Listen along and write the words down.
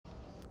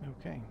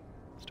Okay,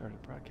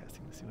 started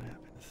broadcasting to see what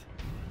happens.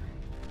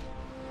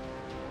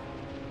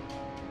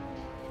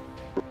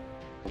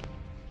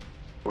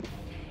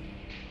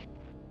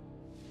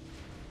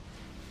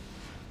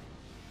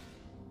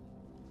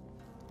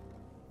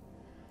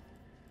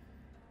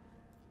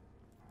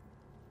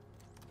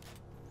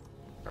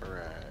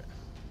 Alright.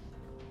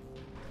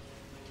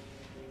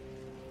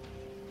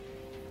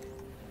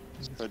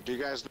 So do you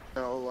guys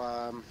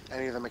know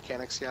any of the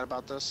mechanics yet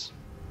about this?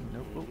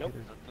 Nope. Oh, Nope.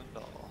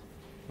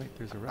 Wait,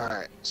 there's a relic.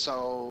 Alright,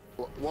 so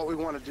what we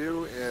want to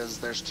do is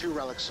there's 2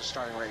 relics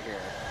starting right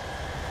here.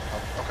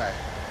 Oh, okay.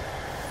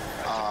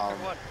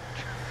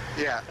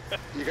 Yeah,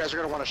 you guys are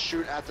going to want to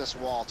shoot at this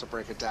wall to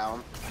break it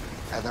down,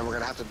 and then we're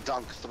going to have to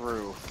dunk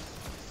through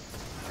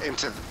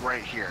into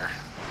right here.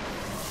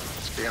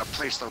 So you got to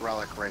place the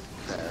relic right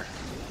there.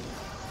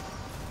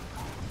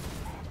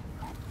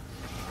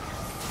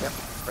 Yep,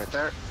 right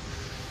there.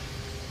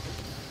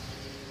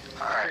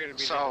 Alright,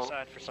 so...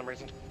 for some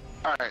reason.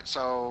 Alright,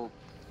 so...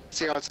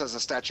 See how it says the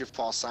statue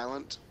falls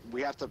silent?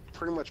 We have to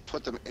pretty much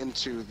put them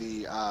into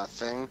the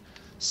thing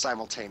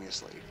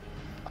simultaneously.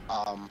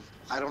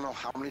 I don't know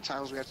how many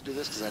times we have to do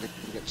this because I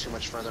didn't get too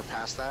much further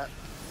past that.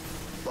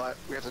 But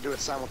we have to do it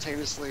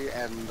simultaneously,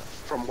 and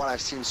from what I've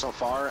seen so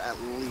far,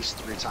 at least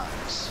 3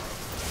 times.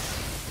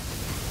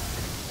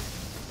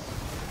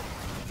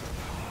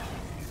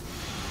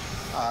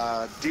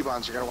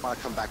 D-Bonds, you're going to want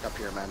to come back up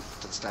here, man,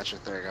 to the statue.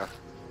 There you go.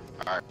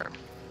 Alright.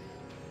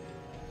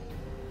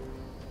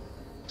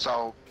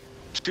 So,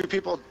 2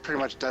 people pretty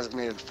much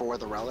designated for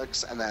the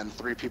relics, and then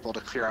 3 people to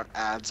clear out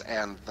ads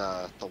and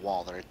the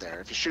wall right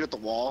there. If you shoot at the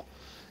wall,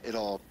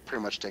 it'll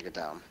pretty much take it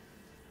down.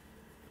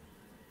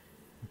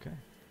 Okay.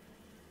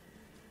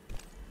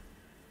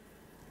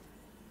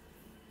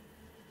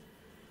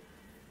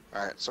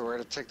 Alright, so we're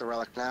going to take the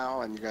relic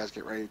now, and you guys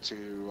get ready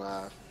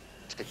to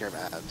take care of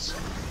ads.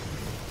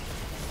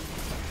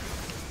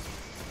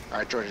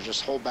 Alright, Georgia,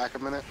 just hold back a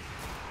minute.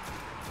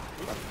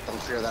 Let them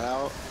clear that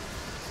out.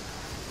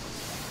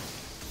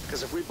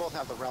 Because if we both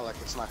have the relic,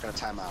 it's not going to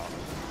time out.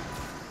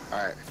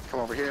 Alright, come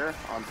over here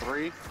on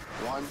 3.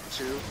 1,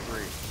 2, 3.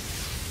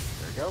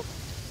 There you go.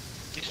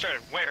 You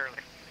started way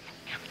early.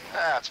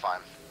 That's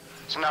fine.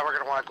 So now we're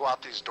going to want to go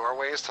out these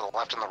doorways to the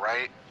left and the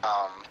right.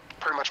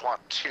 Pretty much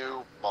want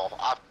 2, well,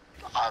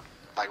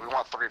 like we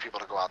want 3 people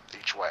to go out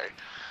each way.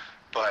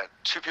 But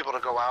 2 people to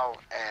go out,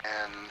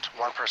 and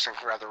 1 person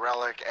can grab the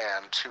relic,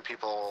 and 2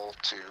 people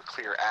to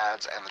clear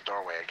ads and the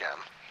doorway again.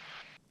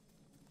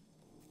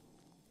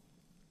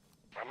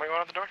 Am I going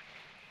out the door?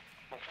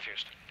 I'm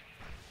confused.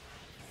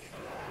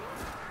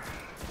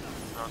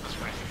 No, this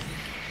way.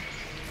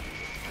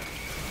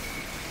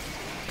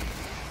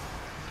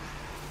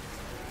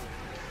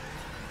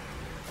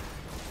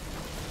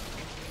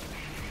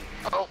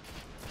 Oh!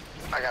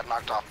 I got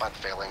knocked off by the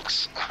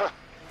phalanx.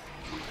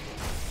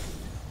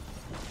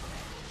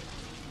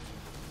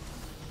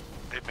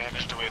 They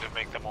managed a way to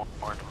make them more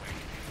annoying.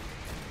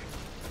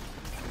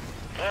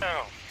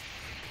 No!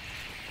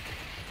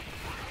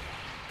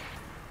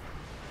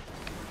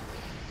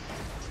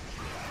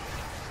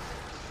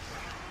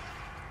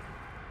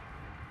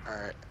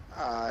 Alright,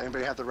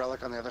 anybody have the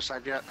relic on the other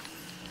side yet?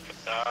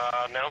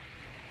 No.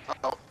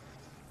 Oh.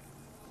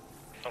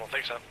 I don't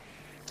think so.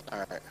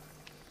 Alright.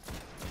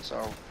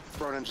 So,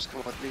 Ronan, just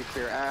come with me,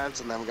 clear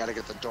ads, and then we gotta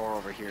get the door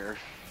over here.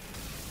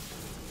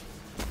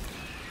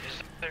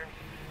 Is there...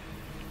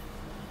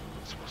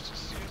 I'm supposed to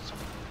see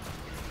something.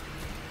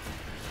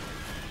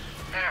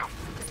 Ow!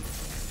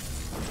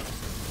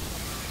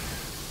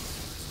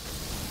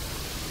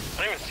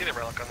 I don't even see the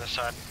relic on this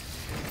side.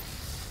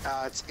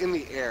 It's in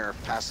the air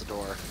past the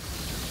door.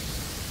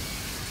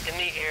 In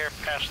the air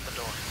past the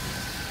door.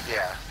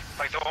 Yeah.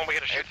 Like the one we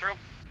gotta shoot through?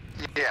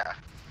 Yeah.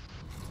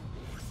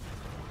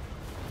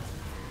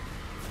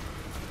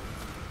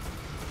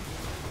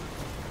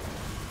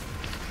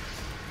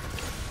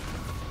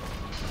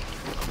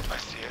 I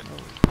see it.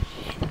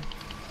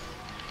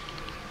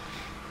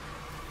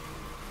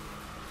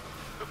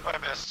 Oop, I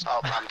missed.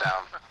 Oh, I'm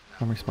down.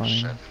 I'm responding.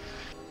 Shit.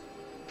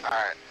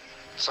 Alright.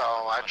 So,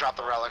 I dropped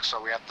the relic,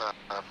 so we have to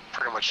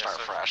pretty much start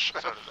fresh. So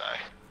did I.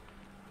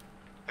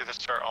 Did this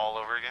start all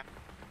over again?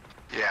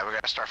 Yeah, we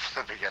gotta start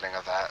from the beginning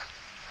of that.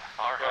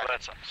 Alright. Well,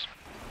 that sucks.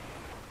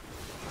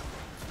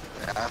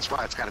 Yeah, that's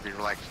why it's gotta be,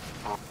 like,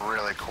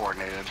 really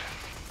coordinated.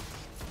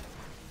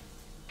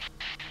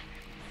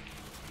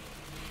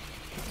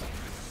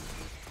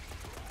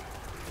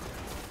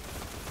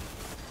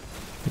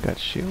 We got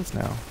shields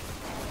now.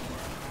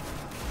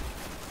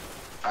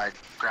 Alright,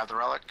 grab the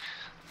relic.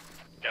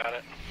 Got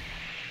it.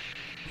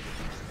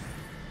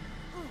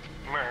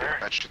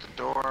 Let's shoot the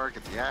door,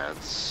 get the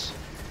ads.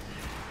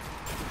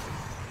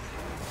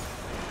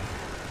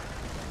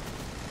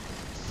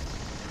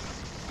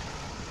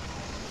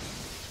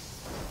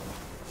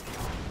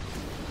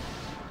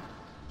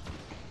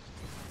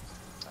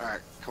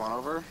 Alright, come on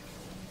over.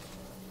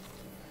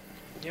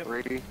 Yep.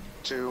 3,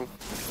 2,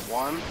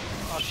 1.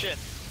 Oh shit.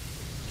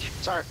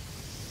 Sorry.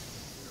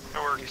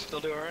 That works. You still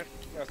do alright?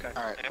 Okay.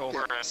 Alright,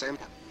 Yeah, same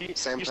you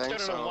thing,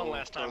 started so on 1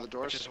 last go to time, the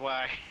doors. which is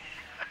why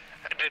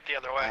I did it the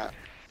other way.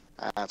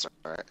 That's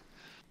alright.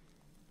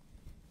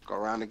 Go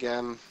around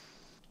again.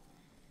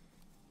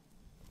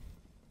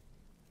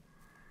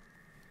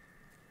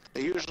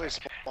 They usually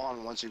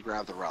spawn once you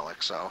grab the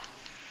relic, so.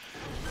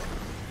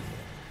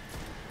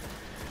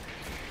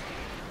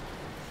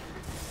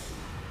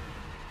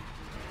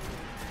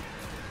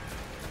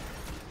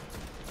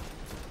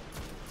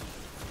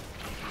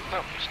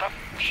 No, stop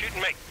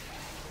shooting me.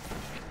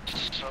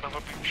 Son of a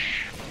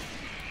bitch.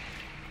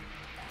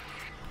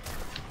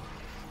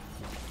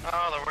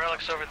 Oh, the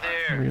relic's over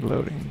there.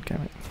 Reloading,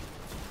 damn it.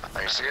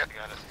 You see it?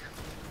 Got it.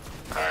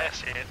 Yeah, I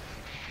see it.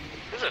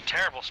 This is a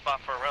terrible spot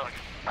for a relic.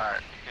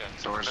 Alright.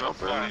 Yeah, Doors middle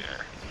open. fly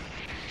air.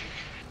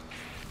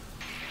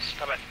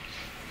 Stop it.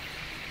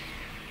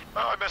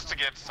 Oh, I missed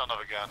again, son of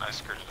a gun. I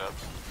screwed it up.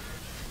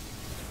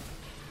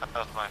 That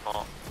was my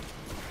fault.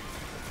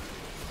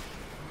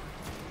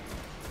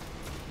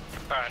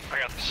 Alright, I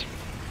got this.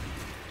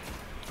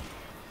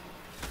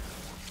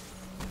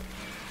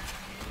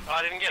 Oh,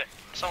 I didn't get it.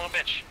 Son of a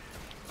bitch.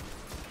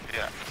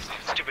 Yeah.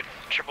 Stupid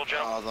triple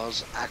jump. Oh,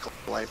 those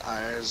acolyte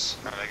eyes.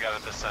 Alright, I got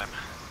it this time.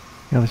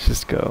 Yeah, let's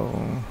just go.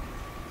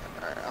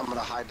 Alright, I'm gonna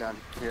hide down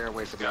here,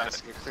 wait for the Got eyes it.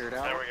 to get cleared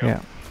out. There we go.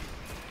 Yeah.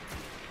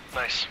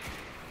 Nice.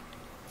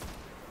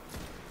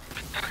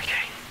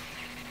 Okay.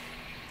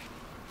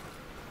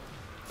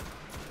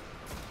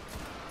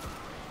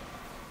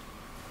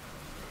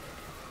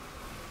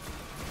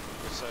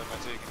 Which side am I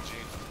taking,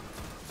 Gene?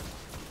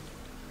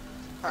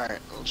 Alright,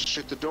 we'll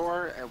shoot the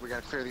door, and we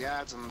gotta clear the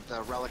ads, and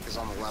the relic is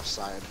on the left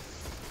side.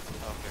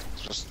 Okay.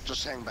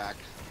 Just hang back.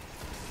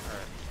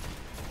 Alright.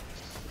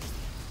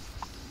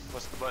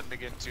 What's the button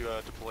again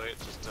to deploy it,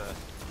 just to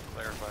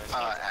clarify?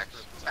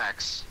 X.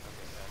 X.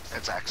 Okay,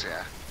 It's X,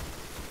 yeah.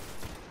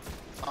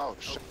 Oh,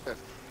 shit.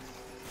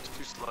 it's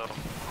too slow.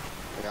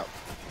 Yep.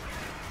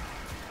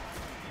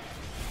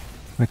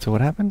 Wait, so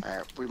what happened?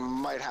 Alright, we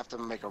might have to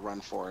make a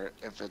run for it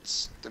if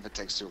it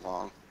takes too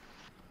long.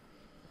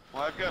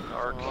 Well, I've got an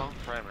arc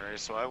primary,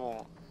 so I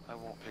won't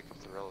pick up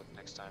the relic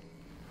next time.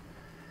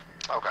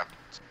 Okay.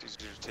 It's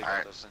easier to take Alright.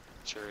 out those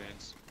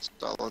Centurions.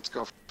 So let's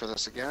go for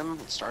this again.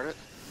 Let's start it.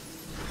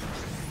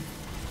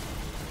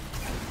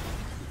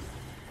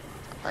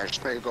 Alright,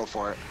 just make it go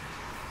for it.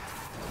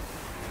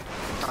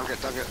 Dunk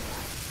it, dunk it.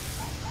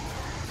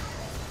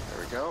 There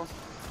we go.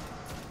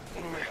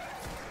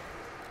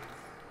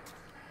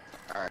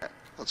 Alright,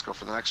 let's go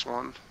for the next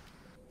one.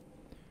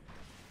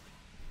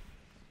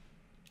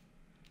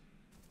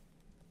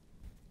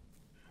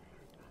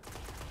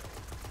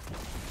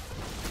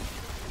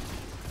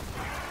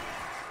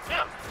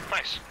 Yeah,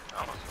 nice.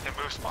 Oh, it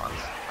moves spawns.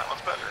 That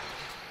one's better.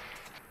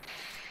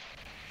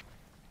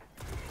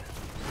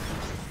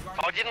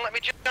 Oh, it didn't let me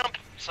jump.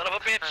 Son of a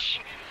bitch.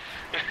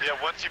 Yeah,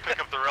 once you pick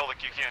up the relic,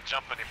 you can't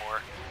jump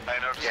anymore. I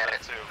noticed Yeah,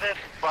 that too.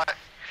 But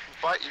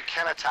you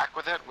can attack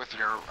with it with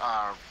your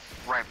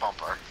right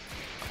bumper.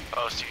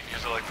 Oh, so you can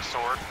use it like the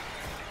sword?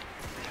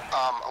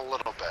 A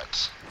little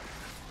bit.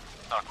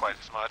 Not quite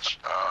as much.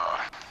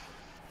 Alright.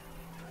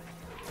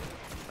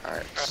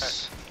 Alright,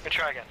 let me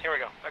try again. Here we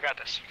go. I got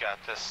this. You got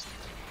this.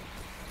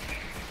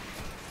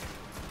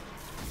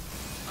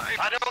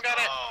 I don't got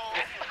it.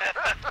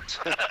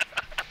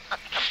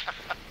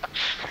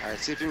 Alright,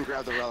 see if you can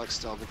grab the relic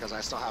still, because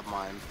I still have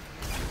mine.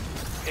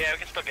 Yeah, we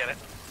can still get it.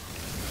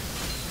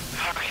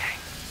 Okay.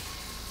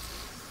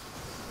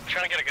 I'm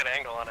trying to get a good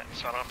angle on it,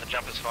 so I don't have to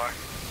jump as far.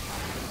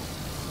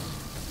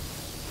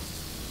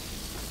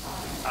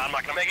 I'm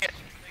not gonna make it.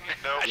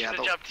 Nope. I Yeah,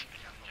 should have jumped.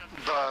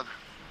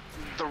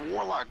 The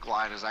Warlock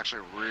glide is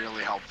actually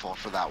really helpful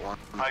for that one.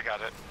 I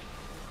got it.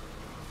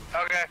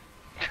 Okay.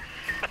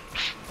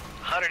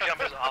 100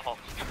 jump is awful.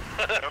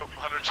 Nope,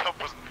 100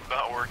 jump was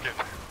not working.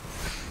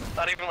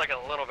 Not even like a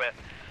little bit.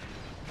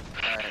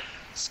 Alright.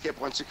 Skip,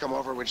 once you come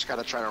over, we just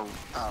gotta try to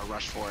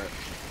rush for it.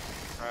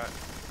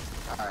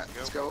 Alright. Alright,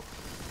 let's go.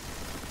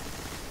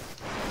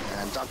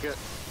 And dunk it.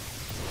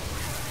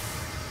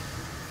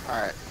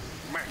 Alright.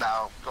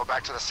 Now, go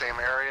back to the same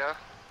area.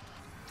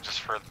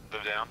 Just further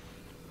down.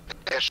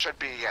 It should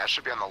be, yeah, it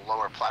should be on the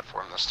lower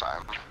platform this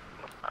time.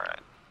 Alright.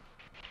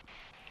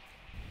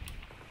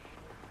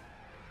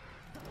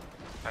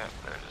 There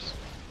it is.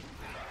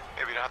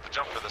 Maybe you don't have to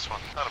jump for this one.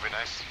 That'll be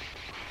nice.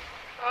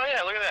 Oh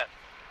yeah, look at that.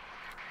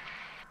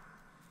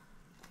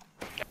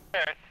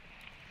 Alright.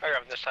 I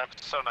grab it this time.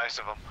 So nice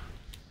of them.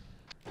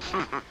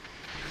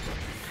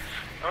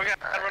 Okay,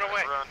 I run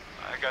away. Run.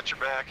 I got your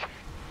back.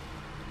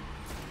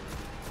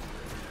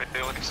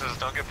 Felix says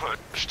don't get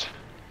pushed.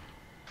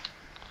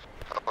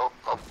 Oh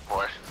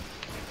boy.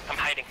 I'm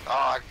hiding.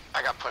 Oh,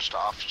 I got pushed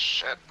off.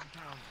 Shit.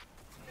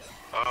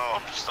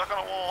 Oh, I'm stuck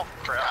on a wall.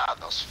 Crap.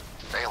 God, those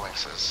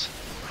phalanxes.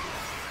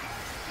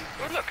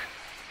 Oh look.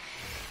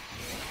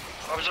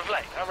 Orbs of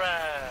light.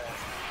 Alright.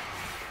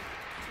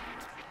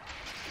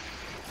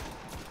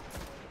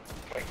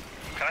 Wait,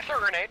 can I throw a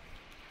grenade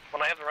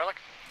when I have the relic?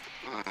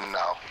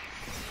 No.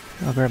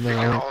 I'll grab the You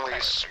can relic. only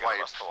Alright, swipe, you're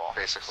gonna bust the wall.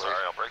 basically. Sorry,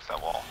 I'll break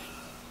that wall.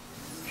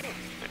 There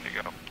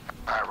you go.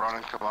 Alright,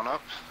 Ronan, come on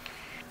up.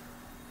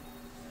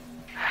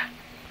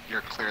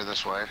 You're clear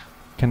this way.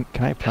 Can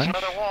I There's punch?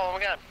 another wall, oh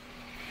my god.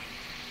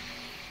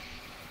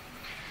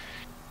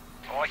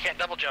 Oh, I can't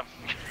double jump.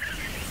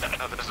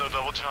 No, there's no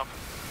double jump.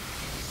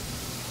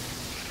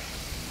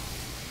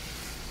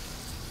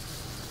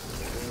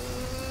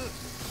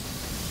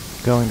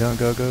 Going, go,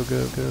 go, go,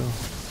 go, go.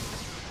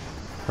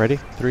 Ready?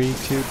 3,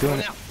 2, doing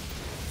it. Now.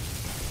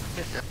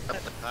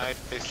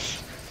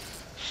 Nice.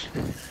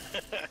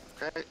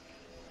 Okay.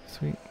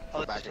 Sweet.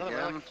 Go back there's another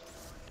again.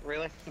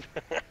 relic.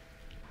 Really?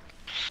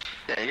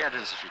 Yeah, you gotta do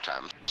this a few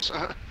times.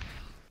 I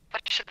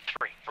said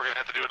 3. We're gonna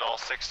have to do it all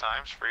 6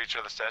 times for each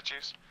of the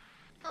statues.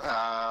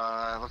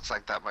 Looks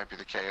like that might be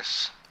the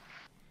case.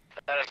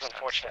 That is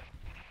unfortunate.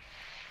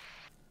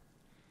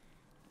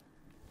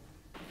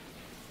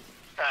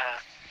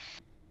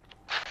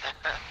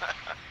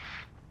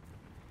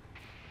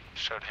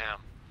 Showed him.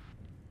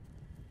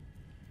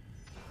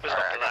 There's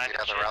Alright, I no got line the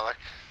other shit. relic.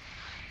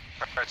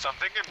 Alright, so I'm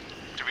thinking,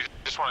 do we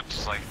just want to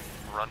just like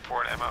run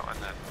for it, Emma, and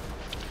then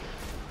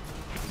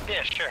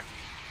Yeah, sure.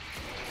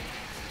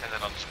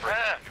 I'll just break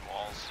the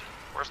walls.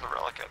 Where's the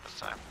relic at this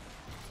time?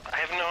 I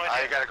have no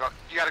idea.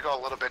 You gotta go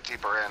a little bit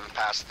deeper in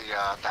past the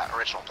that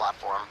original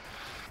platform.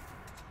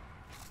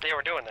 They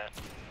were doing that.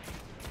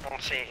 I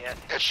don't see it yet.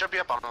 It should be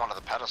up on one of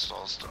the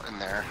pedestals in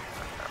there.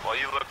 While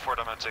you look for it,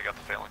 I'm gonna take out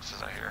the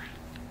phalanxes out here.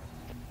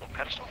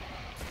 Pedestal?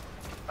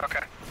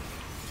 Okay.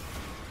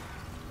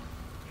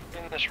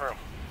 In this room.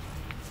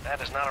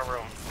 That is not a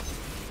room.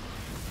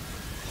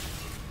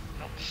 I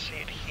don't see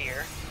it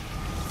here.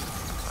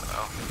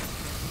 Uh-oh.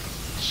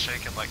 It's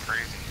shaking like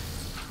crazy.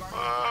 No.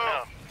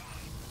 Whoa!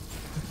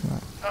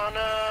 Oh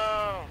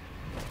no!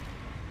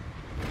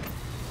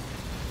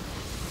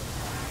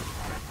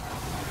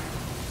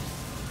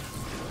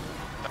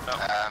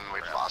 And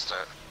we've lost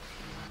it.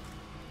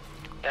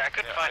 Yeah, I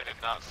couldn't Yeah, find I it.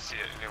 did not see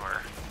it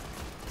anywhere.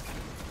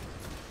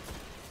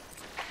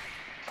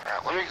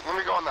 Alright, let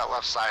me go on that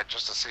left side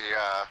just to see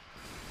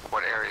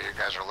what area you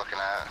guys are looking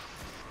at.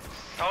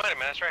 Oh, wait a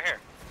minute, it's right here.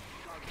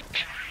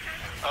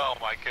 Oh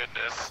my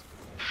goodness.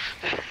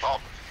 Well,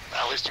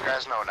 at least you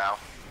guys know now.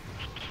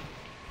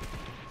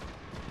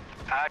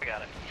 I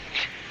got it.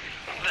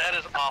 That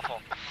is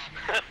awful.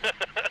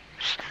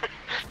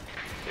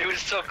 It was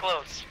so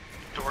close.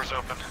 Door's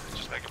open.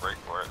 Just make a break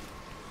for it.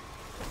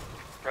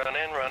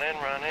 Running, running,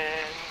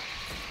 running.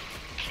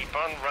 Keep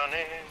on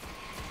running.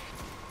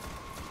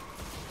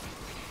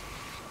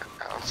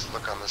 Now let's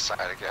look on this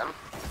side again.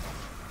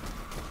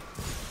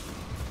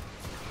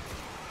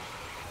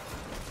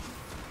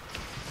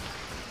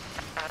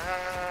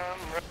 I'm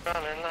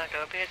running like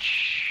a bitch.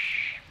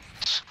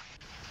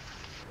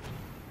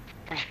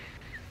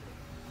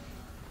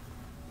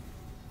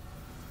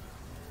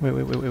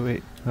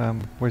 Wait.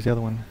 Where's the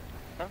other one?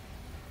 Huh?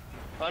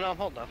 Oh no, I'm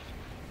holding off.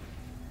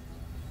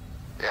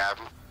 Yeah,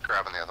 I'm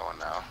grabbing the other one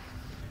now.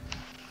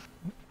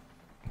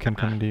 I'm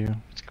coming to you.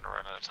 It's gonna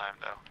run out of time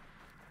though.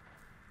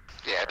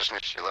 Yeah, I just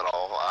need a little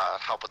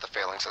help with the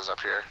phalanxes up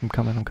here. I'm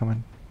coming.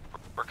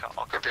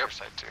 I'll cover your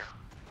side too.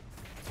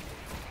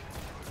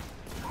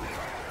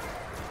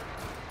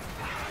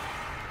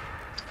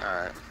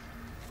 Alright.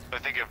 I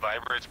think it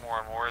vibrates more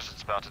and more as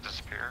it's about to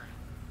disappear.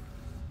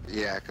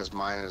 Yeah, because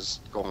mine is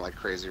going like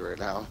crazy right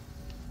now.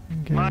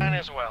 Okay. Mine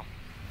as well.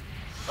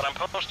 But I'm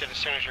posted as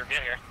soon as you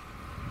get here.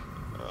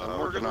 I'm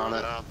working on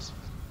it.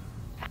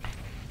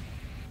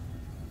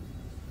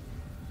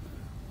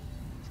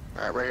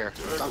 Alright, right here.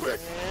 Dump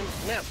it.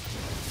 And now.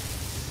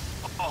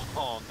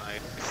 Oh,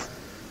 nice.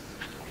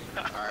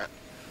 Alright.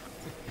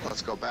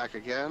 Let's go back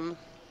again.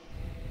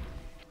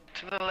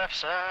 To the left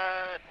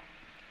side.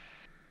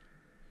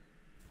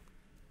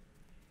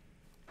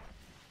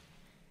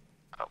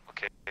 Oh,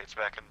 okay. It's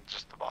back in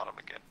just the bottom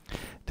again.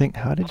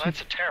 How did Well, you?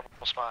 that's a terrible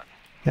spot.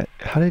 Yeah.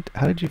 How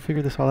did you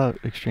figure this all out,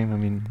 Extreme? I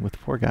mean, with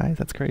 4 guys,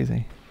 that's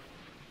crazy.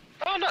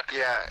 Oh, look.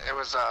 Yeah, it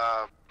was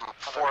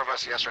 4 of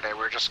us yesterday. We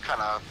were just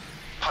kind of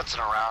putzing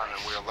around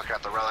and we were looking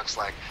at the relics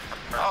like,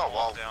 oh,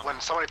 well, when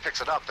somebody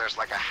picks it up, there's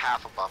like a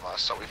half above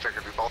us, so we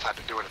figured we both had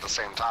to do it at the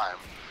same time.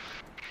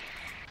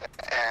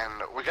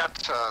 And we got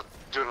to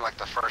doing like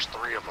the first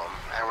 3 of them,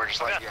 and we're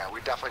just like, yeah,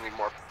 we definitely need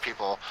more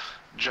people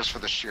just for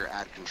the sheer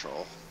ad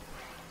control.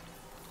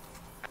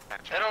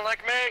 They don't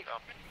like me.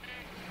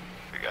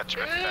 We got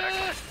you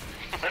back.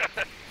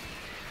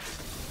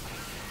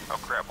 Oh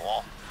crap,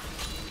 wall.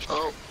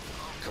 Oh,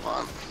 come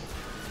on.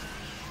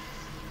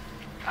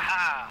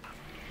 Aha.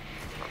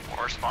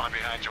 More spawning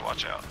behind you,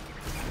 watch out.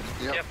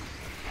 Yep.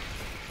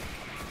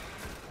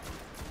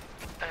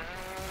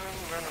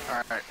 Running.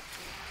 Alright.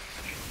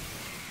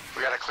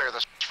 We gotta clear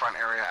this front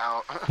area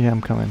out. Yeah,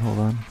 I'm coming. Hold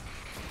on.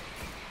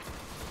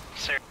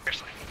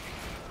 Seriously.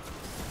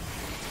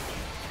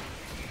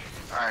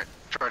 Alright,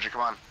 Georgie,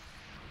 come on.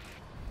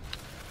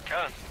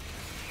 Coming.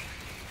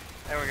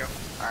 There we go.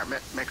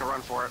 Alright, make a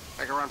run for it.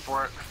 Make a run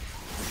for it.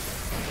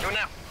 Do it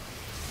now.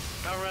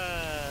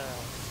 Alright.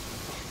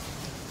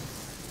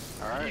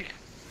 Alright,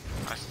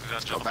 Nice to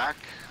let's go back.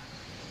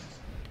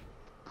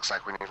 Looks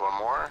like we need one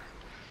more.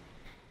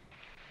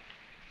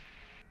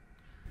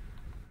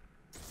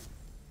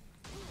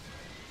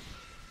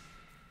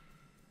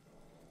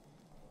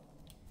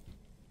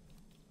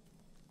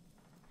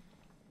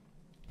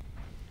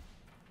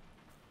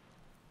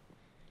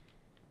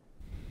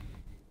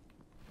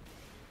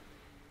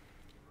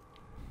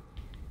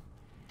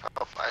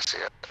 see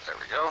it. There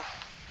we go.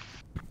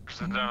 Is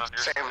it down on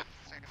your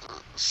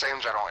Same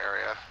general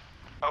area.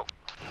 Oh.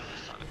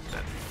 It's not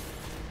dead.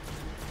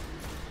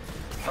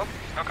 Oh,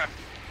 okay.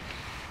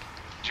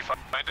 Did you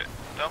find it?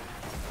 No?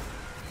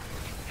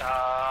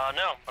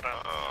 No, but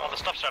all the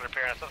stuff started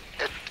appearing. I thought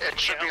It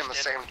should be in the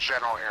same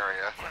general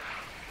area.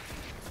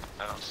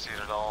 I don't see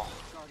it at all.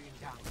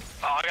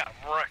 Oh, I got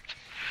wrecked.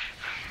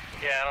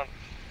 Yeah, I don't...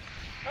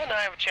 Well, now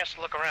I have a chance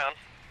to look around.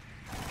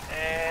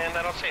 And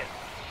I don't see it.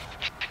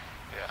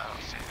 Yeah, I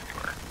don't see it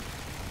anywhere.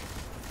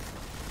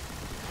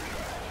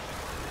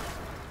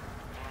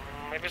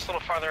 Maybe it's a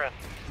little farther in.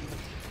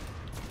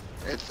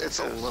 It's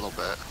a little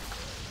bit.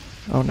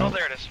 Oh no. Oh,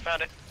 there it is.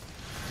 Found it.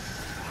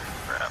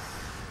 Crap.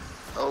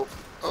 Oh.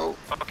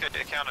 Okay,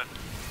 it counted.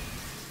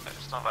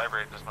 It's not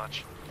vibrating as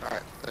much.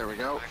 Alright, there we I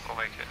go. think we'll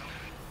make it.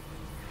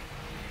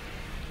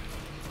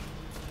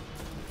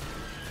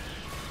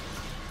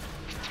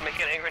 It's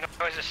making angry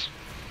noises.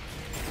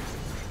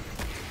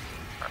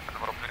 Alright,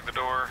 I'm opening the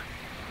door.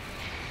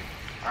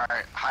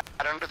 Alright, hide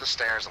under the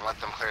stairs and let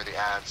them clear the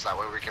ads. That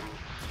way we can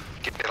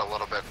get a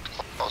little bit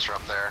closer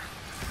up there.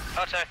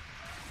 Okay.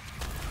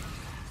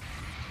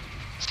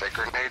 Take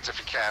grenades if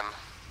you can.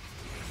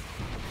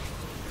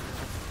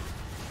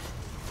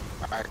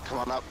 Alright, come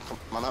on up.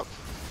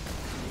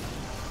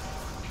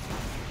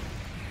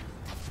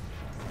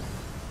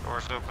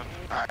 Door's open.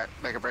 Alright,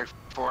 make a break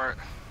for it.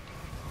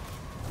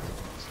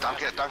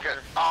 Dunk it.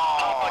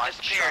 Oh, I it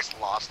disappeared.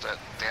 just lost it.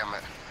 Damn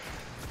it.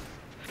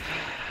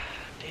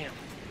 Damn.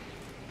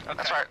 Okay.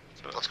 That's right.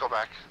 Let's go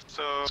back.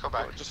 So, Let's go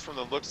back. just from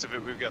the looks of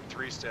it, we've got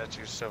 3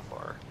 statues so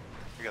far.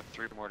 We got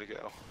 3 more to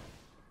go.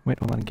 Wait,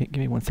 hold on. Give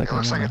me 1 It second.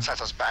 looks like it sets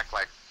us back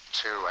like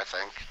 2, I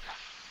think.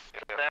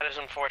 That is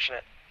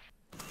unfortunate.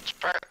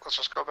 Alright, let's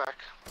just go back.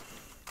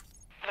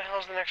 What the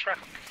hell's the next round?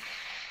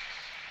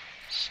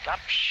 Stop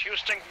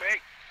shooting me!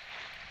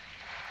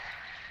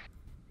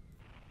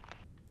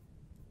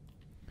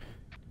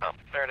 Oh,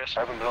 there it is.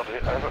 I haven't been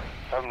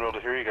able to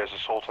hear you guys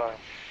this whole time.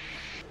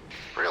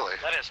 Really?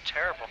 That is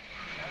terrible.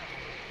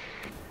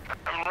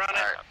 I'm running.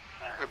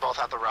 Alright, we both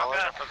have the relic.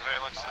 Check what the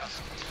valence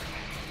is.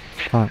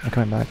 Oh, I'm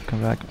coming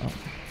back. Oh.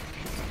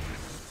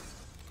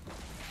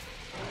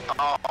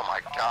 Oh my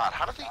god,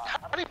 how did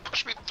he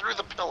push me through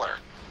the pillar?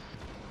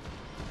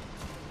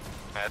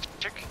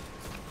 Magic?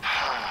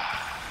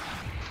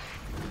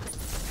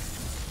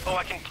 Oh,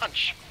 I can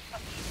punch.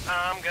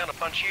 I'm gonna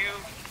punch you.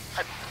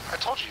 I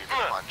told you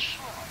could punch.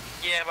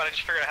 Yeah, but I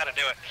just figured out how to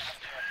do it.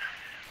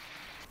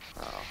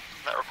 Oh.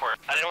 That requires...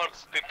 I didn't want to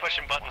be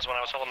pushing buttons when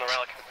I was holding the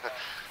relic.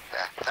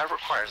 Yeah, that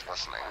requires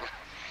listening.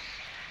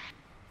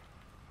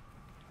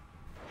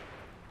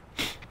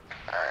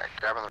 Alright,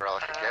 grabbing the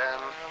relic again.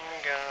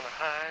 I'm gonna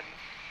hide.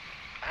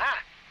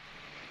 Ah!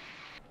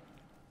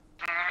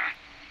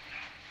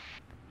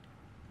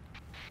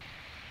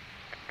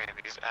 Man,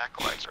 these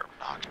acolytes are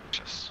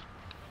obnoxious.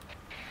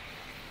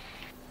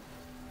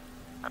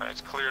 Alright,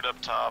 it's cleared up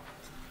top.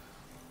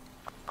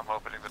 I'm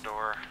opening the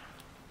door.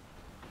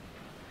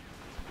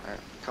 Alright,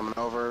 coming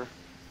over.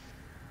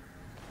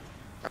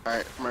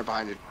 Alright, I'm right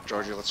behind you,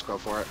 Georgie. Let's go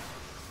for it.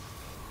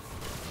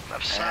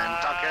 Left And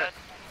side. dunk it.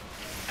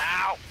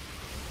 Ow!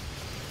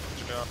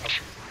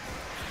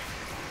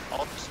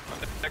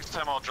 Next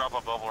time I'll drop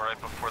a bubble right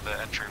before the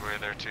entryway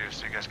there too,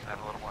 so you guys can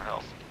have a little more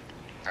health.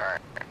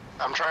 Alright.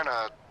 I'm trying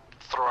to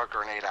throw a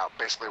grenade out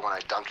basically when I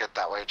dunk it.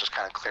 That way it just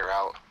kind of clear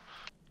out.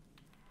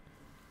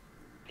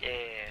 Yeah,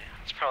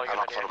 it's probably I a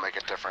don't good know if it'll idea.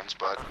 make a difference,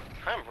 but...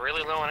 I'm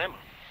really low on ammo.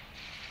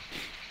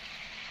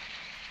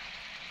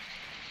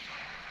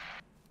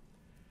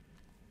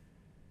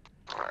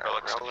 Alright,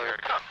 Relic's relic.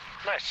 secured.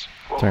 Nice.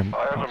 Well, Sorry.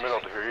 I haven't been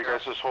able to hear you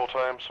guys this whole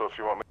time, so if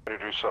you want me to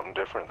do something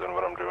different than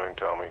what I'm doing,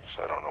 tell me, because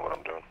I don't know what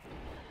I'm doing.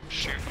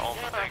 Shoot all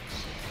the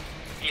things.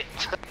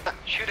 Yeah.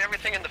 Shoot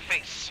everything in the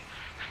face.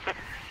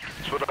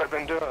 That's what I've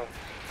been doing.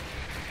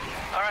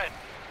 Alright.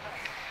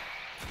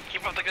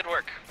 Keep up the good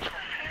work.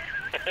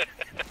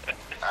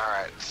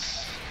 Alright.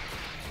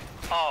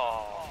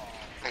 Oh.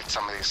 Need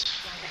some of these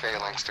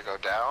phalanx to go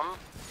down.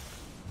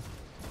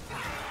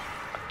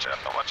 Watch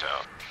out, watch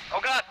out. Oh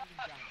god!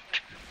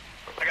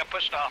 I got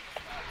pushed off.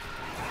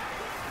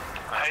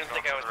 I didn't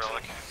think I was...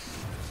 Relic.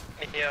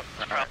 Yep,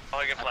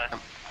 probably a good plan.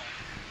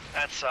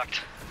 That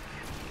sucked.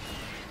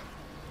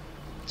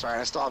 Sorry,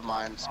 I still have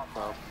mine, so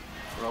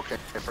we're okay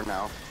for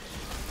now.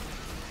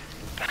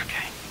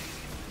 Okay.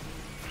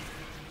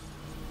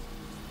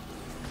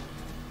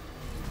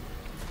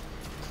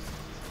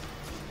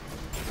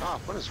 Ah,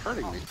 what is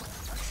hurting me?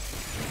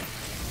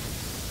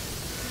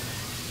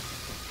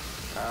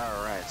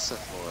 Alright,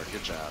 Sith Lord,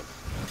 good job.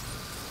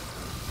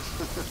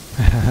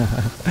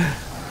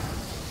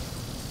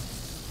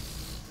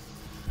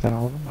 Is that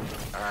all of them?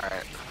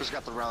 Alright, who's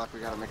got the relic? We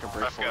gotta make a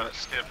break I've for got it. it.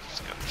 Skip.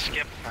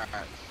 Skip.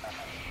 Alright,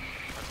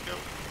 Let's go.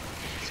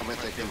 somebody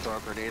think they can throw a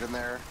grenade in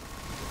there?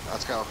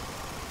 Let's go.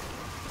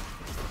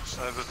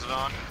 So is it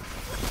on?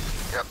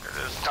 Yep, There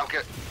it is. dunk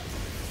it.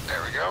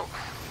 There we go.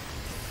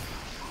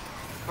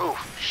 Ooh,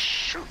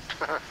 shoot.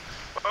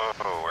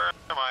 Oh, where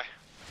am I?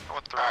 I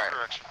went the wrong Alright.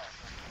 direction.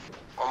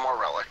 One more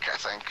relic, I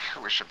think.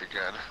 We should be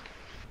good.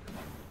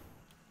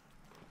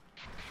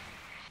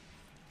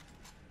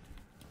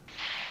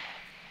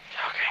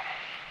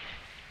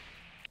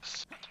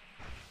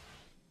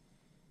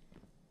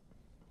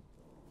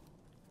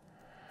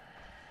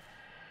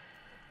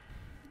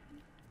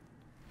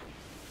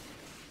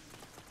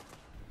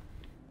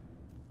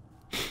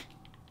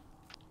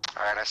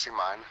 I see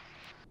mine.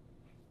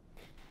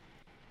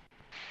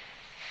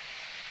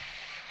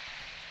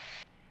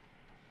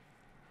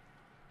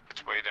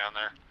 It's way down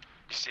there.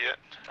 You see it?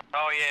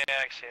 Oh yeah,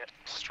 I see it.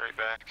 Straight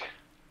back.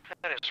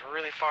 That is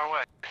really far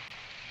away.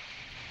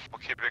 We'll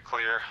keep it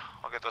clear.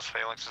 I'll get those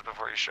phalanxes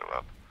before you show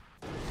up.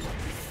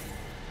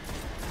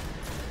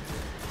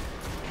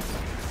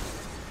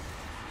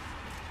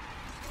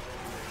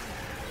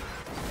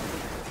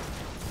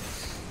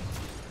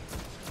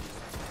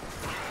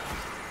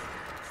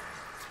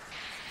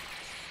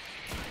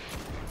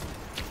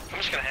 I'm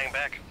just gonna hang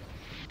back.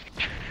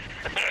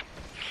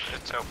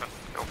 It's open.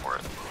 Go for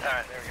it.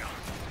 Alright, there we go.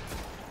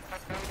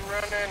 I'm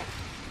running.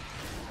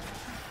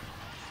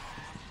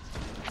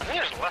 I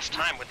think there's less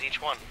time with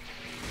each one.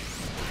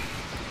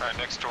 Alright,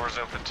 next door's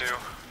open too.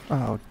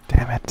 Oh,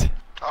 damn it.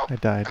 Oh, I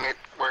died.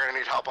 we're gonna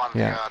need help on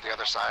Yeah. the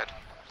other side.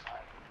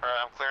 Alright,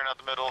 I'm clearing out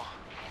the middle.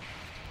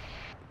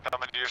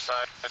 Coming to your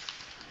side.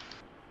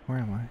 Where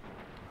am I?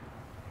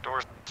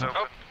 Door's open.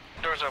 Oh,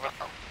 door's open.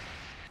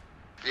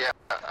 Yeah,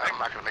 I'm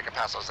not gonna make it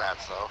past those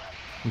ads though.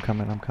 I'm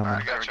coming, I'm coming.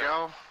 Alright, there we Gotcha.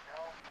 go.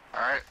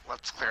 Alright,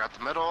 let's clear out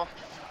the middle.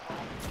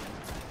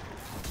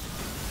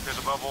 There's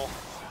a bubble.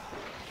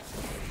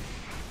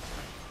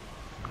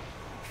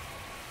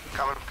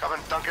 Coming,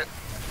 dunk it.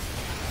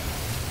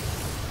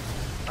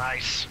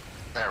 Nice.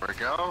 There we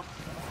go.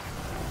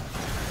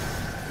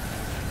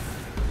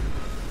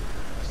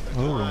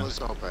 Ooh. Door is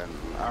open.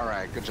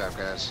 Alright, good job,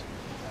 guys.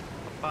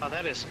 Wow,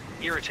 that is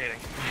irritating.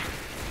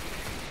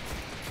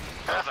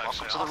 That was welcome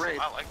actually to the awesome. raid.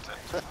 I liked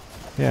it.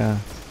 Yeah.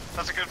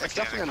 That's a good It's mechanic.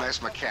 definitely a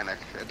nice mechanic.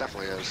 It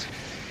definitely is.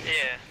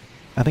 Yeah.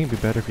 I think it'd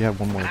be better if you had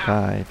one more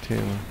guy,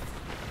 too.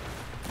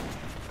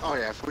 Oh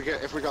yeah, if we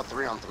go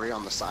 3-on-3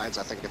 on the sides,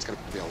 I think it's gonna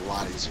be a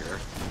lot easier.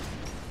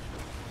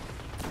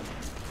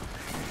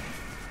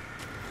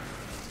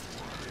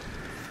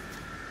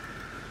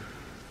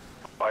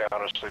 I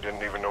honestly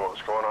didn't even know what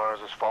was going on. I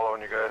was just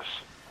following you guys.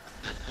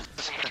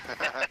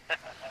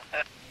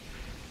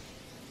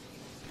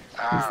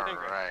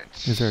 Alright.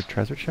 Is there a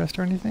treasure chest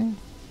or anything?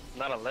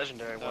 Not a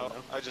legendary one, No,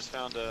 though. I just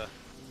found a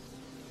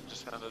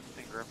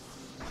Ingram.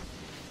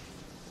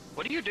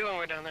 What are you doing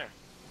way down there?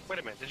 Wait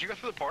a minute, did you go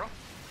through the portal?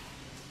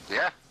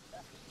 Yeah,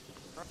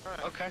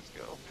 Alright, Okay. let's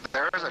go.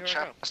 there is a Here we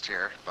go. chest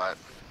here, but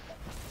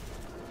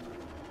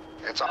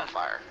it's on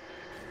fire.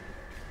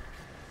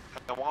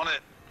 I want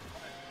it.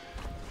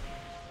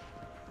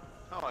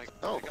 Oh,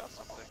 I got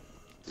something.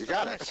 You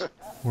got it.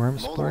 Worm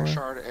Moldering spore?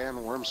 shard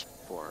and worm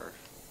spore.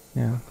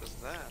 Yeah. What is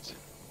that?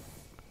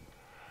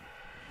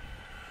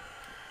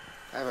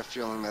 I have a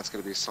feeling that's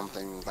gonna be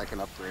something like an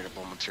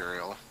upgradable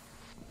material.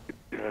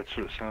 Yeah, that's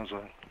what it sounds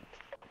like.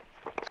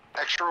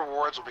 Extra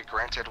rewards will be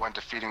granted when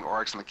defeating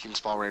orcs in the King's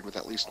Fall raid with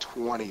at least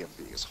 20 of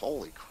these.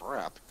 Holy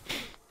crap.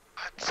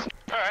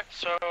 Alright,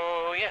 so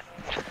yeah.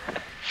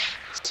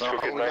 So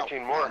We'll get we got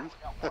 19 more. one.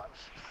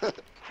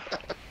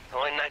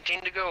 Only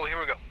 19 to go, here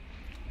we go.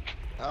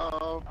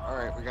 Oh,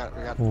 alright, we got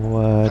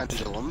What?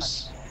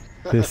 pendulums.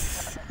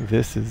 This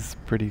is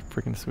pretty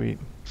freaking sweet.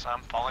 So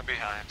I'm falling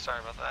behind. Sorry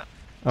about that.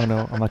 Oh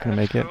no, I'm not gonna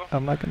make it.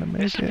 I'm not gonna This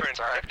make is it.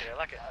 pretty nifty, I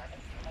like it.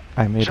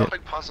 I made it.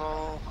 Jumping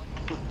puzzle.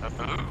 Ooh.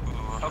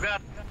 Oh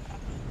god.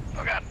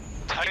 Oh god.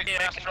 Tight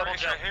Yeah, I can double right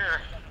jump.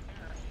 here.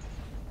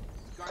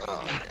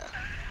 Oh yeah.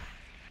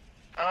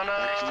 Oh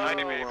no.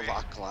 Tiny Oh, baby.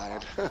 rock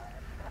glide.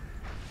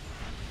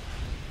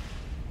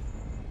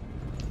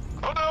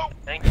 Oh no!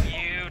 Thank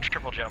you,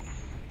 triple jump.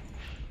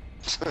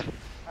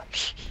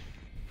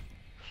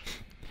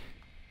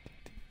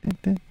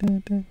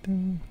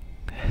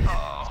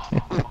 Oh.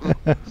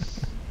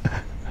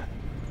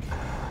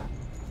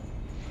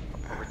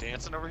 Are we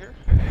dancing over here?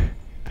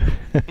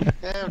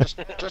 Yeah, we're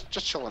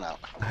just chilling out.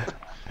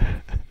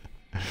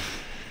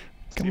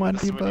 Come on,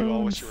 This is when you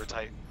all wish D-Bones. you were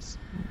Titans.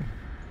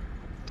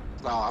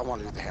 No, I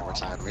want to do the hammer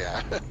time,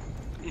 yeah.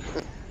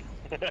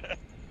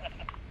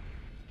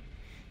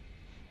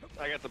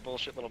 I got the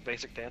bullshit little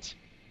basic dance.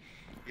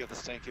 You got the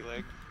stanky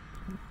leg.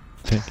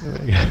 Thank you.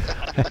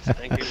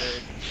 Thank you,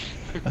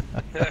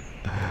 Larry.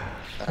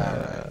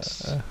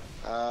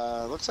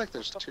 Alright. Looks like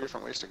there's 2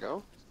 different ways to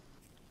go.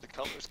 The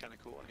color's kind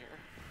of cool in here.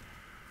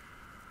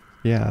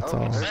 Yeah, that's Oh,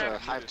 all. there's a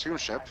Hive Tomb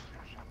ship.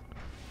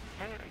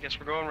 Alright, I guess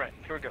we're going right.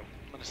 Here we go.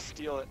 I'm gonna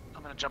steal it.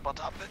 I'm gonna jump on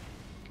top of it.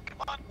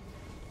 Come on.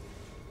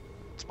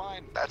 It's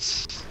mine.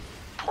 That's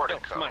No,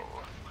 Portico. mine.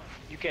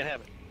 You can't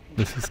have it.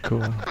 This is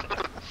cool.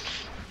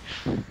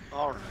 Alright.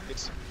 Well,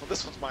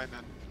 this one's mine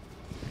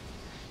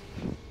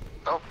then.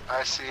 Oh,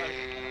 I see.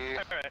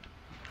 Alright.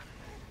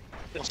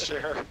 We'll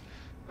share.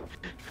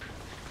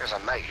 There's a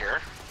knight here.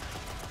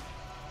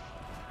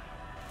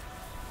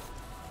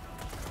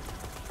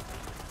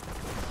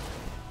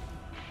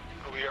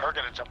 We are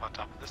gonna jump on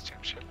top of this tomb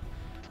ship.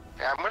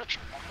 Yeah,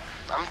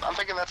 I'm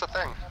thinking that's a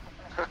thing.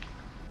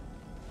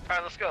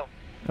 Alright, let's go.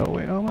 Oh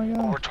wait, oh my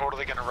We're god.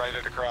 totally gonna ride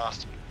it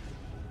across.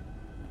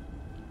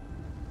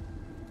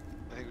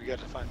 I think we got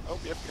to find. Oh,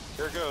 yep.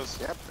 There it goes.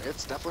 Yep,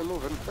 it's definitely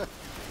moving.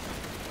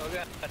 Oh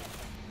god.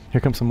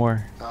 Here comes some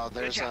more. Oh,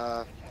 there's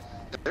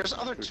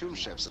other tomb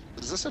ships.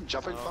 Is this a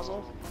jumping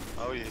puzzle?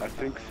 Oh yeah. I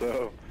think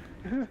so.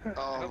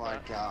 Oh my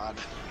god.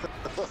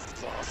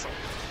 That's awesome.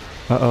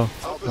 Uh-oh.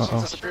 Oh, this one's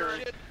Uh-oh.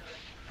 disappearing.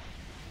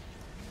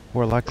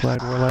 Warlock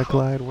glide, warlock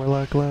glide,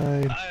 warlock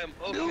glide. I am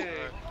okay.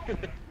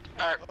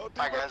 Alright,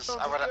 bye guys.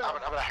 I'm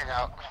gonna hang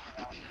out.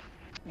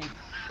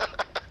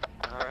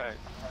 Alright.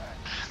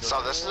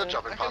 So this is a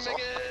jumping I can puzzle.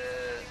 make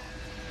it.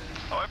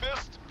 Oh, I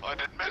missed. Oh, I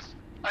didn't miss.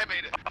 I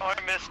made it. Oh,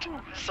 I missed.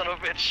 Son of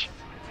a bitch.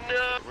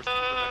 No.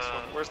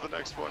 Where's the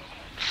next one?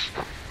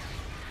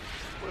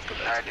 Where's the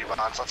next Alright,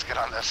 Devons, let's get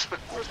on this.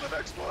 Where's the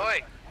next one? Oi.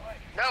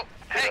 No.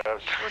 Hey.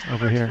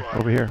 Over here,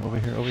 over here, over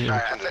here, over here.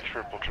 Alright, I The think,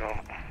 triple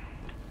jump.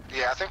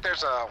 yeah, I think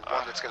there's a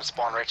one that's gonna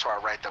spawn right to our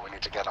right that we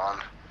need to get on.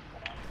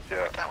 Yeah.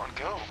 Where'd that one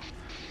go?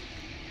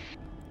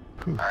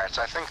 Alright,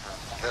 so I think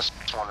this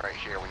one right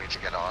here we need to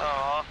get on.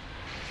 Aw.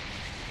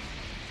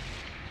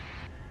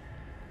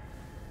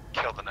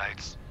 Kill the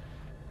knights.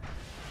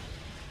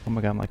 Oh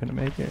my god, I'm not gonna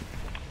make it.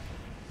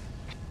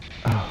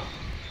 Oh.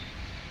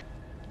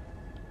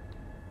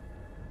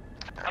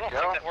 I don't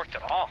There we think go. that worked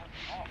at all.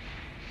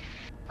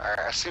 Alright,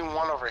 I see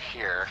one over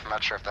here. I'm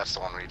not sure if that's the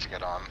one we need to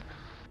get on.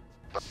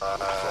 But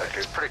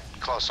it's pretty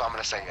close, so I'm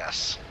gonna say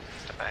yes.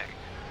 Dang.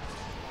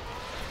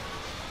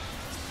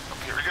 Oh,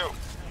 here we go.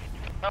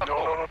 Oh, No,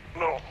 no,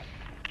 no, no.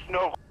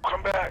 No,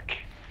 come back.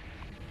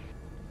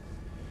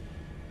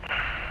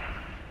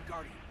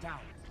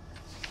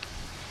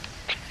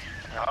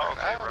 Oh,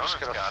 okay, I'm Ronan's just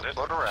gonna got it.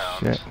 float around.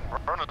 Shit.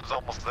 Ronan's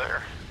almost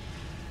there.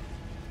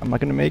 I'm not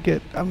gonna make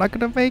it. I'm not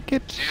gonna make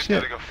it. So you just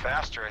Shit. gotta go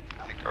faster,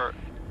 I think, or...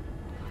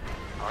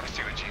 Oh, I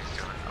see what Gene's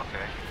doing.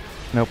 Okay.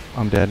 Nope,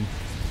 I'm dead.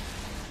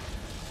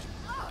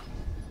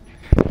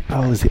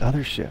 Oh, it was the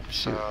other ship.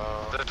 Shoot.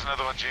 There's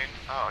another one, Gene.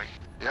 Oh,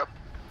 Yep.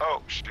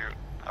 oh, shoot.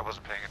 I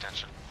wasn't paying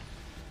attention.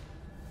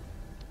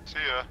 See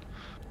ya.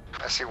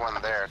 I see one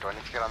there. Do I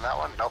need to get on that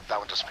one? Nope, that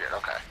one disappeared.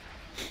 Okay.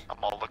 I'm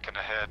all looking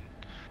ahead.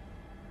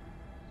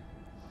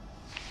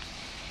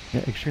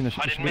 Yeah, extreme. There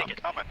I should, didn't be, make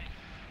it. Coming.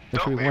 there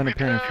should Don't be leave one me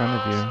appearing in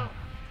front of you. down.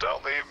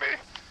 Don't leave me.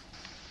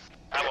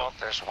 I won't.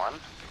 There's one.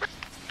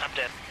 I'm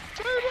dead.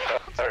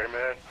 Sorry,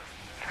 man.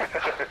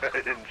 I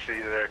didn't see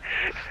you there.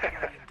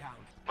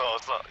 No,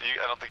 it's not.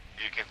 I don't think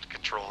you can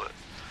control it.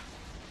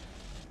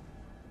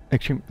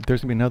 Extreme.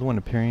 There's gonna be another one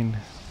appearing.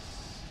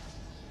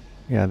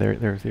 Yeah, there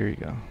you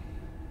go.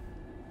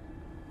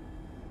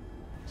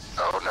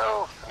 Oh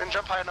no! I didn't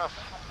jump high enough.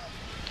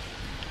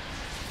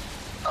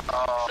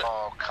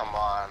 Oh, come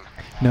on.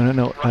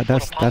 No.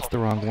 That's the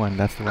wrong one.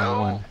 That's the wrong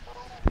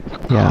one.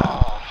 Yeah,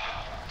 Oh.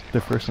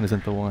 the first one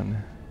isn't the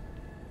one.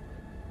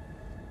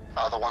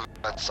 Oh, the one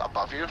that's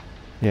above you?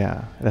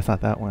 Yeah, that's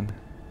not that one.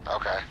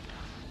 Okay.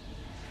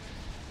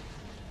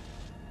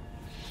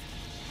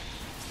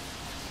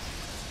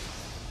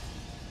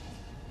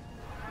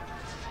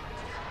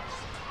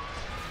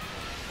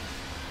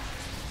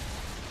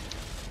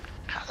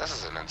 God, this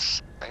is an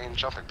insane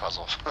jumping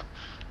puzzle.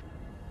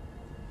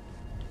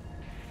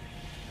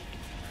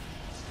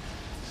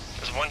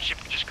 There's one ship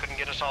that just couldn't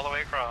get us all the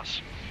way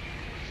across.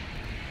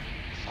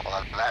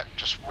 Well, that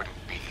just wouldn't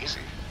be easy.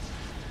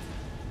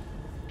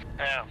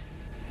 Yeah.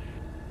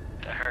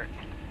 That hurt.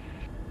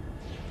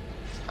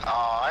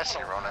 Oh, I see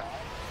Ronan.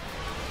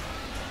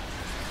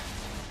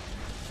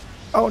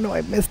 Oh no,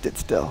 I missed it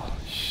still.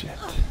 Shit.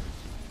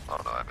 Oh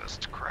no, I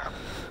missed. Crap.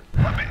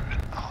 I made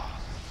it. Oh.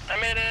 I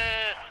made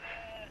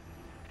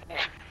it!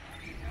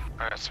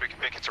 Alright, so we can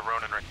make it to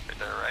Ronan right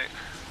there, right?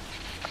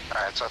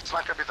 Alright, so it's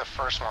not gonna be the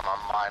first one on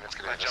mine, it's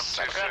gonna I be the jumped too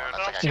second soon.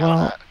 one. I think I got Well,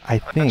 that. I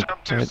think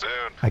jumped too but soon.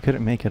 I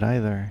couldn't make it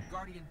either.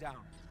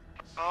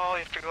 Oh, you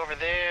have to go over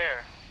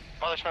there.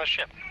 Oh, there's another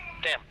ship.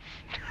 Damn.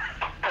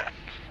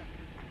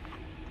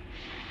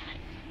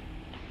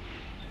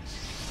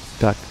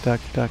 Duck, duck,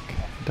 duck,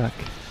 duck.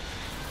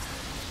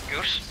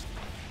 Goose?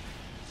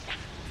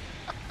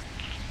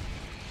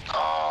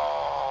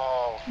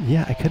 Oh,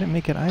 Yeah, I couldn't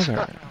make it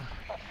either.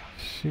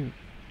 Shoot.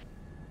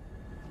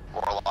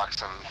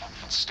 Warlocks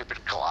and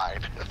stupid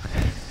glide.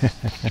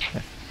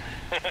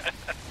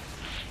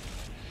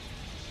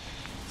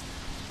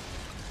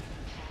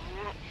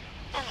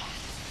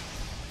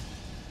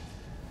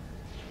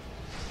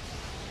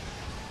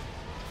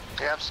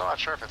 Yeah, I'm still not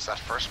sure if it's that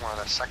first one or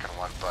that second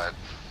one, but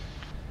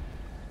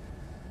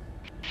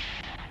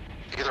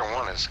either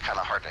one is kind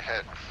of hard to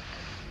hit.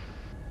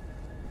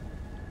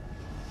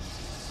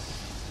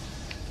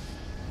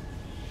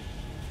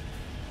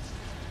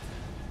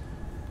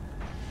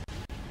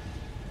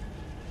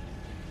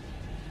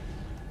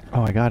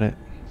 Oh, I got it.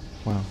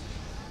 Wow.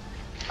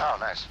 Oh,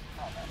 nice.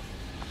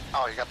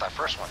 Oh, you got that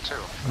first one too.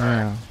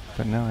 Yeah,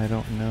 but now I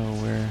don't know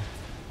where.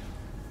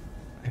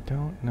 I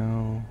don't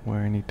know where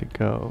I need to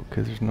go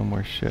because there's no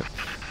more ships.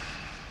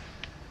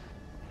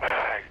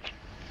 I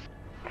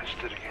missed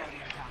it again.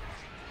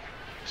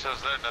 So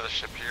is there another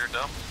ship here,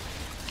 dump?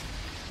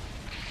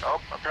 Oh,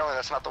 apparently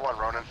that's not the one,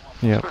 Ronan.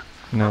 Yep. Where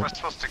No. am I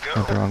supposed to go?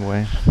 Went the wrong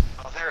way.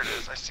 Oh, there it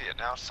is. I see it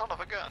now. Son of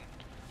a gun.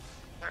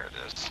 There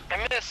it is.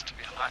 I missed.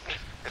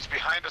 It's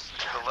behind us and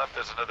to the left.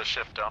 There's another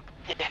ship, dump.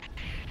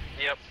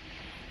 Yep.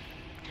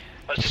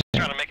 I was just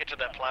trying to make it to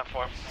that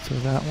platform. So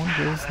that one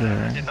goes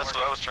there. That's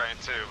what I was trying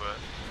to,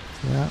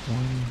 but That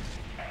one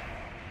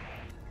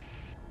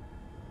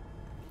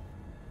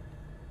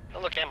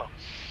camo.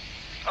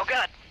 Oh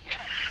god!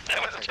 That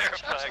was Take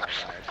terrifying.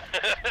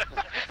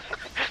 that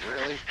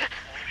Really?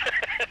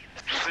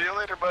 See you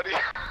later, buddy.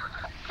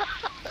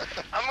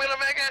 I'm gonna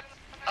make it!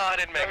 Oh, I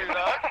didn't make No, it. you're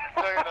not.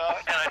 No, you're not.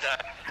 And I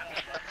died.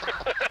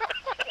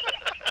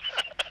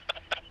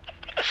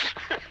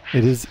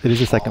 It is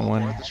the second All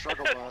one. aboard the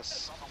struggle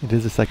bus. It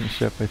is the second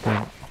ship, I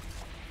think.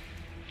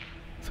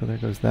 So there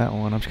goes that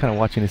one. I'm just kind of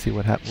watching to see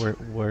what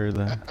where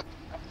the.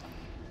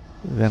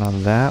 Then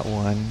on that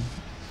one,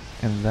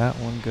 and that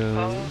one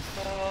goes.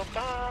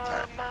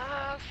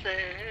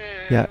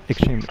 Yeah,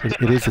 extreme.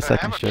 It is the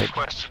second I have ship. a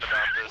question about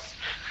this.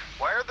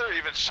 Why are there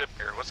even ship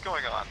here? What's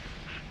going on?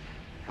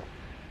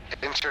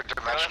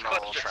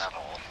 Interdimensional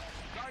travel.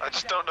 I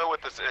just don't know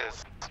what this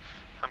is.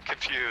 I'm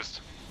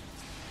confused.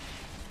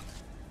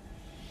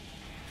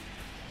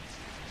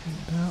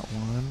 That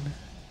one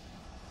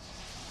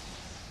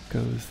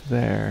goes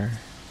there.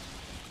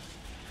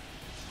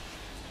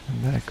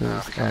 And that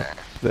goes up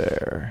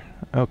there.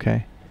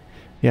 Okay.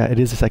 Yeah, it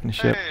is the second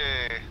ship.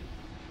 Hey,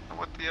 I'm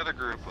with the other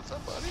group. What's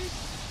up, buddy?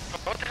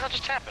 What the hell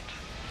just happened?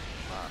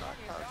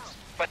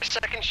 My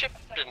second ship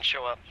didn't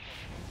show up.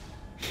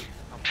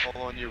 I'm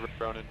following you,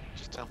 Ronan.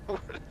 Just tell me where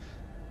to...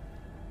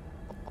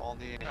 All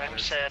the I'm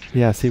sad.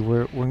 Yeah, see,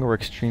 we're gonna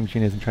work extreme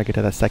genius and try to get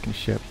to that second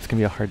ship. It's gonna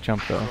be a hard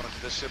jump though. Going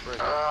to this ship right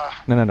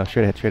here. No,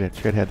 straight ahead, straight ahead,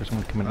 straight ahead. There's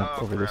one coming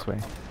up over this way.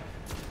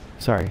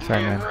 Sorry,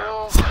 man.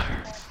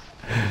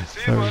 See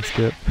you, Sorry, buddy.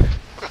 Skip.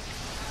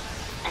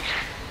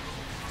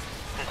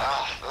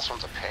 Ah, this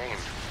one's a pain.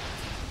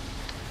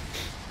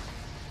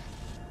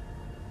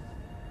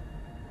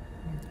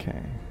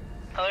 Okay.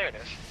 Oh, there it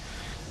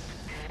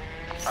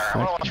is. Alright, I'm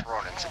gonna watch Second.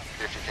 Ronan, see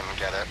if you can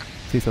get it.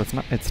 See, so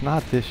it's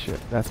not this ship.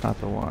 That's not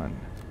the one.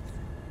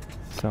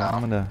 So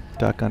I'm gonna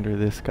duck under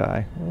this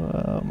guy.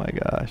 Oh my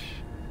gosh.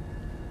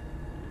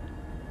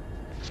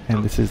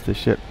 And this is the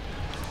ship.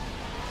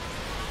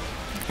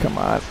 Come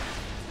on.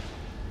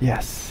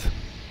 Yes.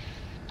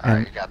 Alright,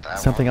 And you got that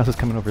something one. else is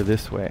coming over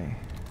this way.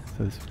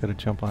 So we've got to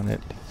jump on it.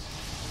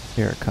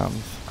 Here it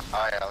comes.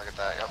 Oh yeah, look at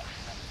that, yep.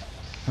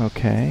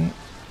 Okay.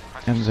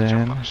 I And just jump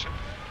on then the ship.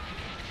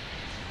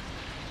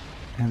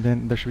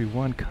 there should be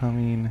one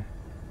coming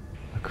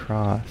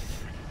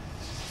across.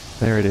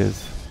 There it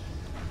is.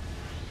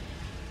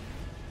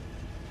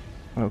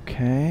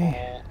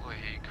 Okay. Holy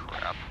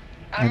crap.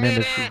 And then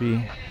there should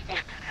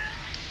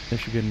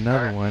be another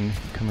Alright. one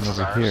coming This is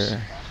over ours.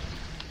 here.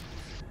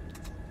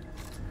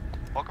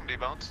 Welcome,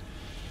 D-Bones.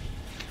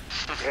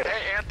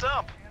 Hey, Ant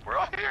Up! We're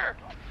all here!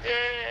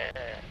 Yeah.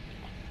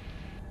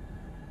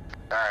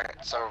 Alright,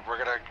 so we're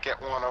gonna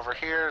get one over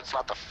here. It's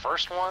not the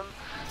first one,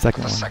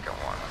 Second but the one. second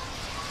one.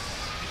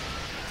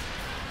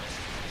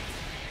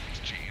 It's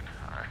Gene.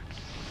 Alright.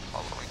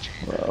 Following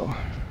Gene. Whoa.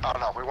 Oh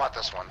no, we want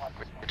this one.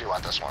 We do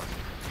want this one.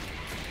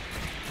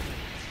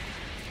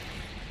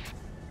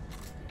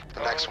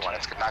 The next one,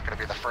 it's not gonna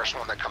be the first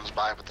one that comes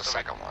by, but the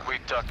second one. We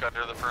duck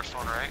under the first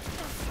one, right?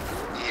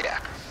 Yeah.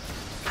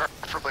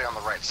 Preferably on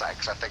the right side,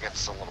 because I think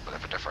it's a little bit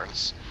of a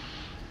difference.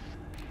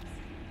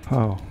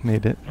 Oh,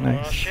 made it.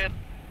 Nice. Oh shit.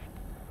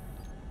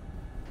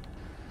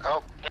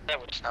 Oh, That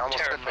was I almost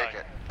didn't terrifying. make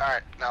it.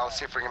 Alright, now let's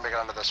see if we can make it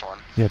onto this one.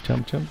 Yeah,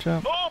 jump, jump,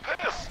 jump. Oh,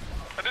 piss!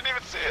 I didn't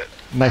even see it.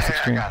 Nice Hey,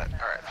 extreme. I got it.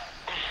 Alright.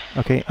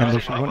 Okay, and That there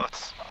was should be one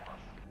us.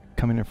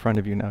 coming in front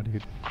of you now,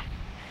 dude.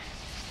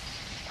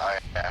 Oh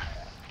yeah.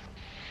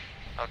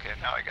 Okay,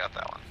 now I got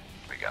that one.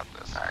 We got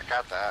this. Alright,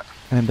 got that.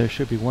 And there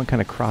should be one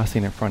kind of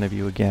crossing in front of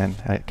you again,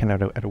 kind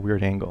of at a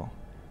weird angle.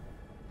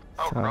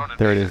 Oh, So, Ronan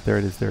there it made is, there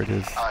it is, there it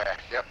is. Oh yeah,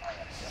 yep.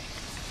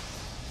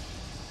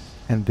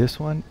 And this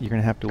one, you're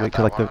gonna have to Got wait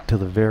till that like one. till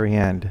the very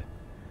end,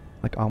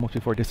 like almost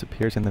before it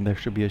disappears, and then there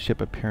should be a ship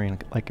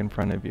appearing like in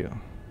front of you.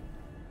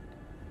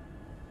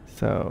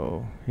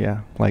 So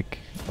yeah, like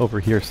over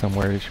here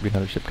somewhere, there should be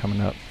another ship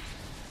coming up.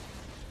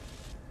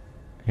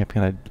 You have to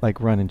kind of like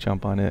run and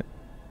jump on it.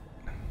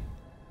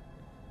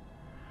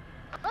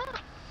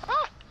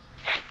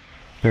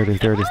 There it is,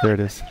 there it is, there it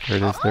is, there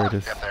it is, there it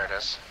is. Yep, there it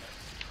is.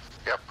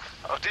 Yep.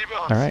 Oh,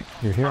 D-Bones! All right,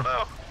 you're here. Oh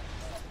no!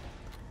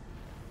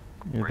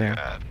 You're Where you there.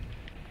 at?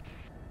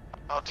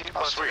 Oh,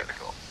 D-Bones, sweet. we gotta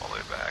go all the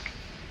way back.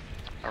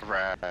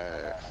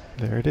 Alright.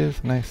 There it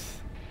is. Nice.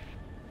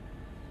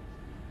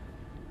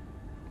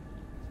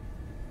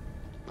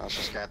 Now let's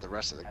just get the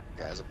rest of the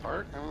guys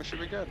apart, and we should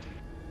be good.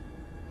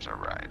 It's a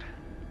ride.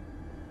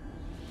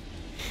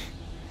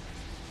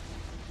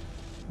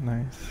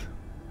 Nice.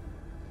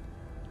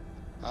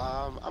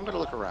 I'm gonna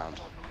look around.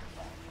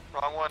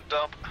 Wrong one,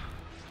 dump.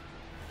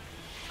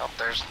 Oh,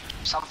 there's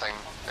something.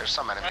 There's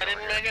some enemy I over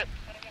didn't here. make it.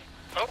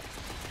 Oh.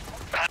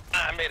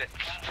 I made it.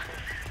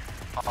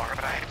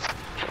 Alright.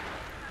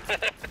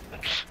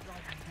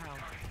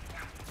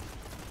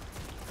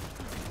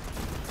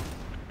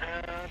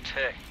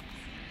 Okay.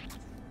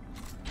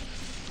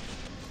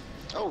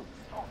 Oh!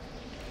 Oh,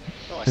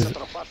 I Is stepped it-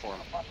 on a platform.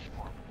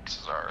 This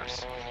is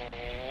ours.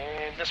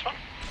 This one?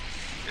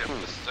 Yep,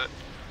 this is it.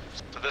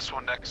 So this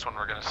one, next one,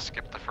 we're gonna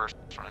skip the first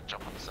one and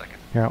jump on the second.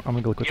 Here, I'm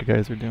gonna go look what Yep. the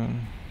guys are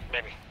doing.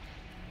 Maybe.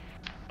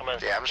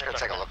 Yeah, I'm just gonna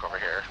take a look over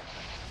here.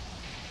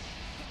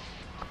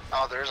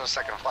 Oh, there's a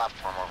second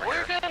platform over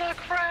We're here. gonna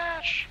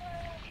crash!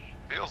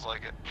 Feels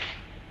like it.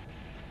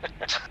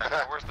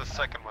 Where's the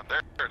second one?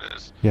 There it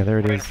is. Yeah, there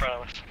it Right in is. front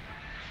of us.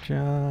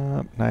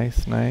 Jump.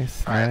 Nice,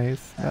 nice, Alright.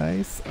 nice,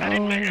 nice. I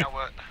didn't make Oh. it. Now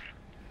what?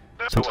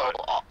 So- So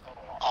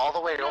all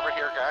the way over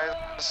here,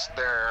 guys,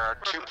 there are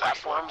two the next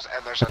one? platforms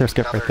and there's Right there,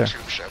 Skip, right another there.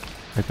 tube ship.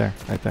 Right there,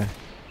 right there.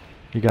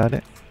 You got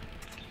it?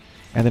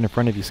 And then in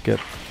front of you, Skip.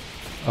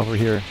 Over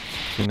here.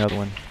 See another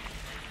one.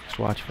 Just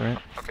watch for it.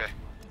 Okay.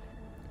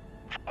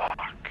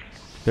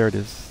 There it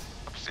is.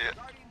 See it.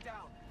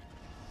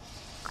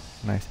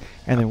 Nice.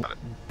 And then Got it.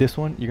 this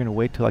one, you're gonna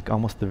wait till like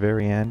almost the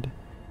very end,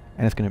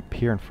 and it's gonna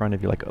appear in front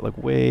of you, like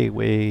way,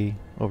 way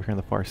over here on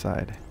the far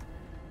side.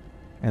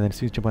 And then as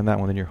soon as you jump on that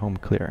one, then you're home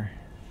clear.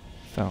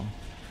 So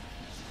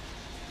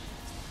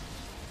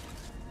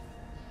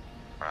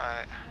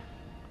Right.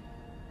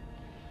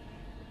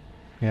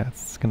 yeah,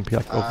 it's gonna be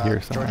like over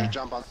here somewhere. Georgia,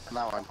 jump on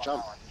that one.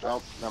 Jump.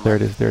 Nope. Never There it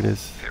mind. is. There it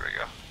is. Here we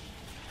go.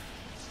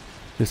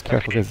 Just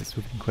careful because it's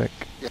moving quick.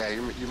 Yeah,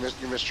 you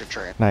missed your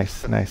train.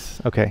 Nice, nice.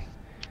 Okay.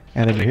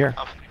 And then you're here.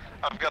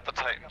 I've got the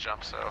Titan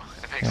jump, so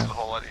it makes Yeah. it a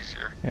whole lot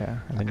easier. Yeah.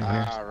 And then you're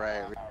here. All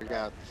right, we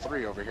got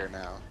 3 over here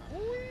now.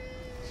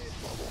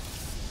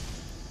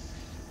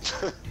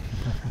 All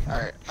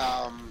right.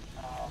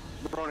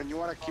 Ronan, you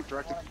want to keep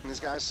directing these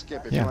guys?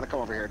 Skip, if Yeah. you want to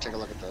come over here and take a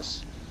look at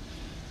this.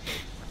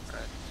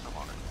 Alright, I'm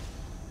on it.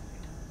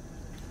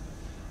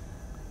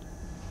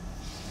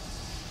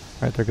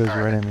 Right there goes your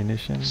Alright. right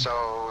ammunition.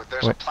 So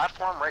there's Wait. a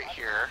platform right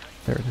here,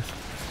 There it is.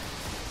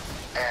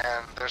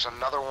 and there's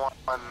another one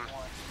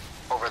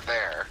over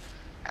there,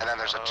 and then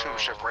there's a tube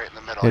ship right in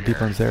the middle Yeah, here.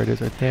 deep ones. There it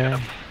is, right there.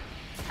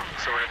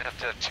 So we're gonna have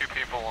to have 2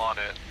 people on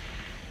it,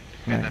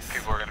 and Nice. then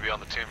people are gonna be on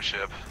the tomb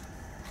ship.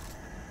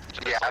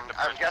 Just Yeah, like I'm the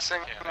first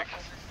guessing. mechanic.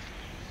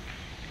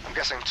 I'm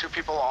guessing 2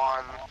 people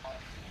on.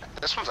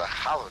 This one's a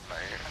hallowed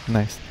knight.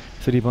 Nice.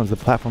 So deep ones. The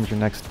platform's your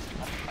next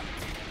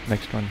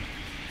one.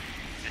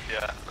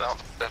 Yeah, Well,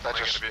 that's that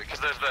definitely just- gonna be because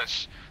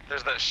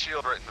there's that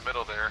shield right in the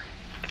middle there,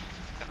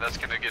 and that's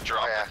gonna get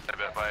dropped yeah. a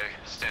bit by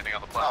standing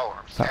on the Oh,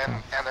 platforms.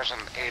 Platform. and there's an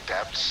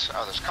adept.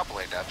 Oh, there's a couple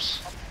adepts.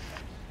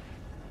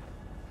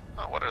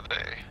 Oh, what are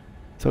they?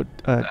 So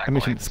I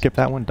mentioned Backlights. skip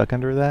that one. Duck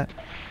under that.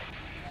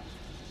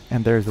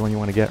 And there's the one you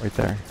want to get right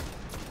there.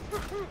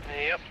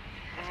 Yep.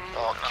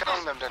 Well,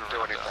 killing them didn't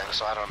do anything,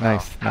 so I don't know.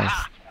 Nice, nice.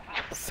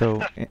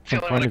 So It's in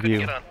the only one front I of couldn't you,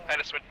 get on. I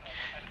just went.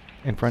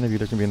 in front of you,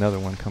 there's gonna be another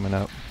one coming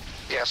up.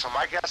 Yeah, so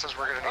my guess is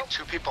we're gonna need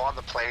 2 people on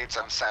the plates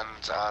and send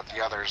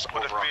the others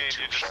What if over on me the and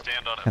you tube just ship.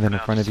 stand on it? And then for in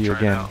now front of just to you try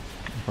it again. out?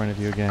 In front of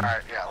you again. All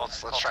right, yeah,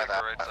 let's I'll try take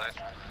that. the right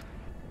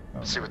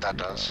side. See what that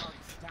does.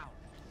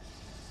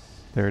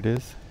 There it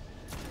is.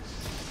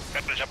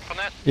 Got to jump on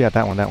that? Yeah,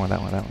 that one.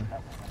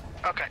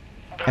 Okay.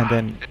 And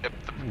then Yep,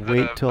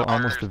 wait till barrier's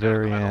almost the down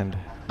very middle. end.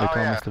 Wait Oh,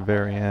 till yeah. almost the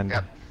very end.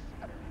 Yep.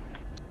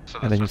 So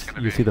And that's then what's gonna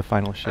you be. see the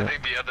final I ship.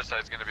 think the other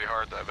side's gonna be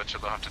hard though. I bet you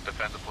they'll have to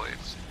defend the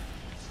plates.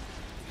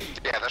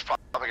 Yeah, there's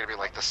probably gonna be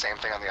like the same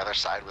thing on the other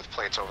side with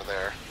plates over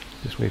there.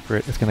 Just wait for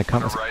it. It's gonna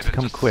come. gonna It's ride to it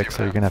come just to quick, see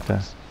so what you're gonna have to.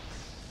 happens.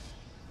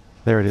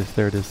 There it is.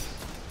 There it is.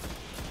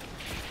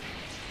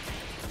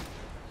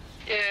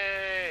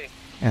 Yay!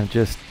 And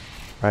just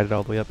ride it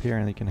all the way up here,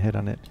 and you can hit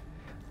on it.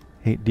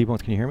 Hey,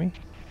 D-Bones, can you hear me?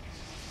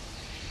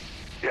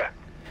 Yeah.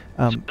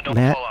 Don't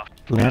Land, fall off.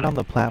 land on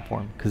the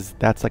platform, because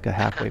that's like a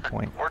halfway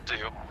point. Or do.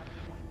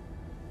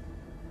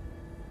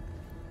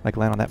 Like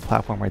land on that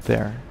platform right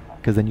there,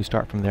 because then you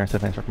start from there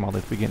instead of start from all the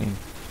way at the beginning.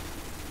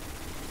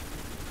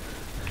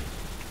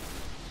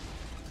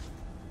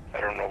 I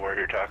don't know where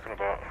you're talking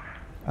about.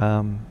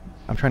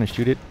 I'm trying to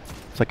shoot it.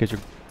 It's like as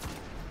you're,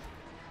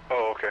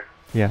 Oh, okay.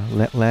 yeah,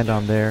 land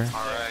on there.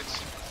 All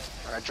right.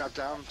 All right, drop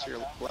down to your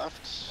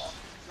left.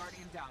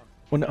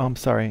 Well, no, I'm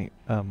sorry.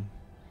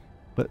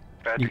 But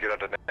I had you- to get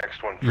on the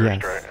next one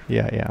yes, first, right?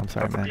 yeah. I'm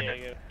sorry, man. Yeah,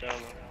 yeah,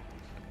 down.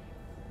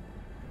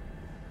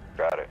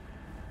 Got it.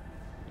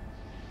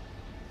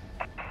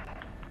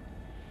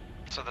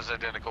 So there's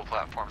identical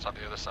platforms on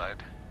the other side.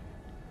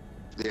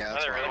 Yeah,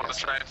 that's Are they right. really? Want to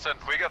try and send?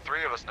 We got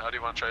 3 of us now. Do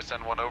you want to try to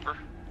send one over?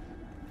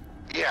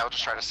 Yeah, we'll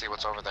just try to see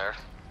what's over there.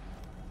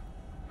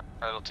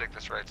 Alright, I'll take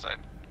this right side.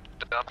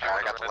 Dump, you Alright, I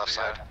wanna got the ride left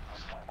side.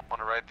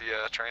 Want to ride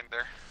the train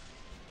there?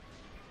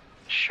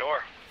 Sure.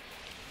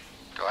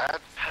 Go ahead.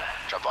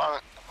 Jump on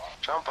it.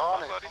 Jump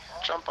on it. buddy.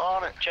 Jump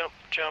on it. Jump,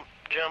 jump,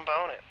 jump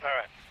on it. All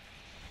right.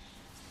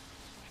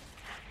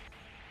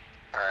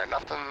 All right,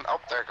 nothing. Oh,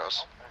 there it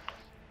goes.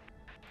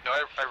 No,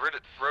 I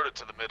rode it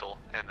to the middle,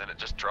 and then it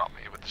just dropped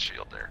me with the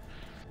shield there.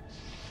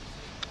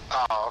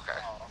 Oh, okay.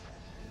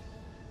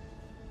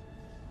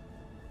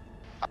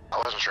 I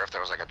wasn't sure if there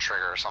was like a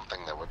trigger or something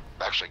that would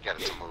actually get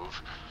it to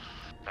move.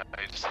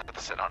 You just have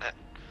to sit on it.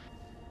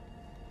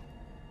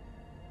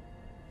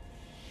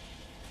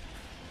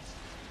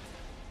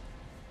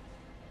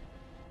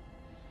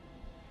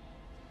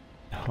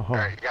 Oh, All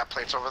right, you got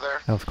plates over there?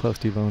 that was close,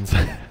 D-Bones.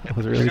 That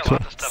was really There's a close.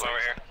 lot of stuff over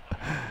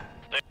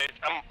here.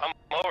 I'm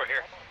over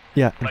here.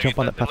 Yeah, and Like jump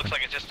on that it looks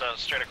platform. like it's just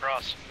straight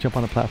across. Jump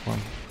on the platform.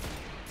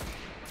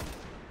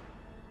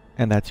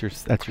 And that's your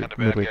What kind of bad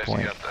midway guys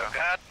point. you got, though?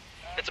 God,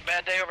 it's a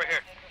bad day over here.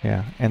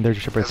 Yeah, and there's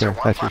your ship right Is there there.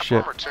 one That's your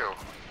ship. platform or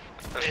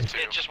two? There's It's two.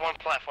 just one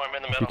platform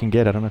in the If middle. you can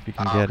get it, I don't know if you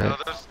can get No,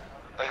 it.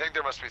 I think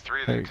there must be three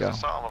There there you because I go.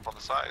 saw them up on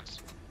the sides.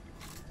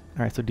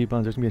 Alright, so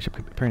D-Bones, there's gonna be a ship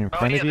appearing in Oh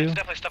front yeah, of you. there's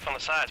definitely stuff on the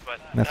sides, but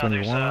And that's no, when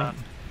you there's, want.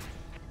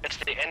 it's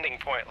the ending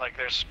point. Like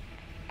there's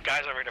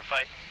guys over here to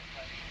fight.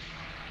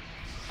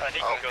 I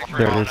think Oh, you can go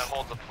There through. it I is.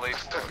 hold the plate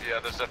still. Yeah,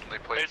 there's definitely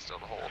plates still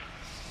to hold.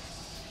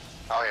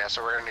 Oh yeah,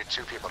 so we're gonna need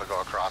 2 people to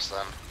go across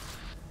then.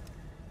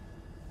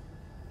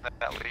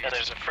 At least. And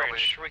there's a probably.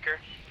 fridge shrieker.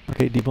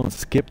 Okay, D-Bones,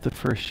 skip the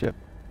first ship.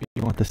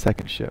 You want the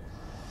second ship.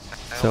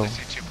 I So, only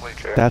see 2 plates.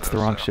 Okay. That's the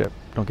wrong so- ship.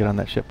 Don't get on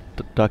that ship.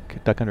 Duck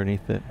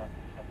underneath it.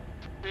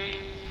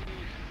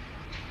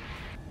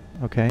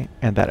 Okay,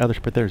 and that other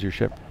ship right there is your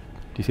ship. Do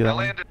you see I that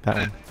one? landed That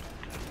in one.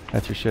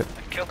 That's your ship.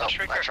 Killed the Oh,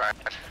 shrieker. I tried.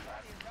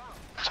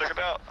 Check it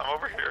out. I'm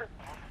over here.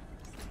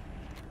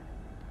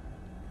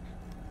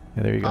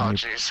 Yeah, there you go. Oh You-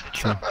 jeez.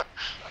 so, a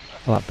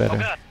lot Oh better.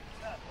 god.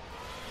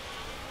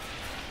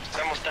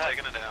 I almost died.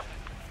 Taking a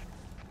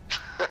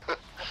nap.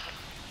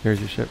 Here's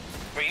your ship.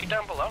 Were you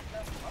down below?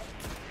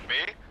 Me?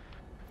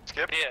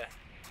 Skip? Yeah.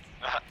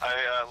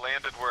 I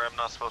landed where I'm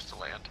not supposed to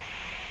land.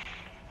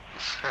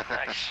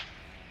 Nice.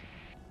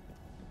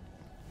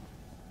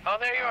 Oh,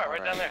 there you are,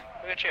 right down there.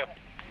 Look at you.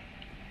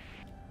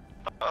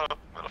 Oh, I'm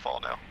gonna fall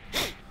now.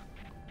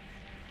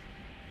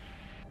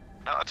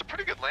 No, it's a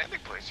pretty good landing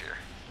place here.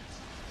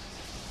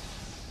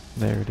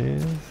 There it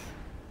is.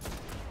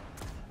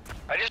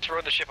 I just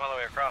rode the ship all the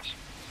way across.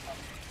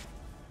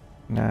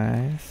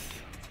 Nice.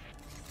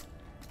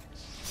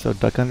 So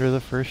duck under the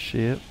first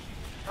ship.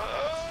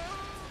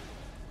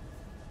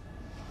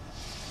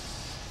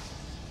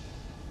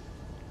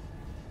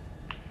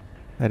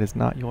 That is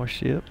not your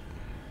ship.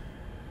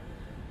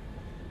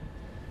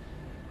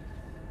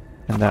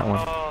 And that one.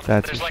 Oh,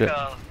 That's there's your like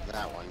ship. a...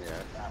 That one,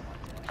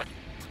 yeah.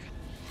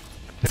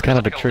 It's kind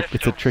of a like a trick. lift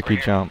It's a over tricky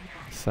here. jump.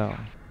 So,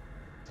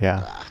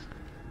 yeah, Ah,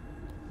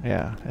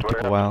 yeah. It Do took I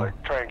a have while. to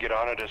like try and get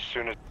on it as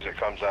soon as it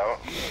comes out?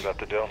 Is that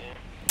the deal?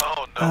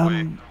 Oh, no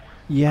way. if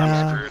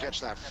Yeah. you catch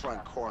that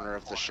front corner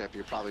of the ship,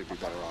 you'd probably be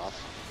better off.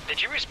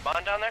 Did you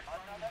respawn down there?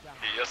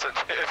 Yes,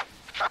 I did.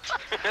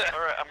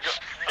 Alright, I'm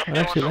It going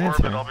actually to lands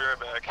orbit. here. I'll be right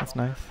back. That's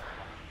nice.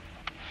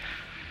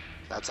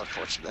 That's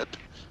unfortunate.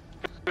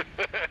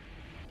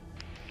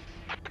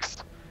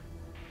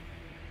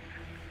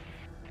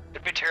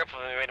 It'd be terrible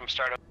if we made him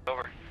start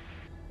over.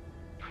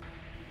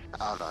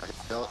 Oh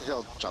no,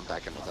 he'll jump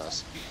back in with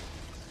us.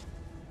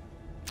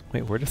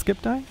 Wait, where did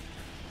Skip die?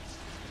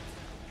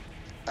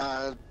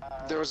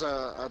 There was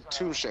a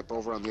tomb ship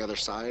over on the other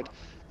side,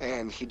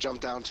 and he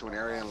jumped down to an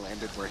area and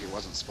landed where he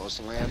wasn't supposed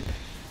to land.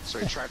 So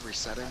he tried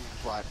resetting,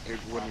 but it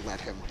wouldn't let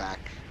him back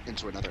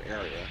into another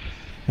area.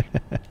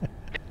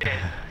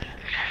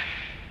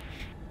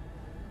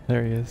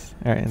 There he is.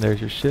 Alright, and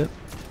there's your ship.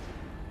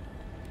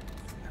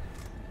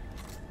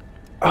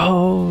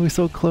 Oh,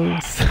 so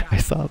close. I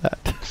saw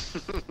that.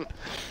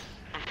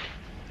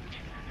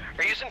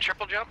 Are you using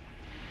triple jump?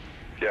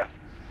 Yeah.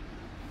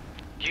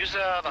 Use the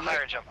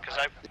higher jump, because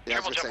Yeah, I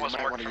was triple gonna say, jump you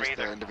wasn't might want working to for use me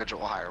the either.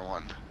 individual higher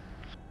one.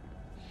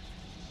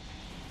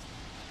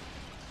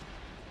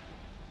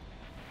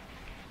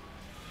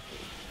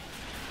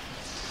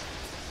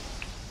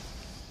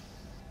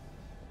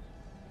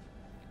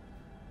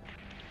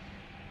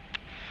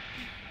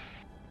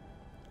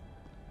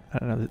 I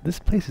don't know. This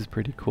place is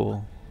pretty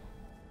cool.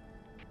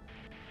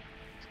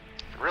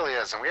 It really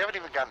is, and we haven't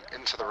even gotten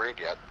into the raid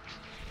yet.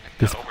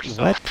 This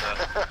Overstuffed,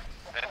 what?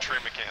 entry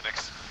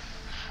mechanics.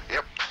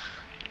 Yep.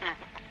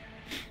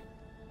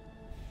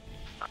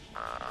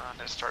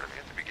 It started me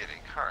at the beginning.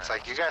 Alright. It's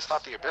like, you guys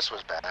thought the Abyss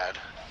was bad.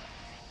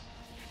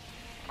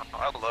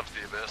 I loved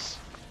the Abyss.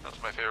 That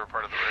was my favorite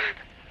part of the raid.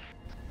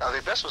 Now, the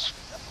Abyss was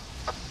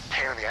a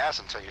pain in the ass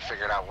until you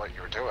figured out what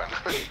you were doing.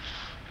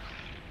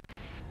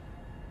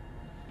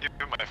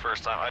 Even my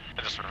first time,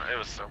 I just remember, it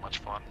was so much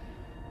fun.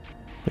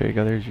 There you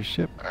go. There's your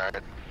ship. Alright,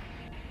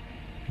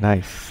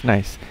 Nice,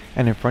 nice.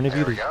 And in front of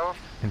there you, we go.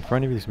 in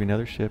front of you, there's gonna be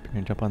another ship. You're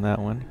gonna jump on that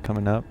one.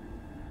 Coming up.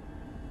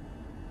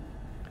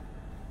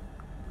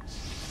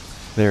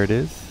 There it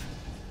is.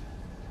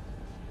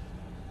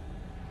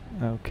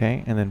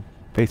 Okay, and then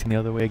facing the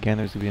other way again,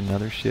 there's gonna be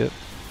another ship.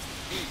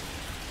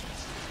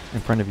 In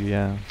front of you,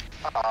 yeah.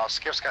 Uh-oh,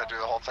 Skip's gotta do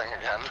the whole thing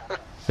again.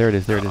 There it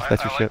is. There it is. I-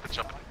 That's I your like ship. the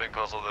jumping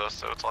puzzle though,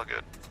 so it's all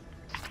good.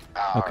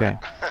 Okay.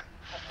 Alright.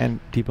 And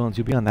T-Bones,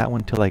 you'll be on that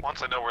one till like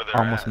Once I know where they're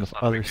almost at, on it's the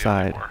not a other big deal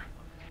side. anymore.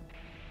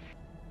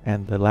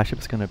 And the last ship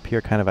is gonna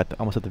appear kind of at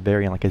almost at the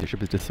very end, like as your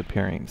ship is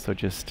disappearing. So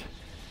just,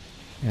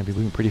 be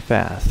moving pretty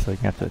fast. So you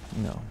have to,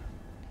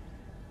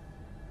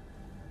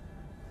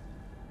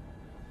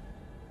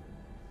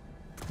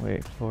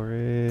 wait for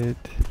it.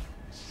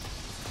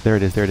 There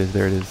it is. There it is.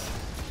 There it is.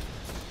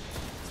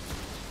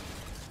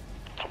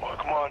 Come on,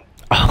 come on.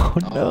 Oh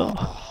no!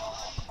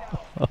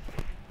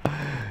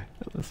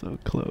 That was so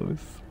close.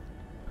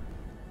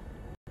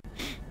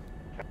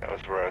 That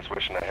was where I was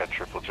wishing I had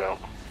triple jump.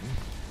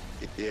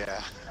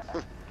 Yeah.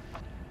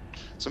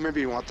 So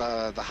maybe you want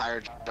the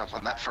higher jump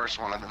on that first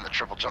one and then the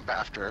triple jump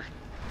after.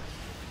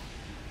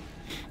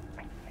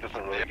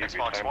 Doesn't will the give you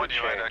Xbox time One, to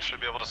you might change.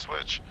 actually be able to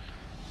switch.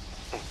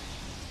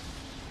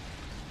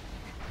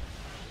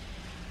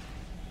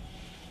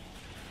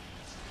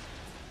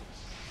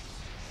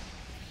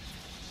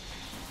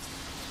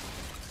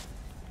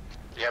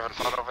 You having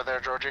fun over there,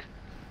 Georgie?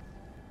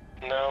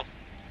 No.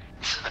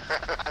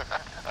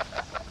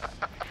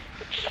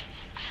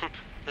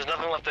 There's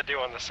nothing left to do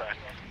on this side.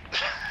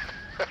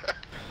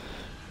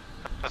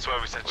 That's why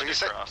we said Well, you you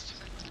said- crossed.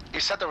 You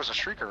said there was a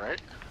shrieker,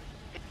 right?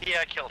 Yeah,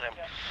 I killed him.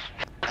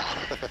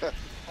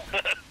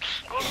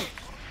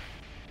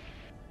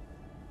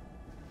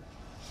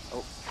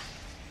 Oh.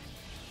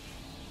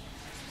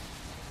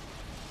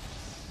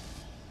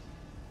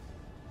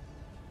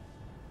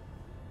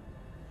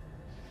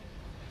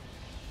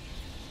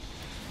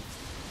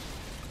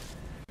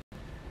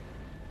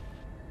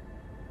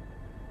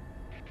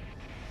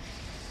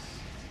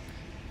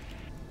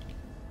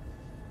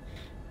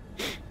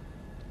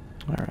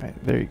 All right,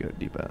 there you go,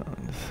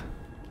 D-Bones.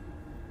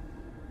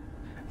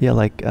 Yeah,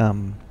 like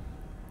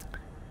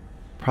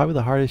probably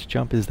the hardest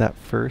jump is that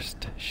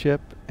first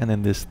ship, and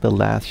then the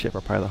last ship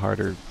are probably the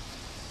harder,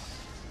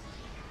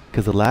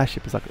 because the last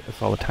ship is like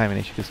it's all the timing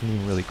issue, just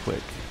moving really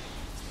quick.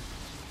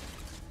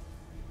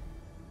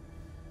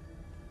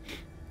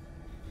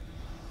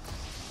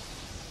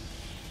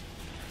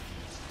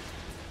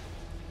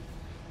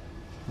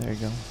 There you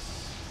go.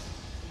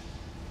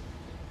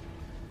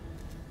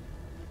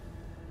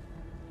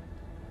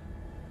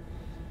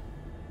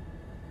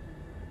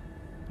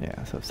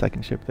 Yeah, so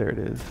second ship, there it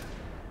is.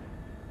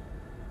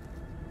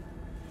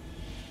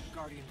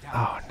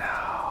 Oh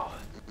no.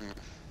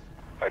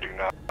 I do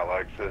not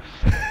like this.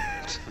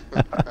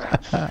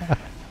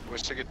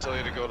 Wish I could tell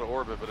you to go to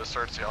orbit, but But it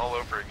starts you all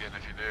over again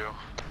if you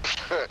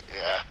do.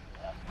 Yeah.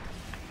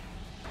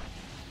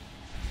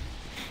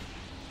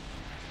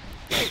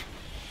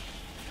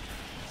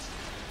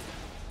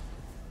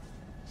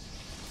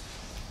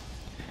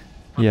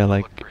 Yeah,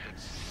 like, Look for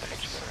hits.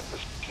 Thanks, man.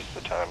 This is just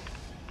the time.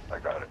 I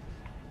got it.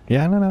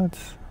 yeah, no,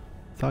 it's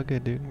all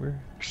good, dude. you're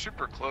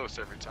super close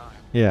every time.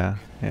 Yeah.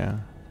 It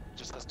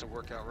just has to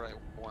work out right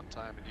one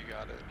time, and you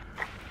got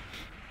it.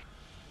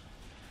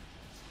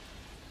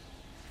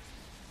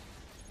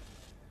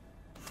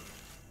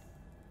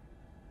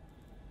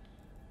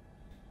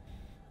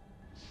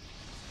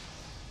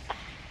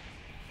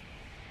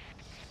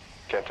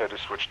 Can't I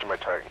just switch to my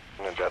Titan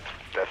and death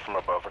from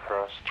above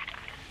across?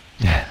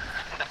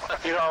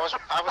 You know,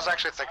 I was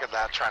actually thinking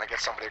that, trying to get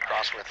somebody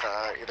across with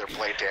either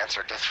Blade Dance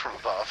or Death from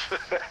Above.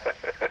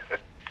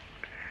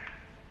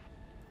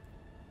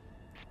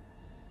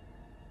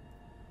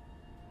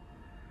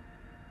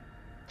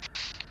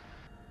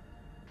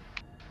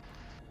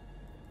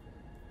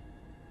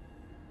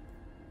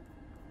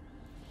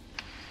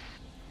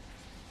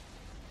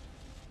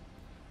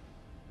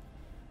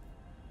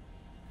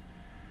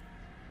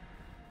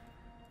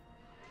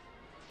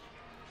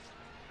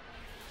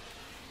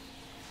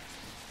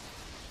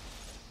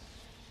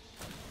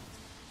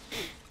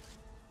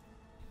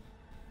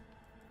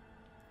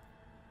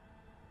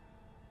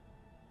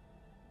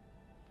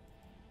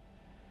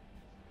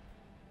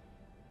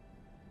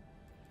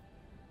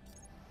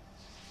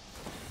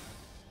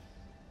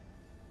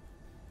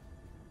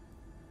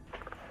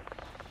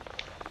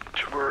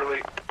 Too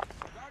early.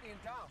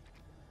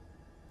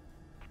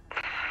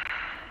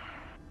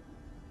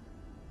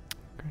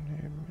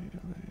 Grenade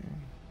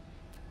melee.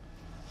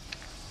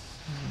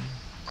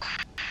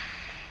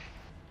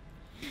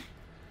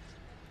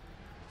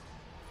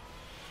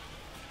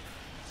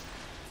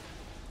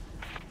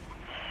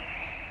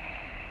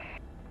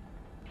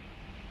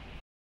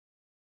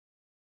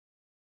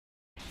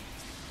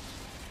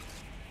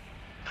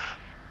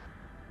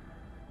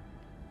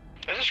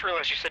 I just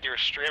realized you said you were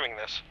streaming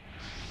this.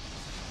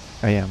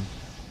 I am.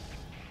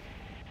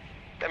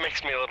 That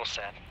makes me a little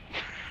sad.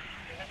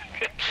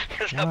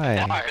 Because how Why?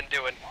 bad you've been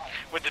doing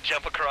with the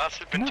jump across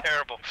has been No.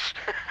 terrible.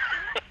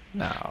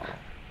 No.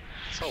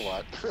 So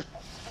what?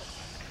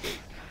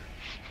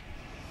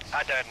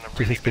 I died in a Just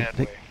really like the- bad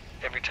the- way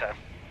every time.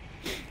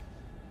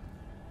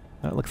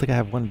 Oh, it looks like I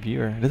have one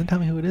viewer. It doesn't tell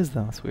me who it is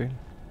though. It's weird.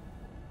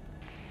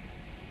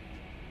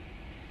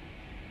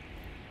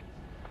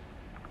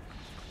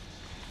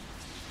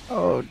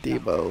 Oh,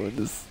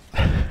 D-Bones.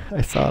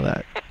 I saw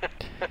that.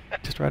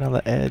 Just right on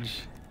the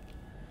edge.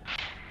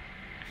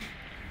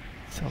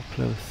 So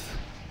close.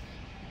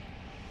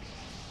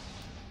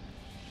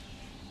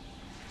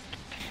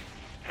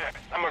 Alright,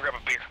 I'm gonna grab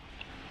a beer.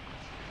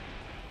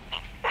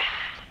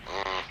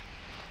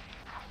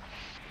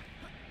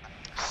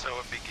 So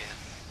it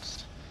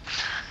begins.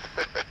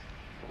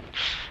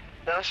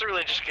 Now this is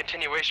really just a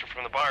continuation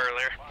from the bar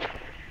earlier.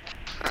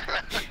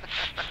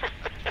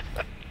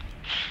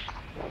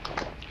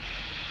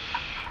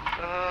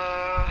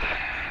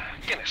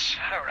 Guinness,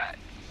 alright.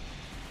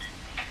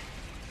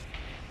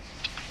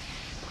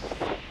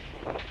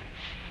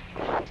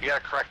 You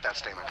gotta correct that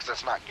statement, because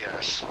it's not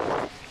Guinness.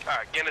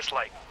 Alright, Guinness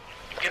Light.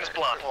 Guinness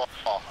Blonde.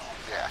 Oh,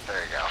 yeah,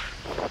 there you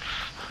go.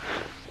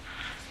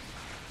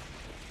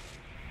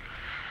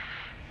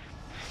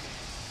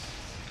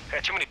 I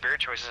got too many beer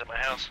choices at my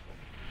house.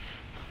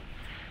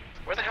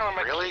 Where the hell am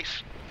I? Really?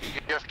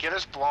 You have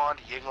Guinness Blonde,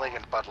 Yingling,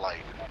 and Bud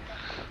Light.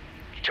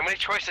 Too many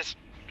choices.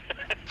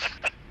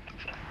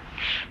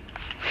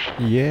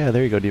 Yeah,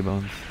 there you go,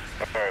 D-Bones.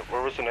 Alright,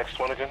 where was the next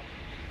one again?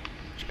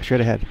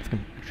 Straight ahead.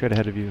 Straight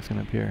ahead of you. It's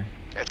gonna appear.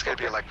 It's gonna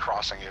be like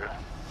crossing you.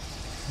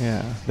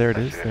 Yeah, there it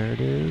I is. see it. There it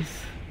is.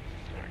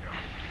 There we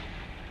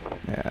go.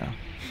 Yeah.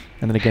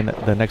 And then again,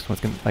 the next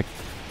one's gonna like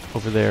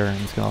over there,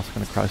 and it's also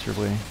gonna cross your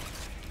way.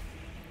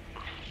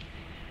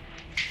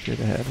 Straight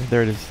ahead.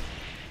 There it is.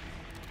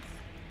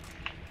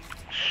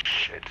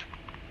 Shit.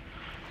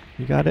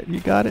 You got it. You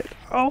got it.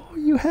 Oh,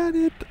 you had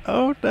it.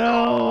 Oh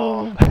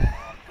no.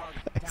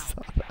 I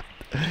saw that.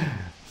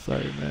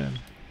 Sorry, man.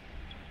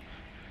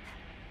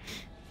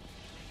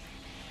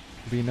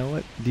 But you know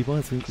what?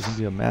 D-Bones is gonna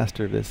be a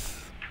master of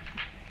this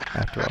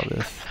after all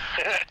this.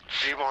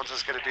 G-Bones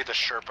is gonna be the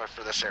Sherpa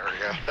for this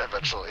area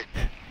eventually.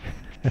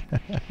 I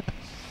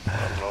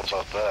don't know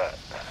about that.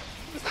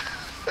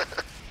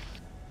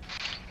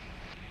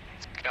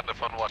 It's kind of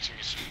fun watching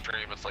you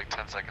stream. It's like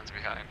 10 seconds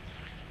behind.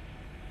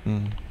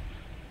 Mm.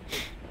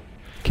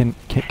 Can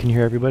you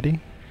hear everybody?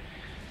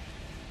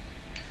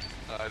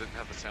 I didn't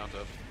have the sound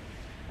up.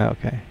 Oh,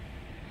 okay.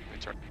 Let me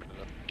turn it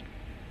up.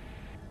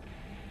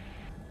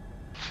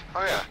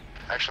 Oh yeah.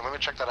 Actually, let me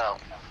check that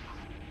out.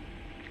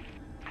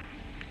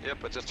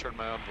 Yep, I just heard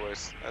my own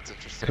voice. That's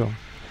interesting. Cool.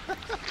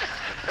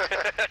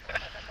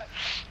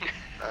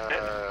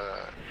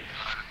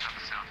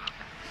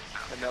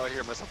 And now I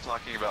hear myself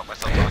talking about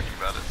myself talking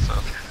about it, so.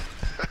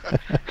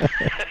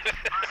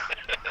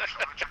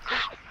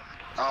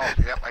 Oh,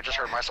 yep, I just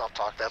heard myself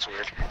talk. That's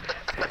weird.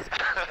 That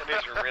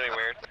is really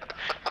weird.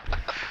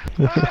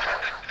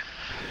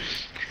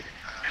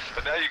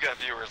 But now you got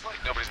viewers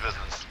like nobody's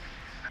business.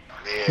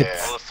 Yeah.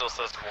 Well, it still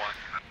says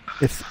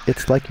 1.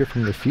 It's like you're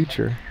from the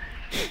future,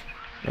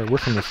 or we're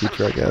from the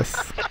future, I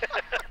guess.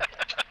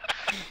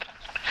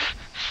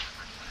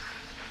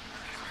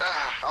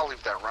 I'll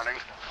leave that running.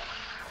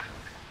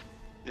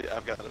 Yeah,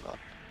 I've got it on.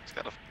 It's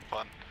kind of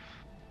fun.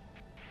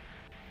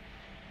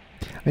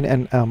 I mean,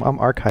 and I'm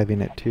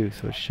archiving it too,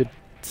 so it should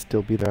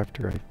still be there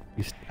after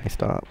I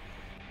stop.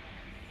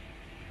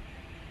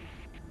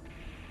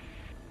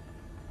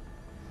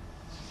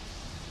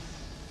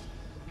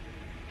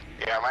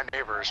 Yeah, my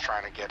neighbor is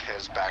trying to get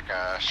his back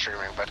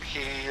streaming, but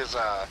he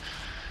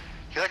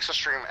likes to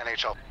stream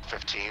NHL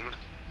 15,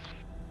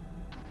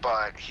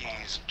 but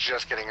he's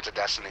just getting into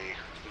Destiny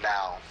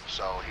now,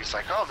 so he's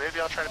like, oh, maybe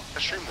I'll try to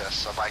stream this.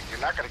 So I'm like, you're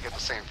not gonna get the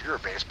same viewer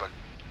base, but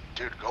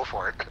dude, go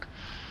for it.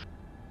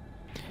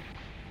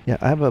 Yeah,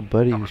 I have a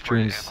buddy who I'm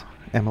afraid, streams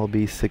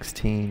MLB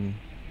 16.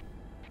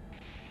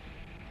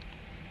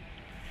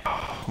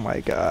 Oh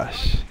my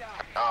gosh.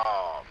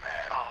 Oh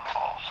man.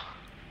 Oh.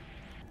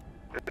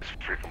 It's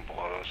freaking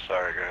blows.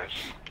 Sorry, guys.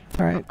 It's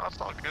alright. That's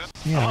all good.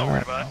 Yeah, I'm not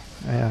worried alright. about it.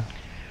 Yeah.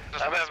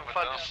 Just I'm messing having with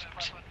fun them.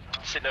 just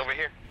sitting over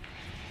here.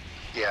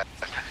 Yeah.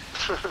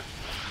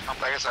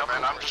 Like I said,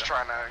 man, I'm just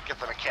trying to get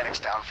the mechanics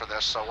down for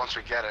this, so once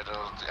we get it,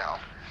 it'll, you know.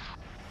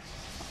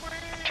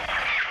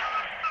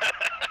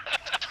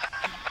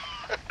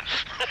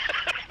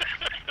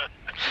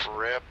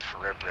 Rip.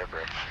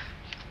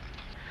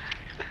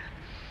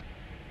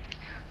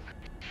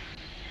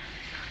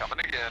 Coming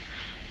again.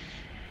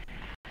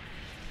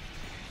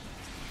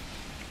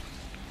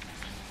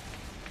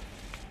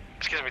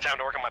 This gives me time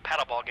to work on my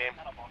paddleball game.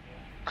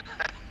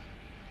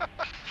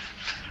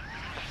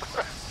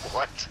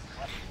 What?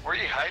 Where are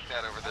you hiding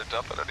at over there,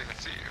 Dump? I don't even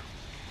see you.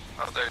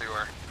 Oh, there you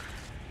are.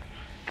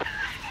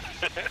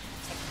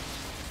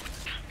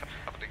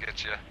 I'm gonna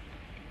get you.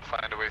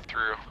 Find a way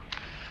through.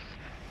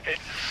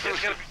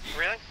 It's gonna be,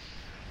 really?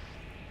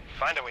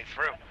 Find a way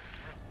through.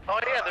 Oh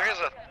yeah, there is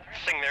a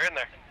thing there in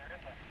there.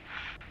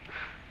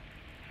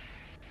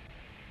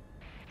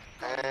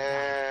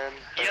 And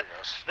there Yep, it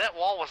goes. that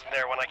wall wasn't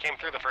there when I came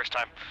through the first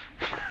time.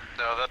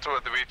 No, that's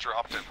what we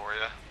dropped it for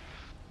you.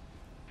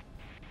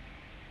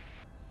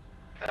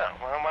 Yeah,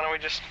 well, why don't we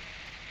just...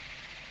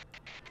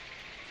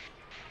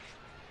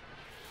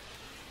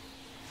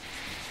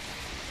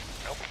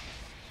 Nope.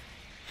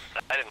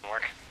 That didn't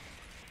work.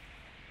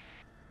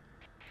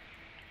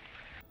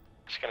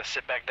 Just gonna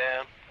sit back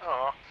down.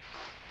 Oh,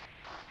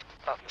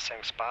 not in the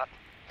same spot.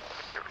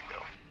 Here we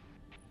go.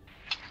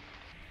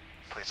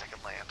 Please, I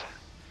can land.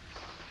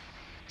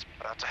 It's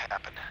about to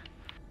happen.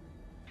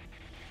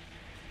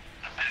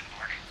 That didn't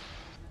work.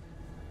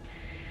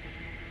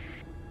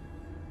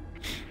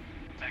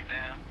 Back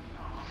down.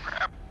 Oh,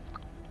 crap.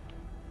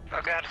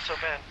 Oh god, it's so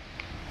bad.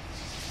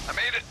 I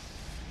made it.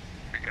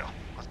 Here we go.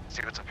 Let's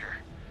see what's up here.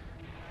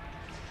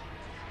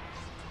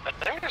 I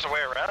think there's a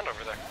way around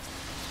over there.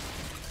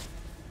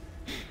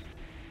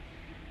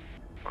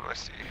 What do I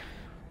see?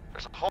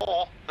 There's a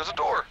hole. There's a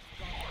door.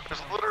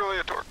 There's literally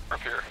a door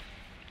up here.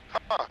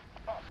 Huh.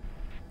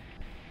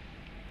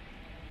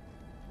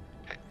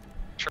 Hey,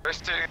 try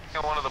standing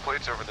on one of the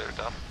plates over there,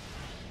 Dump.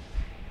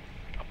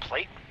 A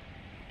plate?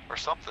 Or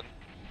something.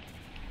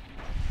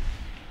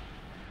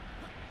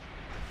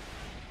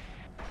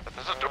 But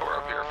there's a door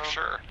up here for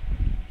sure.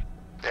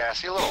 Yeah, I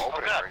see a little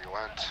opening God. where you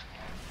went.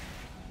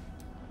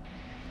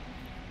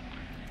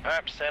 Alright,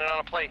 I'm standing on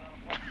a plate.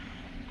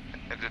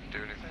 It didn't do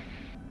anything.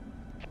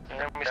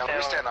 Let me Yeah, let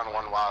me stand on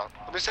one while.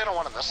 Let me stand on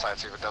one on this side,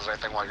 see if it does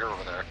anything while you're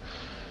over there.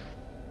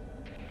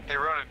 Hey,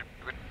 Ronan,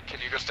 can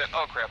you go stand?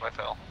 Oh crap, I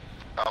fell.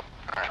 Oh,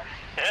 alright.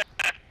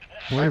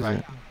 Where is Bye-bye.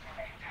 it?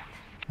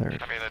 There.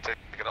 I mean, I take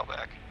it all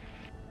back.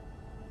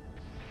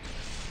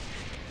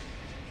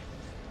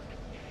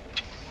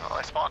 Well,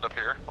 I spawned up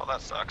here. Well,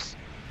 that sucks.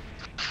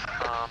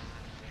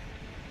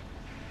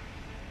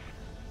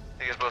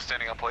 You guys both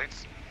standing on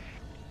plates?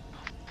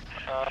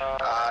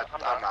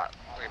 I'm not.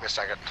 Give me a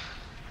second.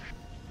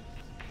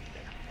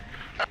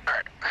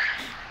 Alright.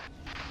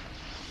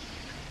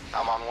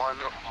 I'm on one.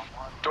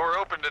 Door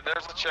opened and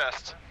there's the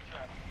chest.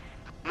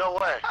 No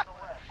way.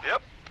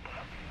 Yep.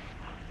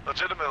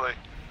 Legitimately.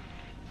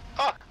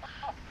 Huh.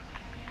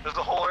 There's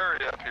a whole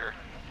area up here.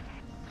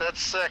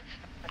 That's sick.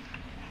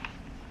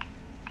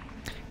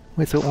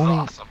 Wait, so only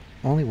Awesome.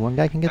 only one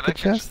guy can get And the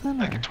I can, chest then?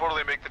 I Or? can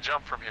totally make the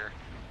jump from here.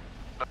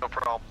 No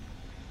problem.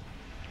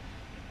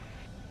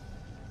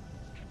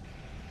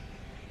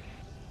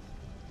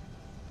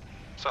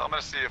 So I'm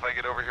gonna see if I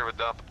get over here with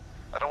dump.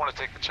 I don't want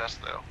to take the chest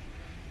though.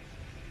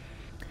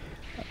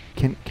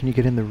 Can you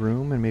get in the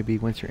room and maybe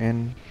once you're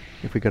in,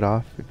 if we get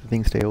off, if the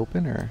things stay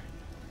open, or?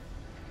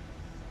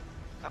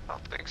 I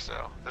don't think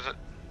so. There's a.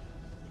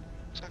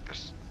 It's like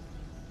there's.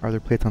 Are there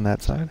plates on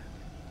that side?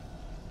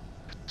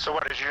 So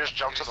what, did you just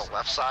jump to the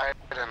left side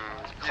and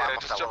Yeah, climb I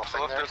up just that little jumped to the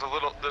thing left. there?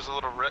 There's a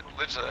little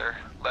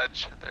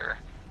ledge there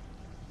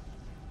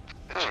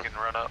that you can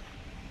run up.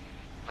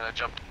 And I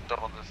jumped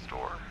up on this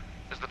door.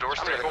 Is the door I'm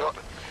still gonna go-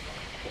 open?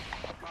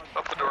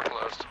 Oh, the door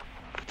closed.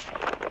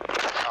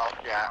 Oh,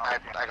 yeah, I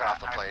got off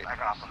the plate.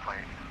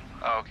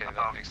 Oh, okay,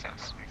 that makes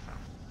sense.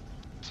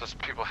 So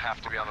people have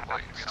to be on the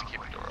plates to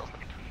keep the door open.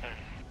 Well,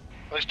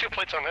 there's two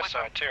plates on this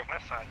side, too.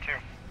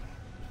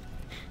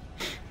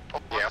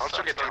 Yeah, once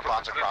we get two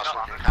bonds across, we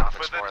can But kind of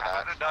then explore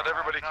that. not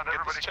everybody can get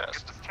this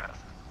chest.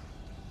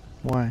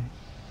 Why?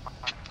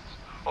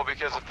 Well,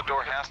 because if the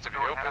door has to be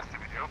open,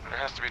 there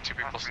has to be two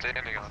people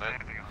standing on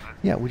it.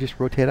 Yeah, we just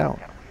rotate out.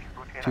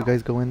 Two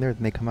guys go in there,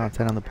 then they come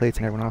outside on the plates,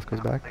 and everyone else goes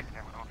back.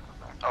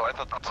 Oh, I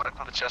thought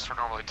the chests were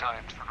normally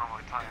timed.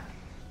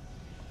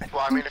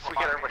 Well, I mean, if we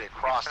get everybody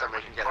across, then we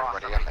can get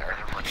everybody in there.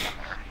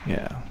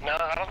 Yeah. No,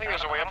 I don't think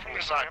there's a way up from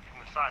the side.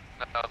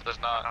 No, there's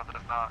not.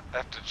 I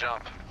have to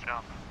jump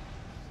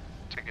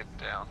to get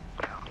down.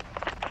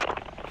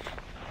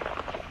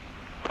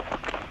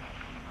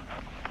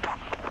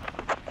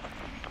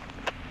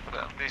 But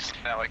at least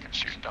now I can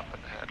shoot dump in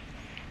the head.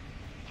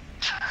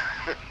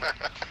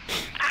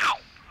 Ow!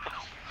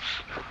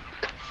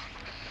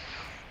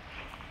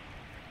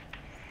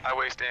 I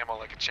waste ammo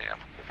like a champ.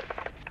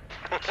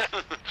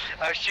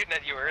 I was shooting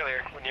at you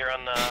earlier when you were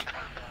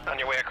on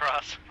your way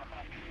across.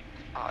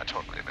 Oh, I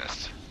totally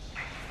missed.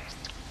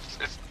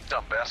 It's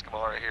dumb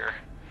basketball right here.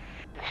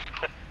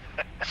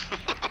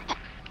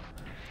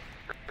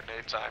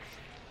 Grenade time.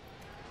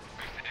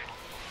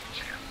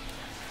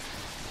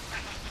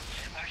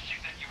 I was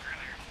shooting at you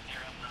earlier when you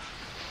were on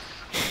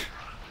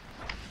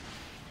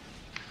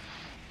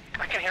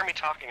I can hear me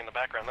talking in the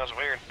background. That was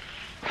weird.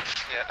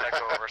 Yeah,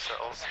 echo of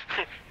ourselves.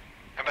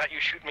 How about you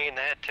shoot me in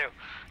the head, too?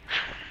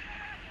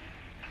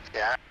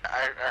 Yeah,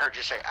 I heard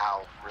you say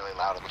ow really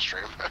loud on the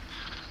stream.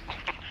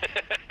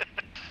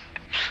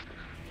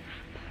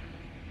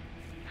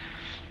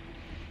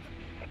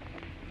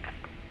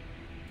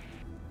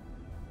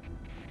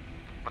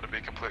 I'm gonna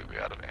be completely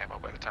out of ammo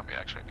by the time we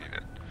actually need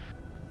it.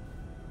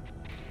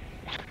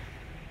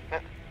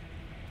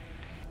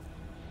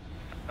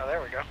 Oh,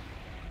 there we go.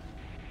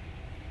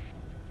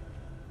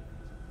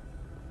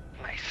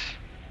 Nice.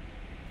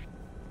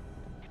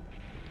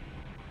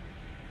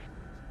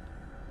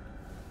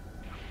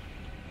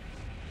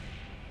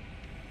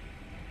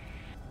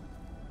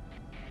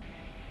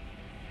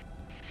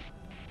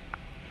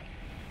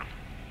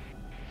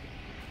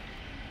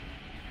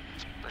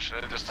 Or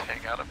should I just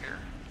hang out up here?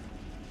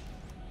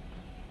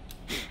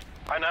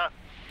 Why not?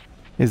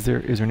 Is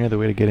there any other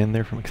way to get in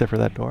there from except for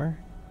that door?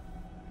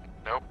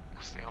 Nope.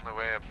 It's the only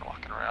way. I've been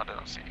walking around. I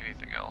don't see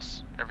anything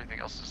else. Everything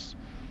else is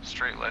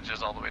straight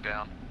ledges all the way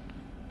down.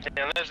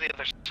 Yeah, and there's the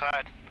other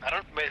side. I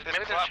don't. Maybe This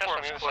there's a chest on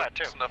platform's the other side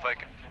too. close enough I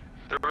can.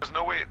 There was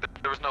no way.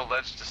 There was no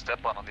ledge to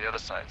step on the other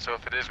side. So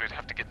if it is, we'd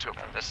have to get to it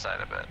from this side.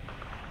 I bet.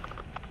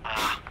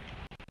 Ah.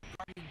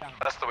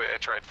 That's the way I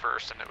tried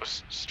first, and it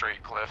was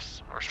straight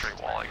cliffs or straight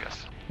wall, I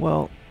guess.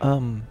 Well,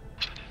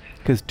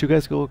 because two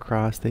guys go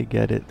across, they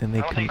get it, then they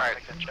I don't come. think Alright.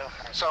 I can jump.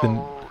 So,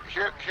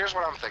 Then- here's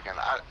what I'm thinking.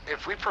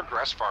 If we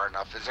progress far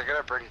enough, is it going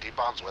to bring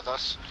D-bombs with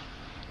us?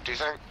 Do you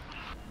think?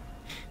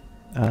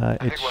 I It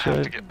think we'll have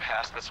to should. get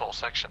past this whole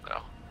section,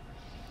 though.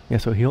 Yeah,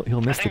 so he'll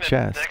miss I the think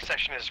chest. the next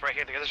section is right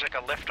here. There's like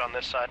a lift on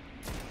this side.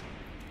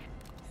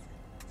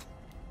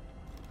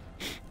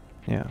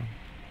 Yeah.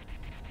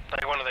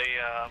 Like one of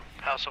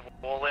the House of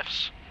Wool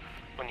lifts,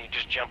 when you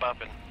just jump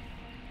up and...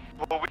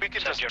 Well, we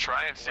can So just you're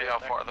try and see way how up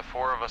there. far the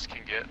four of us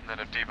can get, and then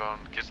if D-Bone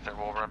gets there,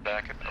 we'll run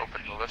back and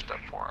open the lift up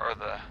for him, or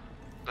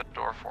the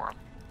door for him.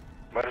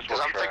 Might as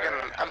well Because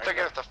try. I'm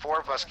thinking if the four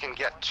of us can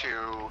get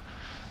to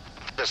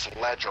this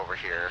ledge over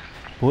here.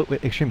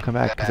 Wait, Extreme, come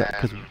back,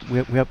 because we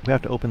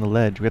have to open the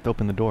ledge. We have to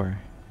open the door.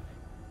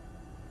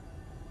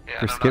 Yeah, For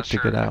and I'm Skip not to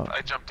sure get if out.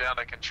 I jump down,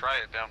 I can try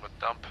it down with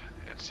dump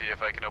and see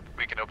if I can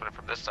we can open it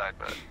from this side,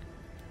 but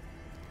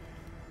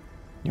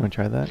You want to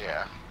try that?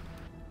 Yeah.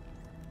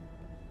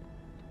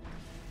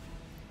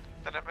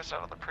 then I miss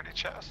out on the pretty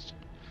chest.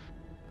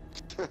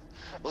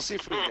 We'll see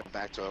if we can get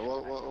back to it.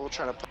 We'll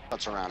try to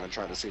putz around and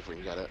try to see if we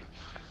can get it.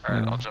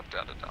 Alright, Yeah. I'll jump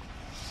down to dump.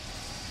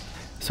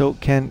 So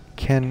can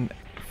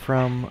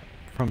from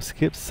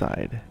Skip's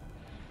side,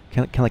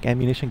 can like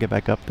ammunition get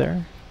back up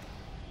there?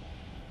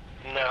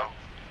 No.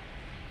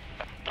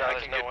 No, I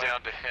there's can no get way.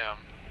 down to him,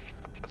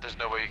 but there's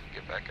no way you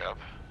can get back up.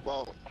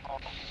 Well,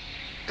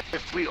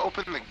 if we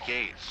open the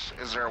gates,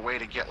 is there a way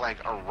to get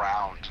like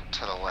around to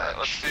the ledge? Alright,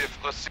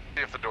 let's see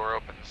if the door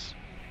opens.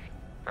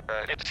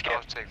 Alright, It's Skip.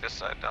 I'll take this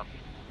side down.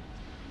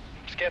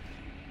 Skip,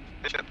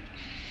 Skip,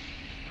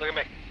 look at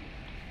me.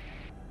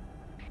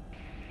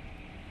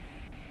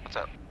 what's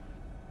up?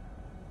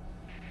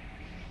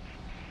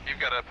 You've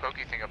got a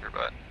pokey thing up your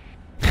butt.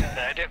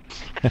 Yeah, I do.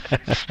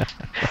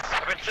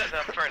 I've been sitting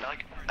up for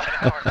like an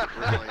hour.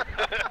 Really?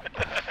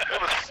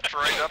 It was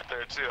straight up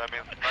there too. I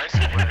mean, nice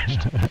and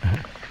wedged.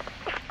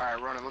 All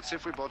right, Ronan. Let's see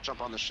if we both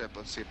jump on the ship.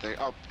 Let's see if they.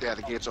 Oh, yeah,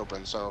 the gate's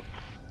open. So,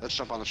 let's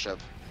jump on the ship.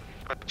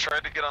 But try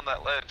to get on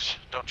that ledge.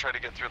 Don't try to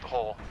get through the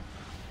hole.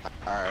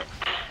 All right.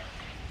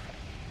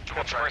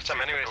 That's the first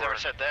time anybody's ever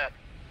said that.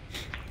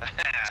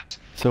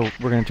 So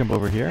we're gonna jump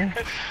over here.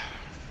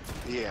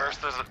 Yeah.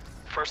 First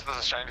there's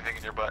a shiny thing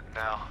in your butt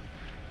now.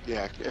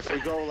 Yeah. If we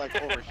go like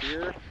over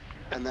here,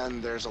 and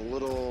then there's a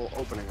little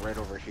opening right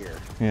over here.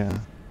 Yeah.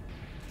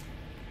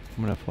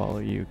 I'm gonna follow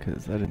you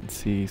because I didn't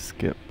see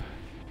Skip.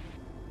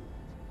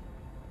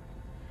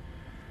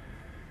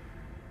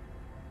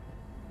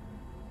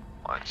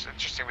 Well, it's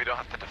interesting we don't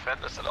have to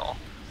defend this at all.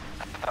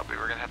 I thought we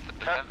were gonna have to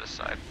defend this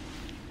side.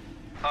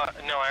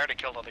 No, I already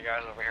killed all the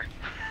guys over here.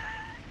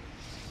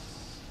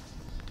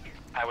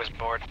 I was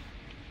bored.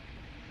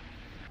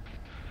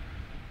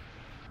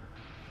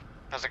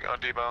 How's it going,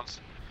 D-Bones?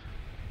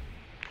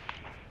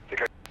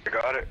 Think I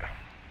got it.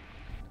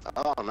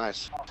 Oh,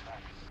 nice.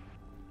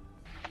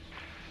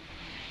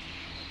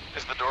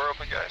 Is the door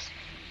open, guys?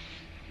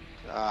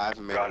 I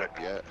haven't made Got it up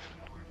it. yet.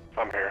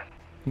 I'm here.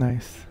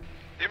 Nice.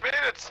 You made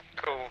it!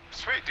 Cool.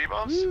 Sweet,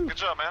 D-Bones. Woo. Good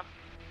job, man.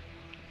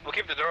 We'll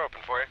keep the door open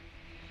for you.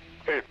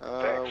 Hey,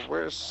 thanks.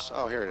 Where's?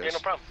 Oh, here it Yeah, is. no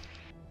problem.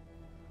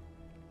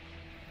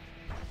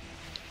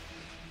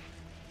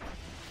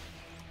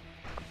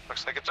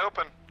 Looks like it's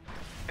open.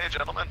 Hey,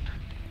 gentlemen.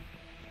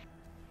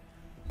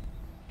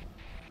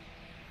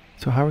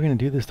 So how are we gonna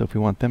do this though if we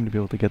want them to be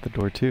able to get the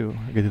door too,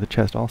 or get through the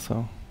chest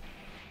also?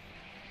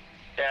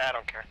 Yeah, I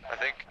don't care.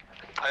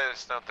 I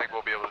just don't think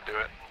we'll be able to do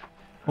it.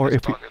 Or It's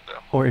if we all good,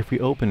 though. or if we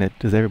open it,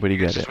 does everybody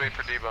You can get just it? wait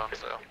for D-Bones,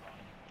 though.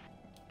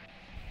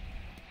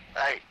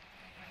 Hey.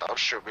 Oh,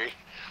 should be.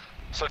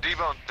 So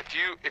D-Bone, if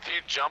you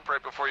jump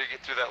right before you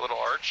get through that little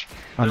arch,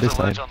 On there's this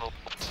a ledge side. on the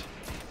left,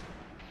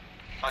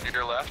 on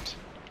your left,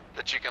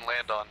 that you can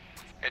land on,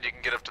 and you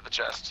can get up to the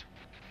chest.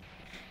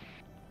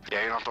 Yeah,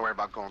 you don't have to worry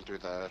about going through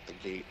the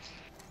gate.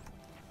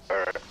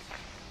 Alright.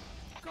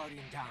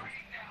 Guardian down.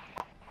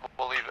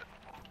 We'll leave it.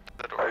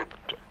 The door open.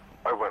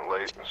 I went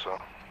late, so.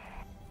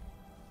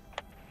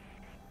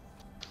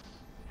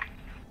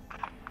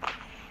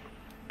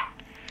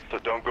 So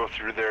don't go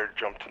through there,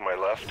 jump to my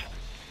left.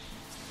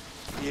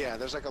 Yeah,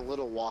 there's like a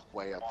little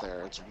walkway up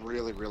there. It's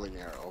really, really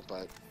narrow,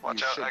 but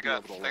Watch you out! should I be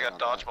got able to land on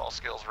that. dodgeball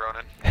skills,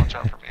 Ronan. Watch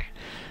out for me.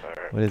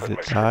 Alright. What is put it?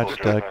 my Dodge,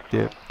 triple duck, jetpack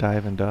dip, on.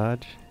 dive, and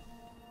dodge?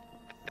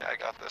 Yeah, I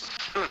got this.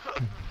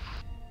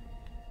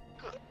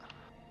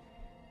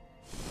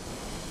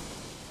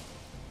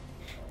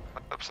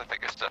 Oops, I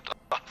think I stepped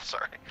off.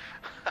 Sorry.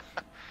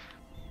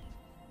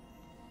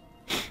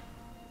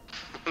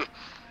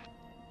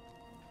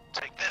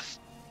 Take this.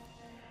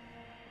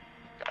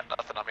 Got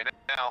nothing on me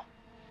now.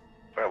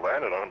 I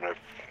landed on it,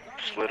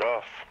 I slid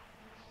off.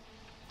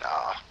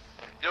 Ah,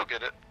 you'll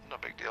get it. No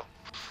big deal.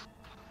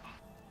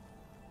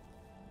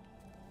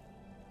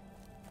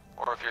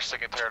 Or if you're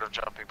sick and tired of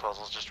jumping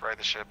puzzles, just ride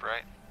the ship,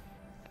 right?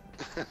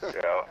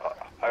 Yeah,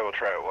 I will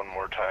try it one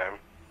more time.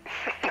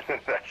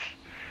 That's...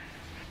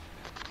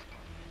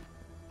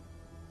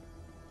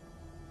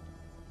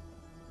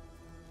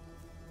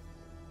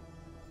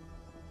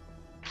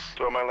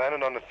 So am I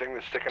landing on the thing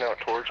that's sticking out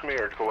towards me,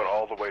 or going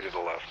all the way to the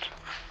left?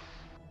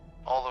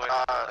 All the way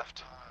to the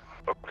left.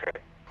 Okay.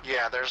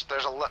 Yeah, there's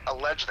a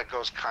ledge that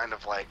goes kind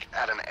of like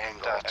at an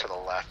angle to the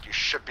left. You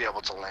should be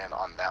able to land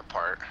on that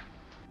part.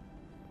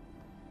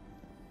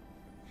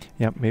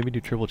 Yep, maybe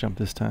do triple jump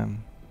this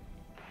time.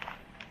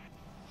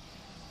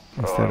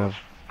 Instead Oh, of,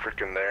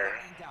 freaking there.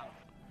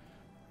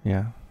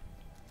 yeah.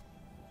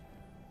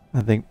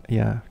 I think,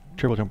 yeah,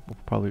 triple jump will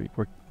probably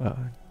work,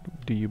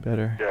 do you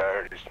better. Yeah,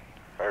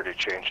 I already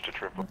changed to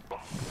triple.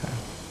 Okay.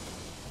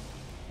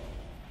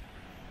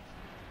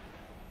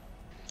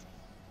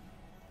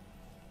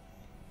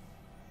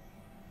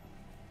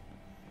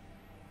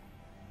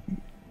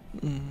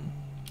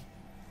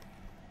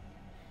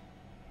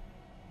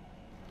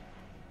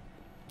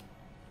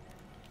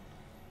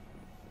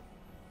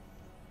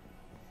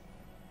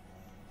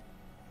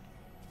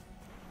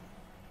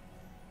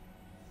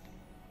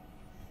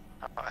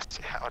 I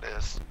see how it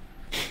is.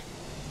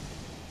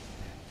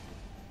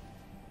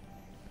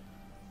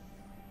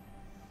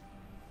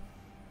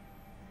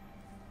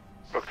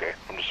 Okay,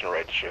 I'm just gonna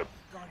ride the ship.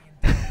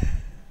 Guardian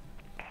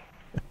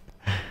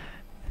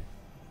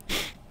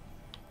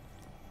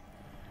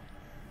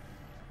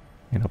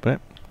You can open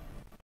it.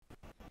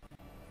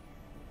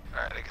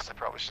 Alright, I guess I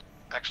probably should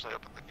actually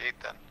open the gate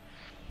then.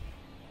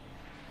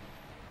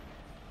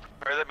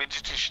 Alright, that means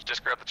you two should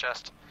just grab the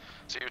chest.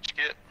 See what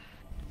you get.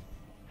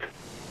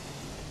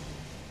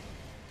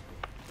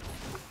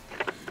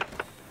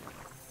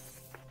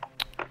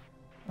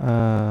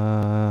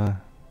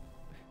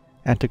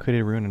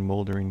 Antiquated rune and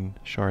moldering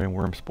shard and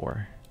worm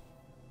spore.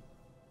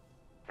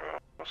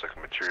 Looks like a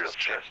materials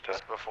chest, huh?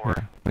 Before.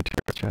 Yeah,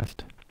 material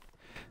chest.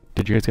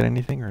 Did you guys get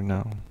anything or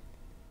no?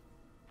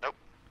 Nope.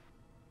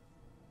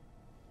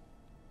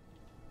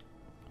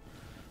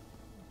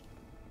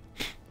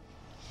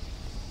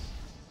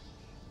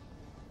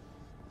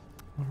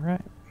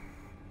 Alright.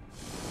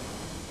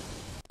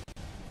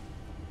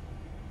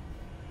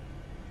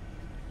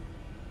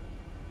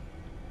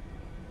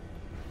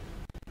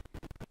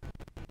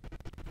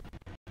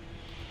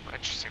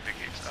 Interesting big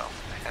gates though.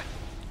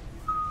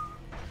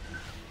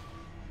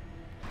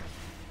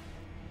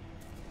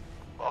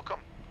 Welcome.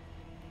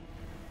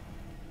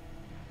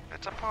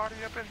 It's a party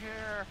up in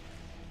here.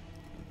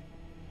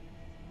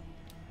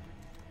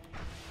 Is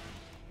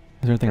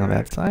there anything on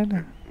that side?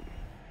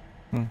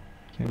 Hmm.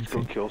 Can't Let's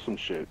go see. kill some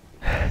shit.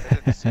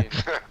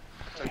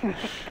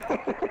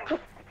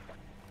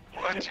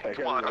 What? I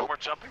Come got on, no- no more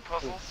jumping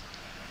puzzles?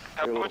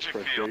 How little would you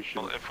feel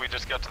frustration. if we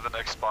just got to the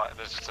next spot and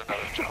there's just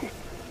another jump?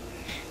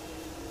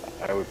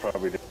 I would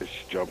probably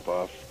just jump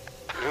off.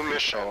 New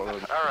mission. Oh,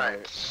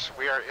 Alright,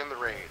 we are in the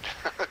raid.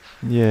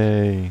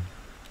 Yay.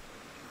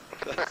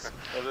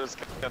 That is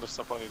kind of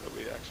so funny that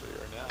we actually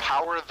are now.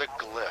 Power the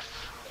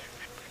glyph.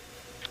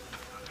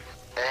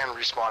 And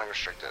respawning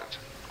restricted.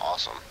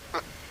 Awesome.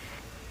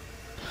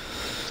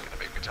 It's gonna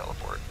make me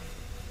teleport.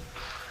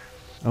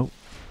 Oh.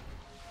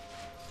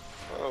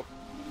 Oh.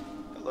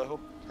 Hello.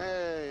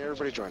 Hey,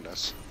 everybody joined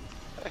us.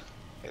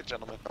 Hey,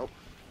 gentlemen. Oh,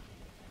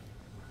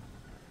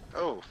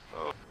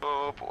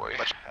 Oh boy.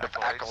 bunch of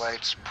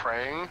acolytes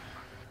praying.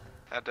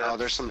 And, Oh,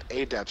 there's some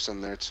adepts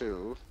in there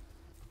too.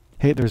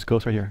 Hey, there's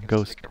ghost right here.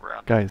 Ghost. Sneak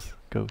around. Guys,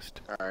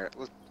 ghost. Alright,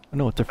 let's... Oh,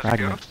 no, it's a There's a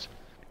fragment. ghost?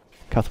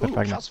 Calcified Ooh,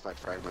 fragment. calcified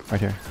fragment. Right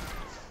here.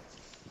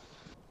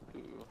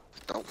 Ooh.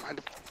 Don't mind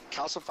a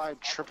calcified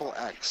triple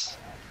X.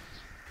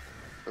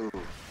 Ooh,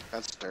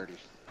 that's dirty.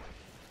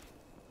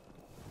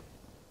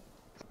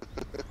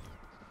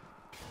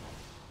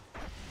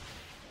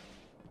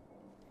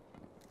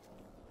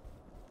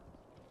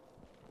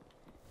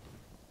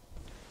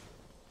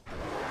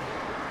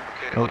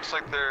 Okay, it Oh. looks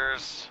like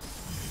there's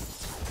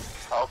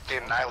Oh, the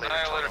Annihilator.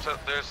 Annihilator. Totem.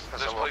 There's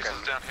That's places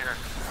awoken. down here.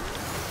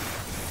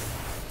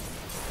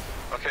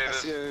 Okay, I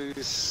there's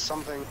see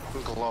something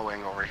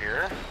glowing over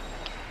here.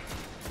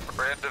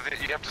 Brand of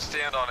it. You have to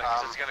stand on it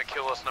because it's gonna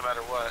kill us no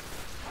matter what.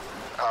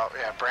 Oh,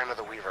 yeah, Brand of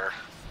the Weaver.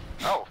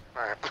 Oh,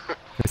 alright.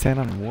 They stand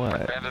on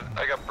what?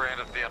 I got Brand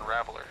of the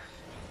Unraveler.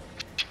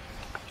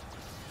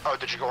 Oh,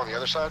 did you go on the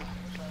other side?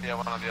 Yeah,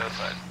 one on the other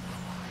side.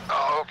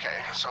 Oh,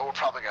 okay. So we're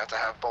probably gonna have to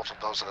have both of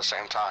those at the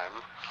same time.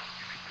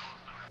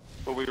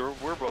 But we're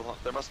both on.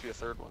 There must be a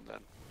third one then.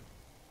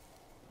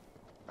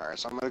 Alright,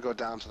 so I'm gonna go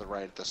down to the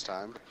right this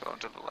time. Going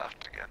to the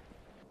left again.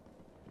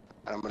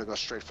 And I'm gonna go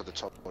straight for the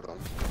totem.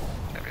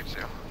 Yeah, me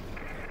too.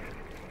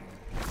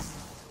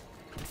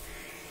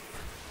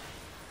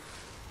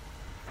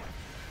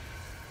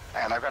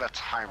 And I've got a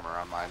timer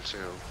on mine too.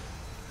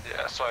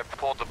 Yeah, so I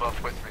pulled the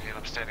buff with me and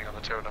I'm standing on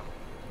the totem.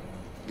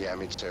 Yeah,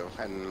 me too.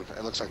 And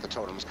it looks like the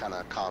totem's kind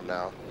of calm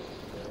now.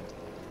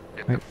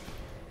 Wait.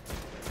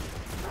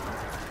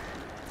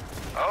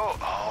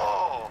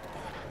 Oh!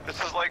 This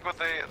is like what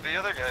the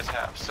other guys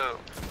have, so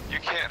you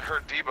can't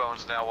hurt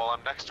D-Bones now while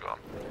I'm next to him.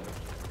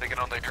 They can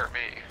only hurt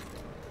me.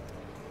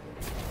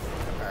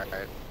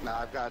 Alright, now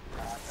I've got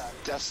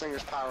Death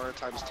Singer's power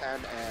times 10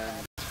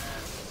 and...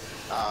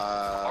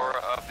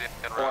 Aura of the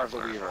Aura of the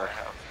Unraveler Weaver. I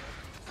have.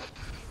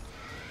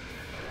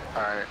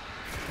 Alright.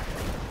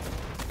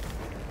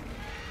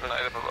 An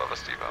item above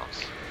us,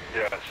 D-Bones.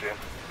 Yeah, I see him.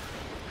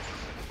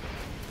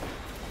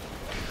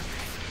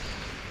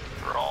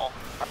 Roll.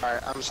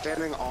 Alright, I'm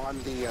standing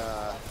on the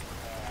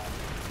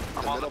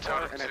I'm on the middle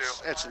part, totem and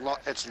too.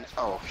 it's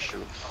oh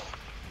shoot.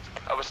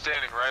 I was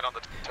standing right on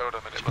the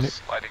totem and it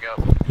was lighting up.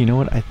 You know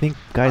what? I think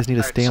guys need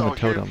to Alright, stay on so the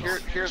totems.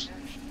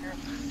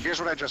 Here's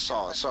what I just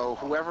saw. So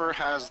whoever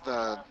has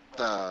the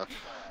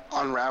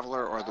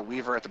Unraveler or the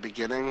Weaver at the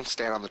beginning,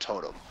 stand on the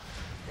totem.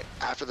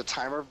 After the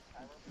timer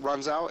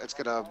runs out, it's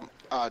gonna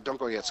don't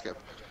go yet, Skip.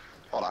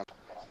 Hold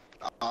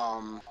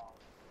on.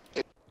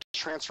 It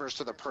transfers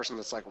to the person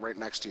that's like right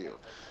next to you.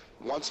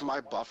 Once my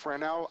buff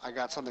ran out, I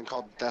got something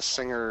called Death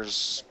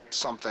Singer's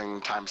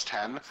something times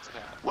 10.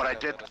 What I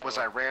did was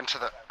I ran to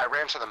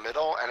the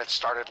middle and it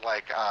started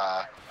like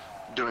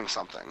doing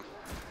something.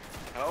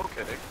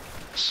 Okay.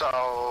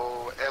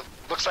 So it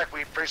looks like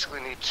we basically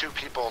need 2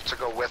 people to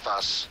go with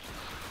us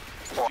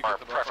Or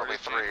preferably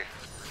 3.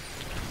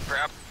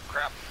 Crap,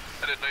 crap.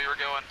 I didn't know you were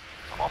going.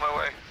 I'm on my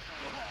way.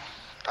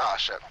 Ah,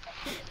 shit.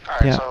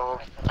 Alright, Yeah. so...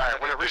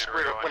 Alright, when it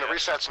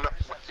resets...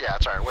 yeah,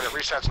 it's alright. When it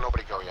resets,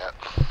 nobody go yet.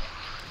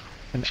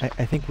 And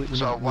I think we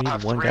So need we'll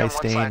have one 3 guy on one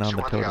staying side, on 2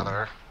 the on totem. the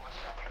other.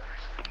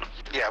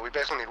 Yeah, we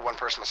basically need one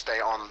person to stay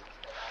on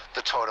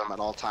the totem at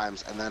all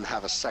times, and then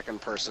have a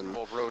second person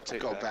We'll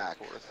rotate go back.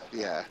 and forth.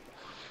 Yeah.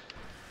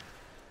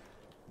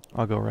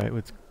 I'll go right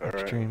with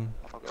Alright. extreme.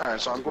 Alright,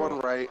 so I'm going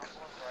right.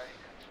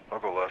 I'll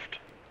go left.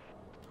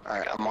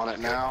 Alright, I'm on it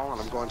now,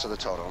 and I'm going to the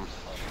totem.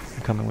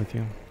 I'm coming with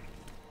you.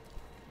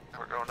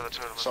 We're going to the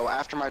totem. So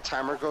after my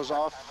timer goes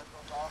off,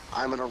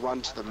 I'm gonna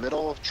run to the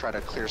middle, try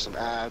to clear some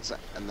ads,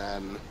 and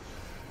then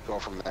go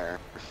from there.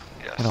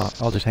 Yes. And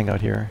I'll just hang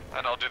out here.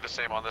 And I'll do the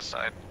same on this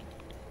side.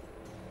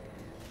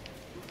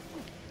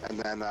 And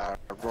then,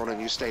 Ronan,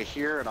 you stay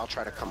here, and I'll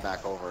try to come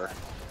back over,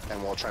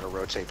 and we'll try to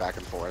rotate back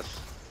and forth.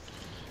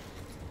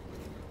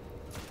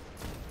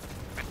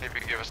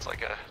 Maybe give us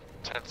like a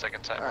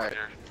 10-second time Alright. when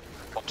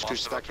you're... 2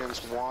 seconds,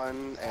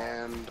 1,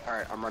 and...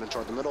 Alright, I'm running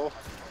toward the middle.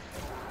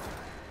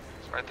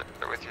 It's right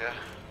there with you.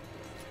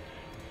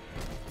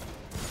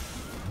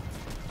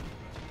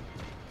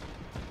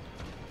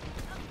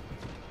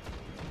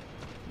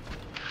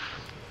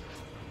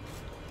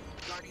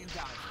 Guardian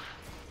down.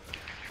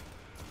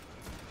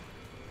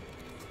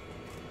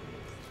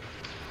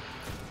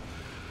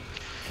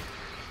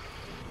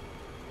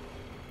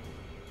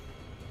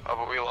 Oh,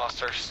 but we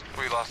lost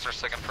our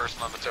second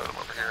person on the totem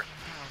over here.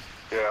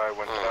 Yeah, I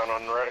went down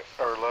on right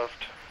or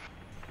left.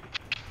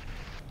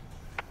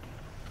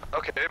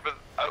 Okay, but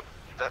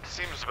that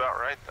seems about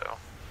right though.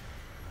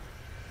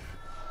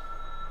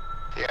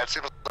 Yeah, it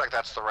seems like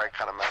that's the right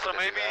kind of method So to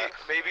do that.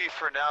 maybe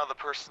for now the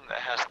person that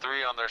has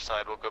 3 on their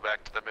side will go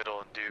back to the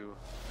middle and do.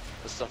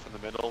 The stuff in the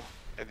middle,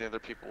 and the other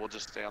people will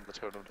just stay on the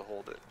totem to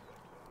hold it.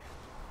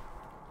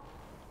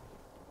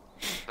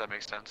 If that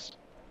makes sense.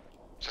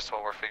 Just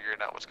while we're figuring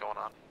out what's going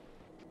on.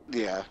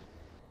 Yeah.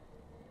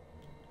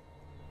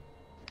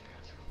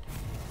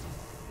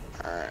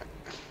 Alright.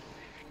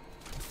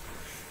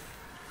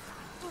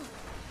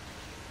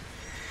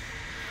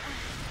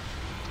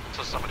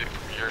 So somebody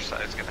from your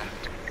side is gonna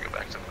have to go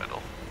back to the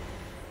middle.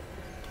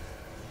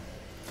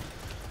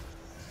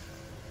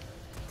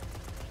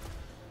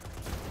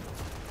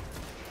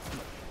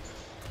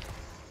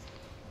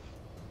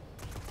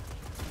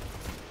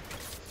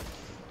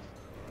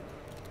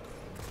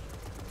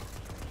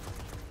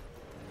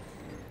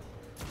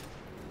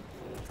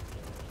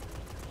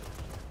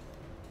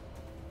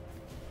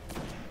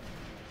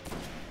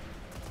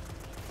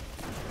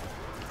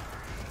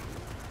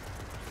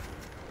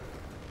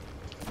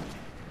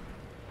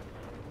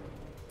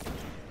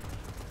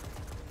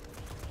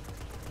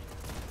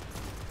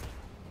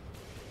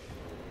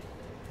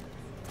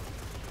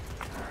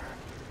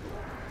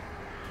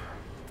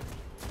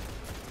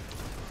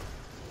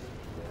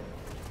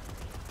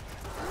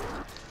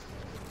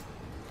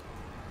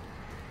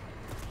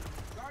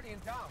 Guardian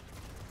down.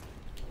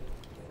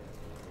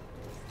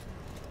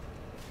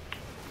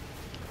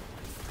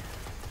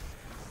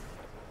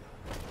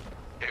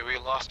 Okay, we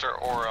lost our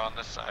aura on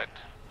this side.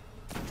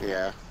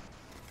 Yeah.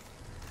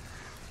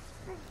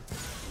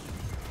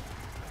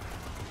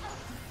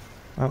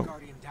 Oh,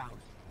 Guardian down.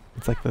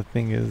 it's like the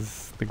thing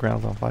is the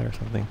ground's on fire or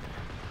something.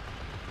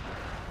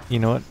 You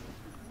know what?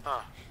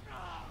 Huh.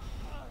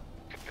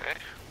 Okay.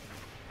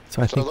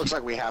 So I So think it looks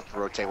like we have to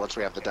rotate once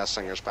we have the Death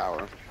Singer's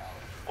power.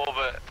 Well,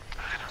 but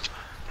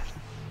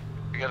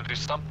we gotta do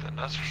something,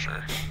 that's for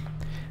sure.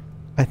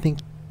 I think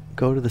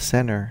go to the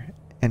center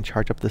and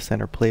charge up the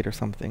center plate or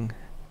something.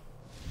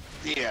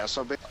 Yeah,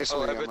 so Oh,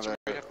 basically I I'm bet you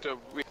gonna...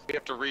 we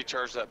have to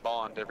recharge that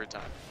bond every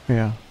time.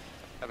 Yeah.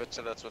 I bet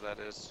you that's what that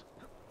is.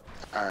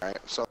 Alright,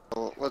 so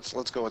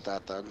let's go with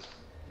that then.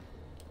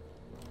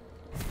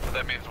 But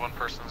that means one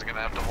person's gonna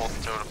have to hold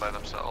the totem by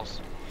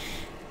themselves.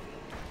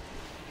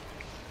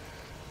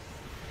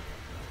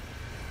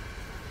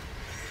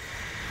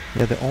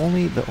 Yeah, the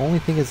only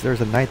thing is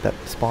there's a knight that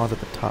spawns at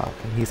the top,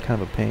 and he's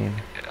kind of a pain.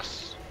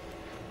 Yes.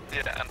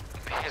 Yeah, and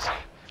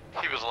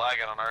he was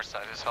lagging on our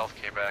side. His health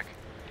came back.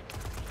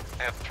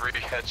 I had 3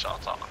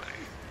 headshots on him and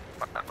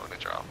he finally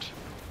dropped.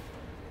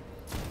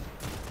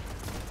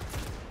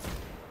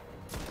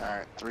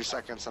 Alright, 3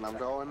 seconds and I'm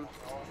going.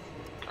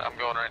 I'm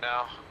going right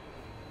now.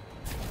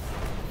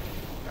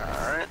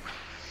 Alright.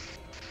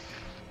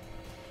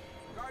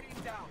 Guardian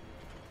down.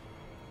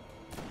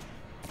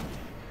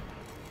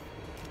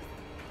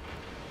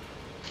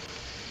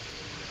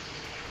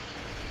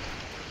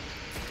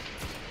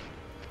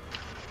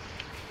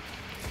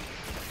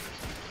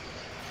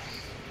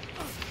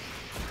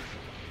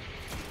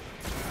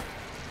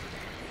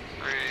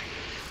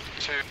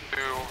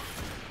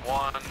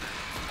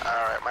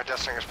 Alright, my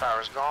Death Singer's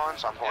power is gone,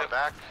 so I'm going Yep.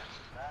 back.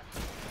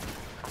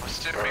 I'm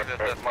assuming that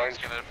that thing's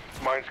gonna...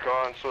 Mine's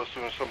gone, so as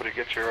soon as somebody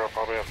gets here, I'll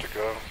probably have to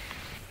go.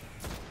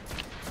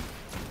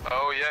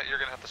 Oh yeah, you're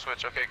gonna have to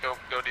switch. Okay, go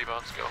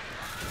D-Bones, go.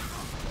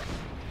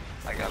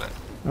 I got it.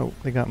 Oh,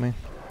 they got me.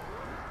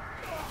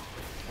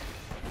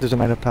 There's a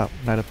knight up top.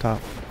 Knight up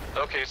top.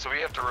 Okay. Okay, so we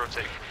have to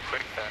rotate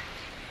quick then.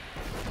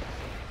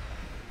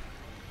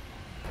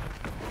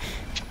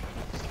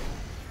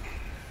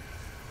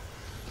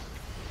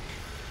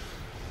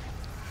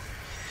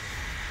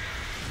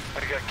 I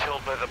got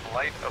killed by the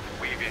blight of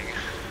weaving.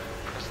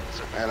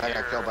 And I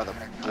got killed by the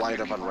blight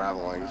of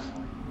unraveling.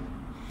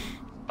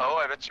 Oh,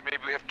 I bet you maybe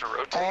we have to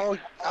rotate. Oh,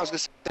 I was gonna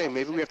say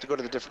maybe we have to go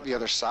to the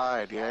other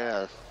side.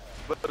 Yeah.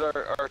 But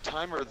our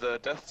timer, the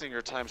Death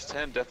Singer times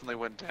 10, definitely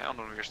went down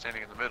when we were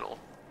standing in the middle.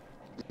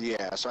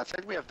 Yeah. So I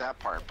think we have that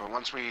part, but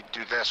once we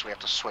do this, we have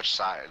to switch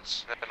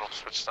sides. Then we'll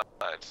switch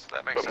sides.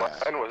 That makes But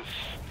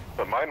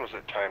sense. mine was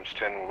at times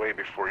 10 way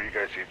before you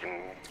guys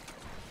even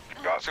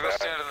got So go that.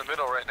 stand in the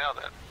middle right now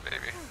then,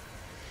 maybe.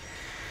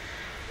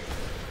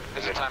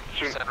 Is it time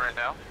to send right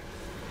now?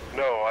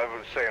 No, I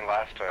was saying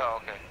last time.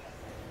 Oh, okay.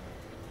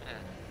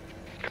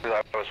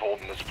 Because I was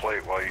holding this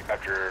plate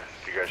after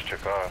you guys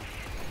took off.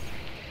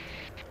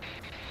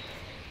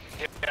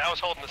 Yeah, I was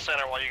holding the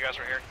center while you guys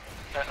were here.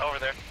 Over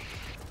there.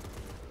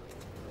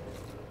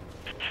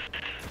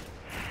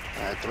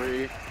 Alright,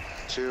 3,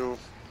 2,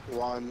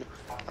 1.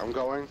 I'm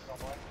going.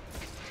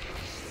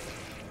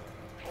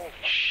 Holy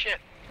shit.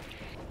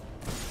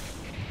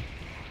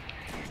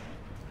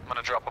 I'm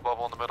gonna drop a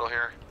bubble in the middle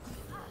here.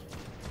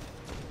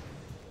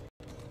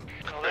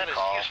 Oh, that is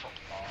call. useful.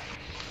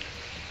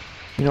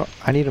 You know,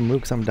 I need to move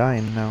because I'm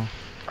dying now.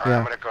 Alright, Yeah.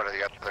 I'm gonna go to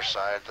the other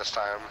side this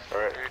time.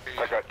 Alright,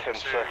 I got 10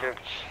 seconds.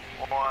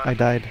 I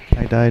died.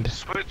 I died.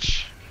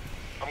 Switch.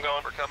 I'm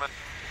going. We're coming.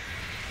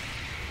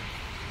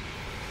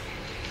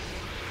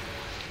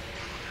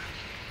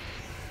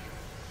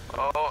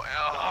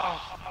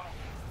 Oh.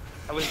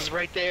 I was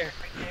right there.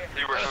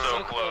 You were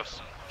so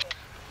close.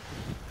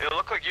 It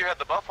looked like you had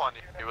the buff on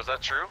you. Was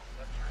that true?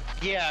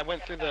 Yeah, I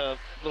went through the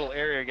little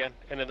area again,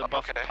 and then the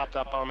buff Okay. popped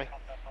up on me.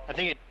 I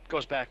think it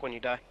goes back when you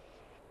die.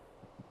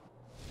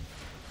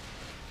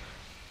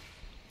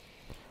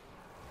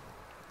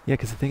 Yeah,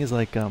 because the thing is,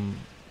 like,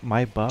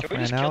 my buff Can we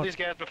ran just kill out. these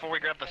guys before we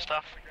grab the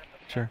stuff?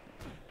 Sure.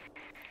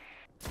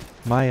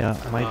 My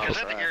Because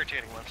they're the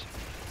irritating ones.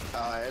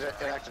 It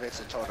activates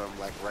the totem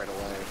like right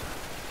away.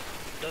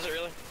 Does it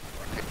really?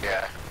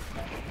 Yeah.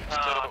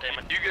 Oh, damn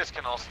it. You guys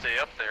can all stay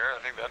up there.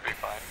 I think that'd be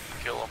fine.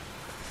 Kill them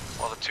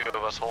while the two of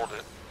us hold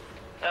it.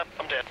 Yep,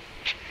 I'm dead.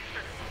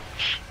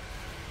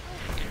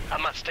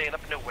 I'm not staying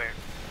up nowhere.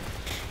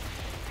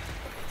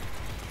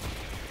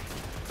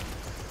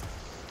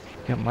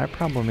 Yeah, my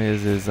problem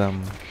is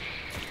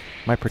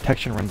my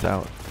protection runs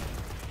out,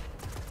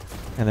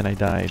 and then I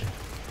died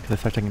because I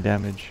started taking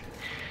damage.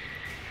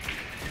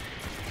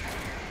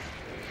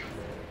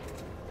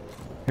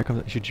 Here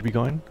comes. Should you be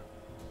going?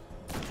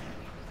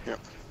 Yep.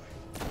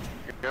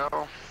 Here we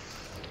go.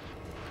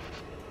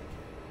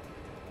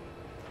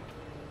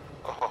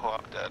 Oh,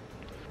 I'm dead.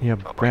 Yeah,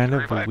 Oh, Brand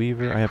of wait, the revive.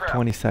 Weaver. I have Crap.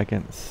 20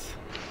 seconds.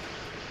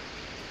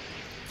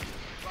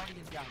 Guardian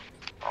down.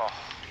 Oh,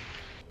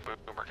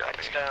 Boomer got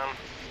me. Adept down.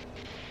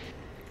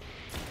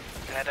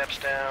 Adept's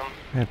down.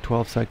 I have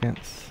 12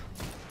 seconds.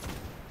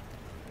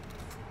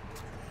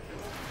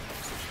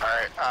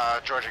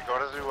 Alright, Georgie, go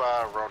to the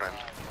Ronin.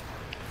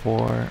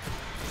 4.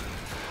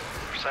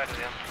 Which side is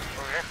he on?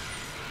 Over here?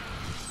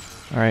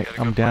 All right,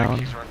 Gotta I'm go fight, down.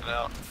 he's running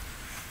out.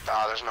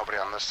 There's nobody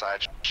on this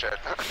side. Shit.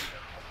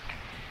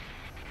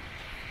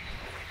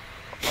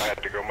 I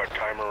had to go, my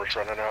timer was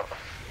running out.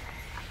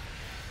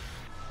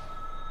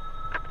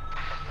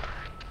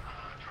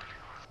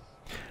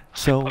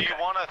 So You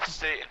want to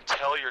stay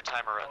until your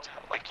timer runs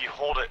out. Like you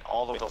hold it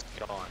All the way till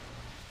gone.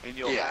 And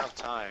you'll Yeah. have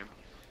time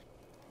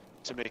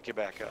to make it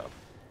back up.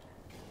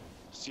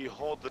 So you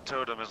hold the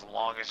totem as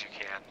long as you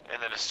can,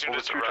 and then as soon Well,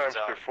 as the it 2 runs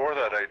times out, before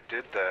that I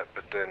did that,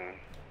 but then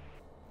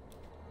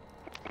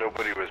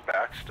nobody was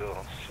back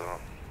still, so.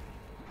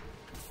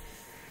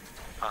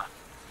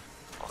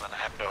 well then I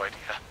have no idea.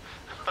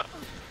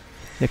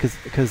 yeah,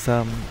 because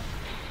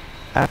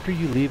after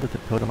you leave with the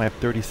totem, I have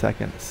 30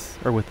 seconds,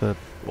 or with the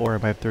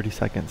orb, I have 30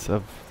 seconds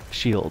of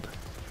shield.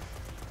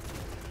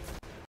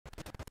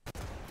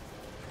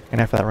 And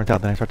after that runs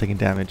out, then I start taking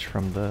damage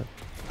from the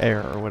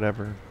air or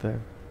whatever, the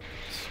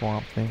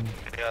swamp thing.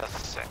 Yeah, that's the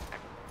same.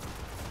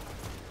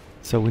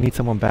 So we need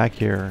someone back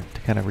here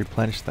to kind of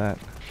replenish that.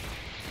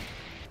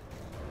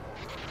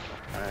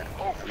 Alright,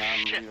 Oh, and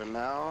I'm shit. leaving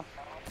now.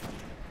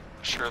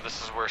 Sure,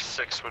 this is where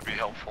 6 would be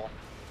helpful.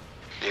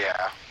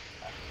 Yeah.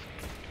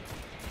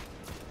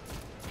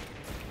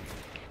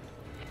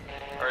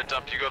 Alright,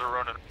 Dump, you go to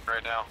Ronin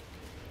right now.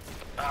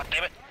 Ah,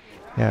 damn it.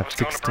 Yeah, I I have was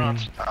going to 16.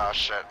 bronze. Oh,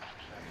 shit.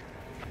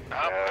 Oh,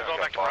 Yeah, we're going got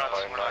back to bot bronze.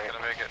 line. We're not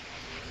gonna make it.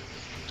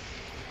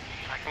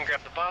 I can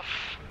grab the buff.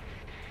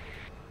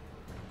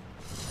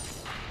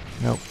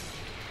 Nope.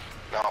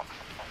 No.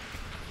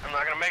 I'm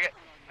not gonna make it.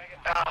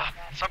 Ah,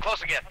 so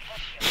close again.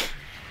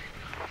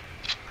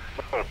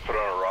 I'm gonna put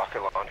on a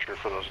rocket launcher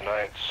for those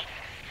knights.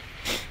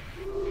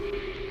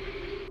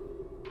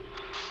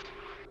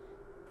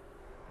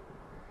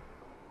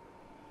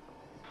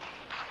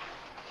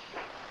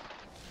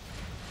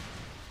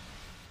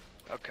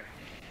 Okay.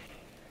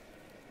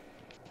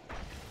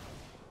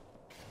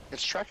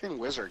 It's tracking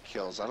wizard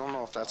kills. I don't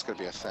know if that's gonna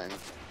be a thing.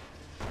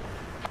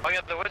 Oh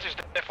yeah, the wizards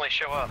definitely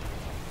show up.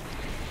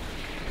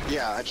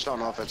 Yeah, I just don't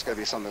know if it's gonna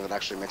be something that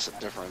actually makes a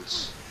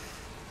difference.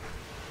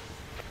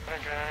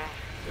 Okay.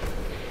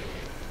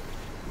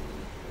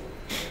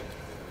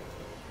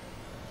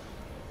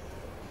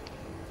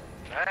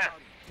 Ah,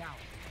 Down.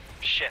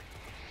 shit.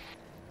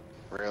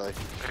 Really?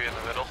 Maybe in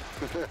the middle.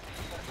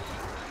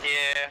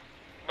 Yeah,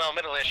 well,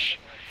 middle-ish.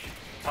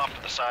 Off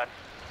to the side.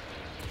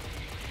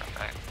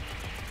 Alright.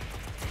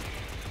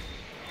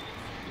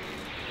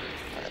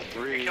 Alright,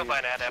 3, killed by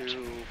an adept.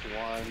 2,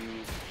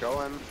 1,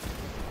 going.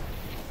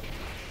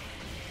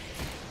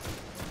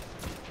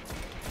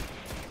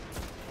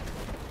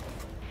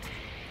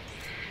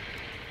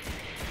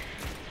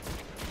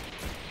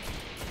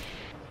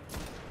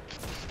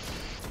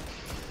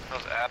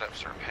 Those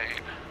adepts are a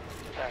pain.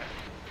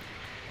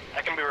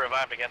 I can be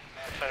revived again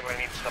if anybody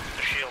needs stuff with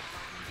the shield.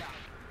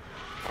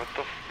 What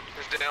the f?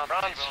 Who's down?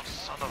 Bronze.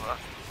 Son of a...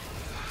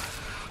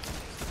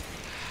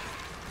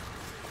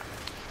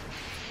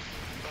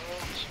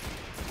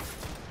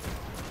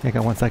 Yeah,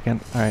 got 1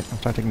 second. Alright, I'm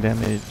starting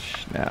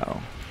damage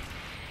now.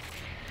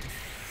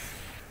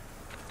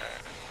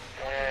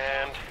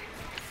 And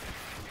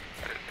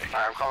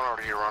Alright, I'm coming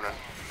over to you, Ronan.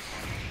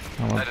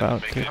 I'm I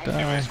about didn't to make it.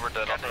 die. Anyways, we're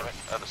dead on God damn it.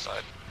 the other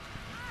side.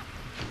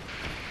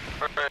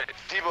 Alright,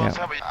 Debo, Yeah.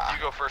 how about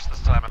you go first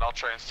this time and I'll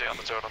try and stay on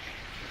the totem.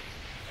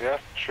 Yeah,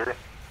 sure.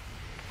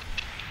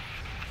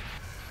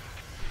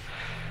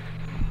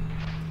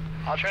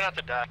 I'll try not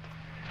to die.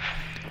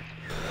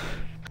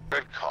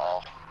 Good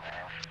call.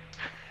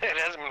 It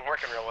hasn't been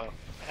working real well.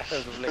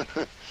 As of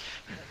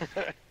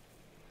late.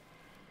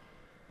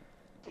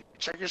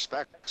 Check your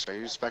specs. Are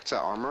you spec to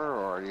armor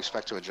or are you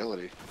spec to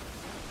agility?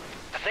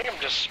 I think I'm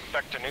just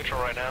spec to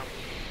neutral right now.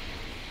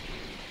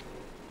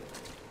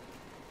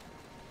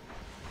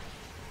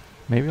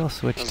 Maybe I'll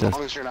switch As to...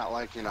 long as you're not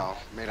like, you know,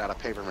 made out of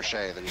paper mache,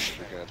 then you should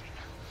be good.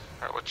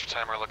 Alright, what's your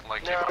timer looking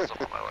like, No. Debo?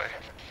 I'm on my way.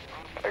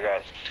 I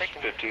got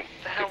Taking- 15.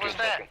 The hell was 15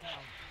 that? seconds.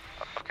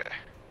 Okay.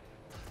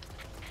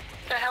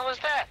 The hell is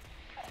that?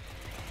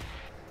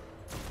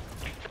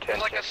 10 There's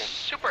like seconds. a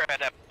super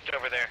adept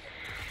over there.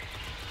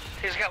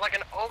 He's got like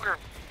an ogre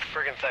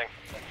friggin' thing.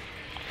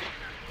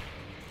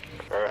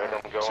 Alright,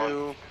 I'm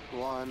going. 2,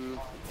 1,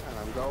 and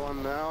I'm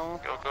going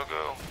now. Go, go,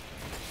 go.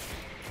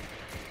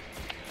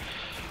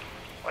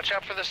 Watch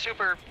out for the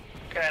super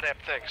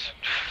adept things.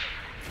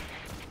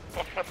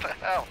 What the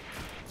hell?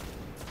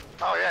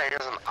 Oh yeah, he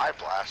has an eye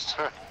blast.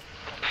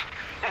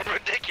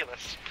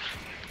 Ridiculous.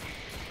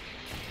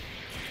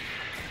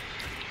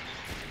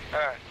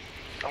 Alright,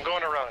 I'm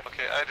going to run.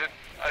 Okay, I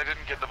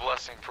didn't get the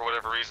blessing for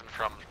whatever reason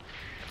from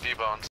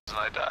D-Bones and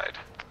I died.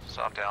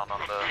 So I'm down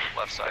on the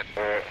left side.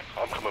 Alright,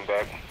 I'm coming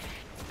back.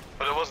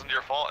 But it wasn't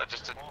your fault, I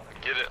just didn't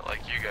get it like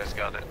you guys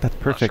got it. That's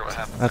Not sure perfect. what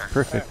happened That's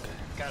there. perfect.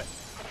 Got it.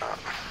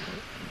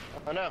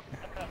 Oh no.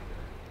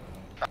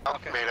 Oh,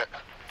 made it.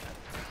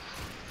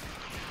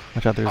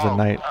 Watch out, there's a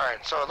knight.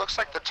 Alright, so it looks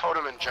like the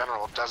totem in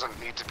general doesn't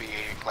need to be,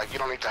 like, you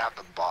don't need to have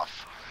the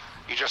buff.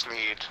 You just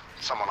need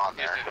someone on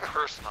You just there. need a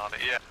person on it,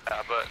 yeah,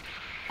 but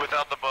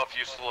without the buff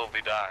you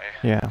slowly die.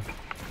 Yeah.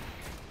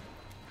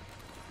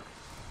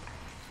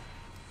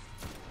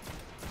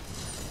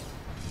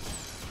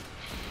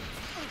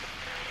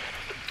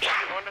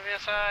 Going to the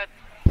side.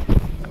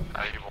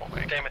 You won't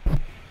make it. Damn it.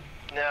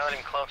 No, not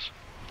even close.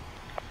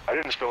 I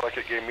didn't feel like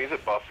it gave me the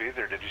buff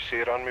either. Did you see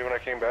it on me when I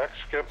came back,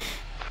 Skip?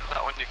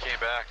 Not when you came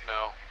back,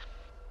 no.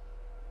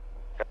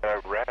 I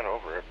ran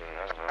over it, but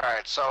I don't know.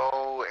 Alright,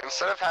 so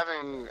instead of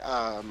having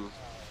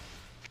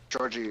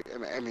Georgie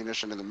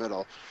ammunition in the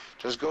middle,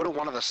 just go to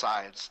one of the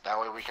sides. That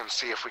way we can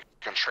see if we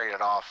can trade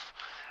it off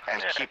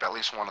and Yeah. keep at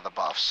least one of the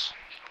buffs.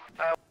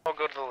 I'll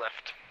go to the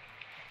left.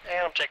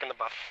 And I'm taking the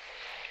buff.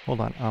 Hold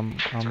on.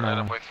 It's alright,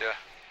 I'm with you.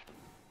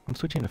 I'm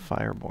switching to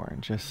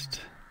Fireborn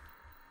just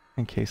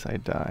in case I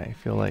die. I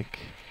feel like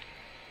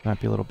it might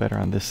be a little better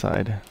on this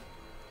side.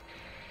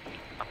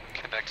 I'm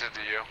connected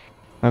to you.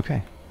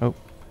 Okay. Oh,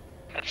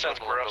 That sounds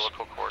The gross.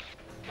 umbilical cord.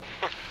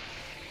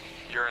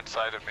 You're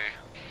inside of me.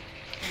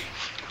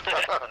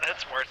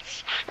 That's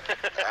worse.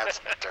 That's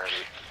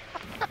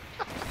dirty.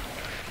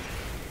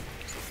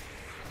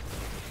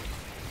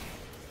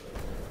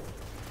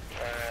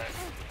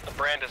 The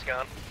brand is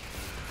gone.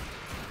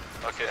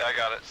 Okay, I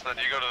got it. So then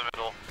you go to the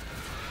middle.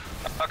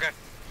 Okay.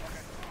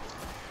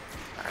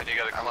 And you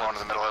gotta I'm cleanse going to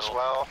the middle as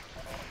well.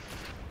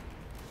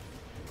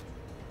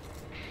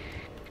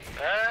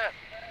 Ah.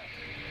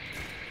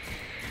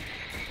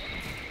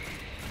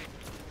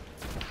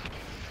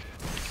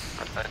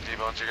 And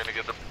D-Bones, you're gonna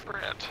get the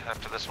brand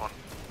after this one.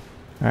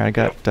 alright. I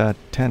got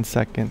 10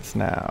 seconds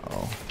now.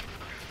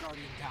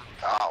 Guardian down.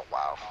 Oh,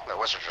 wow. That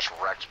wizard just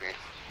wrecked me.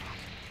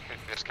 You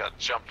just got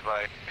jumped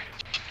by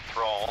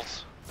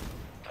thralls.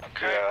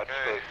 Okay. Yeah,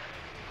 Okay.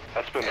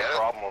 that's been the Yeah.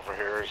 problem over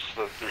here. Is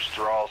that there's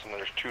thralls and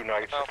there's 2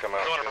 knights Oh, that come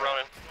out. going to here.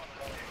 Ronan.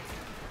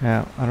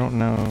 Yeah, I don't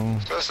know.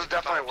 So this is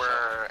definitely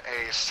where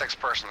a 6th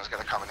person is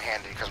going to come in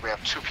handy, because we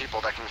have 2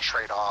 people that can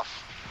trade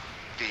off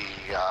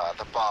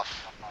the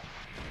buff.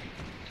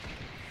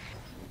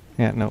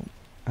 Yeah, no.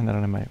 And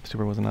then my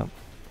super wasn't up.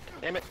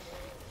 Damn it.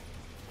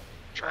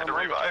 Trying to I'm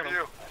on the revive totem.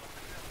 you.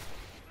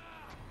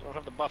 Don't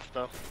have the buff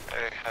though.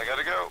 Hey, I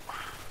gotta go.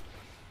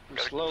 I'm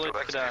Gotta slowly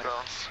collect dying.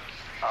 bones.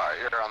 Alright,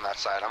 you're on that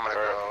side. I'm gonna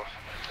go.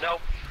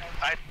 Nope,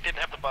 I didn't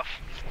have the buff.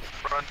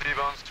 Run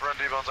D-bones,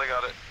 I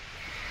got it.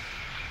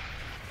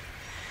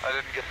 I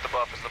didn't get the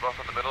buff. Is the buff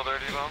in the middle there,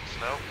 D-bones?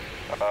 No?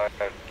 I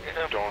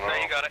Yeah, don't know. No,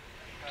 you got it.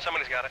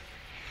 Somebody's got it.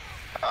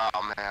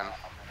 Oh man.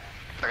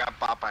 I got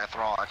bought by a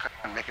thrall. I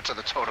couldn't make it to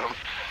the totem.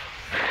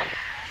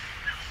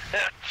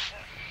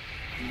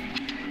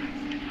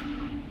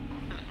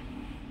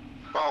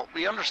 Well,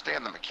 we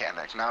understand the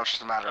mechanic. Now it's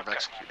just a matter of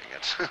executing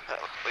it.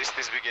 At least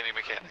these beginning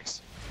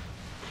mechanics.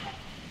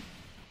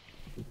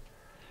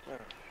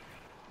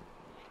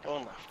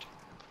 Going left.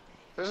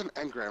 There's an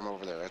engram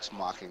over there that's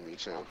mocking me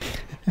too.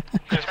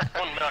 There's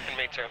one knocking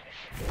me too.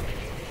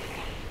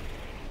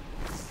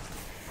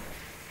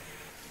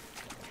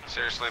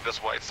 Seriously, this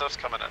white stuff's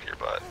coming out of your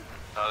butt.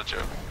 Not a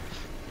joke.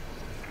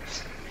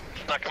 It's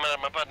not coming out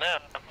of my butt now.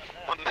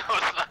 Well, no,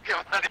 it's not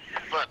coming out of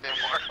your butt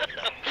anymore.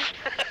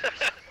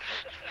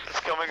 It's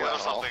coming out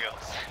of something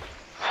else.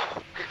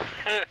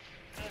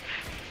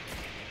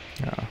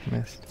 Oh,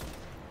 missed.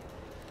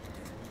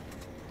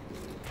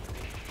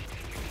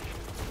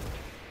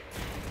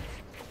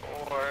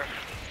 Four,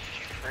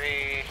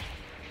 three,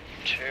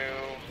 two,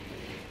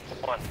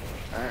 one.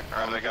 Alright,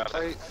 I got it.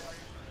 plate.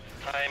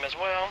 Time as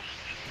well.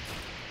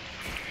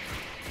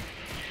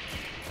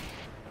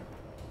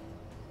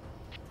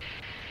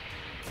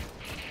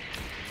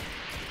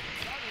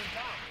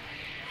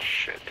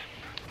 Shit.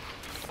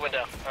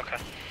 Window, okay.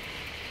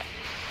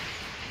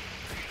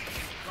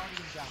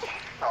 Guardian down.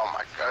 Oh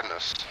my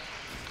goodness.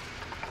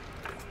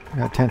 I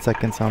got 10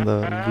 seconds on the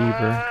lever.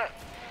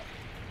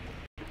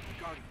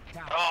 Guardian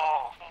down.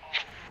 Oh!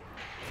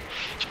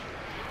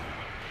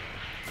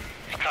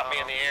 He caught me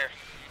in the air.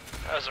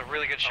 That was a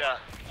really good shot.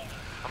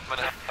 I'm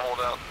gonna have to hold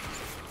out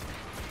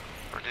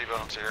for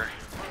D-bones here.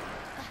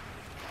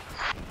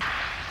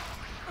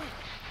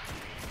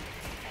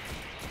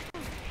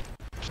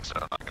 So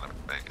I'm not gonna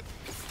make it.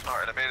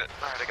 Alright, I made it.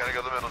 Alright, I gotta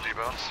go to the middle,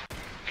 D-bones.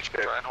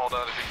 Try and hold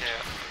out if you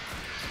can.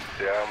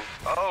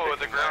 Yeah, Oh,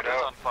 the taking ground mine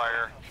is out. on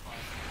fire.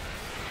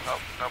 Oh,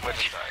 nobody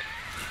died.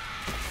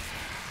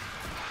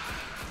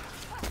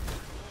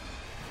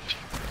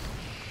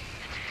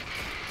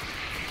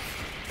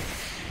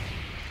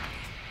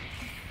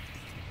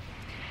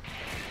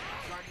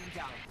 Guardian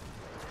down.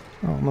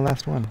 Oh, I'm the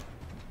last one.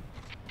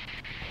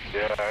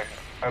 Yeah,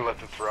 I let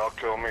the thrall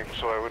kill me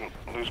so I wouldn't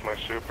lose my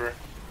super.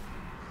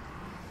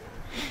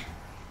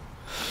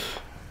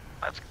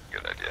 That's a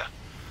good idea.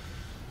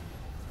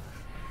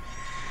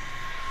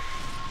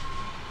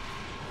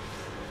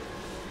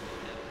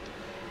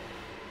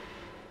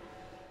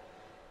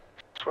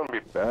 This wouldn't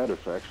be bad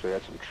if I actually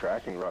had some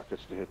tracking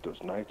rockets to hit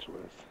those knights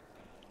with.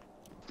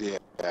 Yeah.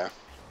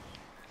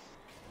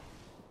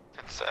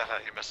 It's sad how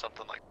you miss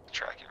something like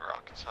tracking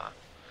rockets, huh?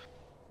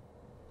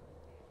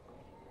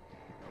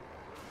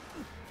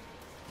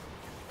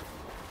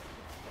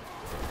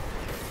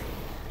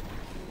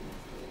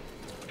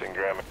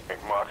 Engram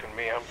mocking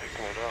me, I'm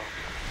picking it up.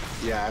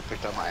 Yeah, I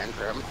picked up my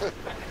engram.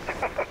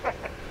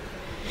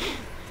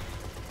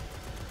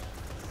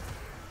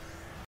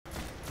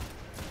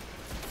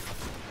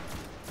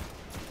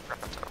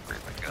 That's how I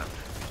breathe my gun.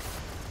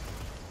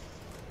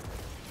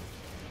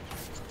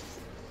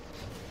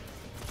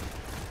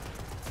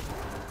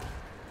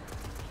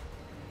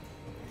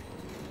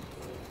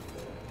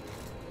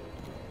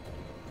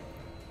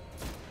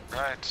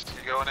 Right,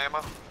 you going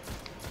ammo?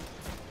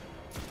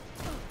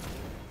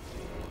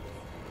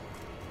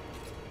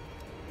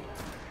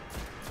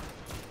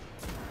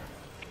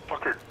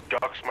 Fucker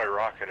ducks my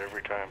rocket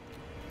every time.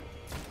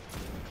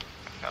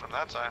 Got him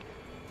that time.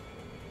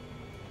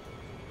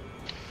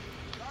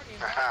 Guardian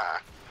down. Haha.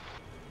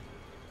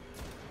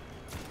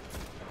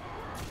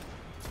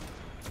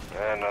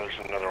 And there's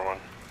another one.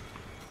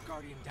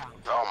 Guardian down.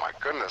 Oh my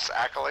goodness,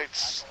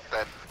 acolytes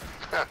that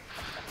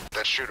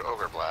that shoot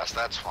ogre blast.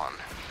 That's fun.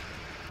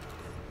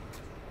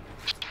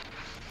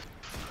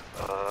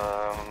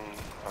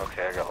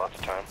 Okay, I got lots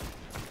of time.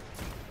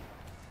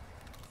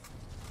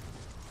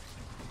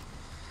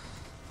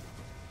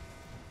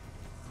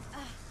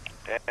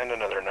 And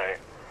another night.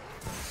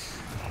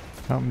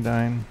 I'm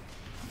dying.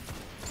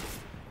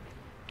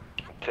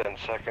 10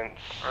 seconds.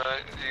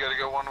 Alright, you gotta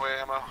go one way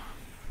ammo.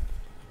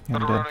 I'm Go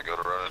to dead. running, go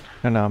to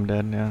running. No, I'm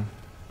dead, yeah.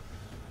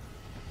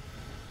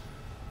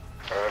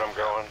 Alright, I'm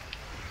going.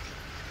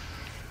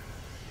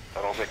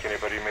 I don't think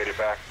anybody made it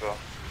back though.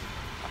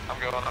 I'm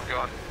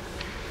going.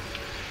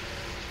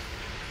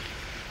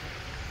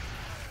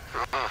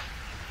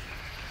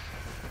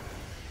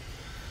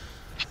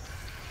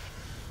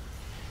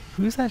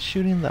 Who's that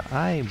shooting the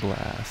eye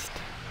blast?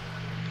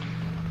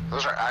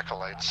 Those are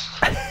acolytes.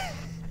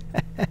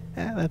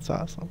 That's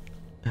awesome.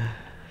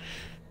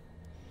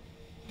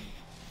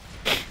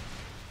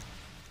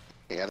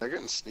 Yeah, they're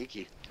getting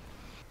sneaky.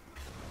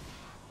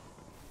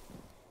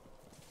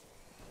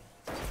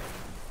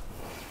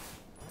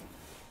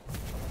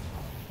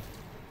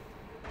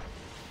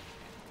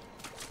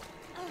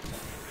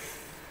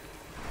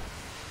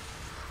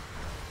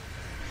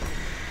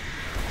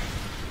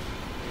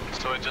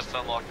 So I just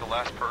unlocked the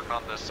last perk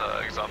on this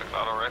exotic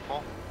auto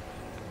rifle.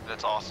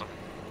 It's awesome.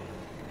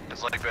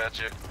 It's like bad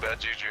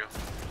juju.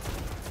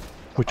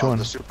 Which one?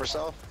 The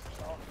supercell?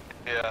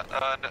 Yeah, is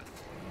that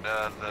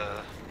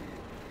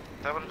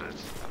what it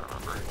is? I don't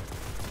remember.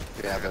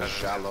 Yeah, the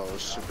Jalo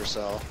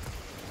supercell.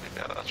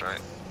 Yeah, that's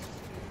right.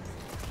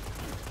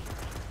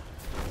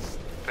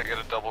 If I get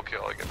a double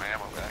kill, I get my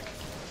ammo back.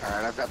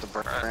 Alright, I've got the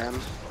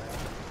brand.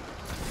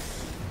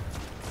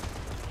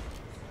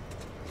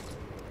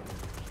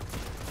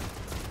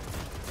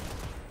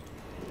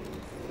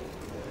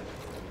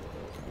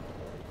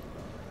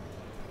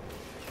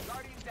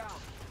 Guardian down.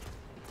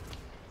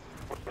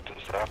 What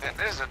does that And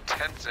there's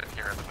intense in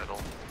here in the middle.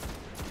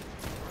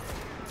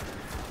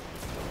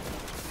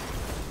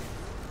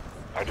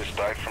 I just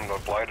died from the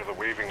blight of the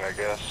weaving, I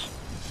guess.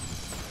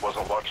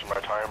 Wasn't watching my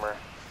timer.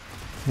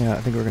 Yeah,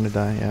 I think we're gonna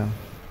die, yeah.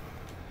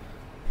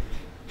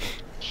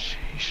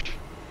 Sheesh.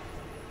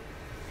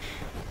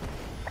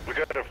 We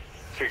gotta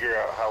figure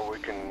out how we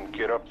can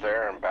get up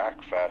there and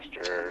back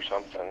faster or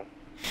something.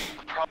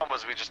 The problem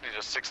was we just need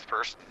a 6th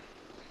person.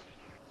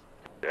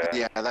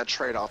 Yeah, that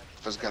trade-off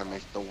is gonna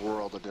make the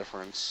world of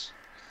difference.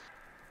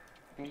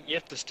 You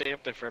have to stay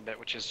up there for a bit,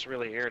 which is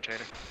really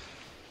irritating.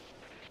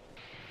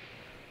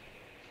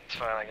 It's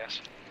fine, I guess.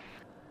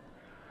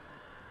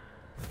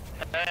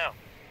 Now.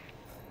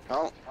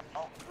 Well,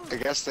 I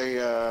guess they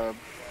were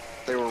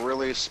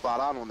really spot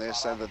on when they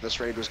said that this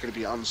raid was going to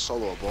be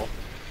unsoloable.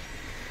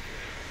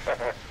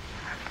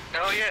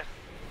 Oh yeah.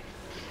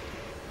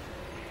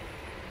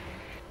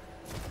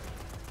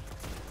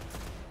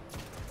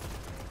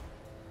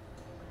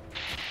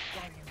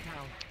 Guardian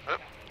down.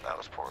 Oop, that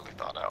was poorly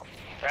thought out.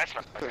 That's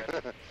not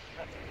good.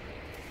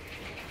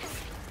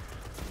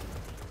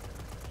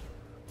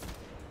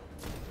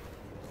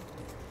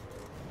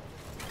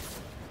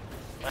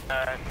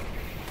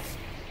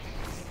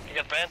 You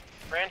got the van,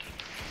 Brand?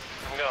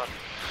 I'm going.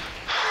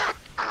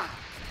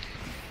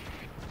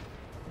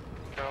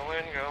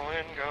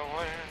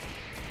 Going.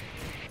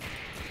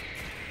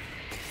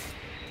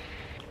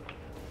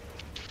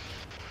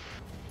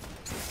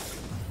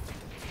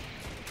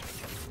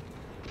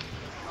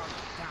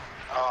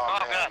 Oh, Oh,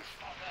 man. God.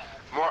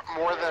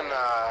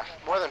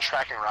 More than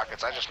tracking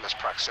rockets, I just miss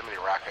proximity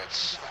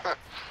rockets.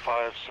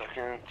 5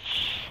 seconds.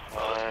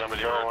 Well, there's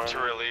nobody going. to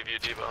relieve you,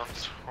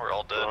 D-Bones. We're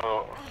all dead.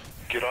 Oh,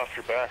 get off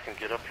your back and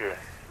get up here.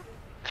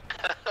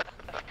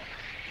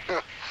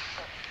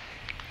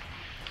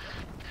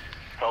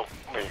 Help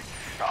me.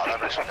 Oh,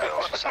 that makes me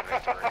nervous for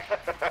 73.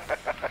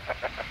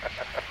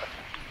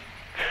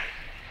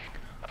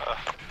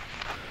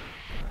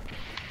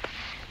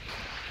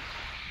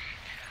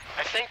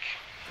 I think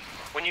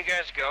when you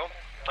guys go,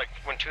 like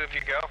when 2 of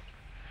you go,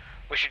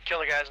 we should kill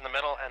the guys in the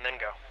middle and then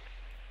go.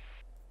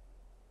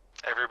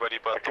 Everybody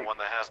but the one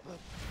that has the...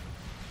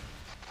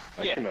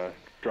 I Yeah. can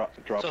drop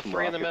So some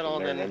 3 in the rockets middle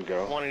and there then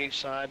go. 1 on each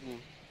side, and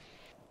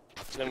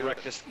then wreck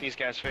these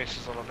guys'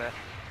 faces a little bit.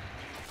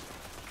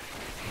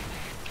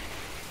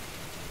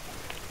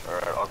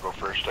 Alright, I'll go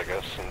first, I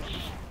guess, since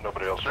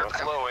nobody else They're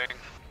wants. glowing.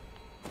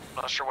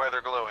 Not sure why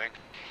they're glowing.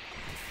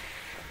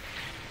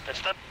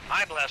 It's the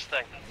eye blast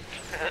thing.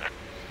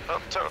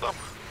 Oh, totem.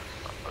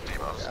 Oh,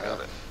 D-Bones got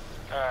it.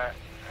 Alright,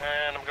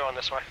 and I'm going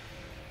this way.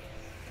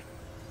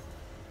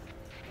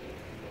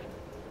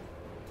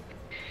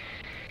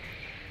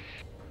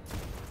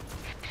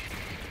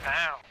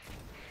 Ow.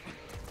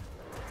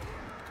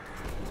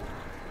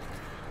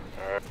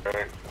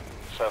 Alright,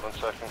 7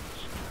 seconds.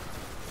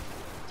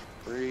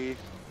 3,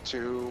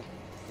 2,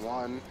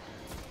 1,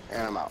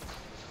 and I'm out.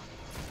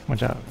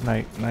 Watch out,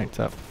 Knight's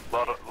up.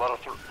 Lot of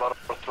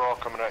thrall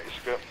coming at you,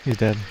 Skip. He's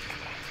dead.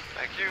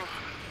 Thank you.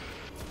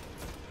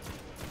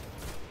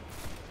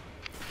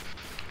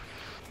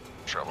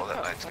 Trouble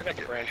that Knight's I gonna got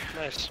the get Brand. me.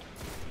 Nice.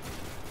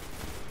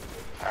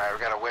 Alright, we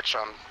got a witch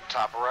on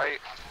top right.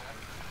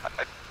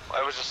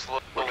 I was just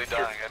slowly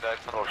dying. I died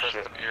from Oh, the first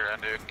shit. ear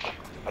and nuke.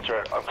 That's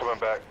right, I'm coming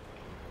back.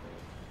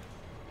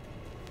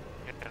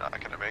 You're not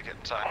gonna make it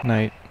in time.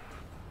 Knight.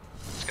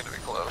 It's gonna be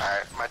close.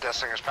 Alright, my Death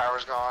Singer's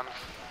power's gone.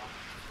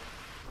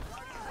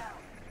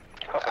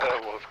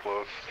 That was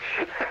close.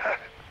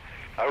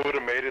 I would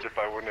have made it if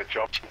I wouldn't have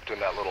jumped in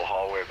that little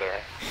hallway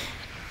there.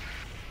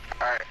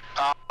 Alright,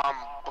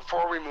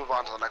 before we move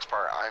on to the next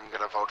part, I'm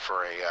gonna vote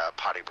for a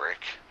potty break.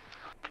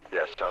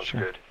 Yeah, sounds Sure.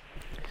 good.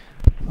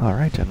 All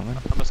right, gentlemen.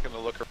 I'm just gonna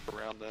look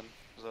around then.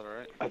 Is that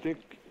alright? I think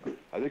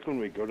when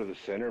we go to the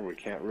center, we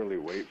can't really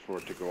wait for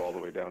it to go all the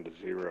way down to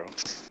 0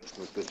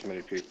 with this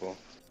many people.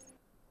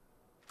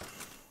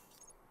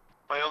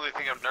 My only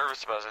thing I'm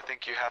nervous about is I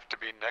think you have to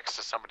be next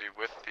to somebody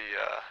with the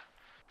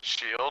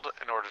shield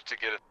in order to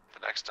get it the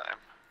next time.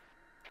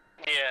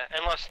 Yeah,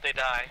 unless they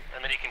die,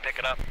 and then you can pick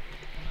it up.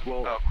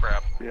 Well, Oh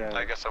crap. yeah,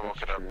 I guess I woke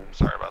it that's up. true.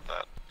 Sorry about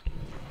that.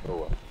 Oh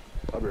well.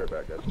 I'll be right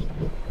back, guys.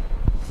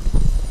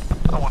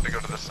 I wanted to go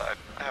to this side.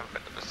 I haven't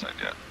been to this side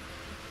yet.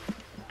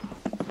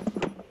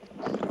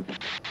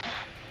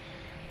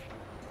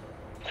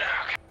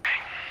 Okay.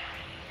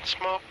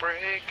 Smoke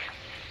break.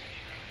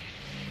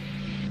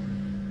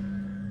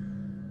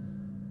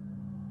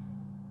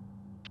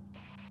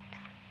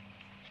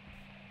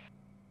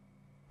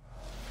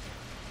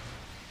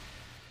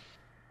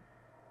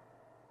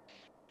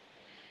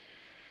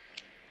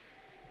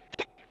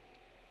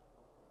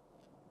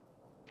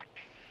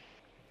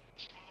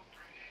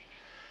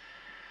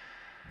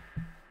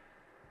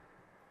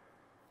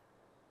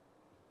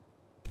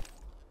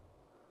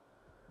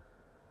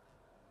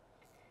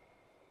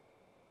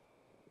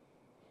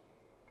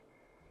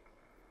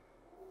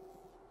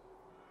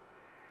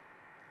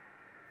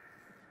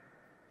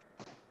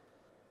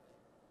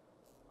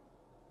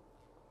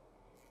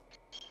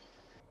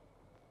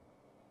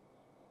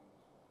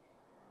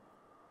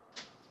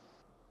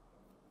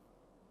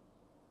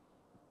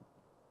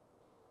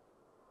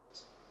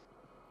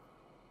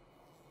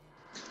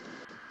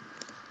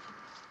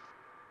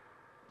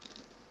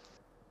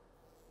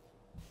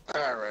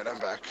 Alright, I'm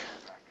back.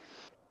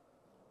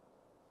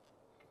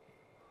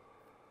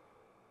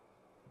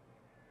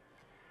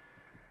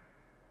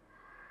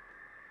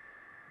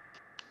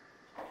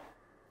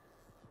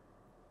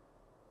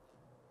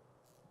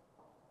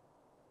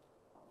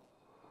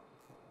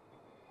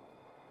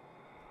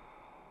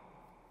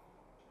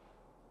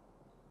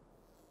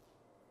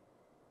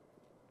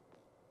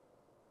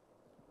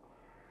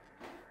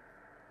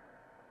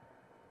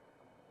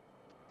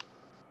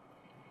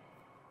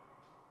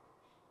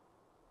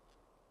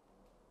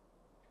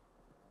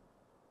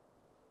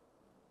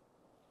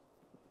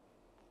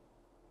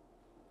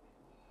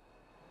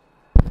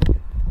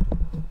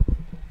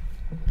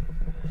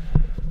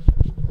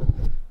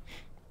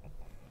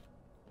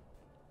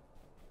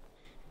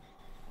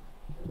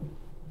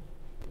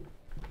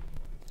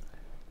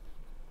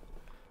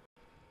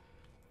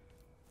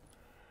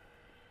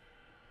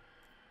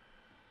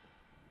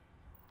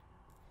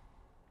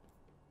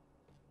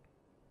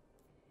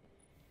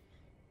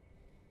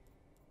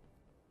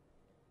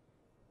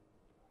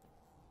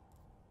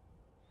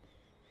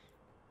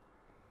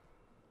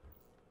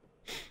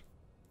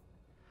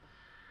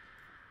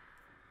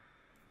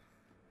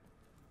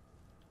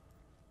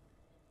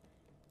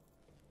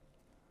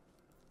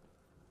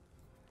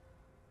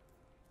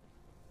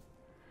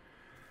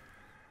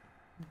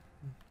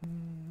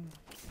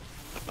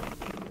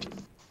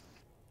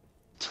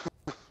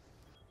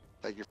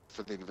 Thank you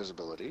for the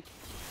invisibility.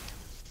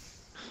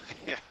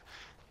 Yeah.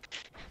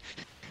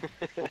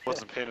 I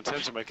wasn't paying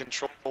attention. My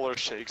controller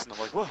shakes, and I'm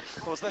like, "What?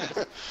 What was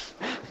that?"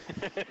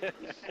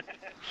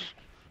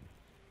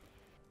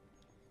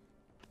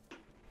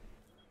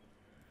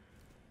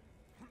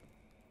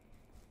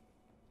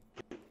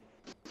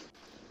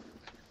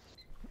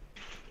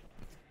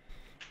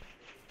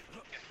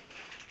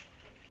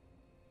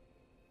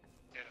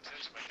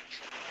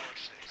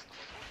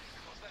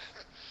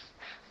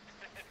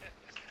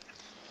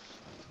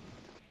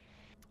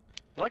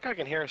 I like how I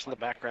can hear us in the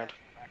background.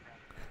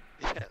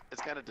 Yeah,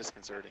 it's kind of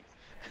disconcerting.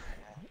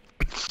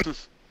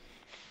 Looks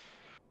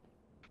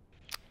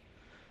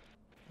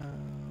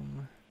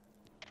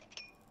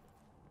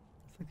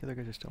like the other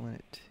guys are still in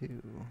it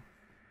too.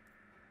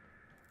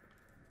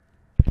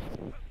 I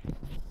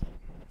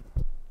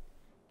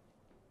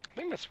think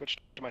I'm gonna switch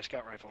to my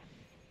scout rifle.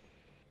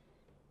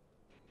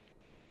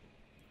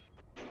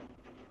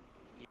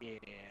 Yeah.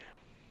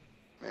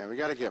 Man, we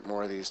gotta get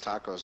more of these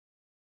tacos.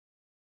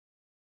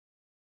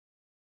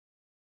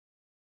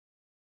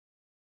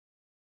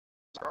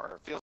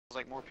 It feels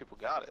like more people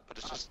got it, but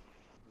it's just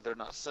they're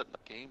not setting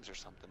up games or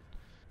something.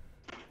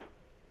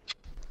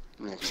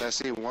 Yeah, 'cause I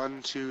see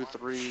 1, 2,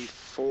 3,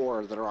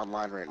 4 that are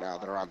online right now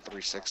that are on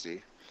 360.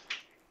 I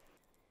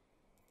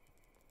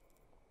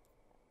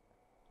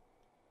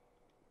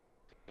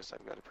guess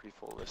I've got a pretty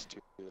full list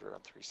too that are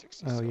on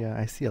 360. Oh so. yeah,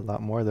 I see a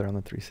lot more that are on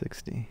the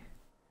 360.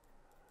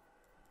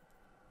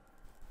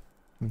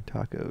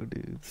 Taco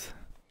dudes.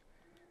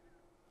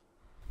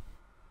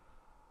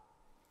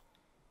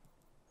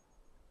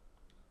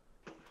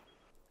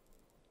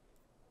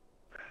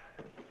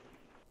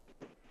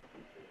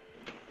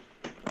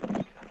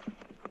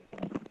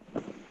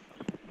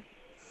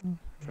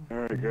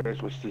 Alright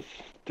guys, what's this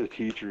the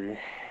tea tree?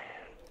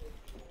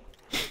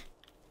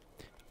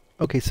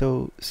 Okay,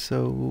 so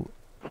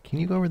can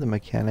you go over the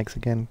mechanics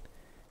again?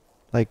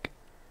 Like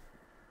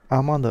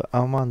I'm on the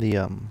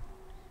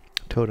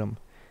totem.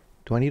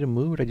 Do I need to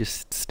move or do I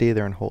just stay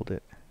there and hold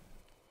it?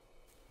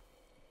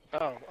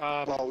 Oh,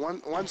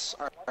 Well, once,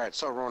 all right.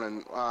 So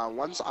Ronan,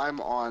 once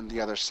I'm on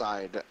the other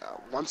side,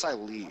 once I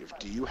leave,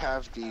 do you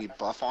have the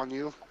buff on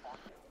you?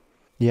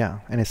 Yeah,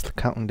 and it's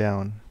counting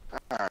down.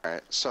 All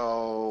right.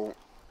 So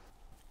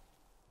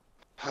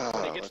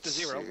when it gets to let's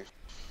 0, see.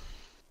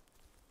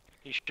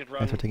 you should I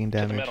run start taking to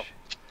the damage. middle.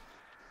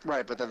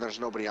 Right, but then there's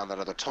nobody on that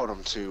other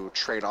totem to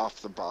trade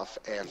off the buff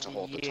and to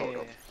hold the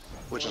totem,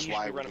 which Well, is you should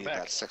why be we running need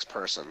back. that 6th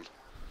person.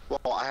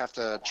 Well, I have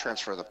to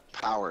transfer the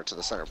power to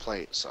the center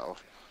plate, so.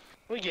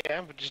 Well,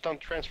 yeah, but just don't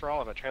transfer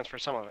all of it. Transfer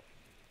some of it.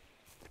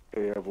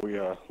 Hey, have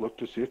we looked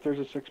to see if there's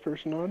a 6th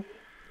person on?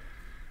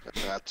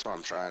 That's what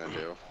I'm trying to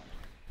do.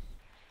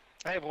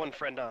 I have one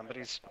friend on, but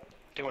he's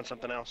doing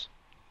something else.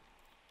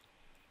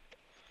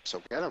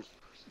 So get him.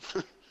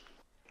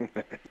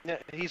 Yeah,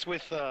 he's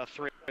with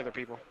 3 other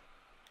people.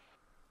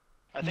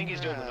 I think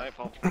he's doing the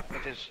nightfall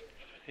with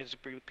his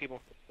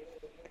people.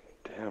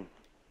 Damn.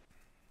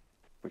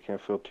 We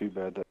can't feel too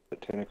bad that the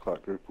 10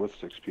 o'clock group with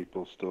 6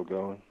 people is still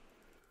going.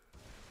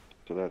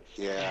 So that's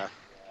Yeah.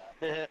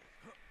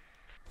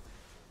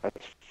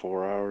 that's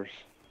 4 hours.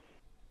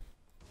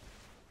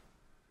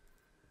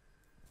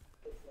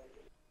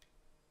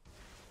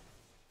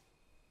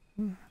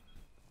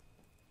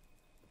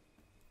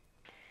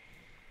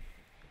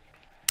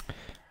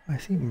 I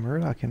see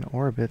Murdoch in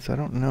orbit, so I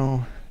don't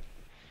know.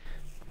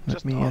 Let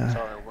Just me odds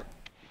are,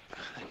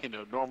 you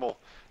know, normal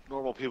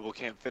people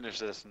can't finish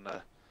this in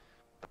a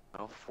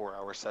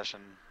 4-hour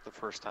session the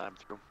first time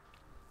through.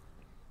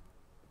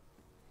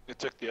 It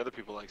took the other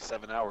people like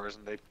 7 hours,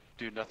 and they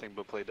do nothing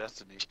but play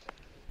Destiny.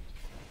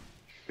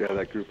 Yeah,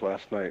 that group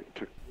last night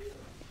took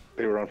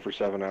They were on for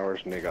 7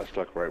 hours and they got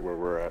stuck right where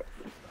we're at.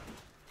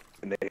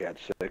 And they had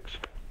 6.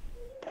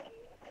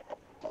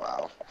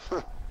 Wow.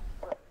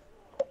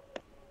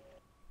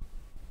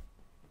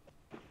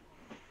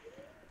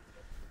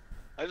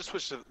 I just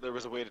wish that there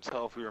was a way to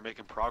tell if we were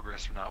making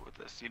progress or not with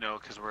this, you know,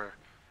 because we're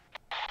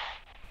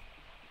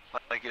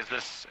like, is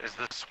this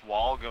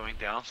wall going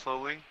down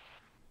slowly?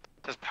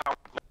 It says power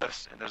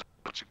glyphs, and there's a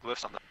bunch of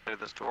glyphs on the side of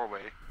this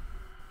doorway.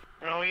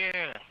 Oh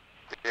yeah.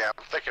 Yeah,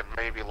 I'm thinking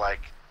maybe like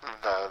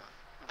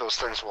those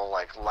things will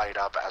like light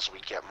up as we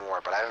get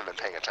more, but I haven't been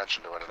paying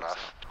attention to it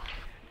enough.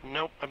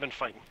 Nope, I've been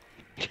fighting.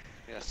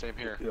 Yeah, same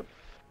here. Yep.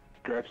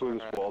 Dracula,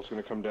 this wall's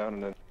gonna come down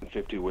and then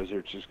 50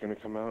 wizards is gonna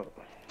come out.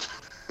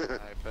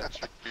 I bet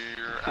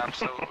you're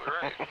absolutely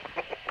right.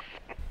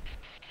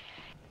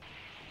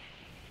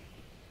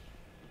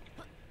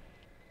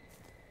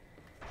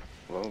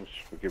 Well,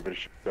 should we give it a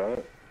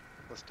shot?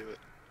 Let's do it.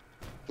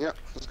 Yep,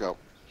 let's go.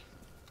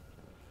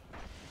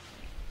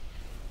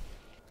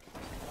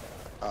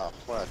 Oh,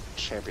 what a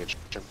championship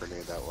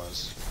grenade that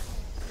was.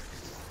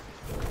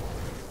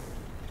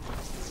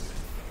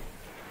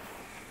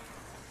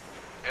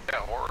 Yeah,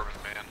 orbs,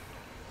 man.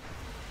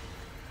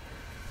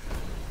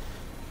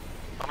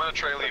 I'm gonna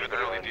try leaving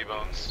early,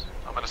 D-Bones.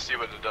 I'm gonna see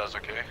what it does,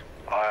 okay?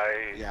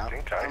 I Yeah,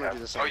 think I'm I gonna have. do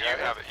the same. Oh, you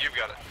have it. You've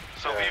got it.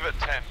 So Yeah. leave at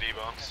 10,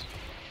 D-Bones.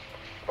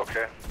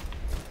 Okay.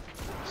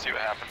 See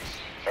what happens.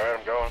 Alright,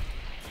 I'm going.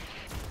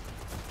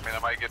 I mean, I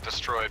might get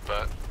destroyed,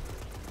 but...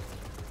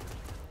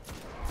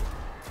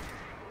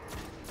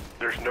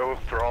 There's no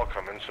thrall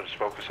coming, so just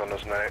focus on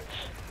those knights.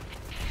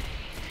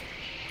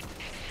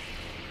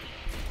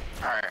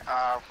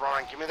 Alright,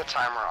 Ronan, give me the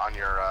timer on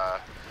your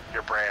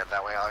brand.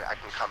 That way I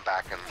can come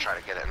back and try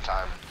to get it in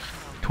time.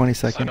 20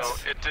 So seconds. no,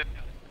 it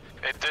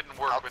didn't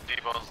work with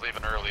D-Bones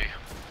leaving early.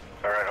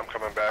 Alright, I'm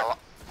coming back.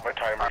 My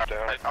timer's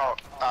down. Oh,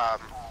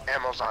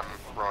 ammo's on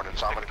Ronan,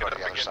 so I'm gonna go to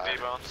the other side.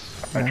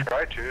 D-Bones. I Yeah.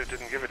 tried to, it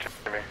didn't give it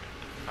to me.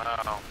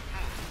 Oh.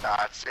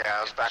 Yeah, it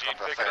was back Did on you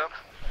the pick thing. it up?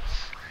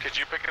 Could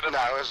you pick it up?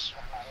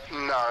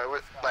 No, it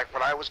was like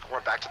when I was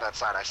going back to that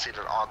side, I seen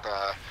it on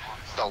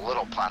the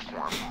little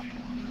platform.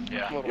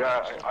 Yeah. Yeah,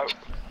 I So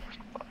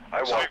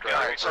we've walked got to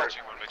right. be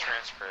touching when we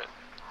transfer it.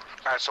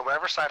 Alright, so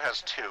whatever side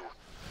has 2,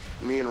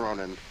 me and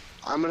Ronan,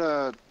 I'm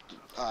gonna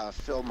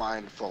fill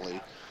mine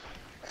fully,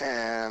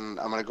 and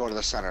I'm gonna go to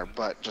the center,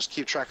 but just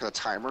keep track of the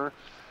timer,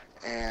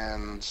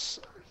 and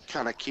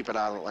kind of keep it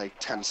out at like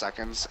 10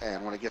 seconds,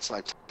 and when it gets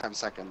like 10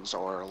 seconds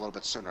or a little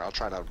bit sooner, I'll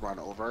try to run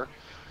over,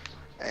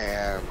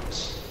 and...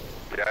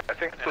 Yeah, I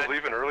think the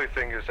leaving early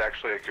thing is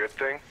actually a good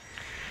thing,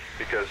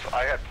 because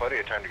I had plenty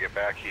of time to get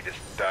back, he just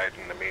died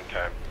in the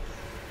meantime.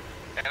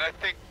 And I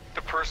think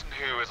the person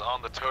who is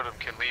on the totem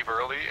can leave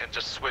early and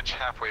just switch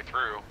halfway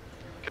through.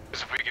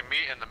 Because if we can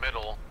meet in the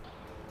middle,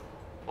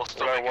 we'll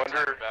still Well, I make it time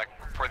wonder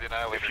back for the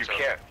annihilator If you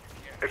totem. can't,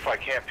 if I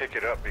can't pick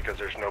it up because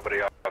there's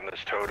nobody on this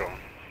totem,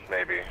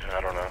 maybe,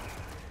 I don't know.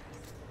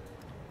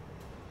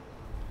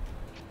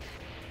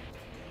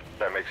 If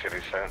that makes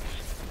any sense.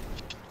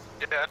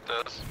 Yeah, it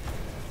does.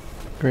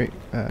 Great.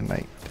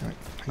 Night. Damn it.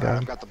 I got I've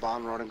him. got the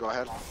bomb, Ronan, go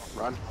ahead.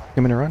 Run. You want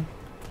me to run?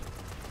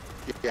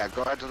 Yeah,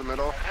 go ahead to the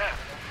middle.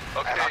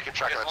 Okay, And I'll keep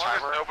track as of the long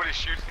timer. as nobody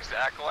shoots these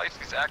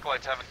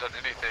acolytes haven't done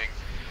anything,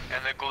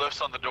 and the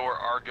glyphs on the door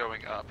are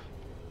going up.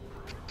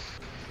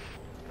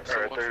 So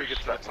Alright, once we there's get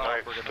to the that top,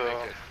 knight we're gonna still.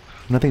 make it.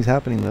 Nothing's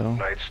happening though.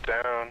 Knight's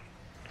down.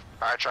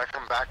 Alright, try to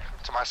come back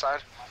to my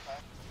side.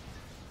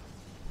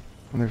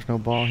 And there's no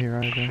ball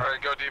here either.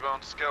 Alright, go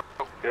D-Bones, go.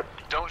 Yep.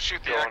 Don't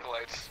shoot the Going.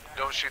 acolytes.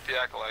 Don't shoot the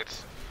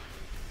acolytes.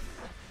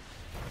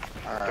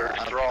 There's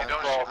thrall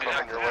Don't thrall shoot the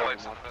coming your way.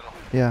 acolytes in the middle.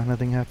 Yeah,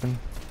 nothing happened.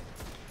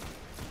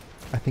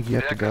 I think you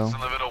have The to go. acolytes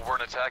in the middle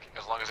weren't attacking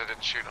as long as I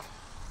didn't shoot them.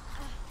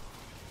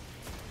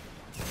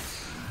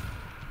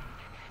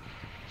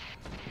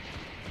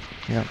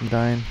 Yeah, I'm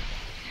dying.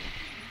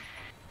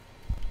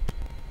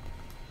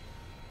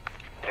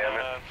 Damn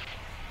it.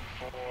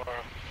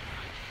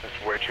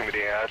 There's way too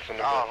many ads in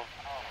the Oh. middle.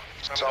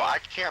 So I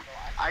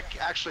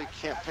actually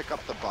can't pick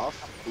up the buff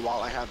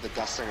while I have the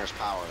Death Singer's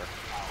power.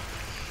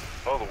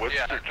 Oh, the wizards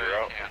Yeah, no, are you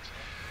out. can't.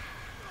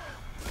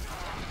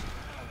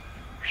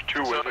 There's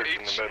 2 So wizards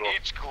in the middle.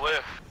 each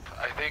glyph,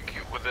 I think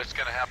what's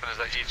going to happen is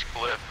that each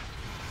glyph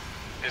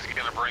is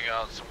going to bring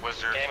out some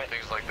wizards Damn and it.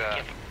 things like that.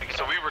 Can't pick it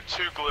So up. we were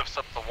 2 glyphs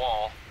up the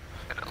wall,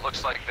 and it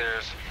looks like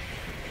there's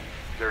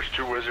There's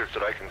 2 wizards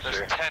that I can see.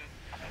 10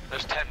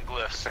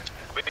 glyphs.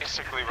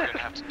 Basically, we're going to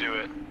have to do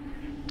it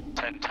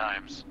 10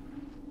 times.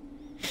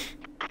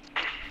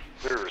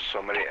 There were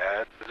so many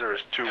ads. There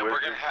was 2 And we're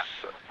wizards.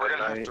 gonna at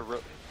Have night.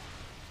 to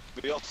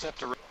we also have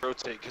to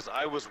rotate because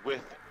I was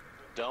with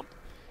Dump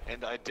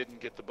and I didn't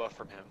get the buff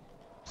from him,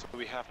 so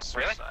we have to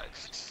switch Really?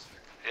 sides.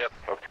 Yep.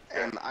 Okay.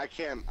 And I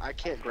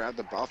can't grab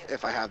the buff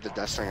if I have the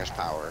Death Singer's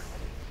power.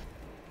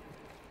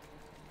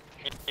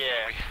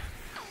 Yeah.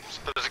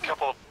 So there's a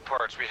couple of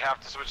parts. We have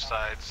to switch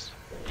sides.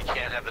 You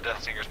can't have the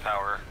Death Singer's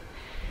power.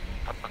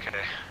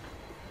 Okay.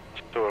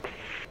 So if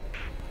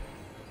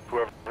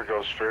whoever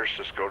goes first,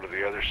 just go to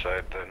the other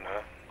side then,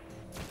 huh?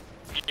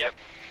 Yep.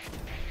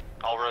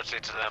 I'll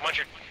rotate to them.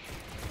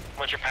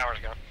 Once your power's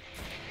gone.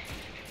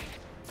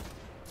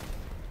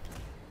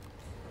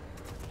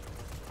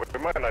 We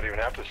might not even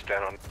have to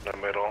stand on the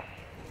middle.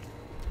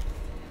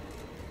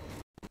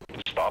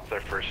 Stop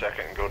there for a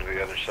second and go to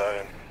the other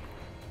side.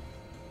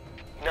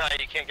 No,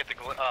 you can't get the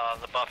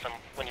buff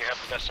when you have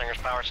the best singer's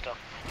power still.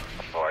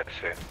 Oh, I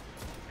see.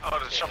 Oh,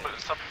 did somebody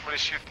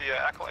shoot the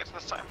acolytes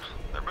this time?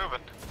 They're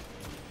moving.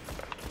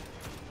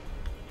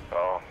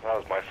 Oh, that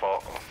was my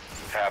fault.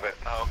 Habit.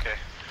 Oh, okay.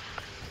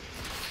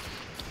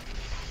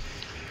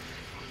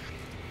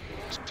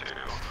 Two.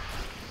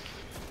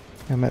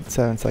 I'm at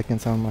 7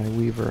 seconds on my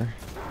Weaver.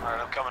 Alright,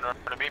 I'm coming around.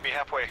 Meet me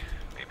halfway.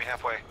 Meet me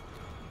halfway.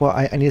 Well,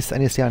 I need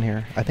to stay on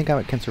here. I think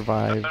I can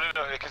survive. No,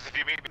 because if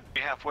you meet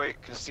me halfway,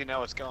 because see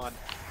now it's gone,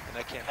 and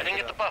I can't. I didn't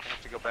get the buff. I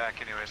have to go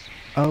back anyways.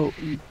 Oh,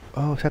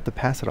 so I have to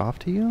pass it off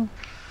to you?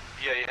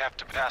 Yeah, you have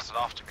to pass it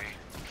off to me.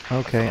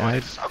 Okay,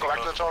 Otherwise, I'll go back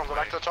to the totem. Go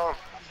back to the totem.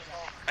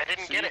 I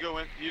didn't So get you it. go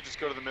in, you just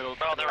go to the middle.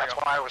 Oh, there we That's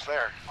go. why I was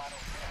there.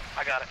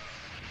 I got it.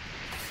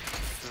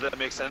 Does that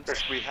make sense?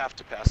 We have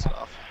to pass it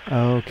off.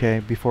 Okay,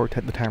 before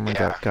the time runs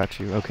out. Got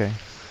you. Okay.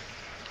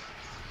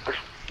 There's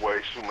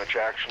way too much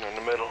action in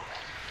the middle.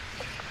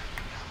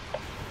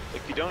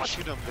 If you don't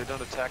shoot them, they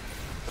don't attack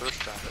the first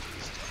time at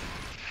least.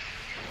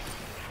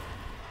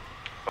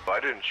 I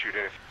didn't shoot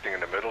anything in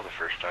the middle the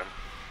first time.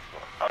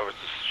 I was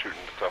just shooting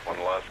the stuff on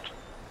the left.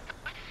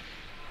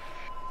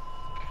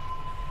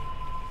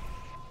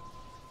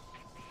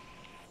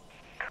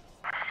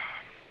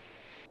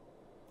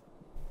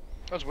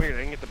 That was weird. I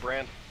didn't get the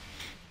brand.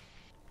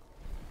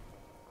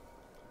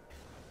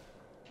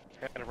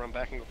 I had to run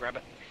back and go grab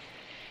it.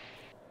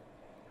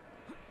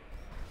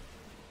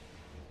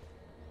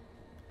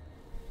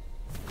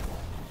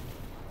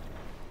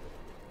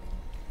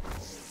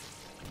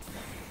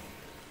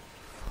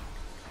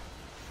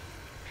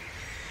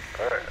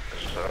 Alright,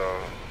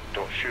 so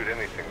don't shoot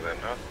anything then,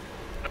 huh?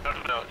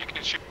 No. You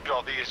can shoot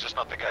all these, just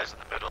not the guys in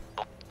the middle.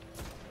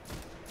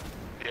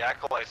 The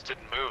acolytes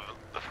didn't move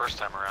the first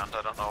time around.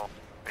 I don't know.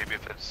 Maybe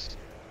if it's.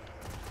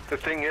 The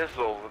thing is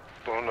though,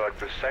 when like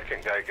the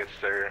second guy gets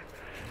there,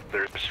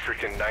 there's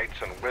freaking knights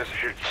and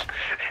wizards.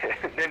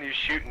 And then you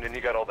shoot and then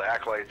you got all the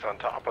acolytes on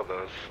top of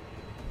those.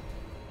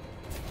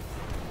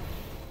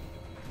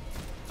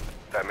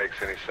 If that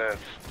makes any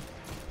sense.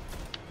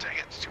 Dang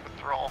it, stupid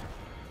thrall.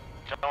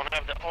 Don't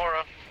have the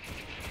aura.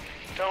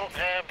 Don't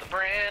have the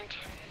brand.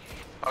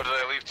 Oh, did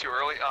I leave too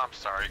early? Oh, I'm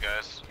sorry,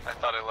 guys. I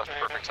thought I left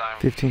perfect time.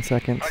 15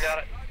 seconds. I got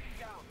it.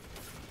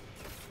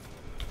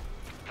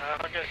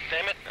 Okay.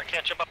 Damn it, I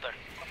can't jump up there.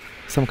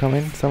 Someone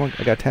coming? Someone?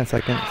 I got 10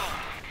 seconds.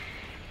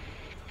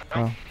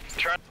 Oh.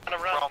 Trying to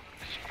run.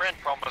 Sprint.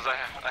 Problem is I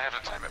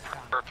have to time it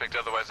perfect,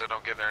 otherwise I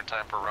don't get there in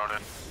time for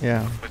Ronin.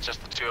 Yeah. With just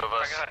the two of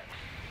us. I got it.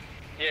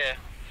 Yeah.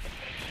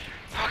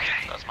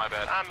 Okay. That's my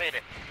bad. I made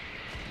it.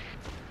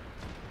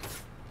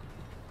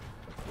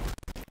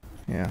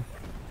 Yeah.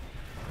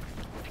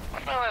 Oh,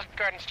 that's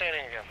garden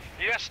standing again.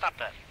 You gotta stop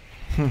that.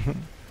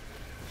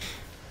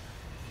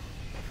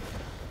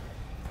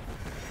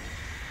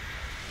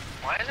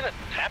 Why hasn't it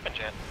happened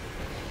yet?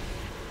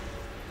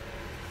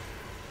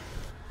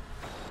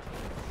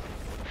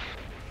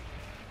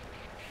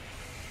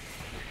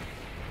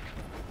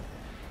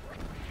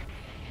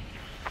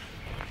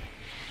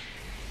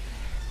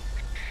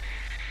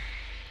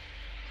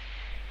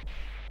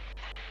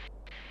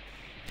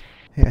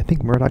 Hey, I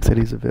think Murdoch said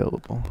he's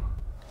available.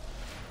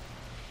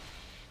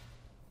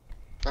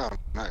 Oh,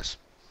 nice.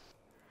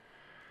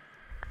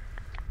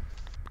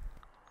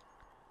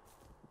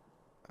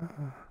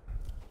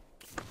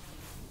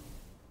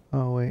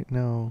 Oh wait,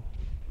 no.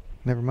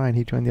 Never mind,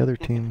 he joined the other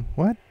team.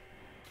 What?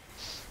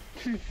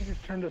 He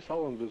just turned us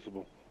all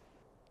invisible.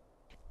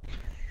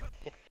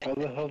 How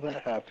the hell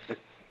that happened?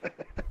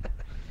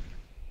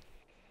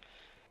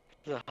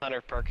 The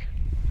hunter perk.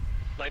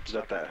 Night Is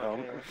that Stalker that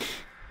helm? perk,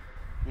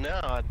 yeah.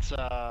 No, it's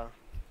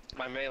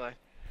my melee.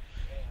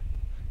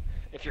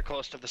 If you're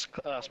close to the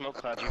smoke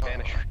clouds, you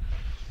vanish.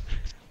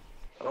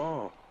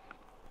 Oh.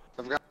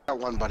 I've got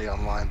one buddy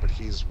online, but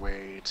he's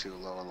way too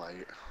low a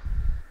light.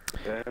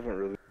 Yeah, I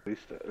haven't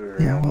released it.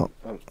 Or, Yeah, well...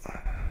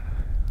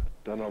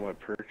 done all my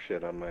perks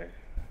yet on my...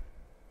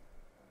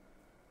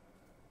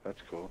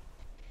 That's cool.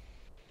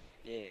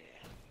 Yeah.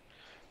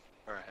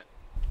 Alright,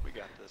 we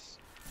got this.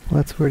 Well,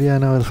 that's weird. Yeah,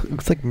 no, it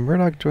looks like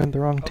Murdoch joined the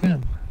wrong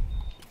team.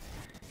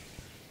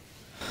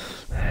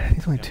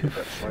 He's only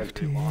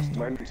 250.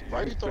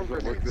 Mine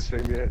doesn't look the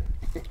same yet.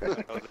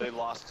 Oh, they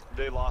lost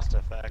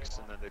FX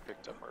and then they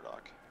picked up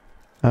Murdoch.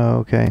 Oh,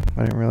 okay.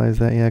 I didn't realize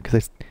that. Yeah,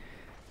 because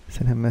I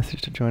sent him a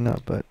message to join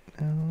up, but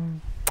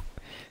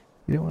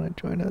you don't want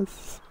to join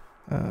us.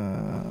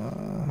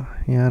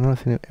 Yeah, I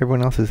noticed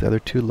everyone else is either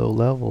too low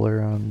level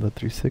or on the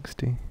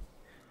 360.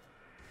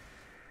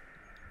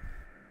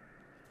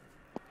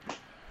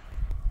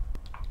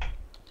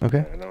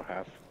 Okay. I know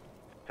half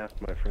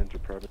my friends are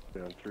probably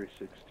on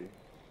 360.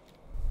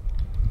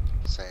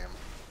 Same.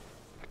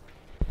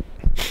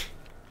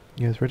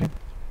 You guys ready?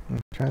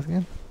 Try this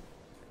again?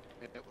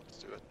 Yeah, let's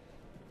do it.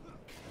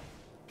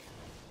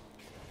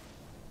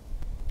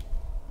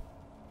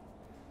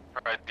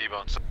 Alright, D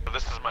D-Bone. So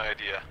this is my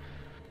idea.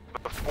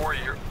 Before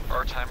your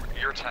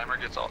timer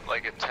gets all,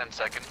 like at 10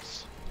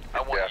 seconds,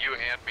 I want you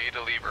and me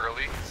to leave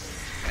early,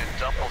 and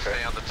Dump will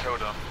stay on the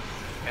totem,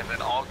 and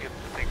then I'll get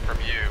the thing from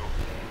you,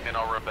 and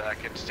I'll run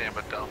back and stand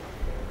with Dump.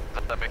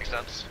 Does that make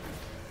sense?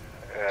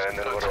 And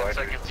then So what do 10 I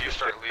seconds, do? you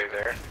start Stay leaving.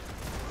 there?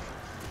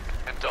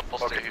 And Dump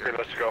will Okay, stay here.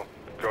 let's go.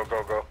 Go,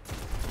 go, go.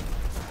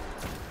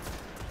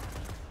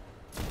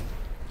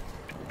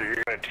 So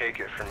you're gonna take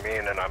it from me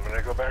and then I'm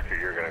gonna go back, or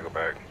you're gonna go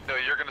back? No,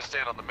 you're gonna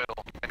stand on the middle,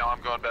 and now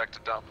I'm going back to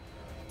Dump.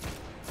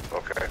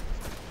 Okay.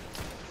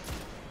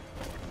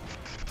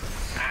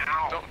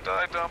 Ow. Don't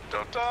die, Dump,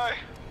 don't die.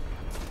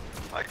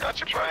 I got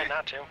you, Try buddy.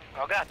 not to.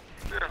 Oh god.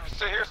 Here,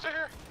 stay here, stay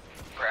here.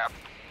 Crap.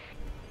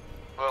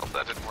 Well,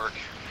 that didn't work.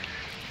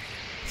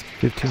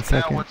 15 Now,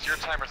 seconds. once your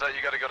timer's out,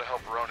 you gotta go to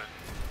help Ronan.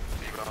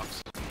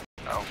 D-Bones.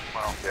 Oh,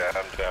 well. Yeah,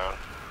 I'm down.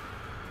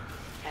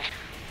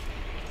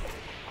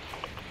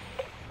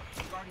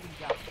 Guardian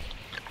down.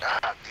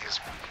 God, these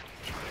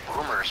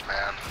boomers,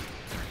 man.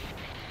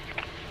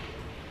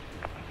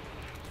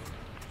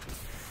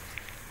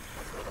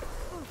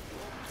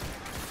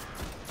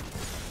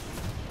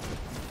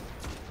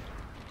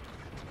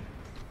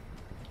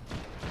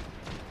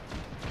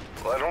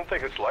 Well, I don't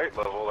think it's light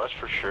level, that's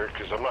for sure,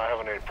 because I'm not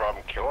having any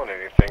problem killing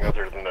anything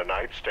other than the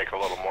knights take a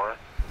little more.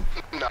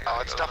 No,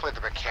 it's definitely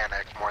the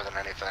mechanic more than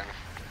anything.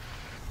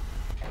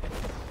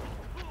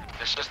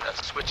 It's just that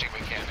switching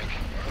mechanic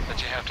that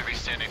you have to be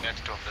standing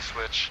next to him to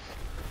switch.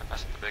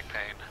 That's the big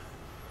pain.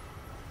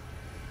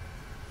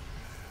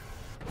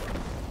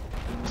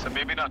 So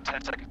maybe not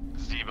 10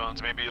 seconds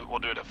D-Bones, maybe we'll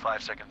do it at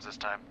 5 seconds this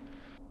time.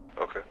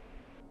 Okay.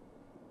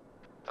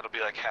 That'll be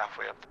like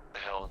halfway up the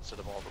hill instead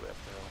of all the way up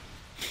the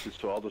hill.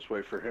 So I'll just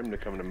wait for him to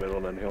come in the middle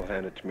and then he'll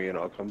hand it to me and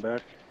I'll come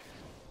back?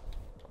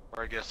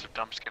 Or I guess if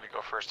Dump's gonna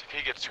go first. If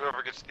he gets,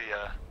 whoever gets the,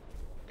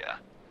 yeah.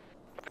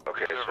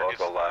 Okay, so Whoever I'll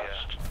gets go the,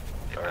 last.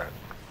 yeah. Alright.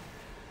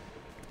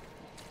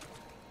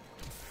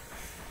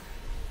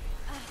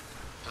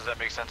 Does that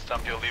make sense,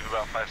 Dump? You'll leave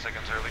about 5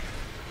 seconds early?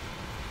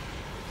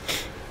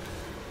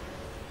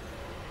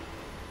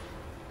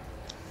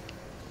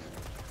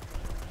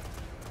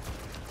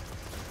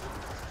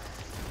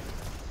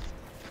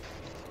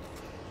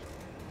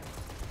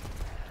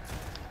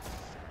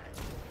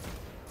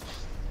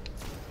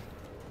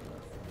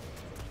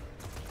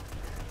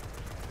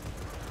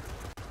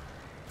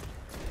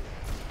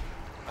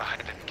 I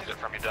didn't get it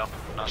from you, Dump.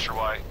 I'm not sure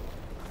why.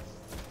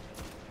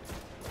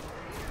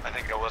 I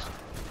think I wasn't.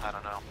 I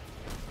don't know.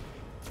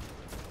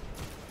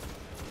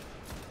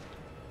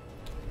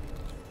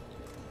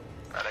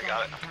 Alright, I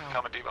got it.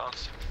 Coming,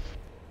 D-Bones.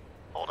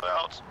 Hold it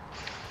out.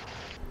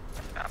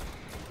 Yeah.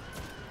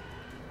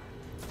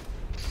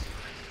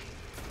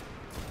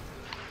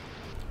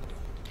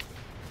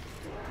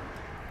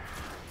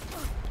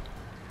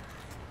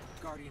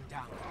 Guardian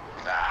down.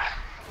 Ah.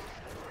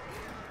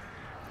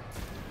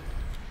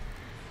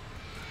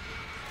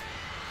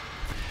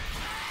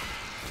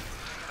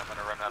 I'm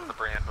gonna run out of the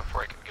brand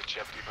before I can get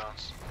you up,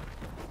 D-Bones.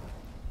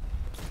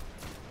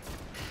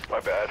 My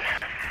bad.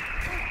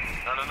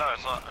 No,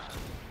 it's not.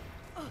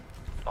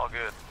 It's all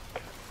good.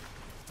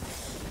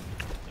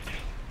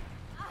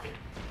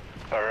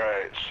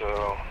 Alright,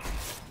 so...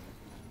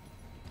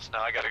 So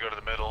now I gotta go to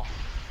the middle.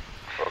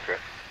 Okay.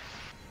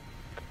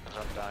 Because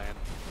I'm dying.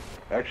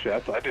 Actually,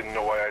 I didn't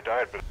know why I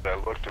died, but I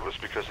looked, it was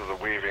because of the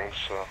weaving,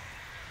 so...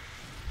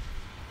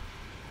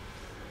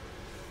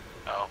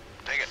 Oh,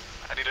 dang it.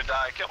 I need to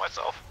die. Kill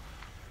myself.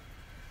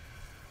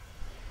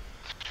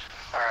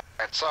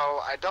 Alright, so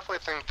I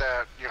definitely think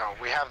that, you know,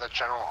 we have the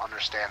general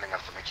understanding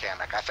of the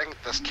mechanic. I think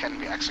this can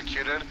be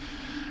executed.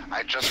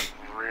 I just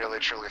really,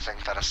 truly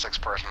think that a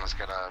 6-person is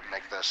gonna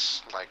make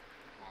this, like,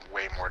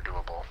 way more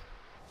doable.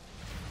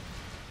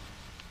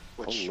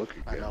 Which, look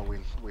I again. know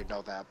we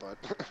know that, but...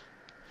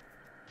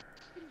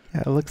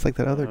 Yeah, it looks like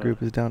that other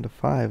group is down to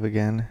 5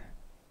 again.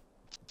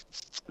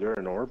 They're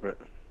in orbit.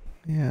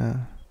 Yeah.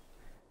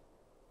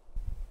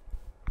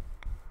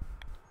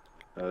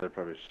 They're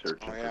probably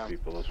searching Oh, yeah. for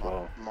people as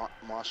well.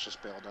 Moss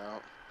just bailed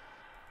out.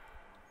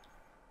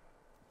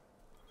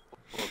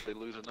 Well, if they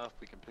lose enough,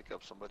 we can pick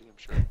up somebody, I'm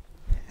sure.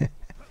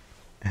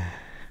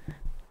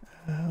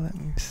 Let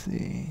me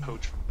see.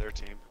 Coach from their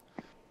team.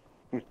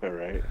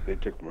 Alright, they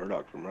took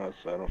Murdoch from us,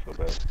 so I don't feel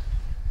bad.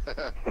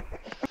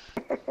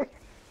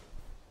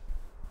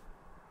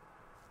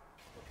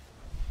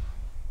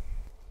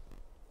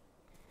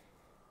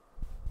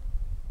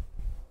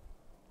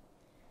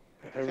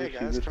 Ever Hey see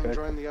guys, this come guy?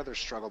 join the other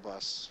struggle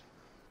bus.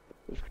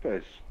 This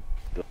guy's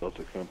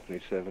Delta Company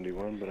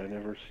 71, but I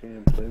never see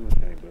him play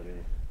with anybody.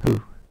 Who? Is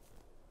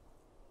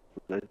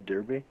that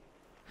Derby?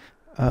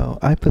 Oh,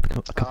 I played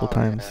a couple Oh,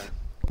 times.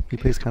 yeah. He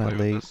plays Play kind of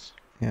with late. us.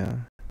 Yeah.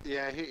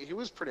 Yeah, he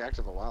was pretty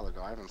active a while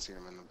ago. I haven't seen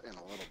him in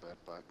a little bit,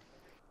 but...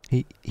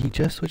 He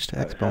just switched to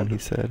I X-Bone, he haven't.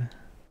 said.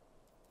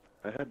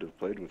 I had to have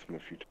played with him a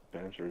few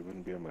times or he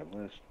wouldn't be on my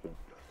list, but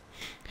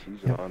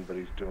he's Yep. on, but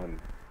he's doing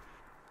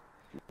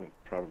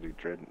probably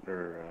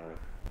whatever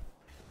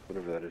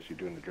that is you're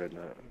doing the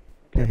Dreadnought.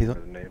 Yeah, Can't he's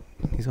remember the name.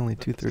 He's only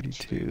Actually, it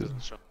 232.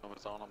 doesn't show him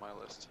it's on my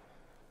list.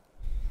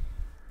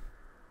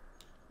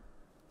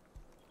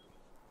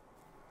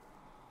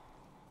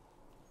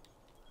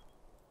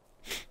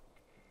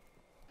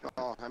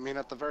 mean,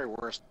 at the very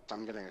worst,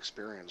 I'm getting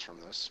experience from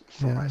this,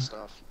 from my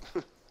stuff.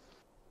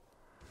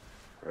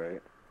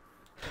 Right.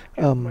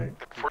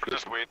 If we're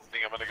just waiting,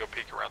 I'm gonna go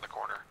peek around the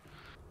corner.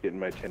 Getting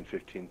my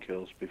 10-15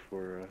 kills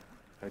before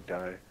I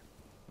die.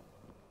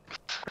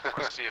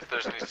 Let's see if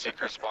there's any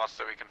secret spots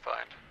that we can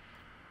find.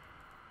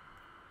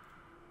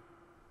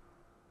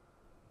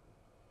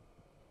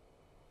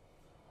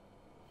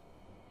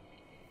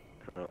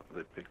 Oh,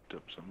 they picked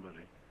up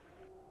somebody.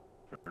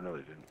 Or no,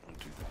 they didn't. 1,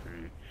 2,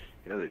 3.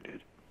 Yeah, they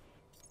did.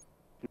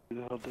 Who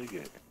the hell did they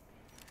get?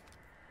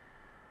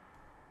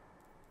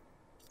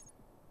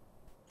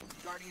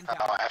 Guardian down.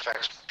 Oh,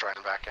 FX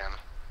trying back in.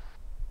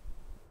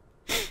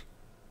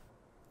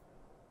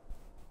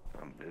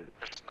 I'm dead.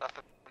 There's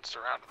nothing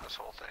surrounding this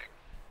whole thing.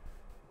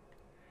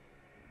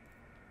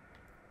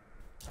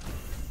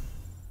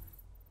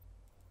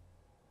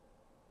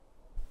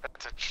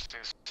 That's interesting.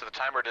 So the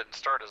timer didn't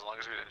start as long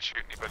as we didn't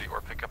shoot anybody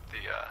or pick up the,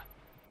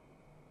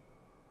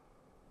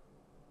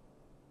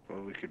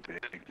 Well, we could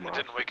beg it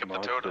didn't wake up the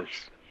totems.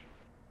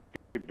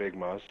 We could beg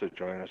Moz to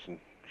join us and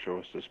show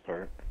us this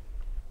part.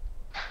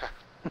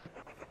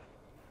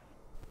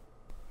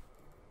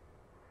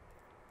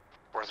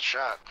 Worth a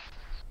shot.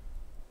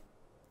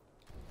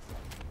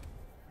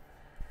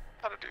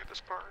 How to do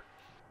this part.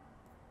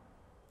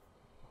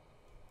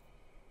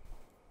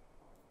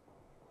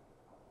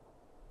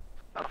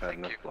 I've had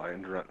enough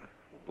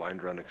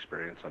blind run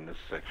experience on this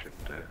section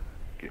to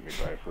get me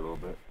by for a little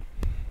bit.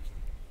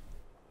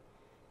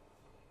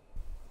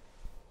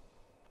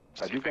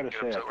 I do gotta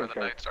say,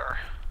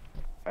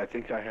 I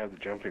think I have the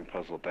jumping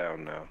puzzle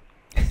down now.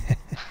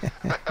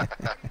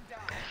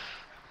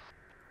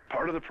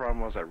 Part of the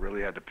problem was I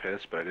really had to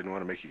piss, but I didn't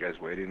want to make you guys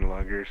wait any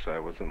longer, so I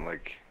wasn't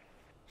like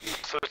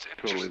So it's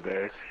totally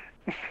there.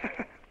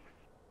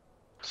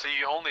 So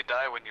you only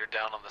die when you're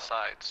down on the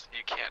sides.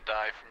 You can't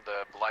die from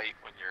the blight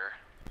when you're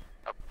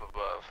up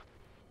above.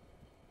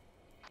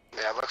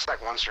 Yeah, it looks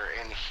like once you're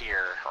in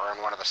here, or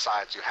on one of the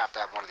sides, you have to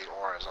have one of the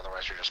auras,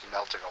 otherwise you're just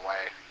melting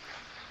away.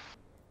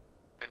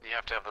 And you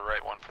have to have the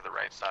right one for the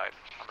right side,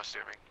 I'm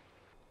assuming.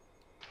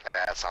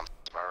 Yeah, that sounds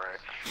about right.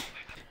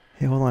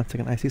 Hey, hold on a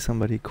second. I see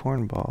somebody.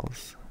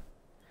 Cornballs.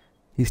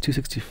 He's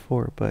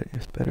 264, but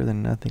it's better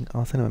than nothing.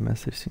 I'll send him a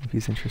message, see if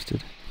he's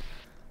interested.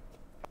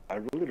 I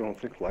really don't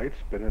think light's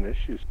been an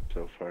issue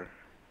so far.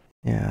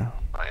 Yeah.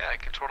 Oh yeah, I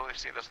can totally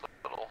see this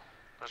little...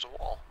 There's a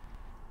wall.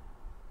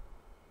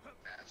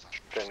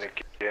 Then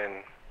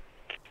again,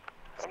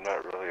 I'm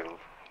not really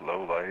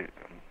low light.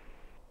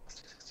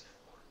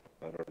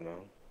 I don't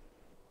know.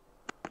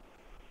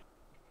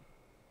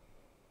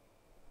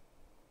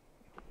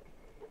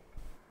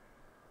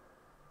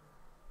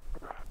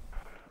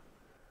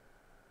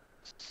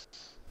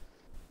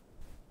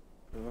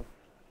 Well,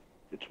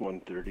 it's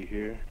 1:30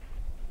 here.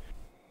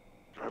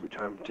 Probably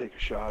time to take a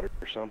shot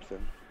or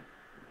something.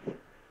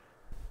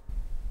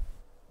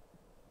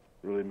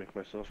 Really make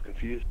myself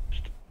confused.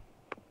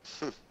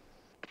 Go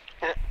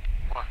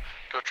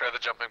try the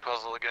jumping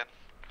puzzle again.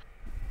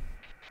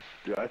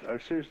 Dude, I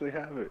seriously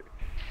have it.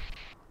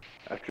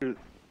 After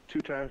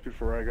 2 times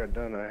before I got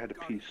done, I had to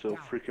pee so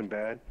freaking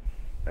bad.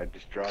 I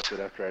just dropped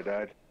it after I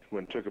died.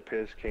 Went and took a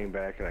piss, came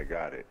back, and I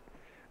got it.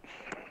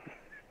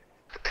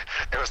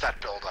 It was that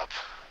build-up.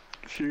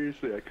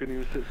 Seriously, I couldn't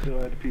even sit still.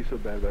 I had to pee so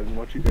bad, but I didn't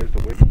want you guys to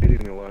wait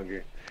any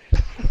longer.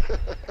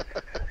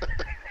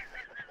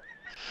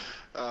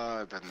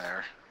 I've been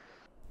there.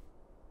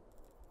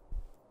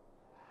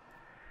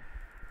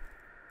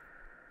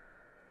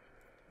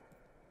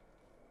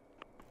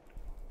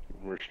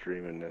 We're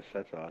streaming this.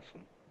 That's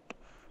awesome.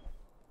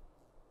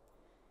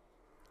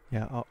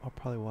 Yeah, I'll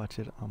probably watch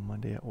it on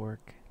Monday at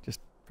work, just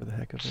for the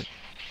heck of it.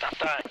 Stop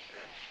dying.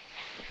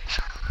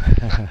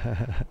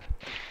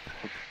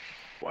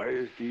 Why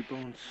is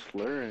D-Bone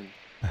slurring?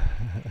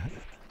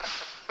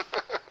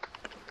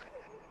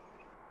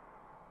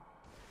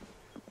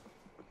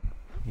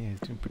 Yeah,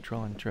 he's doing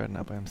patrol and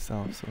Dreadnought by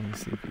himself, so let me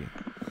see if he...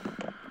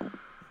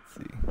 Let's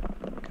see.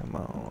 Come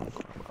on.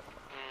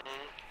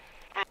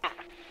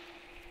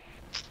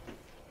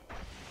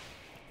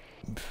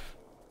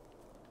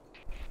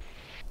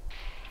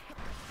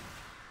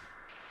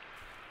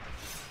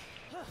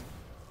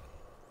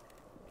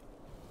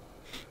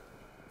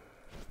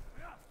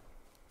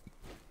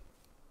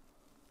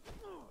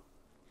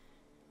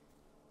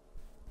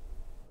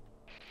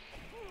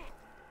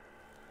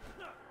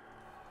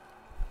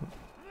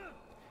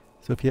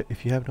 So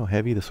if you have no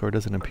heavy, the sword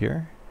doesn't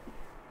appear?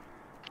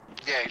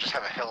 Yeah, you just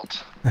have a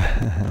hilt.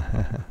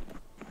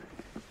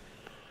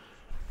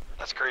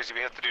 That's crazy. We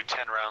have to do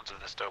 10 rounds of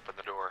this to open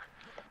the door.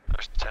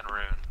 There's 10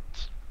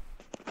 runes.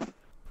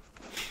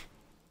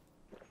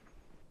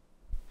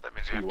 That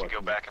means we have to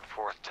go back and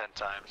forth 10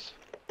 times.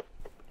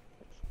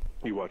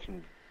 You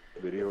watching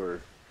video or?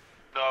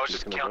 No, I was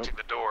just counting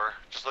the door.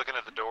 Just looking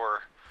at the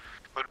door.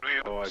 But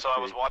I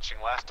was watching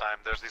last time.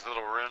 There's these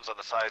little runes on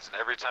the sides, and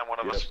every time one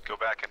of us would go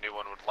back, a new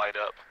one would light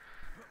up.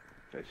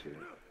 I see.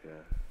 Yeah.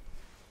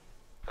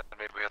 And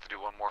maybe we have to do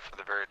one more for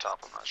the very top.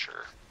 I'm not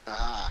sure.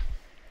 Ah.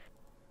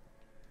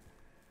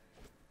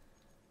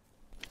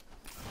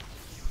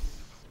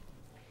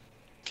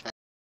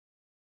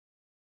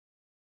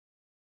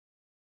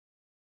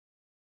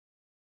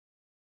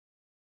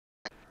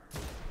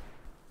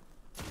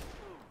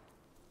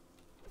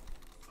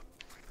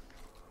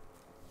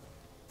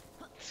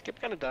 Skip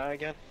gonna die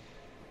again?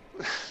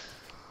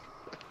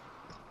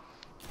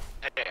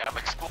 Hey, I'm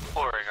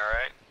exploring,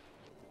 alright?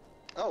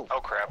 Oh. Oh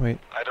crap. Wait.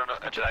 I don't know.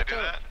 Did I do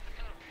that?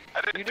 I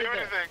didn't do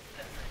anything.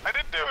 I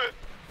didn't do it.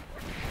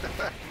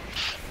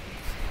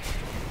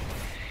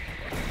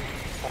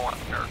 One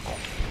miracle.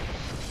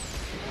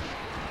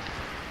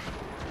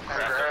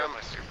 Crap, there goes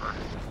my super.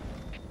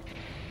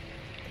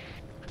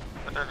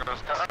 There goes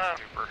my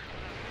super.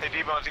 Hey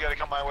D-Bones, you gotta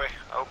come my way.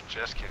 Oh,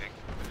 just kidding.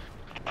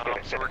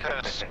 So we're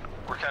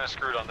kind of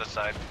screwed on this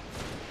side.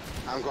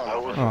 I'm going I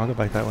over. Oh, I'll go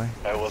back that way.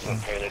 I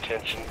wasn't paying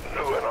attention.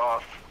 It went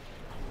off.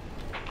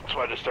 So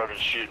I just started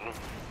shooting.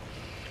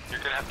 You're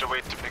gonna have to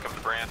wait to pick up the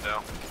brand,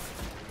 though.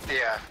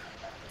 Yeah.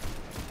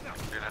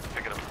 You're gonna have to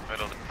pick it up in the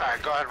middle.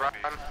 Alright, go ahead, run.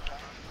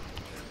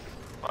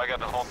 Well, I got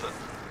to halt it.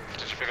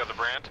 Did you pick up the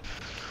brand?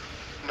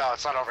 No,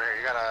 it's not over here.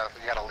 You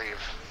gotta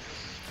leave.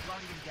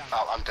 Guardian down.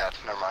 Oh, I'm dead.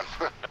 Never mind.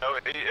 No,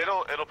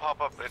 it'll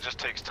pop up. It just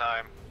takes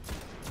time.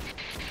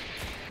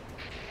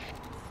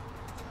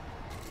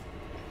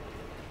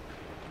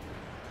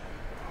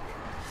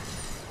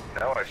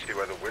 Now I see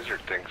why the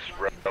wizard thing's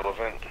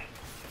relevant.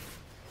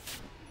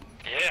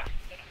 Yeah.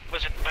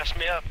 Wizard messed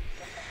me up.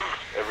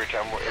 Every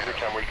time we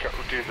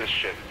do this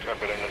shit, I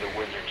bet another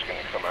wizard's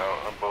gonna come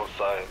out on both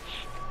sides.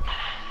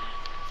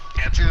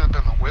 Yeah, it's either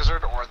been the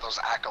wizard or those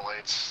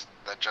acolytes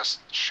that just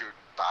shoot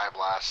the eye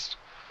blast.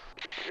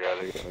 Yeah,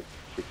 they got like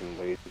freaking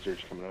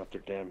lasers coming out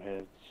their damn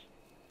heads.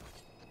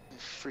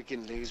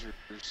 Freaking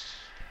lasers.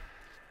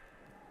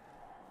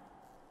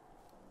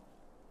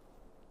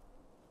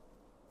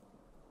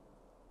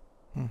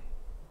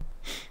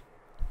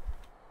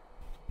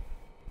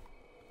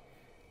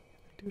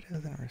 Dude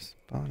hasn't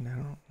responded. I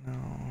don't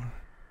know.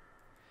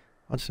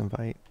 I'll just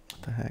invite.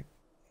 What the heck?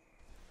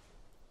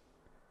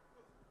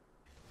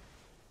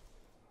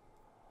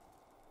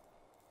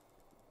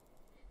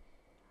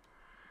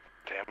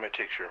 Damn, it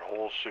takes your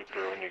whole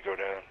super when you go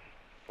down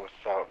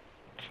without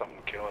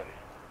something killing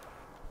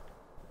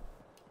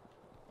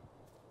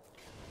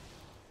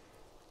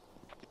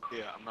you.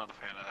 Yeah, I'm not a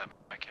fan of that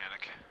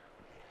mechanic.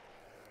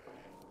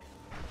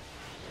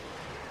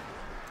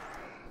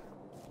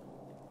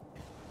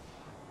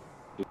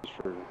 Just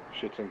for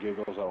shits and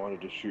giggles, I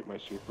wanted to shoot my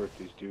super if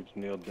these dudes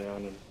kneeled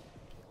down and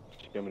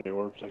see how many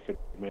orbs I could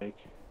make.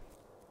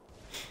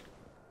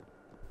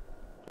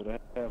 But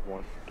I have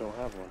one. Don't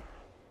have one.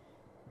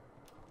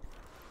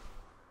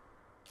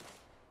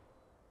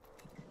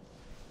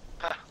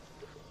 Huh.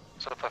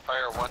 So if I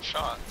fire one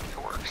shot,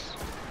 it works.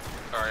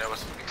 Sorry, I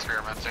was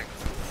experimenting.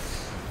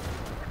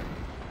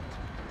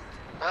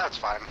 That's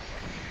fine.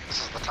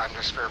 This is the time to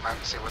experiment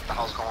and see what the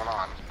hell's going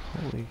on.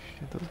 Holy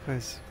shit, those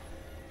guys.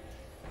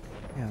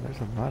 Yeah, there's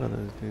a lot of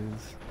those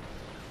dudes.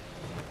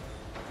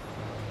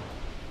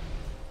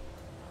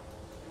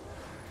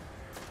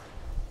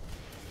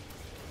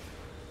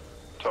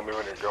 Tell me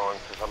when you're going,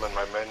 because I'm in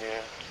my menu.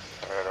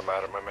 Alright, I'm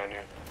out of my menu.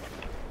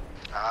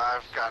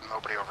 I've got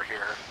nobody over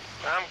here.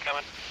 I'm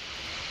coming.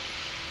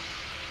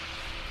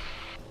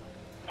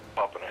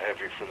 Popping a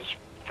heavy for this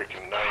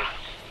freaking knight.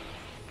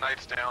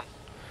 Knight's down.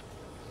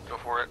 Go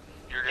for it.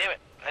 You're good. Damn it.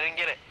 I didn't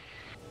get it.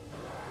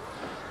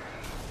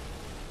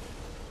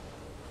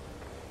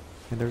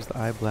 And there's the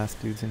eye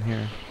blast dudes in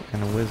here.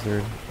 And a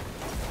wizard.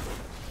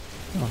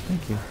 Oh,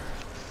 thank you.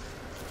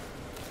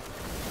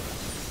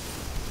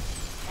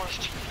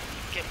 Must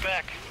get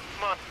back.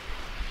 Come on.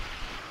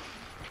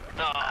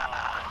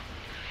 Ah.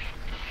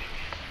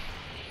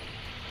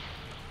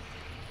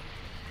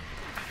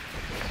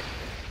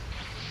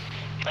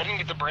 I didn't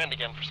get the brand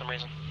again for some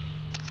reason.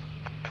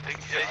 I think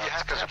Yeah, you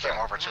have because to you have came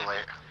that. over too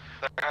late.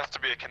 There has to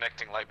be a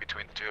connecting light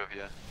between the two of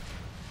you.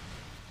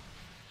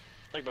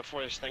 Like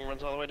before this thing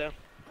runs all the way down.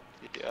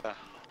 Yeah.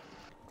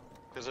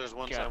 Because there's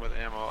one Yeah. time with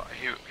ammo,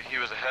 He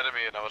was ahead of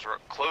me and I was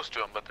close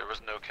to him, but there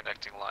was no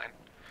connecting line.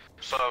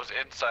 So I was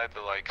inside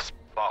the like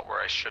spot where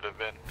I should have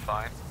been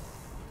fine.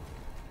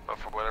 But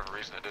for whatever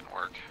reason it didn't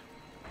work.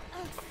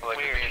 But, like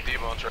with me and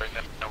D-Bones right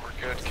now, we're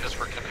good because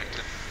we're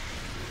connected.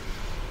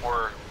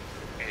 Or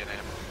me and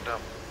him. No.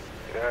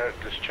 Yeah, it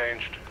just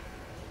changed.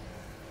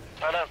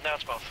 Oh no, now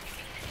it's both.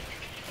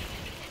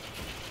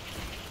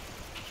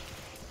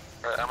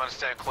 Alright, I'm gonna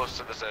stand close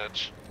to this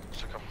edge.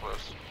 So come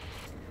close.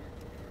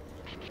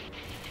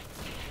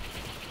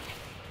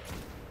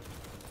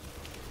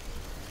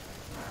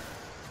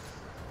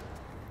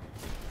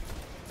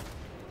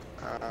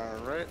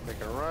 Alright, make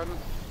a run.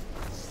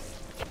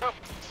 Oh,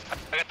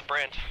 I got the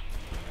brand.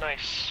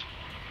 Nice.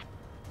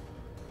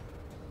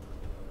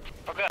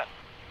 Oh god.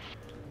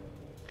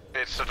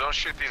 Okay, so don't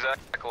shoot these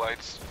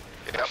acolytes.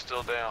 They're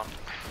still down.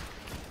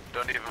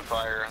 Don't even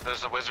fire.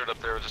 There's a wizard up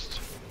there, just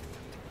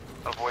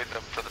avoid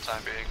them for the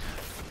time being.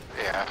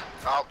 Yeah.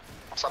 Oh,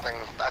 something.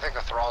 I think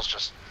the thralls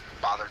just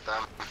bothered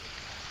them.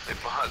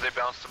 They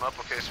bounced them up.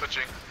 Okay,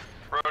 switching.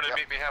 Ronan, Yep.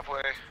 meet me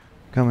halfway.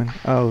 Coming.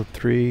 Oh,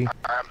 3.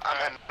 I'm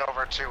heading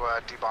over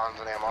to D-Bonds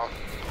and ammo.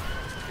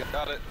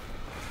 got it.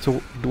 So,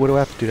 what do I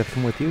have to do? Do I have to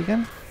come with you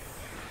again?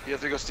 You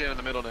have to go stand in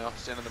the middle now.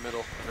 Stand in the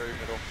middle, very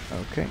middle.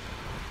 Okay.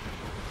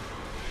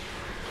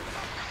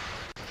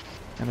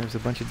 And there's a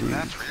bunch of dudes.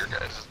 That's where your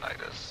guys' night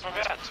is. Oh,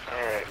 God.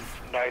 Alright,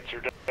 knights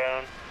are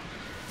down.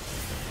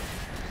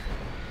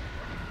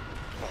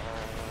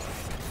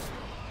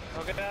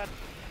 Oh, God.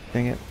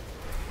 Dang it.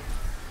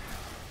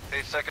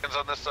 8 seconds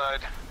on this side.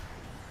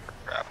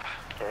 Crap.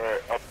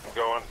 Alright, up and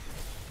going.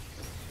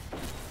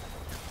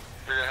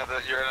 You're gonna have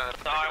that. You're gonna.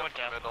 No, I went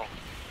down. Middle.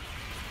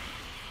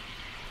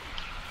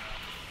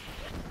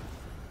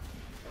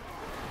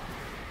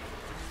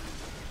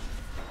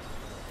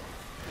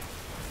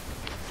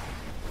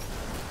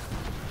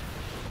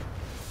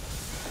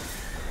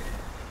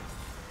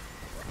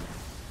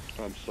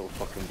 I'm so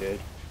fucking dead.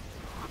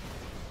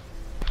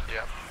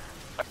 Yeah.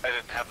 I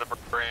didn't have the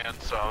brand,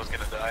 so I was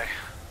gonna die.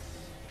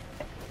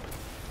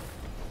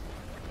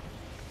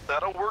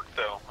 That'll work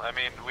though. I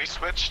mean, we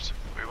switched.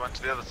 We went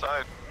to the other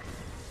side.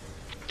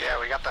 Yeah,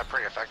 we got that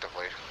pretty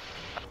effectively.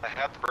 I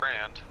had the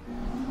brand.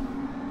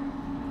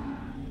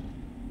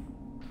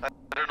 I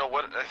don't know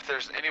what if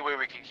there's any way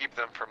we can keep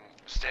them from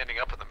standing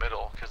up in the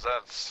middle, because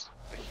that's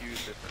a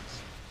huge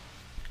difference.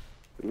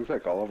 It looks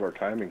like all of our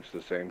timing's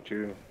the same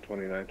too.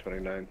 29,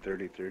 29,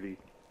 30, 30.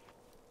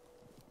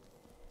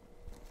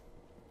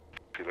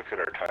 If you look at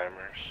our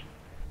timers.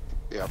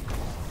 Yep.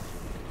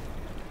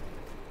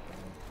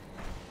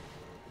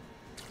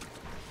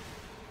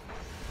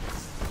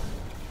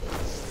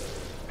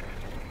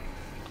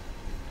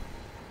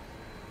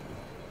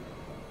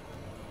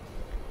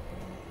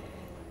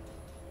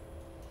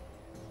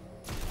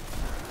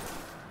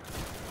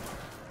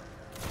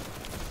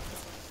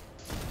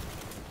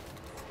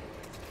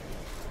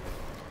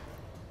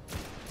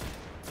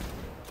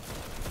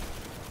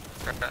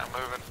 Okay, I'm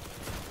moving.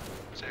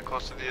 Stay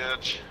close to the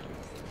edge.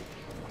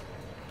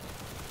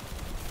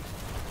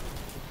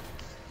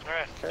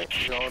 Alright. Okay,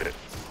 shit.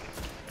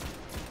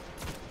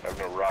 I have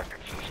no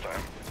rockets this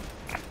time.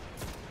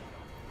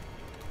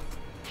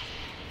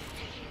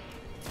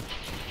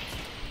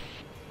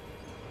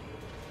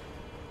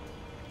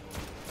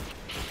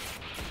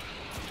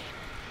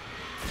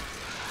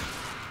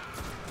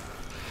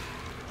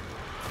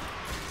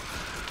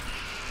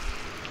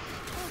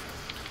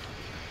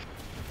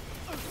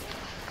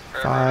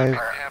 Five,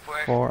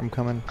 Halfway. 4, I'm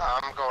coming.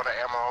 I'm going to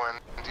ammo and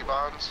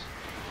debonds.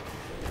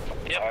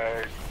 Yep.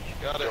 I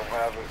Got it. don't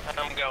have it.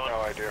 I'm going.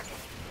 No, I do.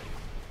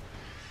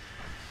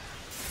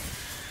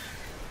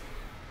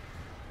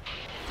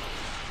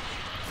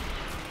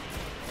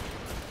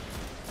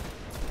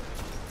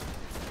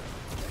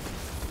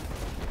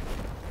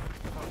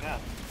 Oh,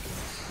 God.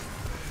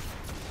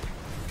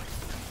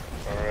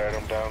 Alright,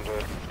 I'm down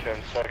to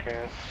 10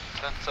 seconds.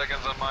 10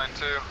 seconds on mine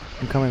too.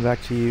 I'm coming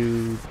back to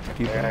you.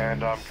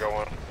 And I'm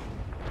going.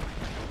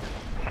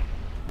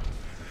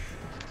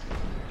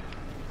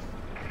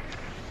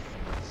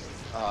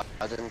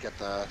 I didn't get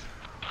the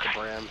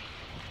brand.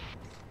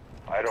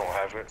 I don't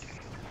have it.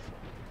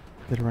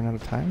 Did it run out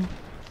of time?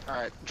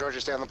 Alright, Georgia,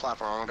 stay on the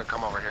platform. I'm gonna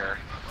come over here.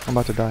 I'm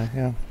about to die,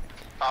 yeah.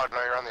 Oh,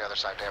 no, you're on the other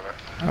side, damn it.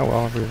 Oh well,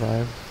 I'll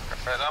revive.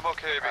 And I'm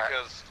okay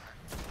because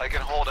I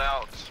can hold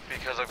out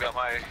because I've got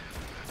my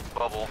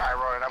bubble. Alright,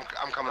 Roy,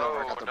 I'm coming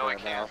over. I got the no, I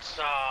brand now. can't.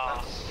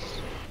 Oh.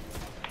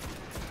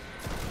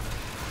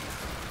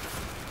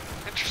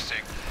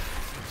 Interesting.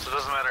 So it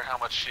doesn't matter how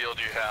much shield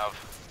you have.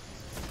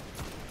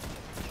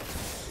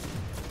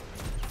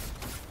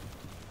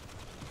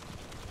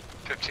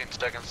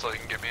 $15 so you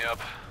can get me up.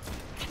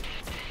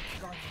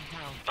 Guardian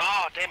down.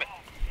 Oh, damn it.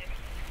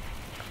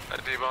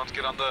 D-Bones,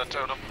 get on the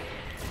totem.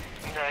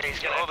 No, he's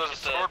gonna Oh, there's a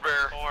sword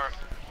bear.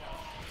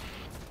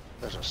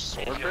 There's a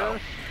sword He's bear? gonna-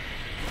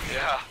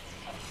 Yeah.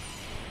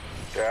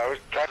 Yeah, I was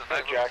trying to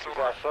There's a jack his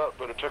ass up,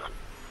 but it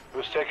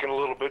was taking a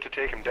little bit to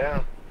take him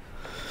down.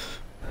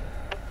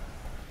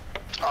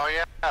 Oh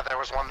yeah, there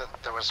was one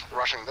that was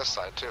rushing this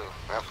side too.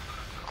 Yep.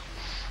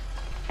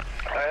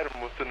 I had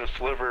him within a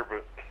sliver,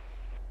 but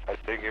I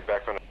didn't get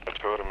back on a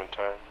totem in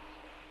time.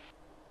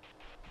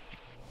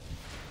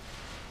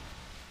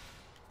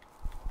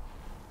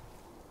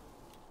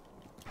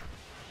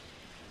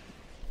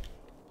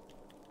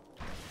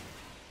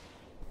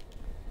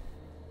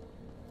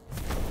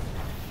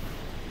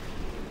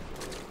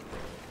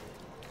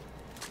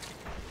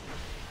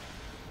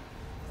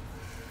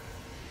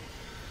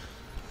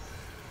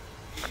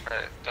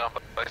 Alright, Dom,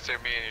 I say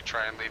me and you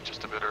try and leave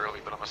just a bit early,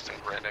 but I'm gonna stay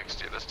right next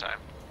to you this time.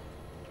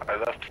 I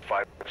left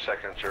 5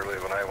 seconds early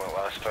when I went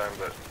last time,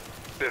 but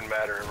didn't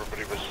matter.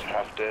 Everybody was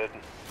half dead.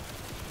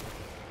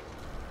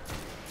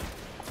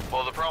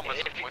 Well, the problem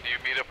is when you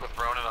meet up with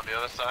Ronan on the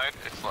other side,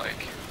 it's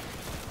like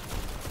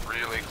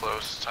really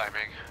close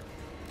timing.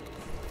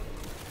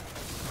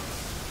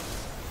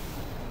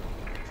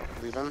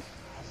 Leaving.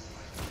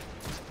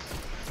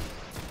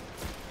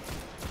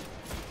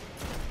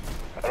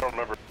 I don't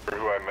remember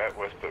who I met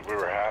with, but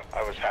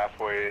I was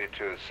halfway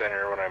to the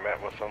center when I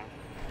met with them.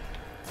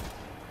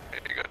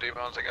 Here you go,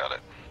 D-Bones, I got it.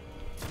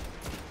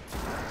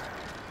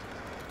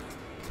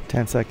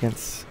 10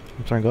 seconds.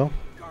 I'm trying to go.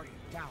 Guardian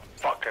down.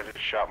 Fuck, I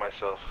just shot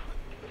myself.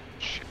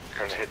 Shit.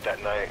 Trying to hit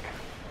that knight.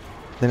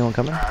 Is anyone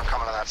coming? Alright, I'm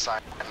coming to that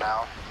side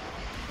now.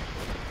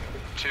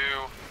 2,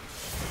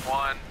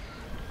 1.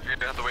 You're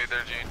gonna have to wait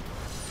there, Gene.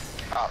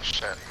 Oh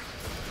shit.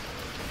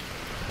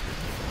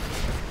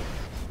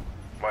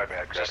 My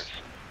bad, guys. Just-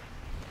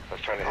 I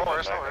was trying to No hit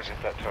worries, that no knight worries. and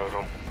hit that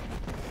totem.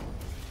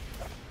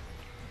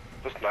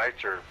 Those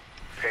knights are a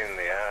pain in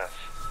the ass.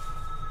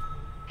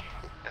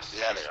 Yes,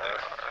 Yeah, yes, they are.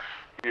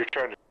 You're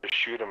trying to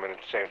shoot them, and at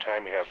the same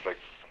time you have like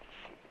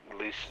at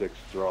least 6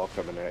 thrall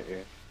coming at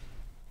you.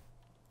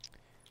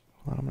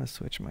 Well, I'm gonna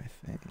switch my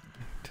thing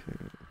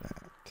to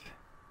that.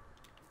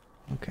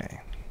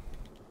 Okay.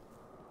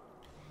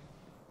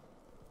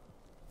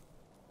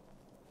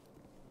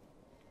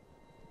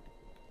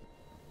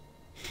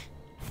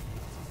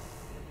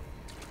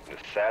 The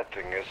sad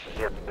thing is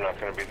they're not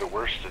going to be the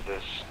worst of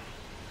this.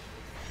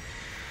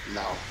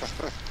 No.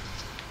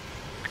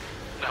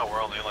 No,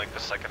 we're only like the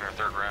second or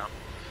third round.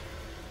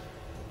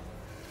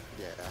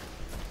 Yeah.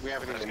 We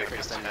haven't That's even gonna be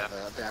fixed a any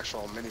of the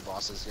actual mini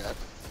bosses yet.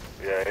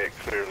 Yeah, it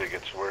clearly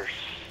gets worse.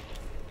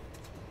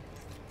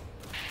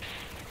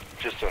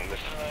 Just on this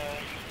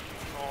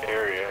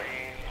area.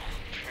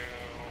 3,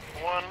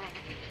 2, 1.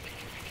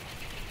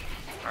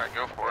 Alright,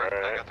 go for it. I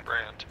Alright. got the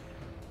brand.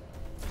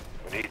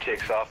 When he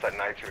takes off, that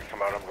knight's gonna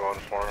come out. I'm going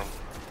for him.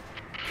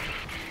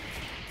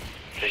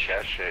 Take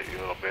that shit, you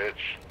little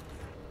bitch.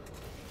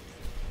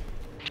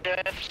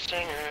 Death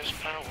Singer's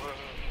power.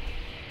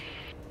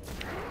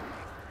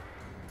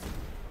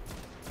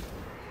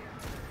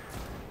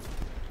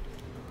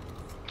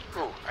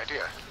 Ooh,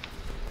 idea.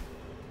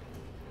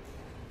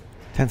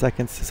 10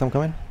 seconds. Is someone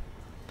coming?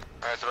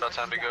 Alright, it's about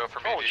time to go for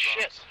me. Holy D-bones.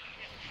 shit.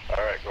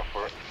 Alright, go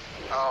for it.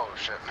 Oh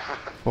shit.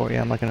 Oh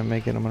yeah, I'm not gonna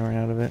make it. I'm gonna run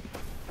out of it.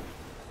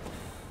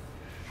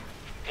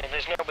 Yeah,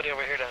 there's nobody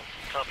over here to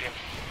help you.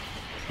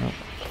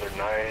 Another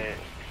knight.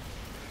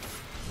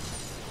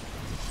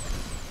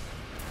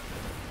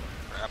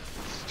 Crap.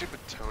 Stupid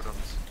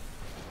totems.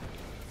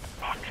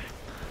 Fuck.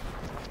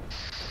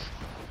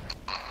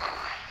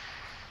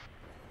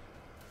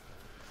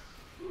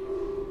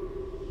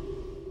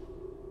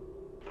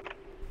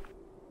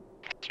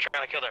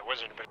 Trying to kill that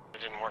wizard, but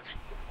it didn't work.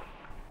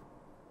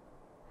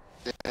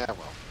 Yeah,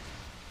 well.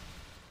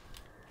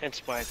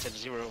 Hence why it said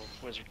 0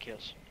 wizard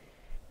kills.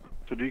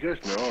 So do you guys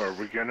know, are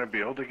we gonna be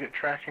able to get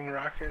tracking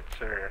rockets,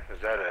 or is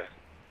that a...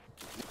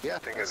 Yeah,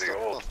 Think that's of the the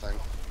old. thing.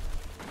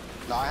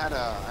 No, I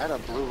had a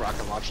blue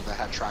rocket launcher that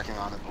had tracking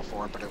on it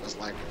before, but it was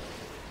like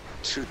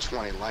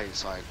 220 light,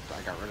 so I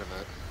got rid of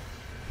it.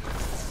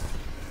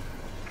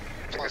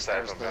 Plus,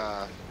 that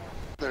one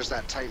there's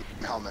that Titan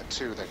helmet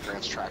too that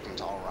grants tracking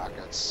to all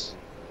rockets.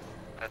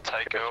 A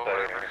Tycho,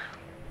 whatever.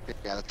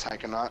 Yeah, the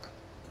Taikonaut.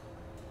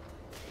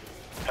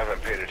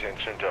 Haven't paid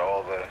attention to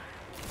all the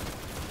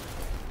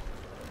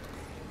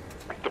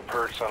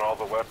perks on all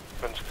the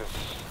weapons,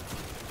 because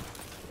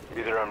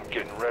either I'm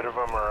getting rid of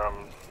them or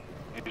I'm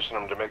using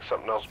them to make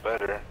something else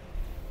better.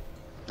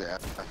 Yeah.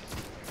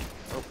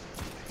 Oh,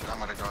 I'm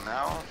gonna go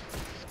now.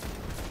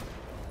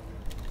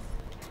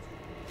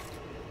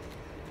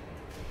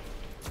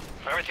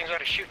 Everything's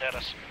already shooting at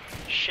us.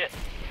 Shit.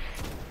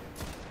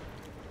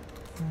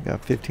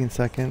 Got 15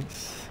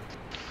 seconds.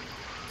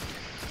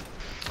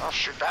 I'll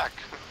shoot back.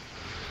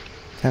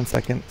 10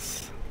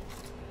 seconds.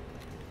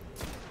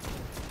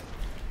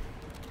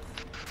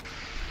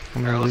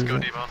 I'm gonna Alright, let's lose go,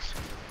 it. D-bones.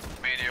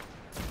 Me and you.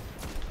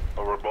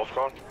 Oh, we're both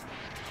gone?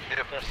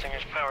 Yep. Death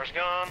Singer's power's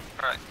gone.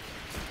 Alright.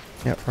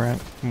 Yep,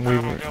 right. We I'm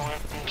were. going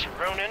to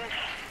Ronin.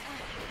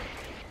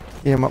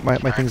 Yeah, my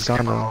Alright, thing's gone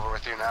skipping though. over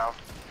with you now.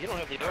 You don't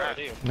have the aura,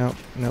 do you? Nope,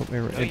 nope.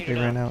 you It do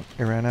ran not. out.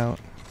 It ran out.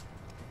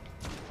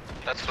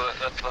 That's the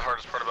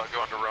hardest part about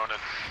going to Ronin.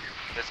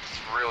 It's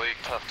really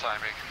tough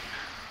timing.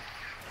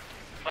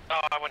 Oh,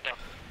 I went down.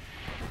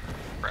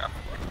 Crap.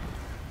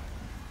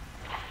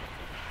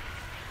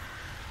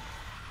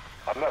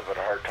 I'm having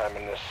a hard time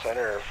in this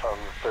center if I'm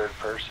third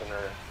person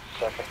or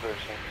second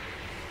person.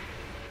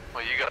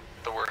 Well, you got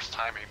the worst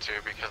timing too,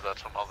 because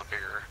that's when all the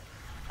bigger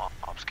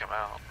mobs come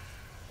out.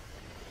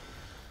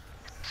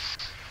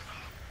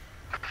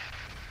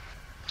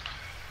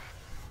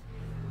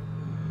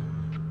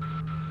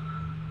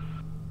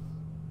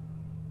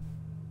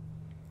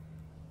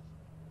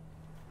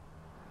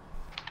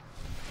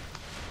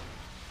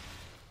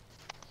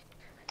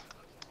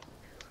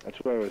 That's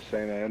what I was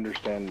saying. I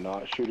understand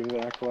not shooting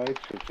the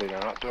acolytes if they're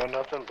not doing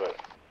nothing, but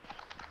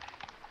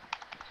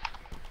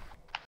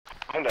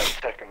when that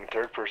second and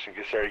third person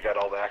gets there, you got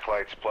all the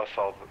acolytes plus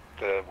all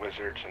the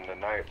wizards and the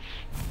knights.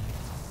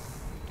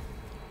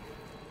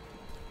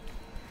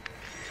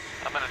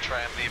 I'm gonna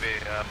try and leave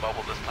a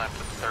bubble this time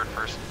for the third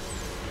person.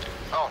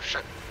 Oh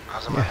shit, I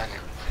was in my menu.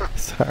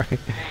 Sorry.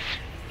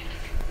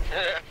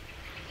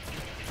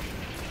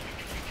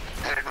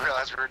 I didn't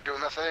realize we were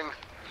doing the thing.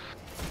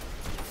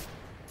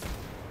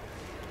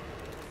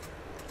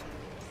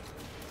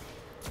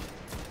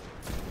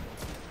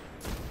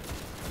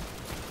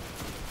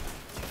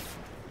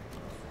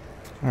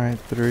 Alright,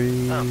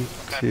 3, Oh,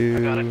 okay, I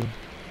got 2, it.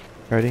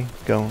 ready?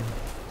 Go.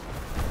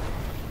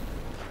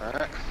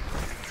 Alright.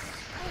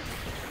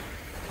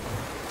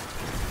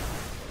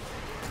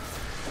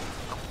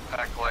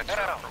 Pack lights Ow.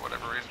 up for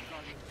whatever reason.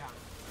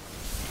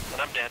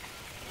 And I'm dead.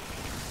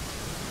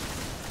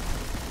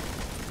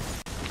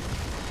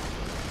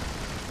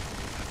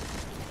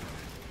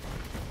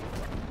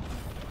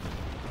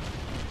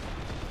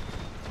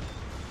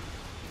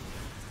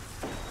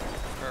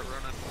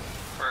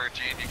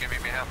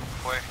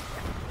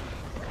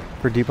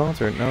 For debones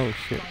or no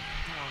shit?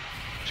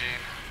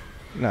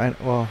 Gene. No,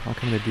 well, I'll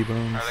come to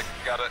debones. Alright,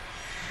 I got it.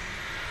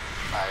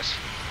 Nice.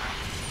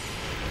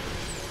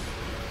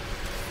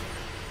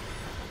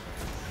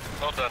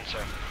 Well done,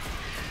 sir.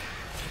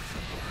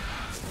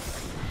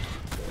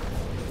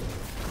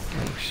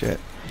 Oh shit.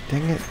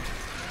 Dang it.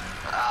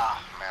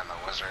 Ah, man, the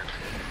wizard.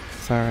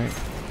 It's alright.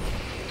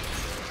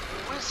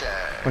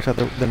 Wizard. Watch out,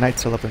 the knight's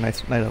still up there.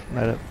 Knight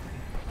up.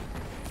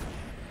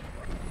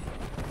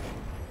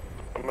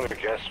 I'm gonna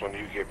guess when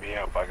you get me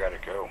up, I gotta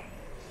go.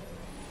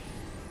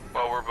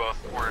 Well,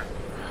 we're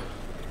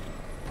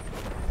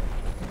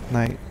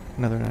Knight.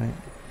 Another knight.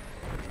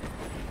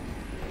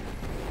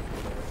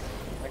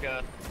 I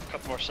got a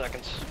couple more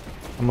seconds.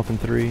 I'm up in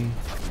 3,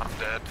 I'm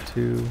dead.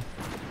 2.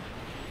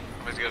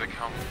 Somebody's gotta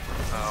come.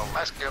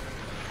 Nice skip.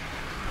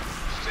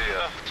 See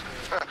ya.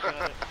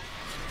 Got it.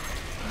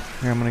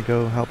 Here, I'm gonna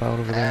go help out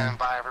over there. And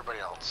by everybody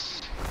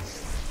else.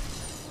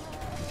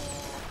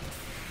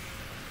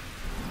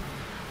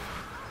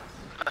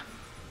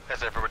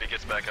 As everybody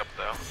gets back up,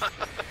 though.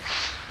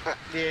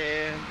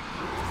 Yeah.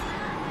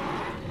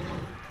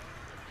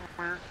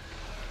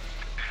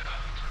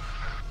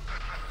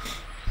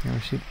 Yeah, we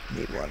should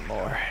need one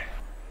more.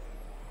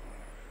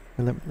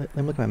 Let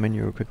me look at my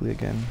menu real quickly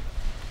again.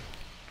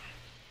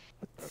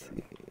 Let's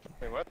see.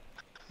 Wait, what?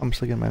 I'm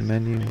just looking at my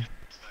menu.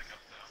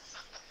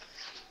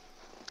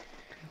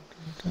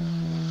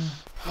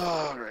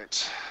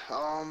 Alright.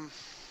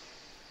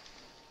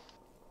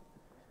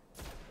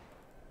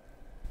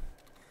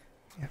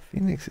 Yeah,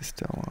 Phoenix is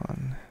still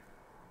on.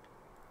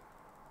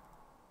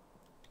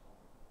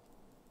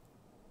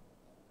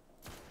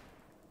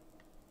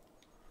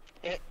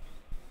 Eh.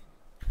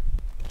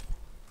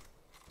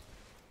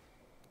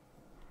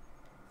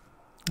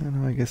 I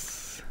don't know, I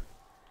guess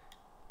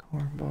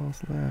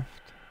cornballs left.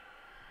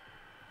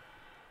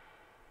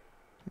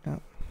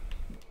 Yep.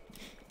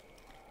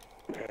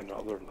 And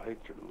all their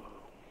lights are low.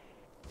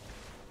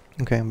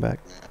 Okay, I'm back.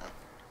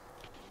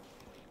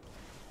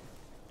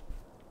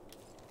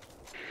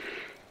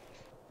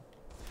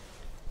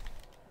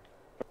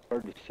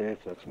 Hard to say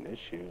if that's an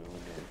issue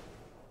when you're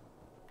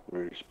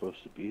where you're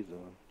supposed to be,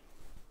 though.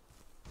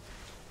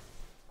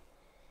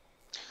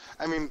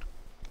 I mean,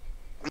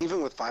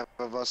 even with 5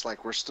 of us,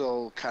 like, we're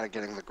still kind of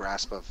getting the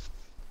grasp of,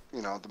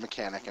 you know, the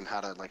mechanic and how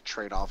to, like,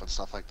 trade off and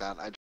stuff like that.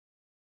 I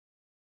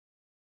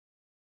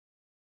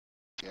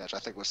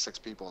think with 6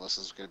 people, this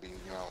is going to be,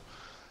 you know,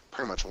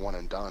 pretty much one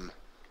and done.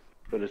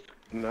 But it's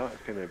not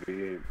going to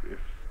be if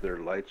their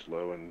light's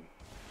low and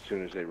as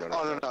soon as they run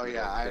Oh, across no, the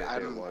yeah, light, I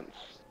they don't. once.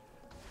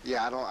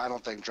 Yeah, I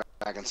don't think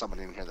dragging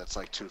somebody in here that's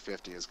like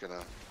 250 is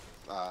gonna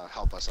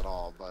help us at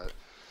all. But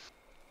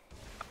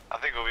I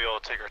think we'll be able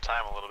to take our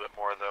time a little bit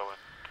more, though, and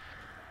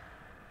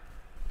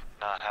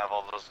not have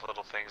all those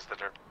little things that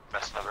are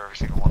messing up every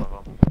single one of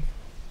them.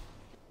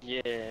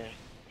 Yeah.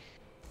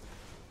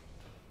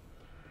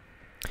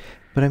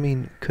 But I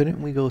mean,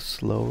 couldn't we go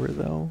slower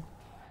though?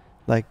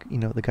 Like, you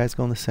know, the guys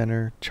go in the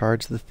center,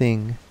 charge the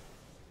thing,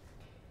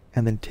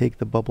 and then take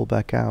the bubble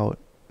back out,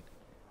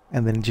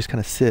 and then just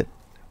kind of sit,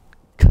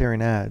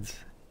 clearing ads,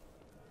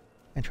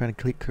 and trying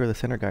to clear the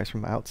center guys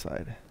from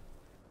outside.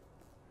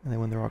 And then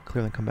when they're all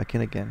clear, then come back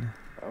in again.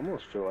 I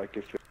almost feel like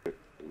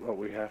what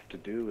we have to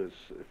do is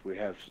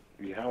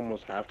you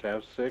almost have to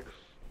have 6,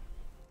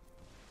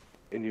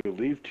 and you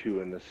leave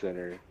 2 in the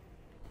center,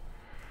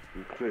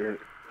 and clearing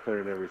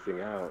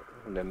everything out,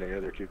 and then the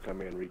other 2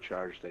 come in,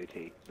 recharge,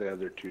 the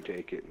other 2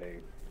 take it,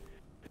 and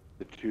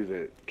the 2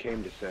 that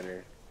came to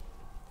center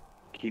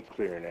keep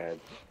clearing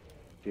ads.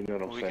 Do you know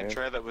what I'm saying? We can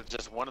try that with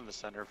just one in the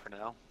center for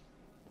now.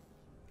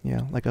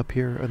 Yeah, like up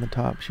here on the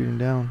top, shooting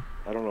down.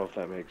 I don't know if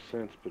that makes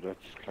sense, but that's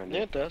kind of...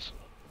 Yeah, it does.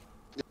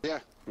 yeah.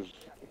 'Cause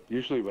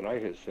usually when I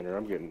hit center,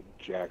 I'm getting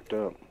jacked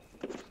up.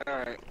 All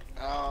right.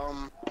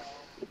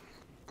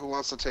 Who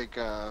wants to take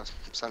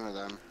center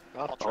then?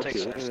 I'll I'll take do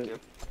some. it.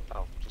 Skip.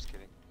 Oh, just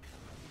kidding.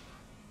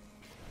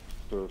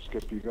 So,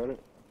 Skip, you got it?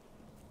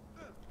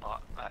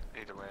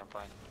 Either way, I'm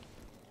fine.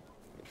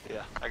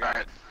 Yeah, I All got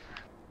right. it.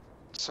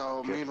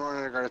 So me and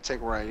Ronan are gonna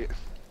take right.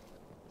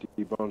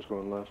 D-Bone's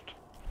going left.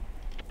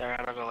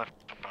 Alright, I'll go left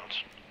for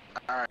bones.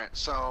 All right.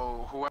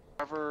 So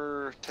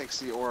whoever takes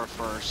the aura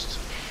first,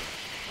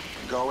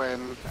 go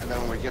in, and then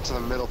when we get to the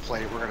middle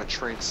plate, we're gonna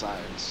trade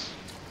sides.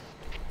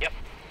 Yep.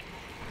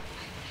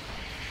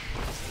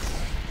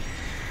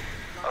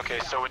 Okay,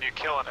 so when you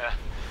kill an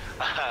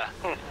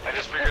I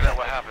just figured out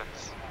what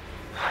happens.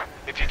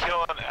 If you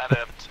kill an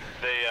adept,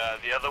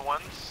 the other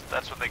ones,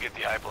 that's when they get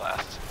the eye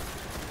blast.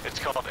 It's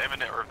called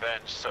imminent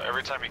revenge, so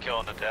every time you kill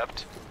an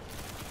adept,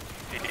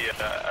 the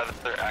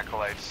other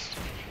acolytes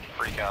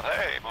freak out.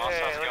 Hey, Moss,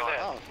 how's it look going?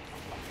 at that.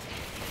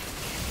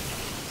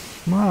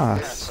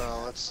 Moss. Yeah.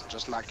 So let's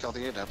just not kill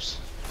the adepts.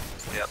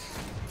 Yep.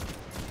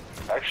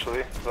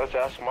 Actually, let's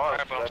ask Mars.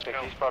 Alright, Bones, I think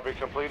go. he's probably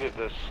completed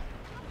this.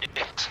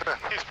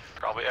 He's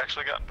probably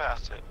actually gotten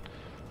past it.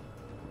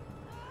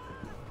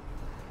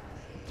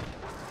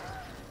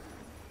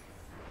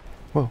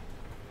 Whoa.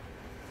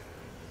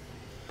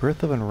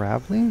 Birth of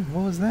Unraveling?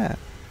 What was that?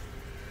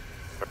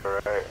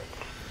 Alright.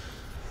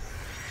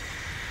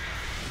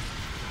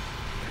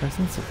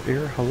 Presence of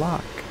Ir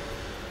Halak.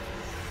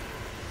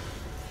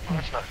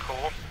 That's not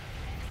cool.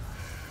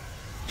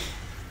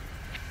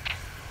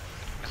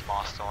 Is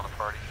Moss still in a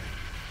party?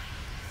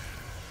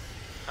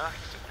 Huh?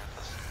 He's sitting with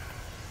us.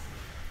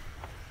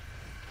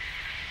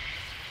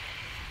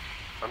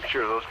 I'm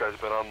sure those guys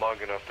have been on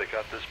long enough they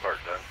got this part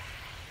done.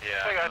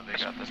 Yeah, they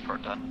got this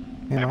part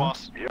done. You Hey, know?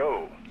 boss.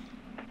 Yo,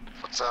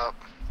 What's up?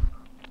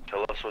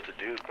 tell us what to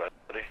do,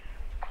 buddy.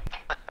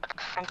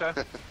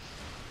 Okay.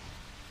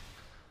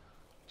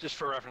 Just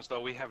for reference,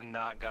 though, we have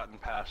not gotten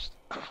past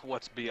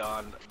what's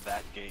beyond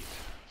that gate.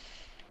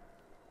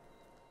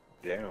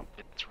 Damn.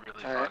 It's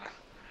really All fun.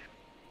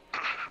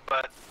 right.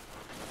 But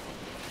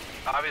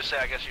obviously,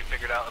 I guess you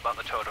figured out about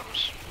the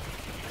totems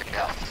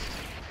Yeah.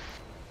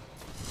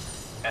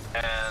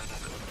 and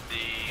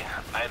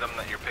the item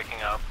that you're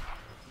picking up.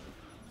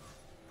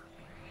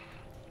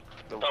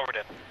 Oh, we're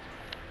dead.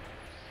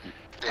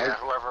 Yeah,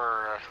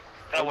 whoever...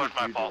 That was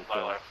my you fault, do, by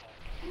the way.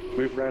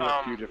 We've ran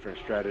a few different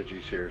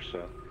strategies here,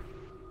 so.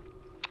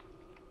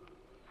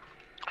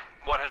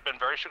 What has been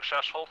very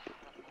successful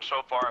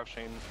so far, I've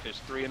seen, is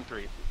 3 and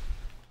 3.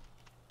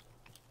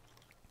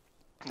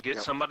 Get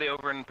Yep. somebody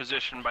over in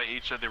position by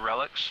each of the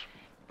relics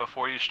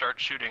before you start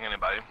shooting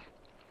anybody.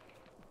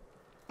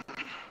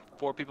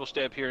 4 people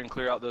stay up here and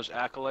clear out those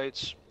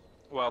acolytes,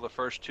 while the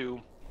first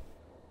 2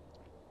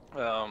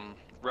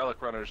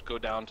 relic runners go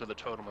down to the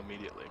totem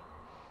immediately.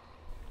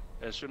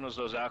 As soon as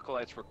those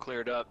acolytes were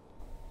cleared up,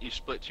 you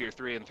split to your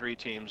 3 and 3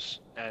 teams,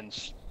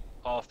 and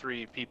all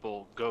 3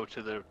 people go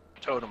to the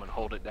totem and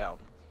hold it down.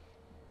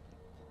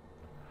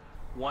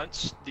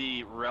 Once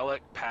the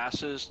relic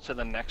passes to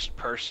the next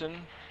person,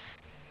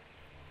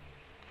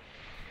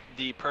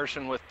 the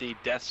person with the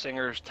Death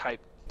Singer's type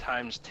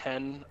times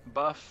 10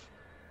 buff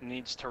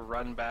needs to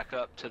run back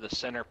up to the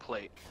center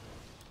plate.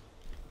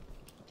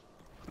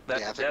 Yeah,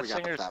 I think we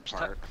got that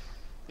part.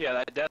 Yeah,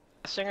 that Death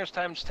Singer's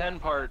times 10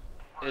 part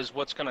is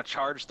what's going to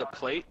charge the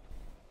plate,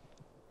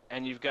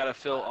 and you've got to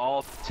fill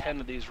all 10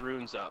 of these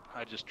runes up.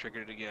 I just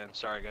triggered it again.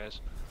 Sorry,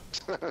 guys.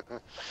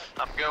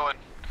 I'm going.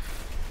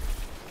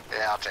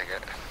 Yeah, I'll take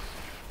it.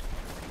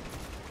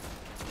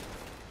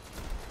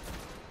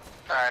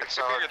 Alright,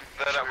 so... I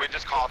figured that we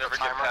just call could never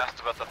the get timer? past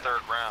about the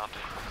 3rd round.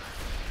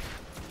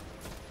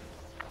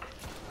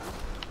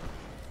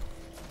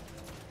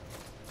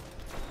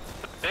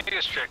 The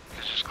biggest trick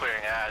is just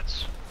clearing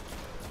ads.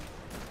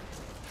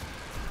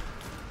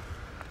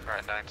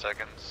 Alright, 9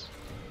 seconds.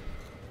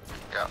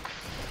 Go.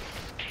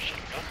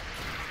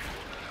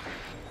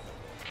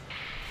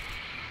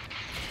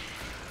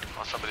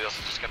 Well, somebody else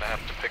is just gonna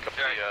have to pick up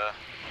the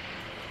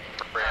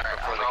brand Alright,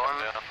 before I'm they come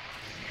going. down.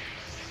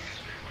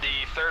 The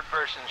 3rd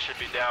person should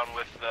be down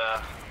with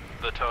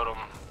the totem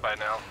by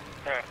now.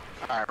 Alright.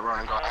 Alright,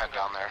 Ronan, go ahead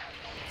down there.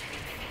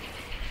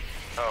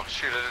 Oh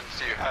shoot, I didn't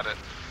see you had it.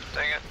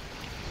 Dang it.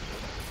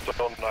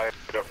 Still knife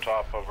up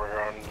top over here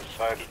on the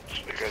side, so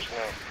you guys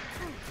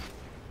know.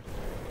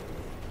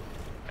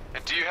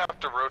 And do you have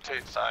to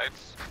rotate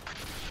sides?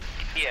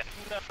 Yeah.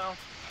 No.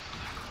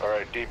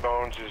 Alright,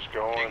 D-Bones is You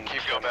going. can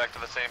keep going back to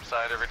the same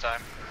side every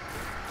time?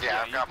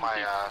 Yeah, I've got my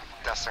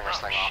Death Singer's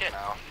thing off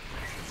now.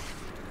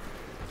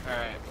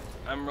 Alright.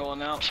 I'm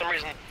rolling out. For some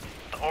reason,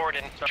 the ore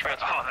didn't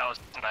transfer. Oh, that was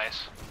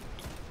nice.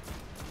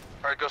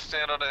 Alright, go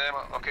stand on the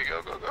ammo. Okay,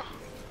 go, go, go.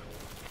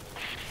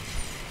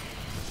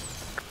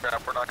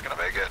 Crap, we're not gonna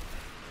make it.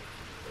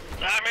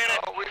 I made it!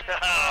 Oh,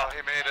 oh,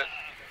 he made it.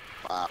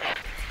 Wow.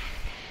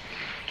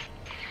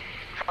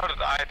 How did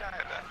I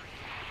die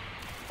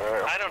then?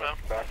 Alright, I don't know.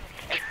 back.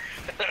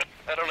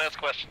 I don't ask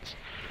questions.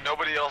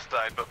 Nobody else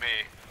died but me.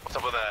 What's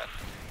up with that?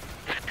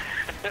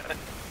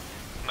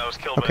 And I was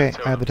killed by Okay,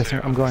 the I have the totem,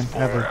 distance. too. I'm going. I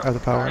have the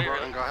power. Alright,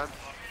 Ronan, go ahead.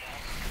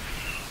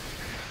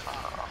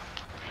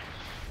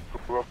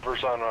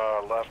 Whoever's on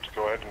left,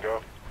 go ahead and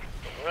go.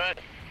 Alright.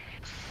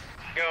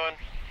 Going.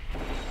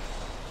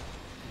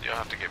 You don't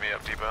have to get me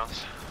up,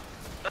 T-Bones.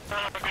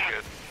 I'm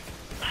good.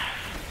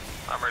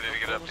 I'm ready to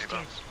get up,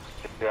 T-Bones.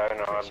 Yeah, I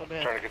know. I'm so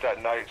bad. trying to get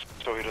that knight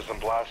so he doesn't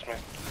blast me.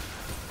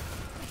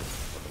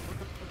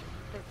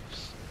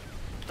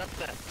 Stop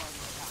that.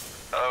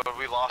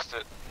 We lost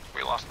it.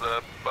 We lost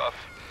the buff.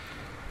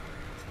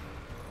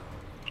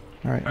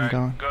 Alright, I'm Alright,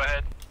 going. go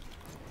ahead.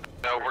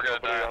 No, we're gonna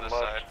Nobody die on this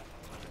left. side.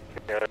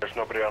 Yeah, there's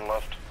nobody on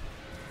left.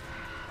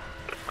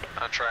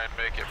 I'll try and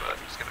make it, but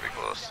it's gonna be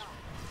close.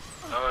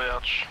 Oh,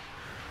 ouch.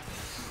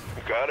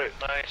 You got it.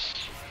 Nice.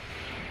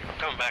 I'm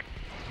coming back.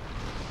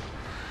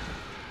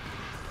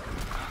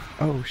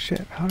 Oh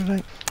shit, how did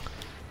I...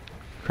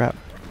 Crap.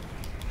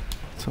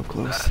 So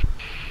close.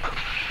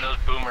 Those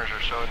boomers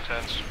are so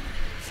intense.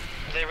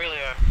 They really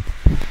are.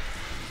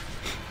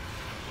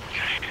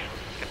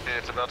 Okay,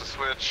 it's about to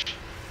switch.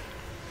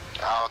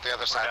 Oh, the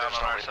other side, Down there's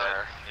on our nobody side.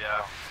 there.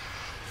 Yeah.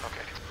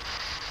 Okay.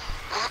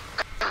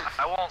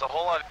 I won't. The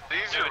whole lot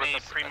easier Do with any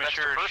the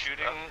premature extra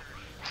shooting?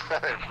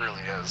 It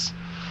really is.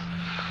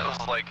 It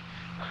was like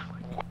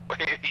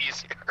way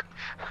easier.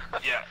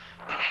 Yeah.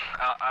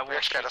 I We will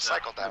actually had to shoot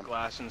cycle the them.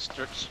 glass and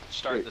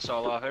start this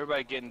all off.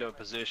 Everybody get into a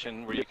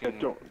position where you can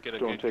Don't get a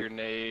take- good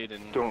grenade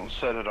and... Don't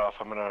set it off.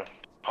 I'm gonna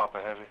pop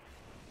a heavy.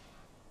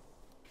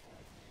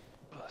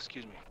 Oh,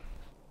 excuse me.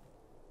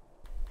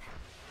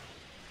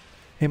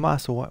 Hey, Ma,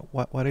 so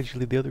why did you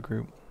leave the other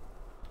group?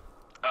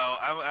 Oh,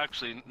 I'm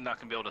actually not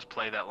gonna be able to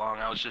play that long.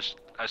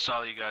 I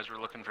saw you guys were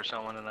looking for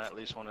someone, and I at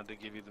least wanted to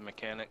give you the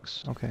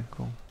mechanics. Okay,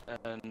 cool.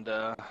 And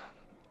no,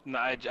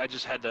 I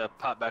just had to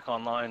pop back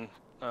online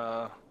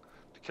to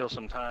kill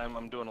some time.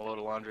 I'm doing a load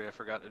of laundry I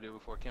forgot to do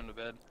before I came to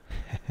bed.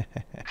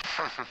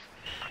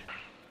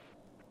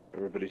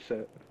 Everybody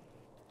set?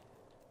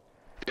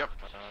 Yep.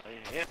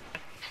 Yeah.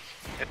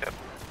 Yep.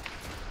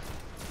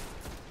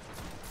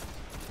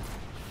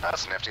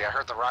 That's nifty. I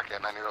heard the rocket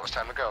and I knew it was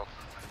time to go.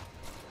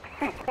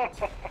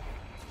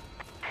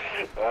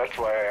 That's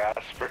why I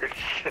asked first.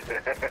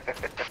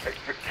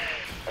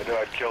 I know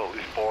I'd kill at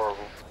least 4 of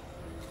them.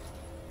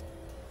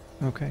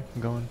 Okay,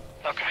 I'm going.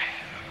 Okay.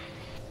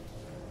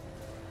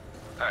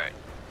 Alright.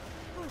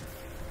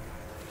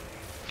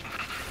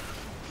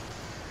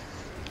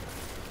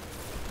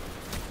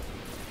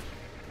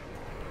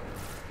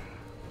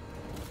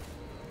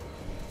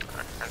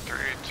 Alright, 3,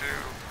 2,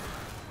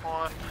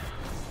 1.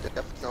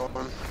 Yep,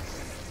 going.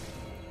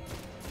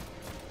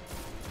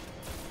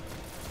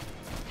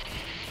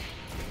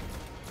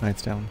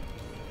 Knight's down.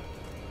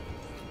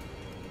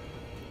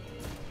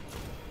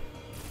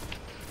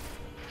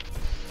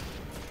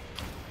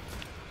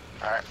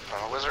 Alright,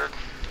 I'm a wizard.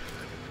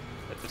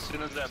 As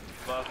soon as that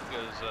buff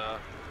goes,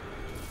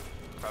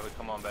 probably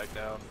come on back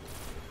down.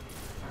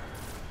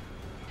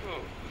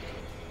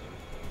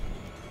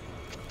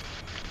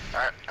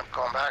 Alright, I'm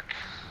going back.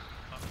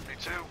 Me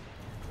too.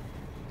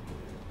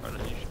 Or then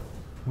you should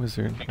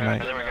Wizard. you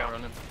Alright. There we go.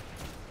 running.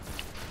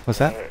 What's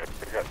that?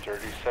 I got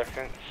 30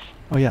 seconds.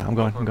 Oh yeah, I'm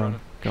going. for I'm it, going.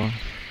 brother. Going.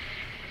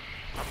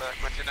 I'm back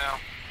with you now.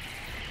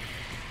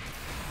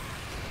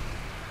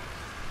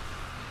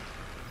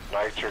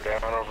 Knights are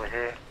down over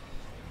here.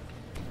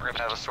 We're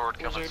gonna have a sword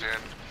coming soon.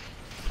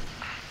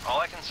 All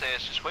I can say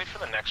is just wait for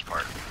the next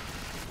part.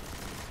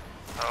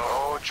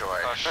 Oh, joy.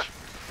 Hush.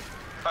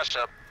 Hush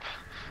up.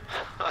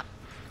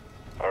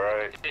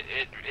 Alright.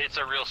 It's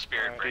a real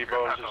spirit breaker.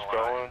 Debo's I'm is not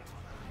gonna lie. going.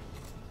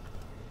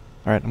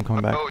 Alright, I'm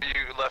coming back. Oh,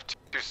 you left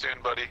too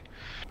soon, buddy.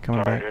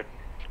 Coming Sorry, back. dude.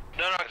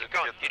 No, keep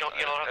going. You don't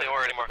have to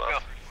worry anymore. Go.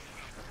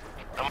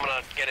 I'm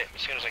gonna get it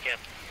as soon as I can.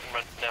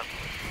 Run now.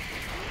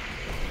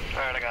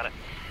 Alright, I got it.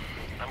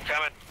 I'm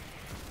coming.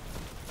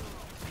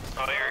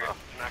 Oh, you're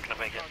not gonna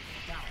make it.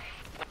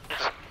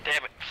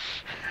 Damn it.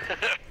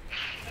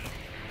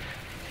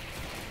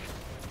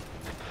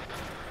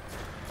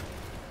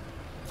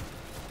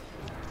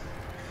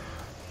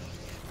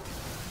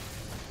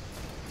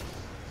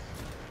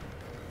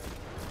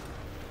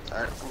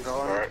 Alright, I'm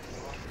going. Alright.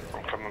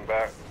 I'm coming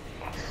back.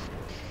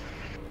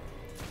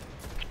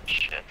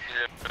 Shit.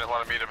 You're gonna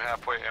want to meet him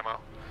halfway, ammo.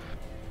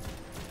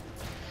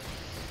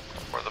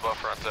 Where the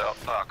buff runs out.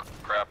 Oh,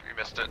 crap, you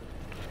missed it.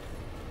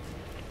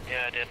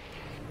 Yeah, I did.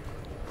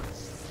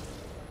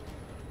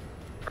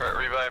 Alright,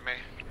 revive me.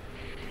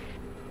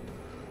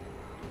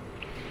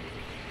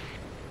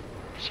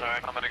 Sorry.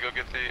 I'm gonna go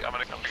get the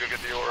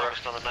aura.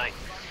 Focused on the night.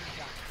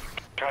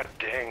 God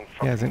dang, Yeah,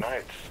 fucking is it-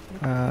 Knights.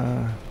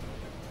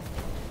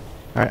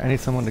 Alright, I need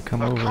someone to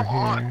come Oh, over come here.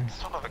 on!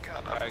 Son of a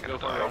gun. Alright, go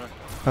for it, it. runner.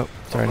 Oh,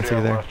 sorry, I didn't see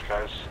you Nobody there. left,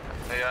 guys.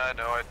 Yeah, I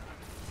know. I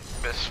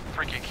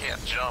freaking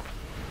can't jump.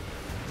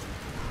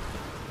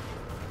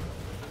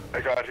 I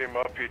got him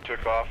up, he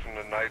took off, and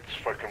the Knights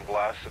fucking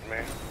blasted me.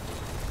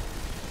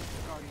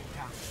 Guardian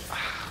down.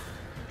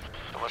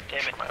 I must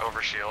Damn it. my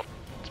overshield.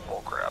 It's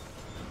bullcrap.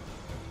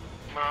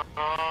 Come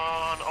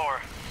on,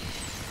 or.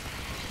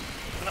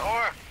 No,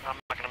 or. I'm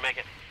not gonna make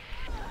it.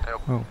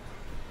 Nope. Oh,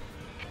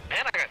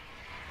 Man, I got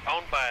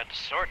owned by a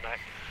sword knight.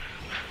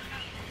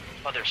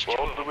 Oh, there's two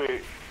Well, of them.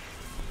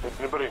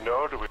 anybody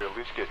know, do we at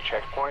least get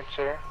checkpoints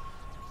here?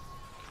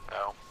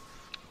 No.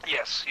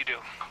 Yes, you do.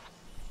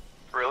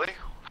 Really?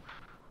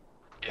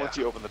 Yeah. Once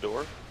you open the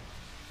door.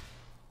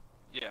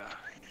 Yeah.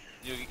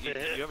 You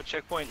have a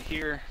checkpoint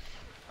here.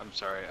 I'm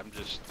sorry, I'm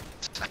just...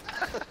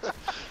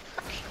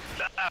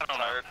 I don't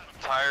know.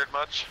 Tired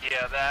much?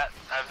 Yeah, that.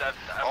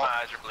 My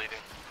eyes are bleeding.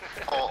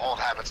 Old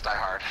habits die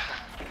hard.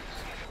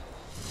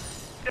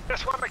 I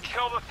just want to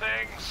kill the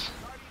things.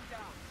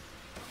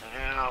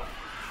 Yeah.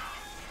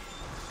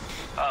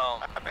 I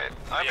made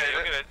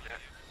you'll it. get it.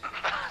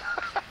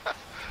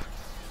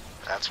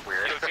 That's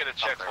weird. You'll get a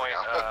checkpoint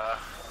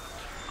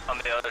on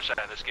the other side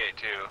of this gate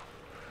too.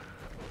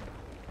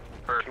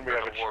 For Can we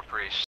have the a war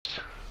priest.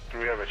 Do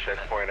we have a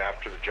checkpoint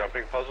after the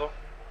jumping puzzle?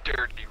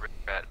 Dirty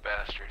rat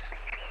bastard.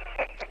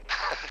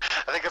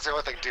 I think that's the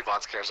only thing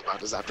Debots cares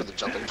about is after the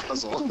jumping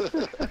puzzle.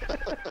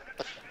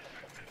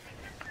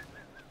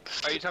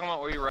 Are you talking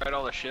about where you ride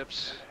all the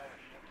ships?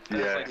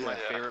 That's Yeah. like my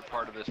favorite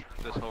part of this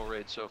whole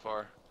raid so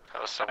far.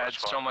 That was so I had much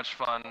fun. so much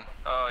fun.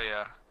 Oh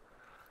yeah.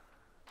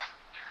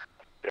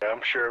 Yeah,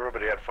 I'm sure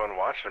everybody had fun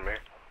watching me.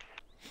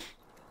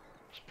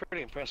 It's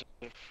pretty impressive.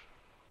 Did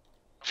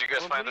you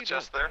guys find the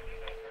chest there?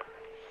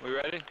 We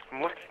ready?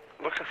 I'm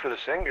looking for this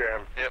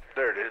engram. Yep.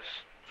 There it is.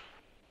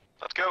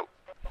 Let's go.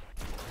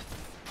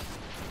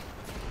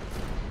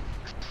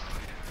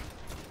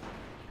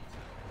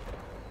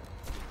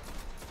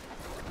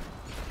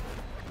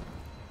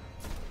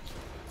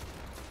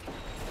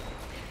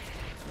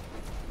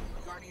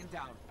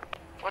 down.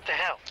 What the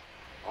hell?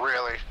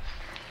 Really?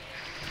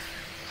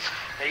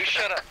 Hey, you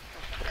shut up.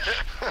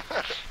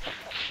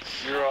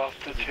 You're off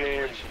the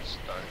team.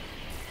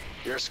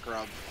 You're a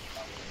scrub.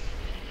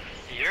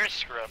 You're a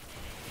scrub.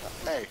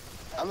 Hey,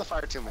 I'm the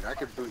fire team leader. I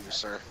could boot you,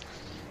 sir.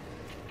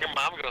 Your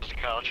mom goes to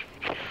college.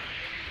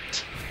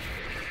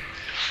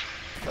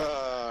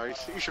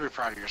 You should be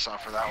proud of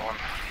yourself for that one.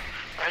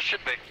 I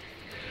should be.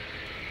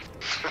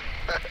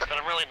 But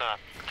I'm really not.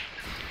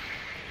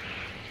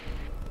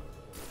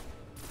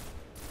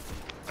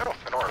 Oh,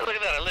 in order. Look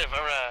at that, I live,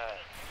 alright.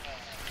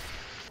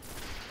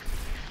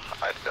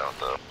 I don't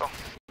though.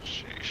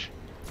 Sheesh.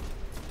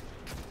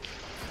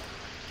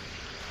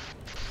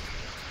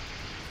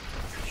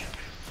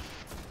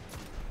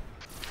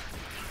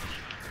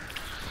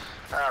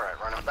 Alright,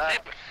 running Hey,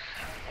 back. but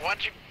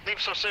why'd you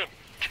leave so soon?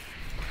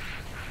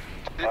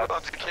 You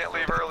can't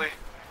leave early.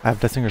 I have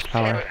Destinger's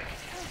power.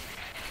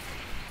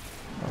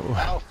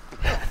 Oh.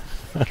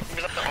 Give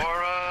me the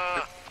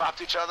aura.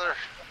 Popped each other.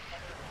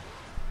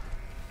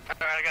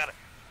 Alright, I got it.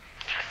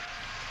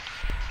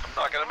 I'm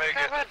not gonna make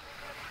it.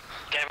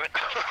 Damn it.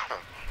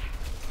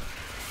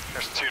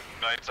 There's 2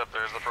 knights up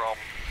there is the problem.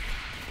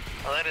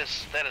 Well, that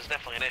is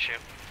definitely an issue.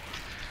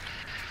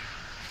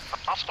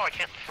 Also, I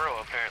can't throw,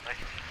 apparently.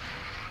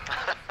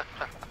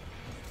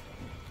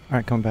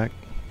 Alright, come back.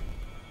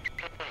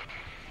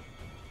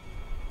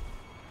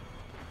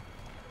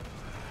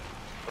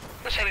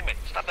 Who's hitting me?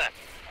 Stop that.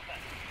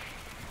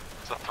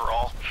 It's a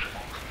thrall.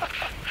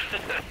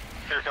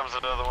 Here comes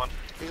another one.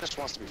 He just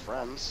wants to be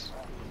friends.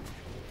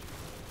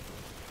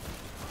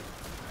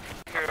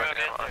 Here,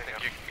 I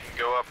think you can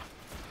go up.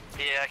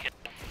 Yeah, I can.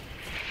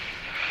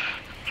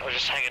 I was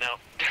just hanging out.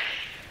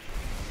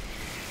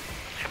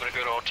 Having a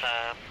good old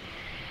time.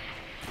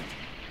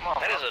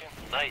 That is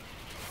a night.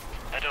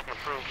 I don't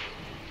approve.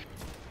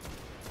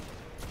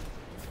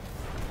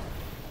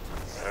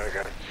 I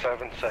got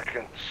 7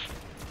 seconds.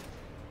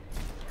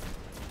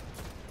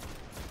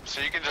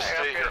 So you can just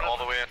stay here all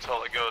the way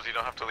until it goes. You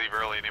don't have to leave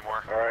early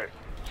anymore. Alright,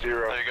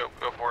 0. There you go.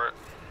 Go for it.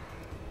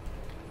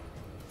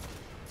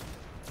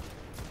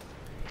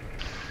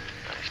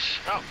 Nice.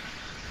 Oh,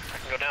 I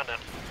can go down now.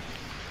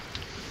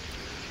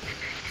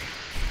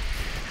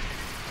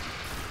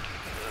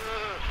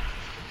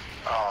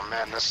 Oh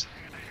man, this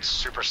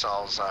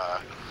Supercell's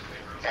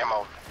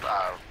ammo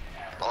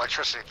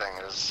electricity thing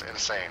is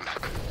insane.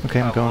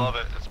 Okay, I'm I going. love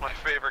it. It's my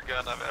favorite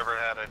gun I've ever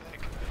had, I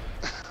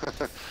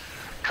think.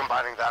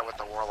 Combining that with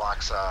the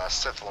Warlock's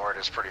Sith Lord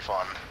is pretty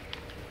fun.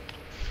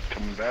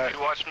 Coming back. You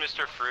watched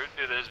Mr. Fruit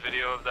do his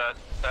video of that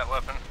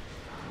weapon?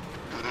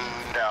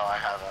 No, I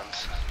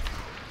haven't.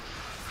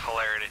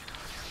 Hilarity.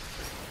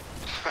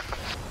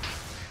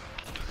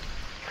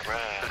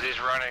 Right. 'Cause he's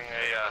running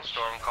a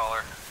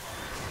Stormcaller.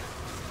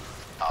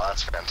 Oh,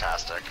 that's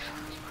fantastic.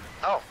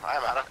 Oh,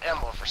 I'm out of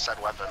ammo for said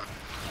weapon.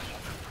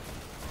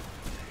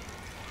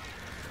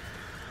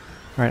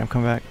 Alright, I'm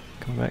coming back.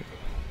 Coming back.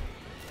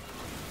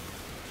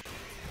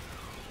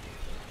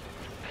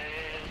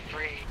 And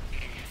 3,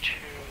 2,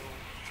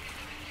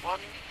 1.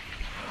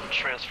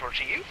 Transfer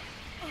to you.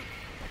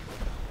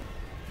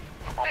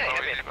 Hey,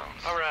 I made it.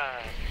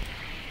 Alright.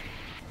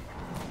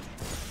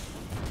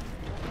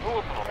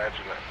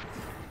 Imagine that.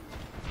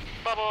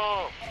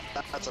 Bubble!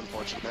 That's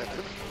unfortunate.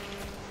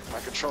 My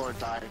controller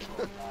died.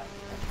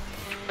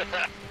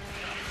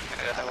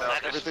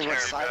 Everything went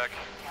silent.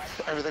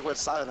 Everything went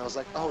silent. I was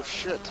like, oh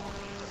shit.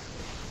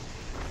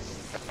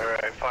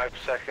 Alright, 5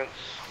 seconds.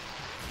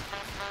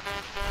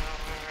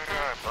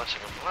 Alright,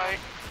 blessing of light.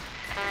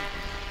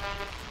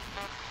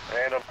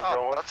 And I'm Oh,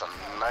 going. that's a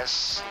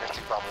nice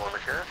nifty bubble over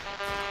here.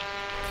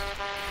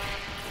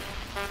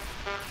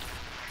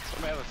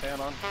 Somebody have a fan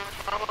on?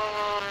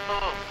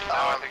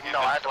 I think he's no,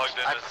 I had plugged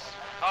in.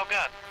 Oh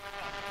god.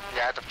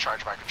 Yeah, I had to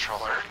charge my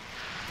controller.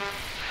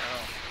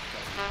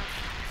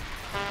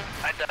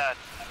 I died.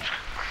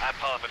 I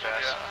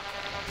apologize.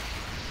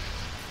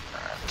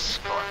 Alright,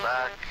 going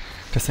back.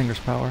 Destinger's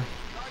power.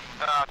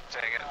 Ah,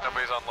 dang it.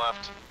 Nobody's on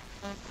left.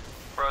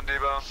 Run,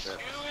 D-Bone. Shit.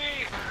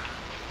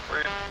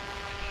 Read.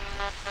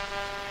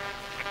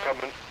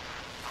 Coming.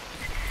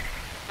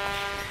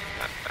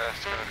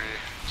 It's gonna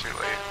be too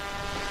late.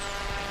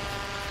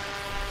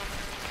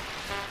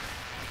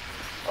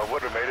 I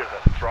would have made it if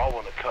that thrall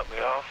wouldn't have cut me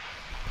off.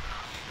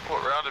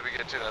 What round did we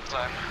get to that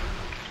time?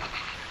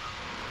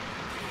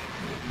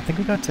 I think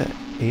we got to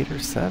 8 or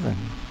 7.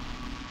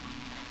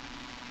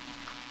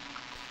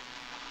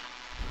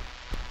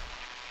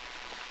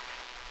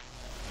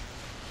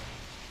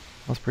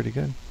 That was pretty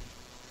good.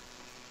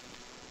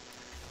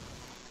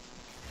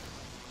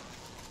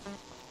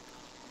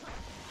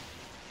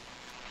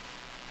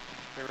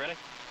 You ready?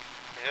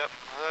 Yep,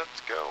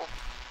 let's go.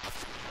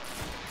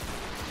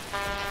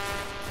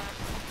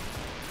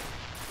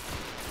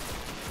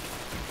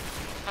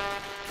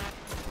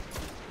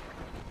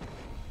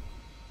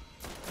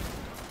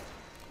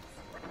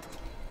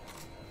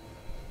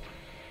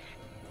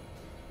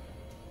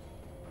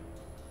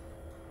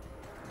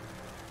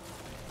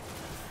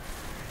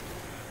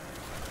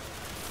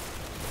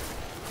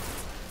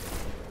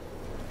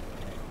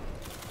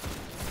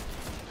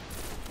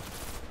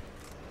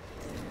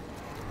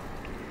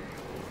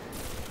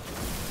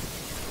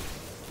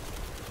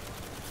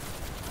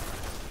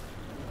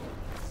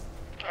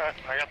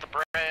 Alright, I got the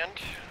brand.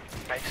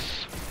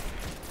 Nice.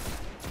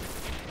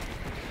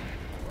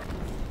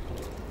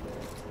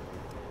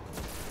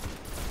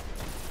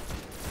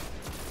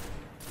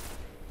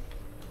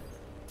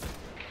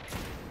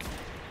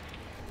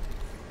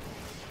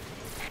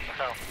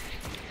 Oh.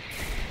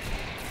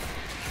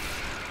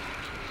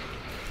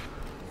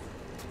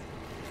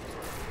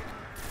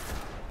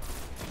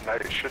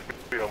 Knight should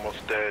be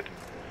almost dead.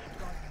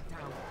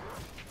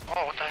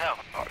 Oh, what the hell?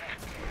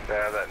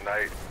 Yeah, that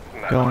Knight.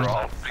 Going.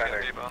 All You kind got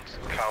of D-bones?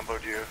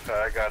 comboed you.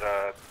 I got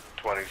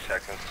 20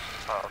 seconds.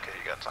 Oh, okay,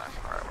 you got time.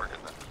 Alright, we're good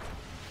then.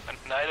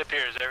 A knight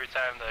appears every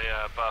time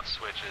the buff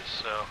switches,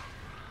 so...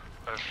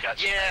 I've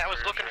got Yeah, I was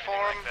snipers looking or for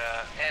anything him, like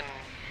that. and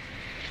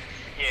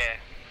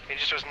yeah, it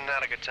just was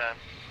not a good time.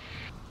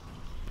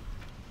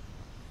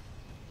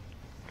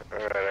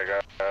 Alright, I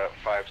got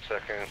 5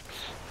 seconds.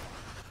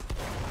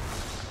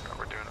 Oh,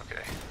 we're doing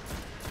okay.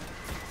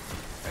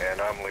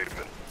 And I'm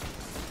leaving.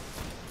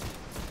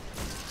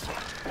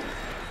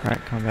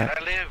 Alright, come back.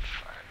 I live.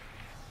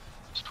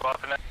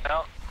 Swapping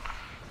out.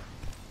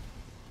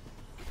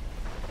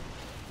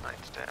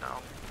 Knight's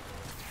down.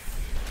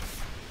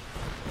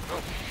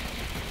 Oh.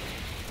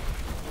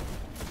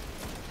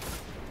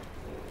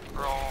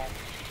 Roll.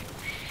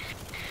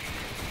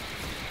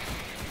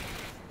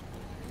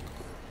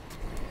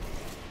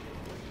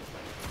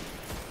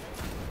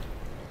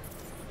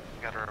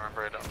 Gotta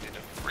remember I don't need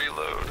to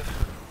reload.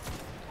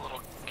 A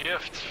little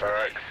gift.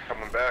 Alright,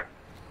 coming back.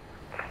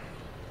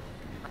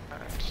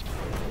 Alright.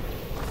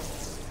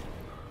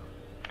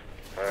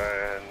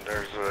 And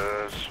there's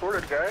a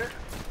sorted guy.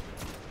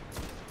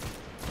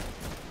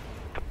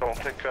 Don't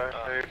think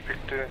I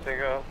picked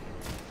anything up.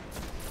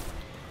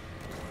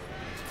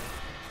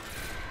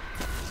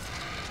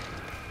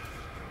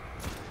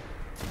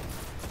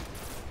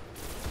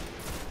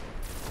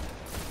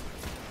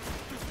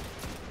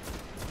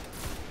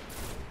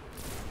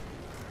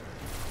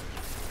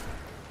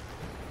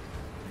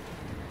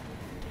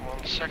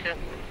 One second.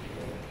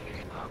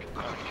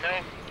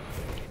 Okay.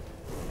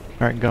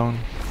 Alright, going.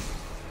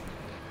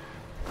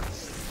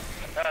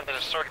 There's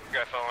a circuit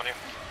guy following you.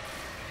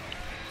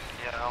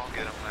 Yeah, I'll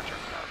get him when I turn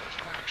around. Just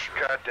to make sure.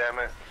 God damn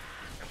it.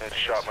 I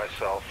shot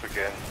myself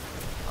again.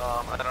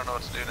 I don't know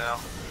what to do now.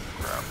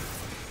 Crap.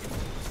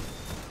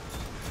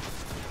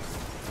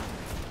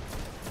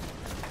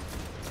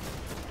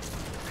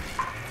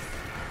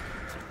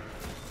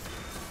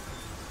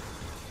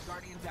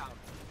 Guardian down.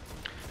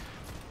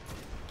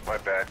 My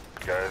bad,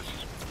 guys.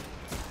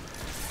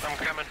 I'm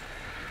coming.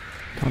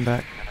 Come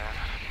back.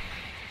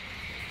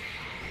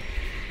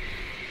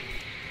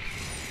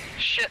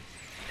 Shit!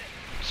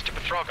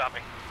 Stupid troll got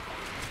me.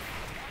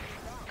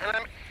 And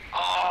I'm.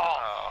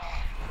 Oh!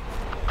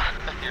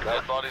 Your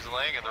dead body's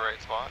laying in the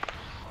right spot.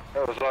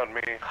 That was on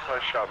me. I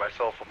shot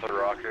myself with a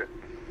rocket.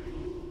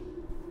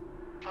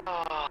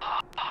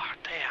 Oh,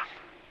 damn.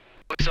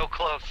 We're so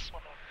close.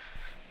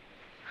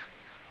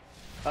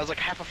 I was like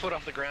half a foot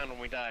off the ground when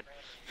we died.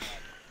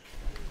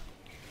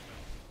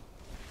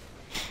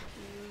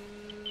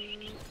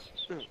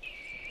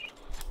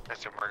 I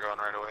assume we're going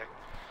right away.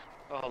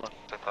 Oh, hold on.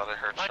 I thought I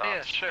heard shots.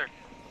 Yeah, sure.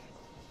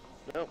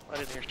 Nope, I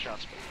didn't hear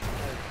shots.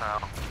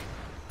 Oh.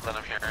 Then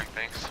I'm hearing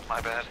things.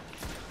 My bad.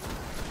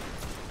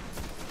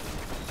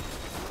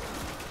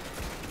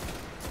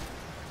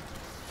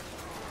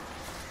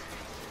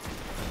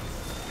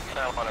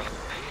 No, whatever.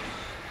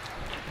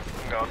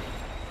 I'm going.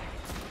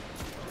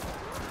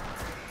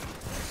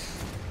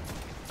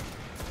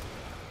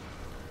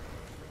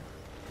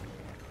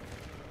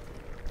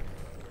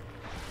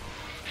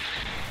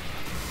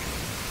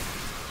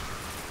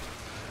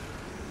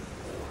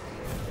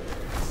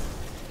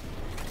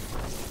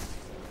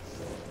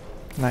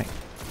 Night.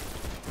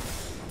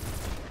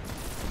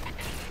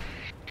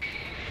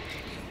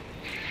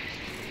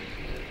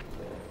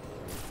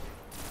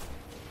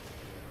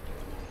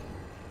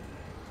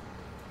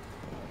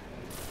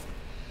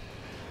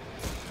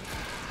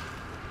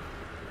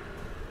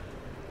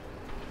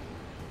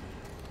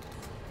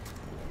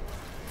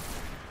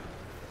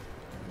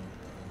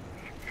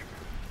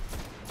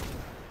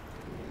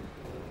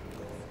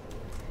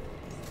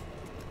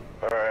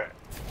 Alright.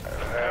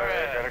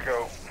 I gotta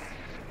go.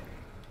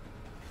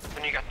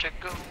 When you got to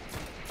go.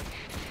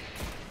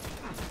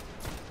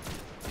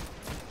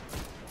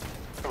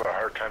 I have a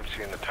hard time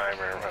seeing the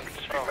timer. It might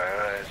just be my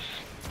eyes.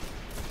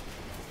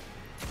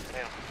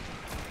 Yeah.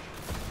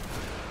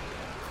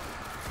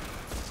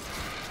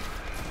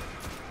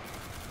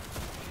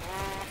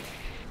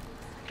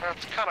 Well,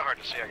 it's kind of hard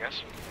to see, I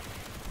guess.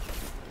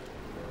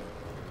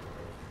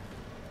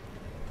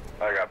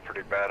 I got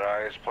pretty bad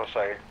eyes, plus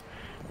I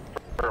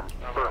burnt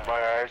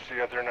my eyes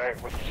the other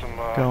night with some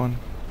Going.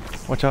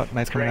 Watch out,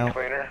 Night's coming drain out.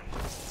 cleaner.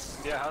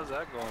 Yeah, how's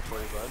that going for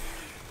you, bud?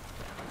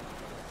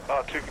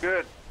 Not too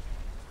good.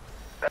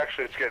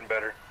 Actually, it's getting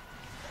better.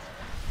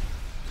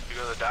 You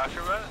go to the doctor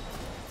about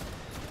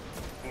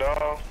it?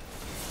 No.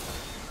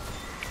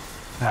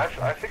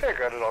 I think I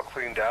got it all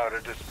cleaned out.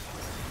 It just...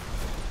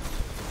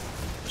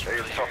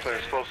 It's something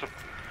that's supposed to...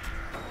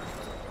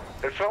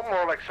 It felt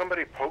more like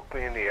somebody poked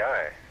me in the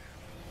eye.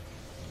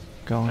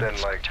 Going. than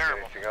like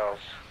terrible. anything else.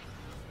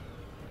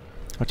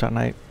 Watch out,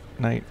 night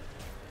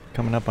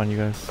coming up on you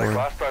guys. Like Sorry.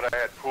 last night I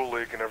had pool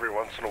league, and every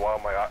once in a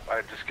while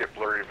I just get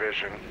blurry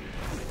vision.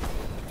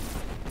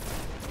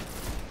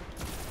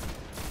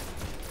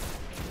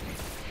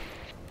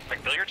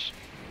 Like billiards?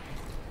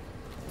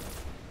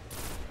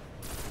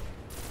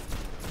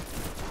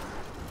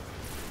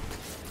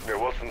 It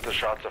wasn't the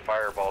shots of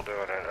fireball doing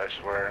it, I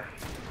swear.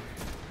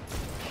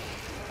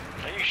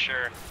 Are you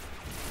sure?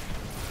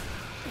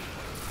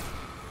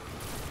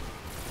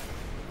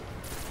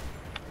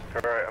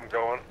 Alright, I'm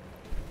going.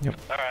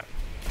 Alright.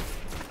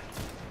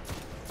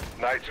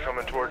 Knight's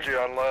coming towards you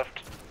on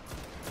left.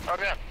 Oh,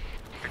 yeah.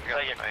 Good gun,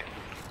 Thank you. mate.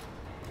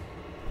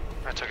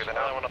 I took it Another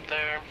out. one up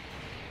there.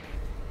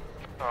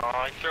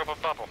 Oh, he threw up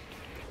a bubble.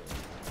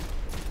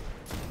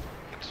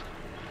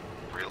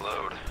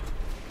 Reload.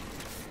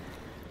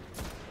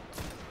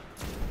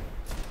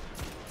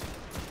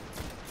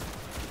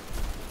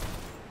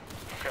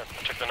 Okay,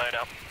 I took the knight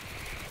out.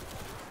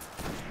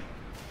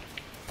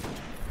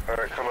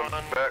 Alright, coming One.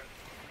 back.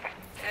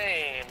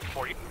 And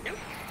for you.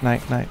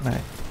 Night.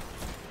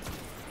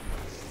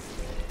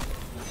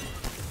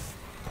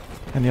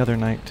 And the other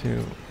night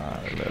too. Come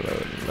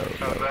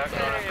back,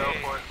 go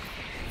for it.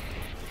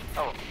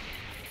 Oh.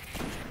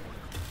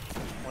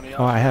 One of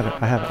y'all Oh, I have it.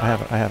 on, I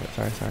have it.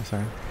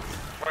 Sorry.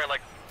 We're at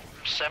like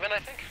 7, I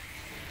think?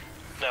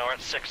 No, we're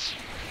at 6.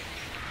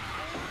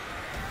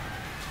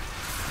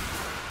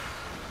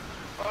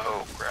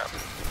 Oh, crap.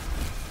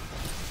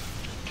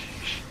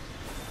 Sheesh.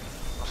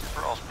 Those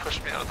thralls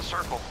pushed me out of the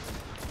circle.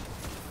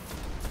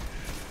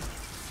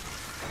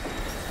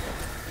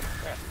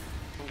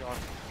 I'm going.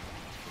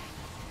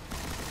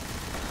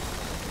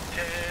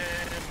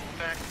 And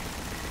back.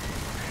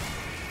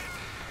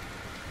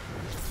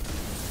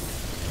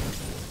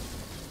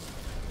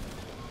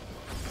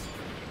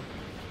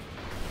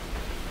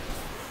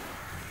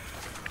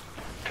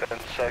 Ten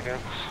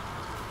seconds.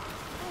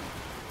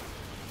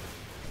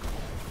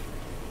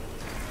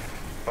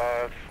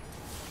 5.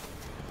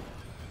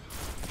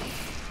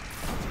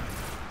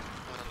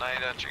 There's a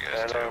knight at you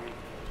guys, And too.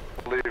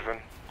 I'm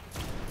leaving.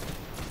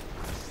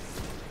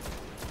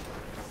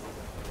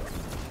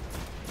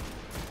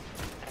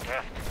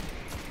 Yeah.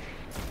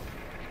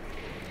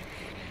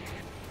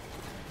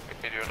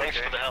 You doing Thanks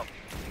okay? for the help.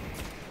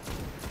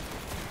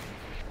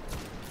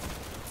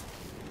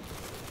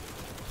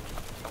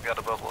 I've got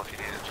a bubble if you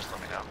need it, just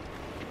let me know.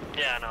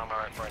 Yeah, no, I'm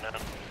alright for right now.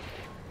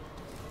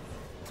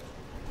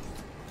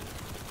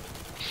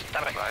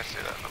 Stop it. I see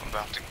that, I'm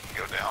about to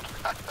go down.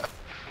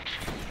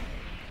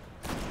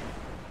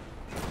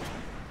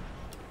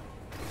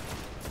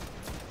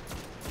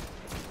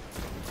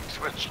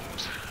 Switch.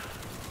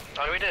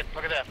 Oh, we did.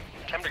 Look at that.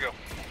 Time to go.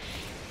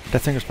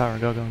 That singer's power.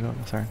 Go.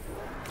 Sorry.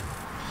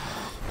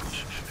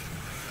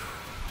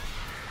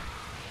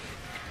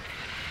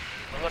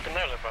 I'm looking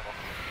there, that bubble.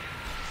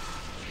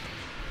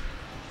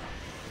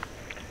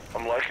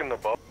 I'm liking the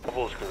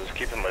bubbles because it's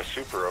keeping my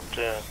super up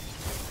too.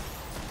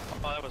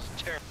 Oh, that was a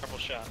terrible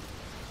shot.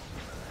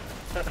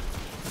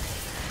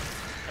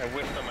 I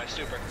whiffed on my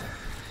super.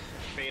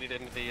 Faded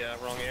into the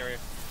wrong area.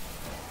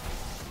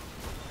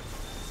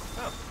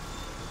 Oh.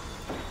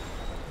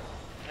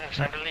 Yeah, it's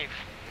time to leave.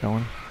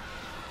 Going.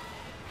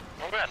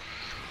 Oh, good.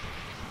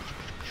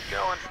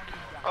 Going.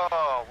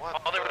 Oh,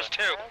 what? Oh, there was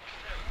 2.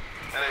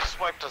 And they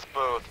swiped us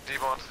both.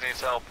 D-Bones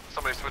needs help.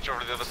 Somebody switch over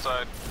to the other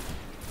side.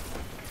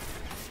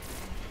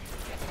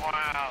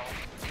 Wow.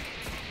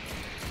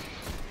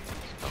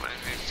 Somebody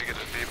needs to get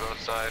to D-Bone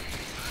side.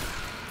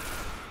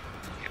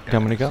 You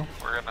want me to go?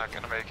 We're not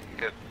gonna make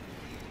it.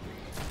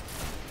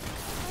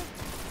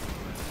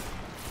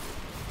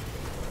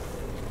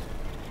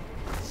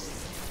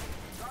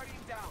 Guardian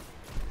down.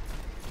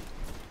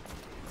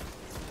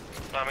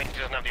 I mean, he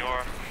doesn't have the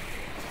aura.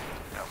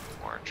 No,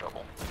 we're in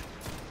trouble.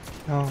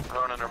 Oh.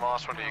 Ronan or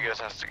Moss, one of you guys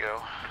has to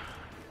go.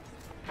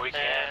 We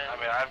can't. I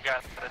mean, I've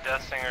got the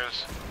Death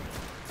Singers.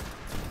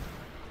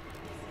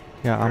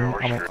 Yeah,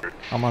 We're screwed.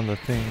 I'm on the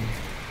thing.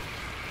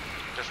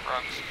 Just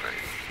run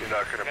straight. You're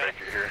not gonna Okay. make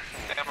it here.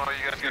 Ammo,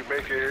 you guys You get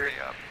make it here.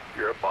 up.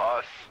 You're a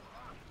boss.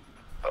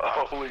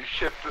 Oh, holy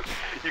shit!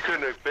 You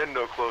couldn't have been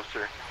no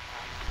closer.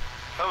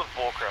 That was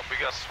bullcrap. We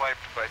got swiped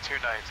by 2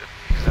 knights at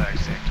the exact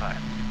same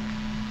time.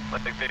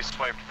 Like they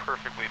swiped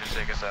perfectly to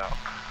take us out.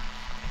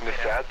 And the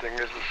sad thing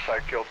is I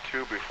killed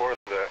 2 before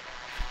that.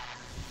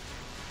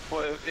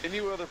 Well, if any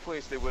other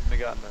place they wouldn't have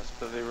gotten us,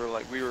 but they were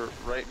like, we were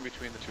right in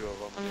between the 2 of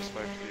them, and they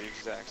swiped at the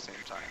exact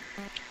same time.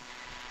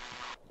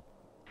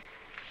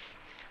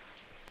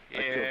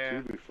 I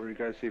killed 2 before you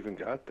guys even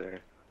got there.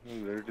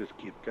 And they just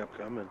kept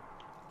coming.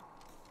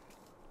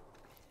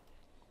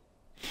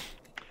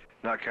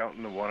 Not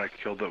counting the one I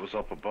killed that was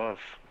up above.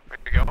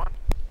 We going?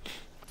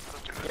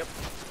 Let's do this. Yep.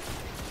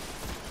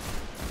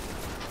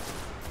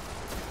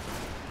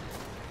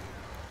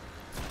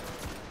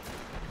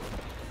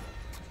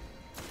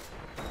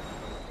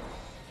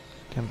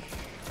 Can,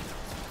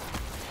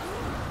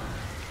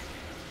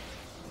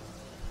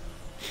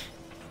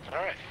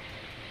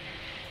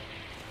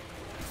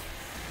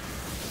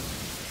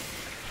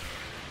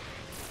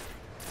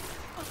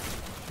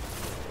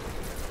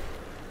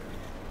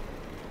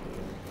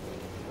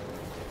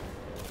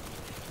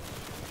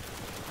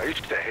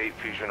 used to hate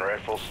fusion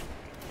rifles.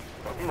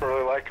 I'm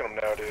really liking them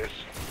nowadays.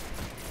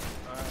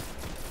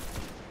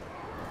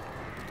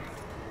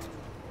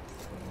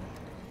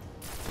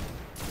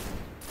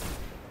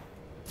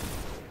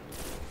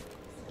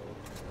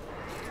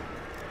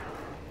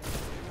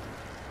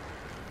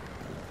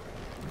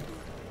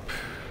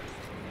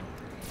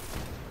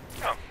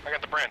 Oh, I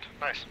got the brand.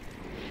 Nice.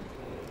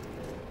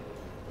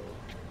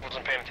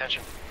 Wasn't paying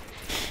attention.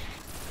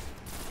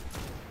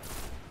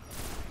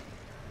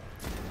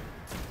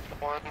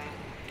 One.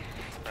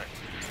 Alright.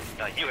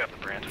 Now you have the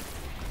brand.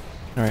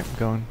 Alright, I'm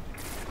going.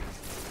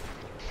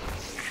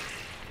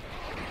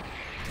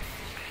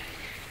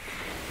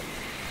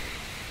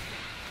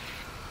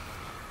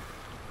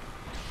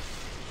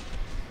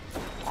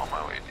 On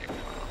my way deep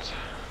wounds.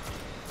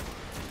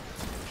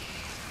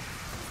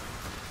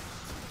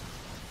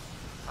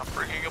 I'm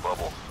bringing a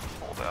bubble.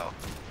 Hold out.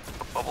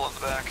 A bubble in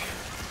the back.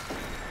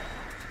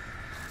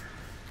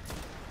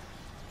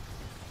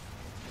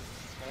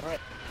 Alright.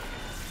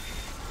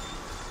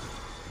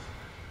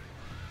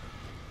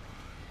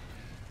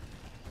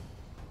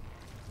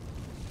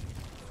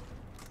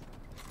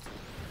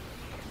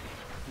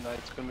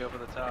 Knight's gonna be over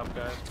the top,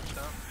 guys. Watch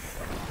out.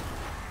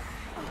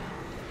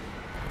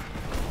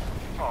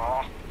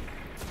 Aw.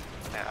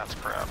 Yeah, that's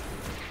crap.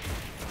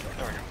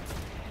 There we go.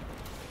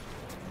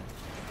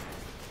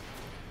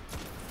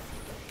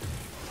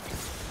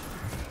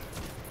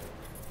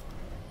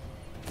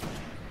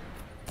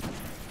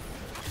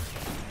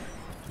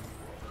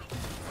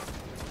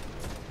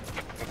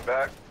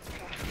 Back.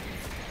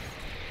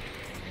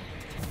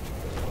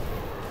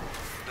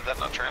 Did that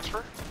not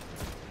transfer?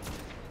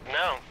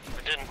 No,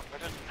 it didn't.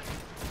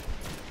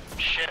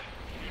 Shit.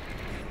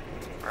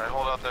 Alright,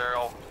 hold out there.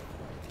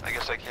 I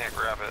guess I can't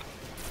grab it.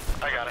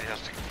 I got it. He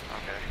has to.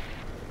 Okay.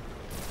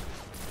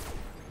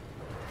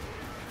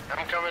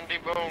 I'm coming,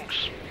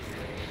 debunks.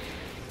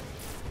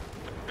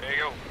 There you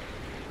go.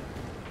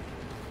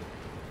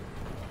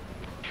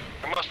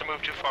 We must have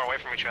moved too far away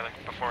from each other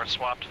before it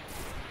swapped.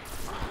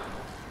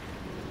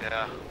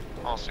 Yeah,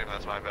 I'll assume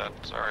that's my bad.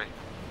 Sorry.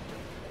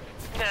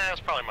 Nah, that's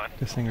probably mine.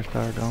 The singer's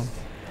power down.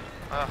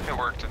 It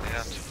worked in the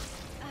end.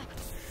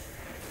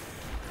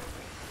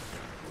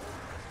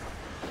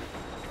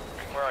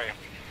 Where are you?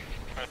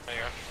 Right there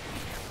you are.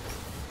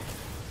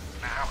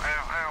 Ow,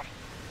 ow, ow.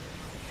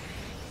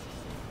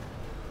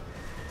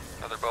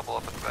 Another bubble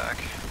up in the back.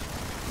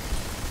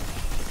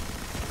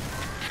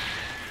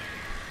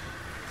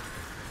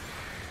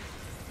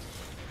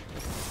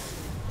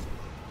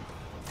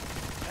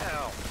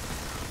 Ow.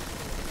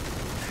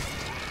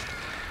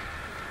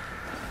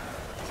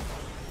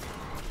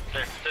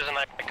 There's a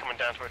knight coming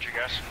down towards you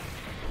guys.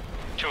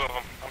 Two of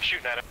them. I'm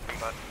shooting at him,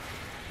 but...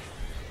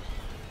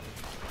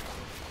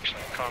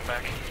 Actually, I'm coming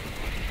back.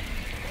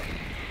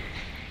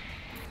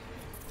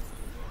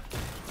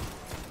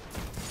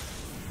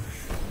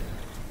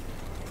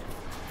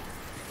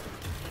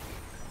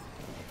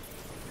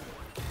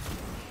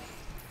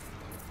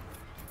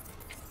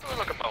 Oh,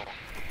 look, a bow.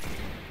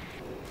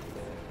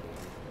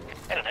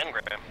 And an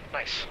engram.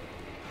 Nice.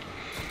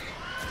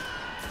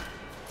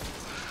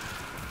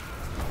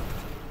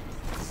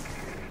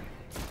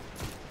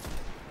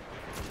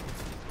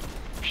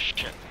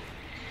 Shit.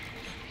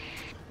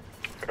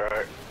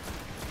 Alright.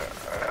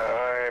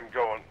 I'm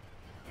going.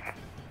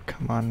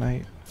 Come on,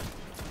 Knight.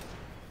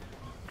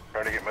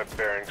 Trying to get my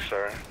bearings,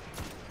 sorry.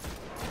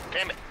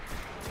 Damn it.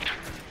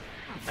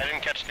 I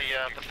didn't catch the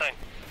thing.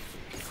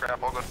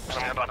 Crap, I'll go I'm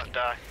stand on about to it.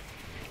 die.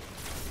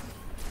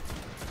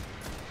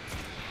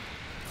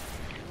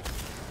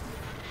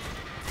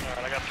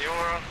 Alright, I got the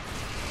aura.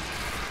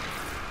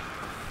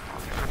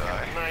 I'm gonna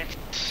die.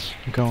 Nice.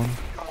 I'm going.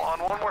 Come on,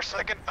 one more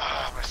second.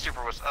 Ah, my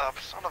super was up.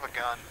 Son of a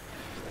gun.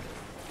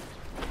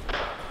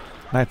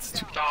 Knight's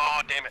too.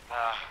 Oh, damn it.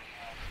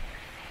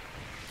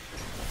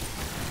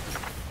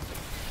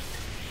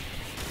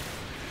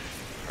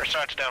 Our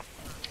side's down.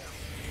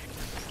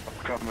 I'm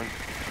coming.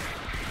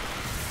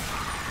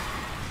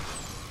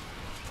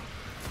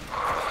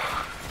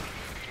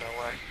 No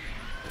way.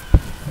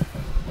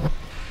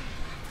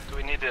 Do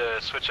we need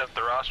to switch up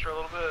the roster a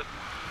little bit?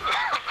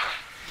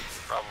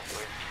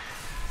 Probably.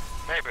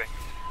 Maybe.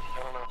 I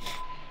don't know.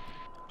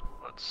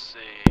 Let's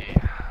see.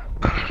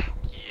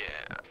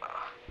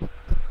 Yeah.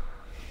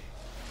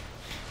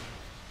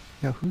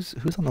 Yeah, who's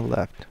on the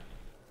left?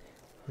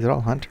 Is it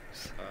all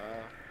hunters?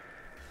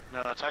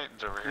 No, the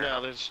Titan's over here.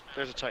 No, there's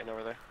a Titan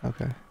over there.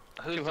 Okay.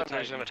 Who's Two the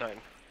hunters Titan? and a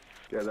Titan.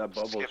 Yeah, that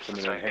bubble's Skip's the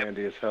coming in Titan.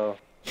 handy as hell.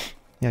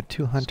 Yeah,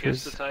 two Skips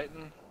hunters. the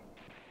Titan?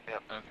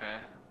 Yep. Okay.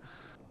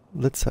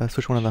 Let's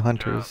switch one of the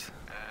hunters.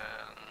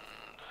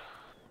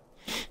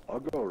 And I'll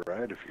go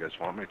right if you guys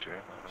want me to.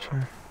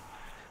 Sure.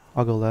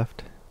 I'll go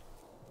left.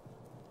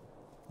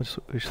 We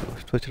should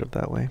switch it up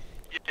that way.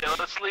 yeah,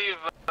 let's leave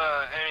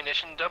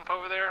ammunition dump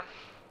over there.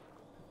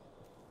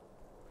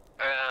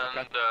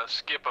 And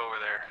skip over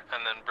there,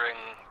 and then bring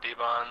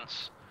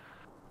D-bonds.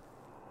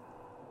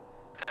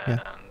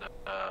 And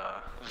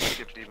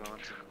Skip D-Bones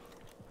and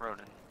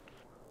Ronin.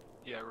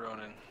 yeah,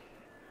 Ronin.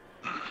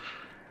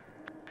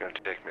 Gonna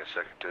take me a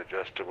second to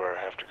adjust to where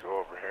I have to go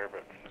over here,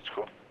 but it's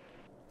cool.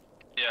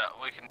 Yeah,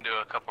 we can do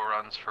a couple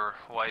runs for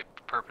wipe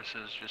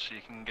purposes, just so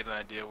you can get an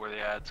idea where the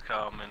ads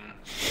come and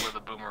where the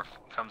boomer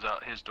comes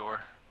out his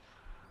door.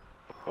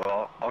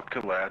 Well, I'll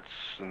kill ads,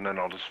 and then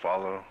I'll just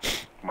follow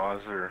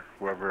Maz or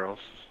whoever else,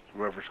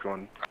 whoever's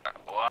going.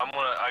 Alright,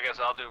 well, I guess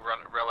I'll do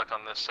relic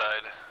on this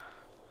side.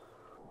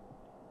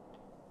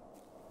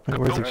 Wait,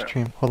 where's Go.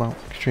 Extreme? Hold on,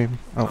 Extreme.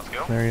 Oh, Let's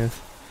go. there he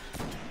is.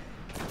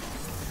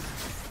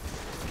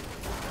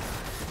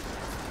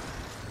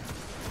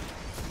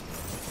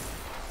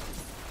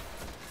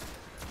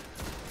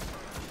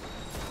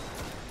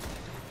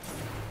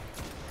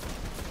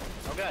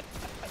 Oh god.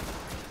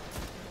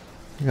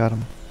 You got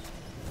him.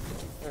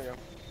 There we go.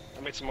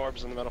 I made some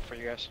orbs in the middle for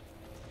you guys.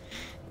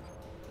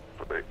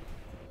 Wait.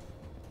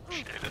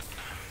 Appreciate it.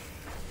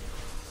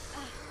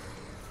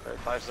 Alright,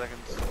 5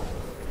 seconds.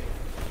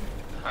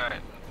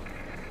 Alright.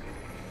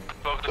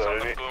 Focus So on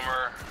the any-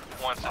 boomer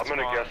once it's I'm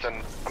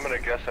gonna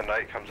guess a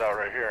knight comes out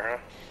right here, huh?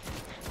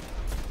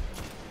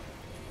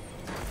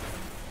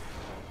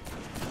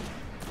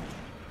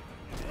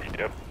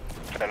 Yep.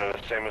 Kind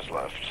of the same as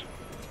left.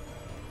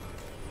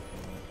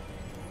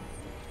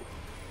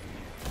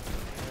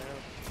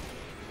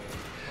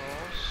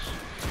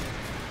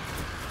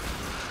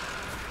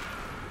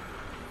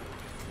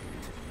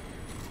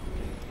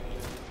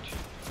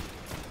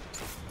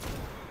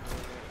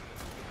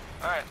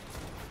 Alright.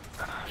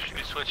 Should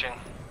be switching.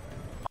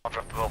 I'll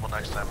drop the bubble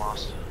next time,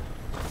 Moss.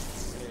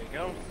 There you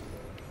go.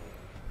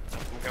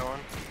 I'm going.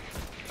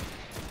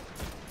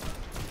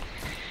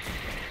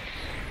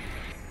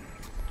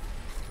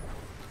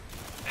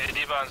 Hey,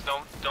 D-Bonds,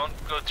 don't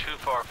go too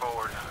far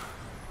forward.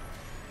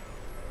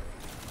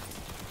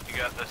 You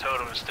got the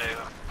totem to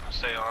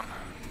stay on.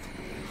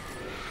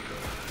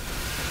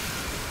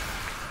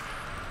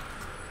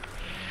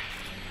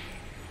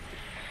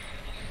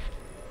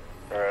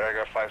 Alright, I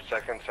got 5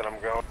 seconds and I'm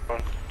going.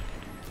 Come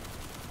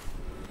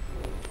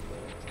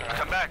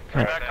back,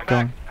 come Alright,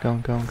 back,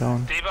 come back.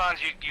 going.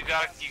 D-Bonds, you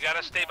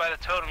gotta stay by the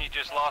totem, you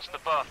just lost the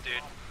buff, dude.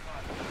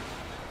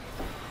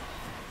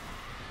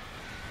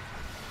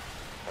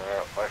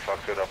 Alright, I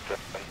fucked it up then.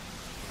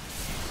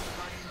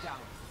 Guardian down.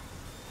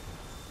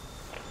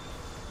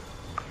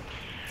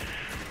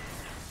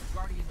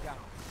 Guardian down.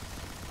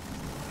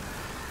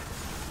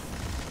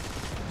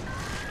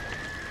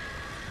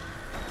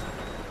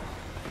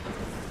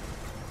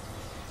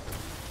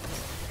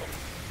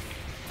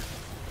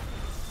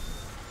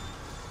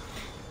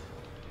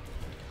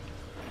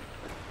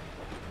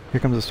 Here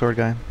comes the sword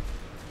guy.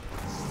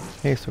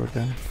 Hey, sword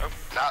guy.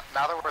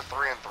 Now that we're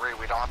 3 and 3,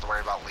 we don't have to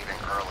worry about leaving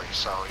early,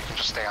 so you can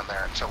just stand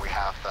there until we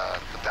have the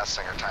Death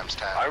Singer times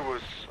 10.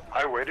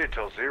 I waited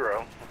till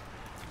 0.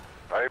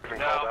 I even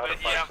No, called out but at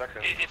 5 yeah,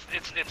 seconds.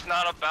 it's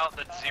not about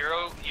the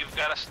 0. You've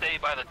got to stay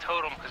by the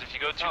totem because if you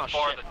go too Oh,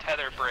 far, shit. the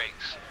tether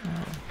breaks,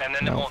 and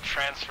then it No. won't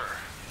transfer.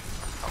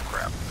 Oh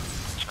crap.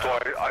 So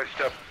I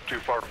stepped too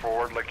far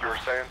forward, like you were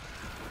saying.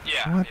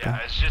 Yeah, What yeah.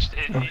 the- It's just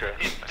Okay.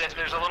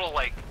 there's a little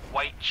like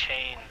white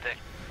chain that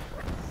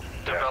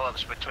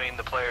develops between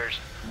the players.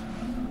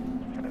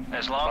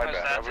 As long My as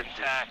bad, I that's was just-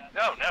 intact.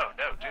 No,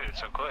 dude, it's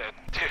so quick.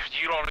 Dude,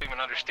 you don't even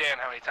understand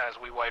how many times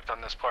we wiped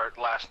on this part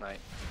last night.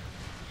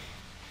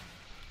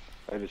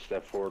 I just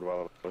stepped forward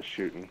while I was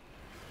shooting.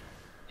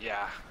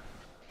 Yeah.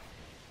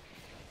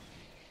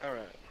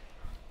 Alright.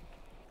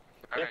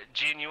 All right,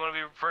 Gene, you want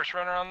to be first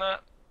runner on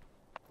that?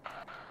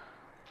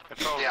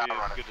 It'd probably Yeah, be I'm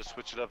running. good to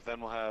switch it up,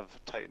 then we'll have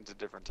Titans at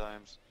different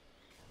times.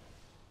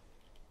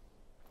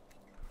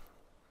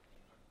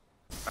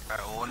 All right,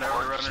 well,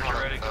 whenever runners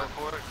are ready, go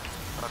for it.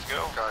 Let's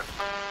go. Good.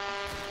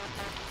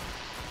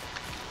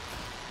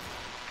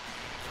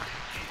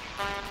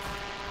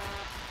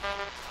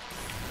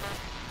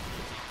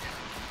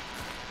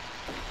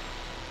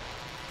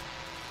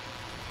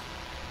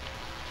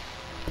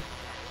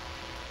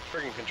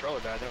 Friggin' controller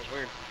died, that was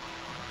weird.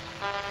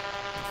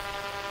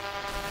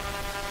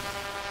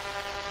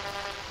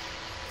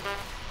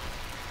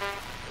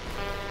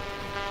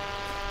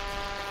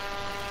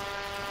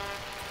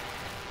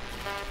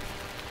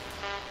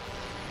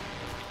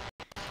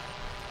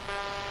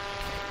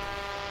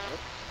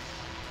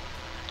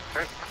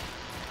 Okay.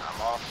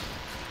 I'm off.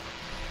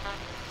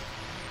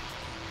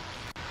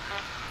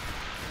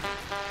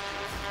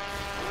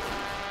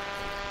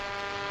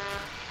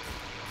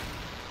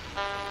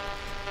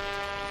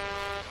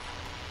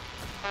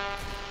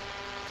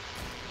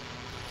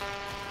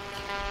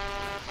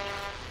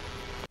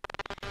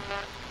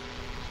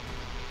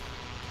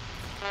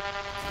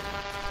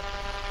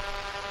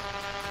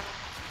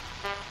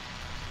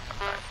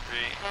 All right, 3,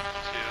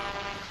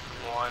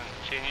 2, 1.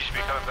 Gene, you should be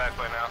coming back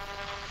by now.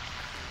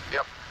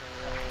 Yep.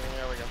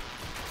 There we go.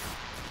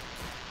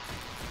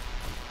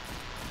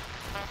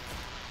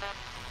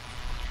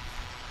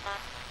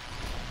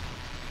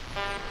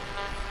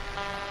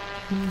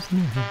 Who's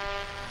near him?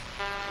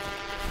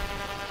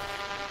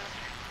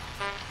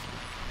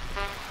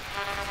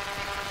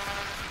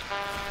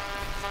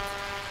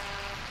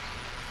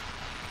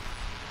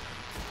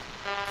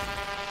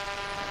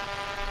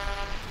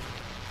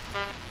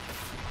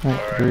 Alright,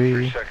 Alright, 3,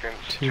 3 seconds,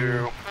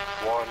 2, 1.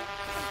 Alright,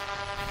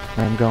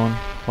 I'm going.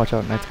 Watch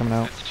out, Knight's coming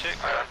out. It's a chick.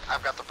 Alright,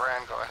 I've got the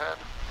brand. Go ahead.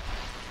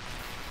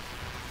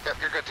 Yep,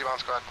 you're good, T-Bone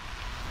Squad.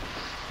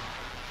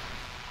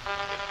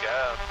 Good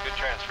go. Good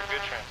transfer,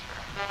 good transfer.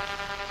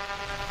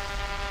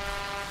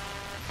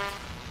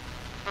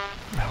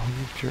 Oh,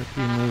 you jerk,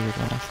 you moved it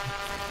last.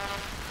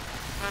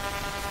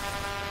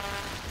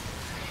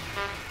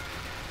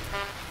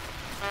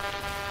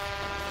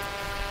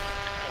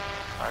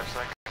 5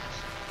 seconds.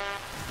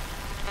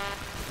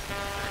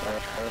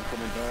 Alright, I'm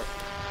coming back.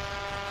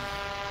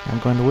 I'm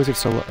going, the wizard's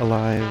still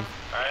alive.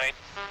 Alright.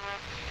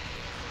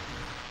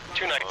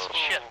 2 Knights. Oh,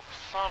 Shit.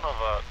 son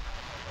of a...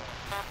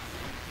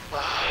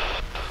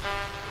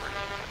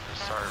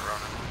 Sorry,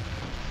 Ronan.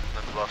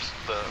 Then buffs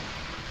the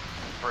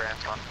brand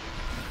on.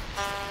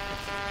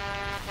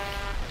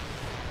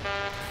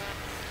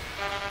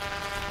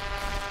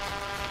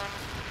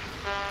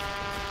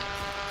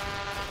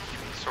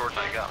 Sword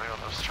Knight got me when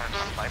I was trying to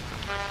snipe them.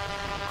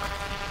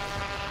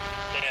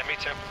 Yeah, me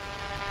too.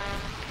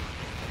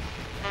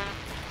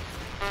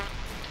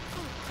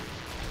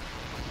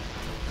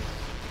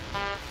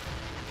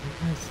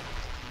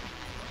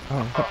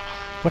 Oh,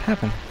 what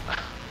happened?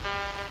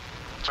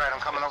 That's right, I'm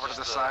coming over to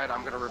the side.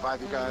 I'm gonna revive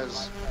you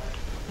guys.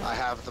 I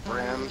have the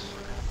brand.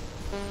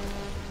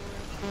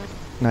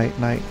 Knight,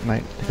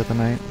 pick up the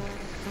knight.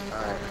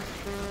 Alright.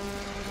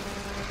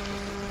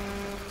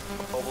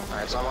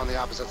 Alright, so I'm on the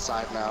opposite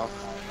side now.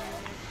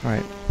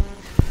 Alright.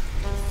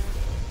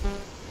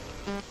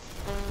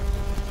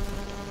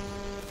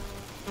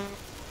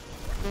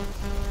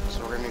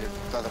 So we're gonna need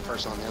another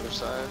person on the other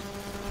side.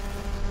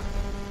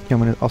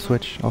 Yeah, I'll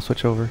switch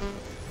over.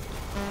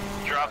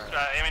 Drop,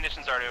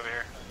 ammunition's already over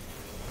here.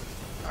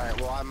 Alright,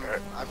 well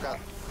I've got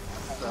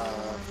the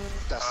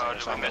Destiny. Oh,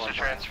 did we miss a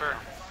transfer?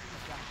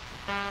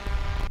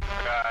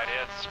 God,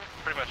 it's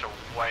pretty much a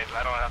wipe.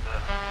 I don't have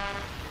the...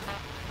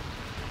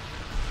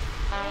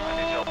 I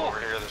need help over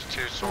here. There's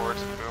 2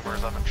 swords and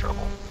boomers. I'm in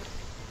trouble.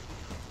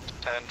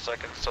 10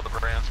 seconds till the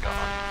brand's gone.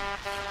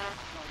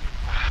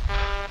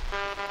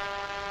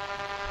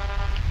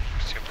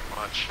 Too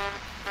much.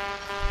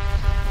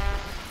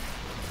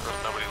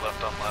 There's nobody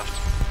left on left.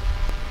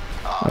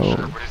 Oh, Oh. sure,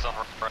 everybody's on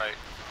the right.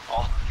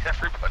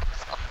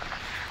 Everybody's on the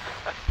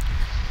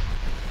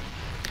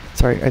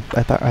Sorry, I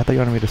thought you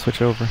wanted me to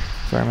switch over.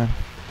 Sorry, man.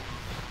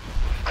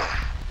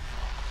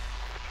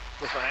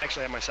 I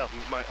actually have myself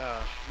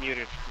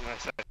muted when I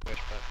said switch,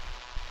 but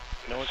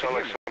no one can Sound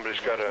hear like me.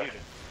 somebody's gotta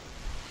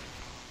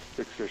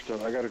fix their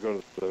stuff. I gotta go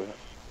to the...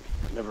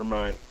 Never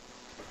mind.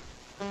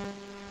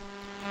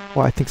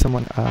 Well, I think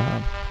someone,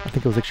 I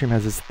think it was Extreme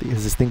has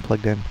his thing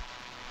plugged in.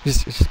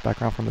 It's just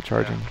background from the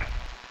charging.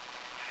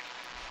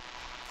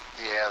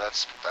 Yeah,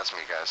 that's me,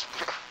 guys.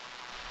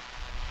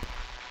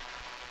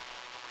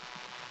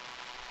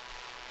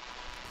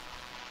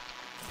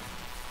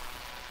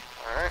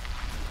 Alright.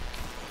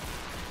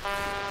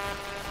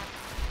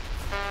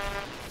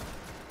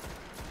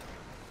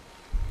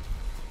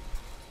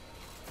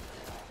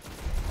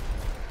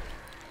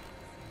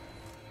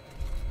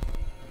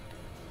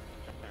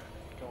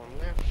 Going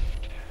left.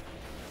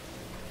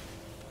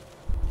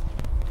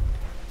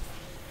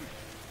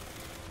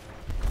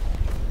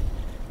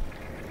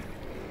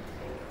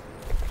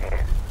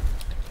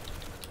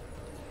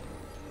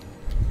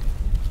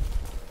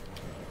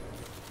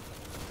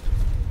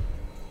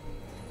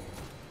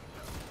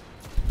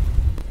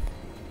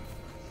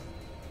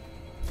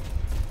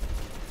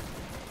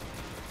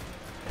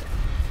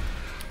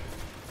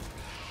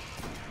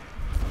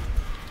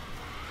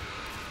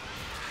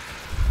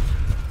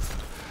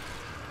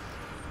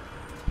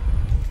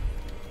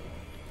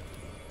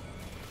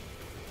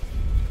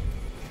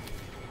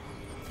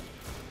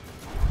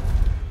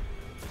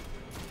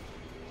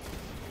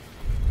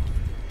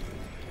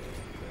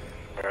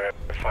 Alright,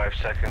 5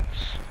 seconds.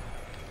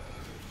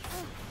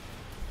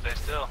 Stay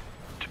still.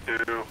 2,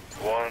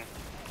 1.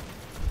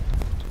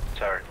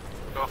 Sorry.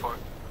 Go for it.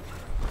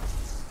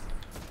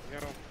 Go.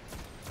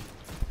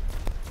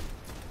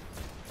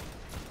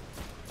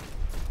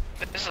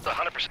 This is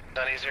 100%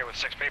 done easier with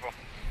 6 people.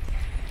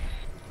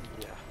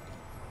 Yeah.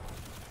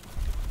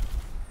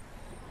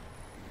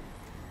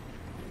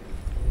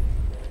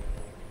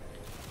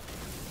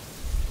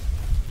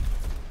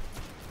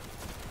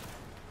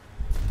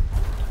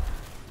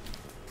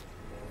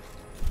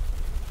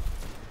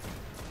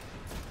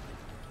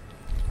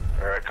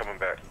 Alright, coming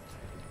back.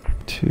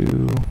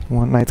 2,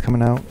 1, Knight's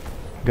coming out.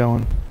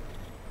 Going.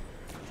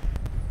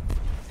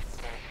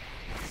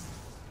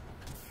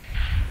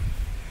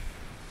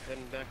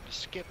 Heading back to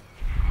skip.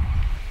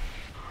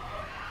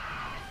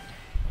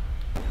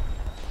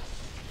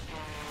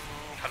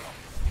 Hello.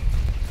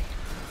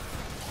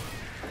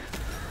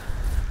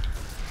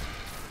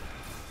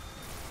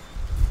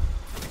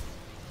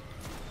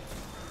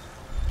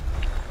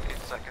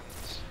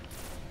 Seconds.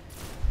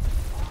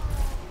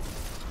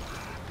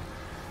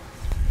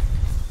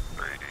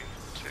 3,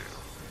 2.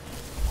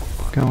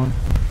 Going.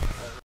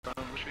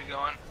 Which we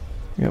going?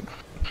 Yep.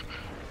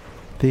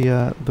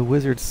 The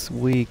wizard's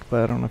weak,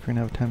 but I don't know if you're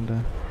gonna have time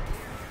to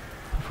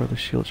before the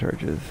shield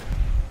charges.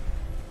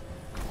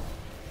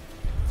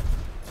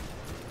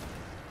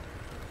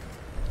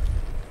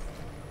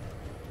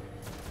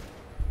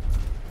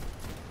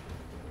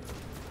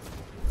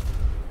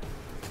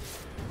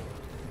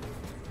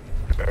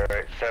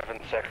 Alright, 7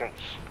 seconds.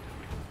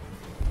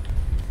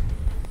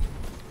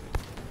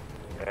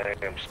 I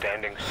am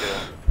standing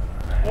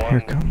still.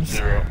 Here comes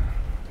 0.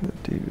 the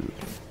dude.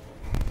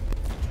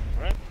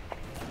 Alright.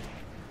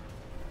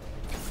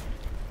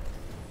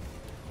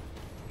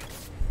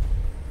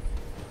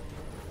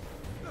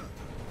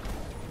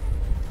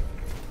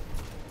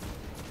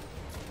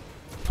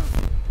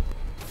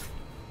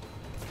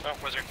 Oh,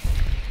 wizard.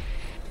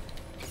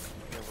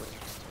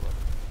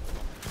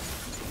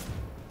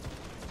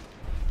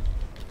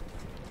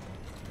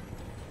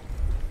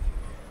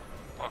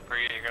 Well, for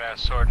you, you're gonna have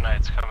sword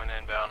knights coming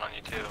inbound on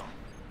you too.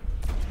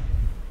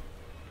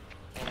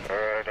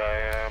 Alright,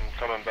 I am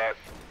coming back.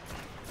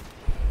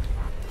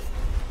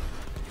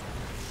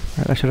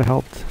 Alright, that should have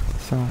helped.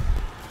 So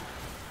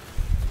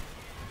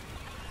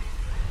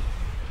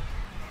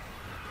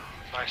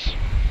Nice.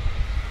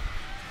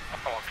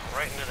 I walked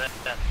right into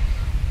that.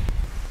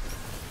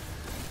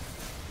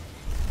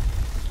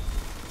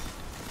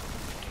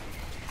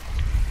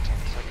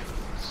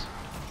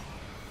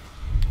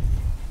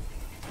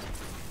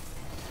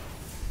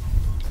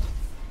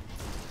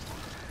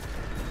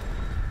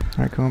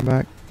 alright, going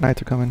back.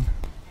 Knights are coming.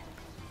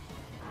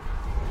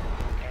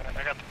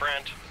 I got the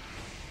brand.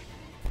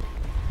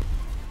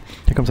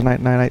 Here comes a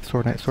knight,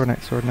 sword knight, sword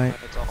knight, sword knight.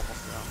 It's almost down.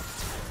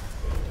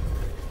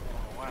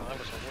 Oh, wow, that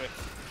was a whip.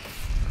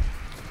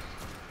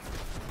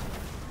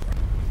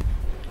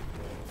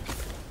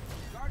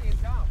 Guardian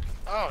down.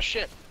 Oh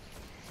shit.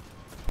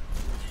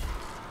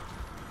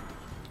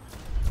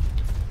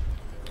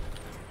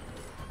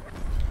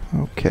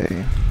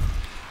 Okay.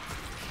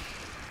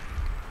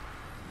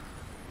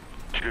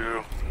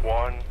 2,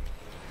 1.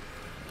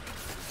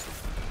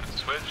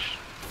 Switch.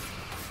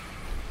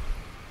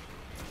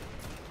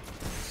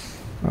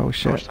 Oh How much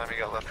shit. time you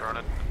got left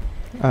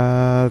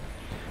running?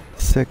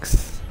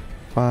 6,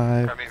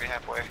 5. Or meet me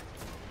halfway.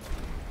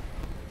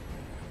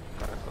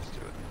 Alright, let's do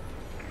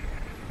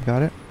it.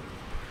 Got it?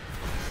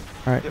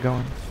 Alright, Yep.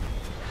 going.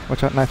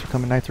 Watch out, knights are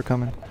coming, knights are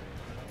coming.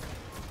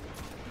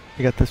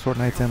 You got the sword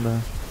knights and the...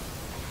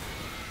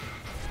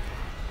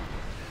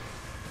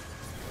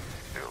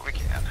 Do what we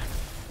can.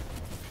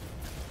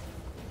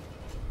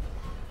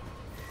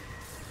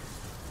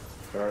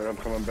 Alright, I'm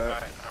coming back.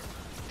 Alright.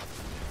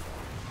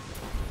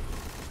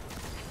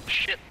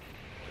 Shit.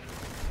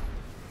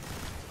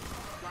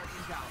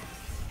 Guardian down.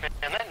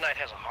 Man, that knight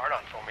has a hard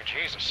on for me,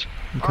 Jesus.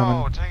 I'm coming.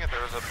 Oh, dang it,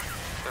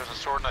 there's a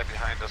sword knight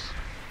behind us.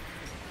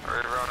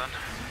 Alright, Ronan.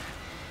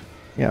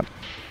 Yep.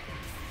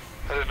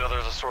 I didn't know there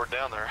was a sword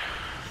down there.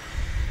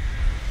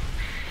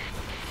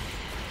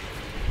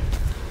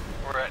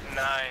 We're at 9,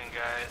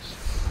 guys.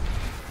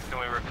 Can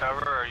we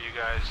recover, or are you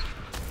guys?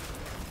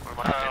 We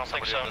might I need don't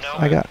think so, somebody in this no.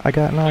 side. I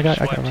got Swiped.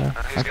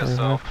 right. He's I got got right.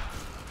 self.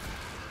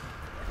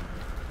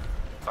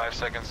 5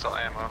 seconds till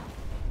ammo.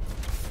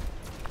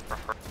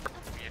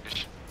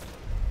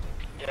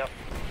 Yep.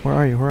 Where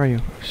are you? Where are you?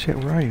 Shit,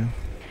 where are you?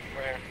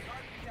 Where?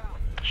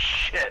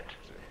 Shit!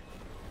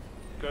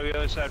 Go the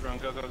other side, Ron.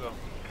 Go, go, go.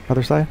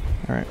 Other side?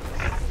 Alright.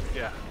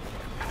 Yeah.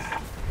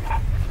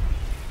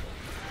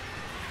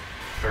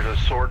 There's a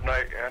sword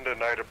knight and a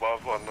knight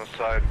above on this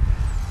side.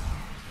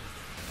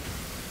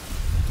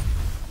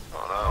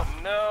 Oh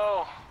no.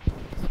 No.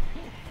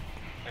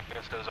 I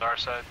guess it was our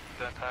side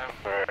that time.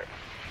 Alright.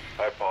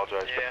 I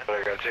apologize, Yeah. but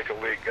I gotta take a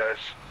leak, guys.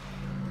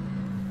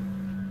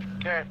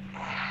 Okay.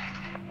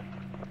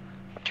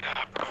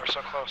 God, bro, we're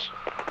so close.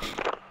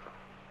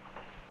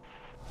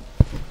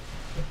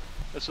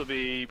 This will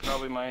be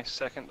probably my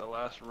second to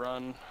last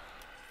run,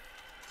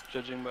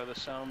 judging by the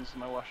sounds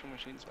my washing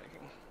machine's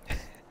making.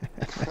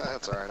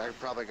 That's alright. I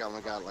probably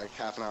only got like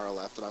half an hour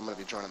left, and I'm gonna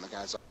be joining the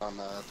guys on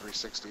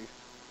 360. Ew.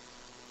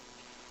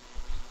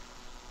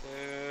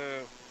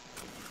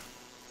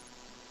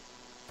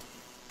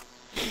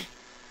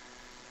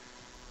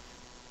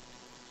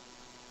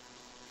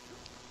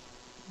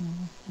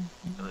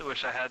 I really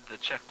wish I had the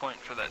checkpoint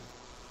for that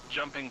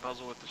jumping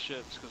puzzle with the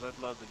ships, because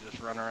I'd love to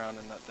just run around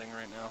in that thing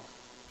right now.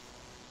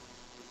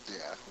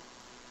 Yeah.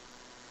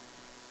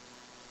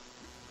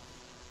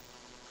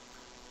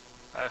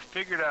 I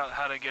figured out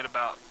how to get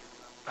about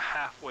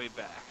halfway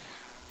back.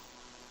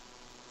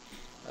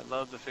 I'd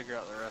love to figure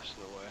out the rest of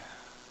the way.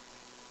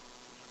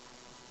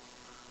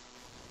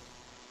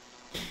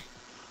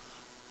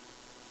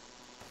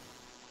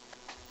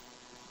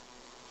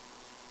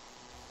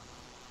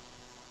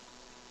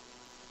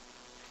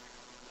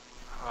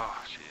 Oh,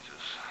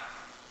 Jesus.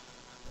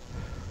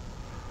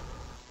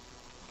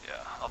 Yeah,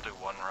 I'll do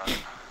one run.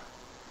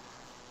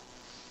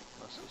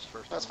 Unless it's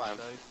first That's on fine.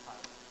 the site.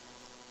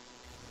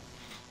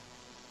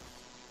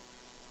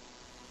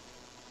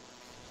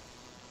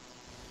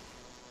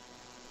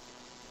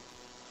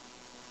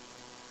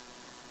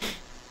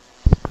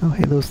 Oh,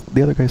 hey,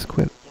 the other guys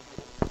quit.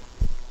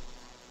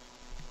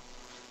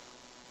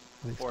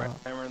 They Before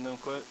stopped. hammering them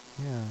quit.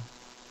 Yeah.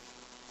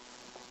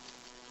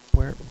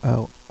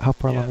 How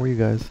far Yeah. along were you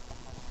guys?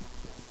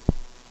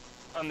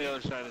 On the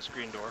other side of the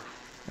screen door.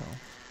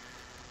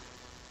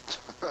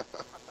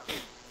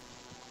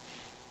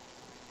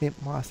 Hey,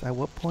 Moss, at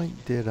what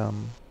point did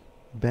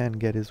Ben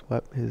get his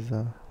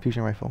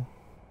fusion rifle?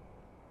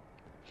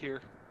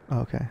 Here. Oh,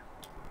 okay.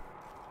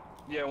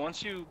 Yeah,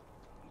 once you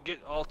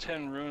get all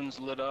 10 runes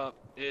lit up,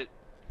 it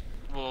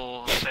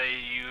will say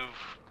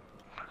you've,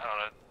 I don't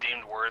know,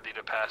 deemed worthy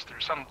to pass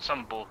through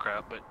some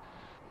bullcrap, but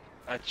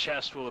a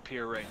chest will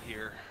appear right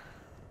here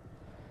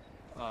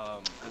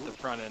at the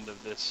front end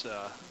of this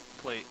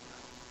plate.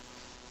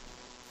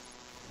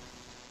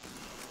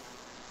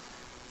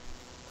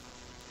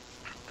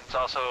 It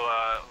also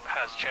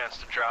has a chance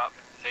to drop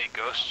a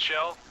ghost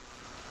shell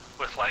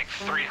with like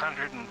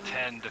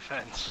 310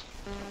 defense.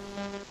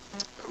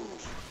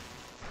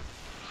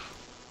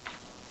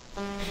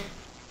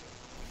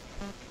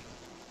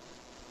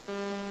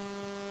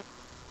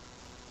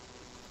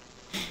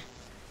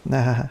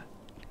 Nah.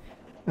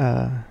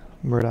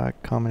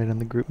 Murdoch commented in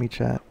the group me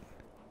chat,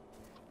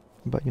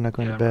 but you're not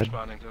going Yeah, to bed. I'm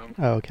responding to him.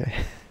 Oh,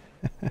 okay.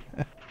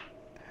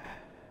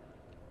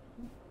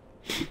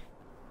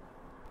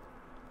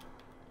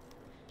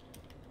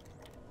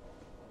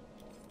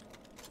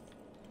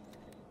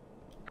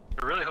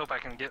 I really hope I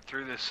can get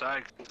through this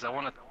side, because I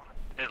want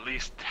to at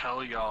least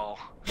tell y'all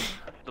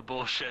the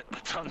bullshit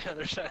that's on the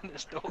other side of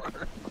this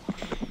door.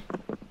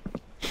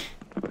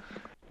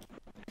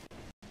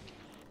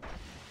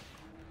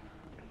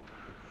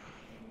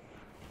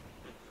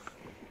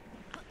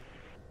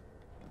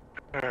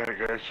 Alright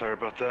guys, sorry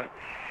about that.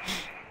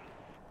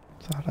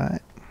 It's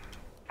alright.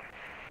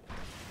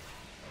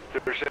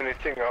 If there's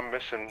anything I'm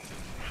missing,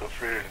 feel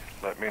free to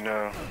let me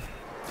know.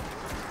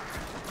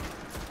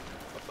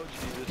 Oh,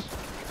 Jesus.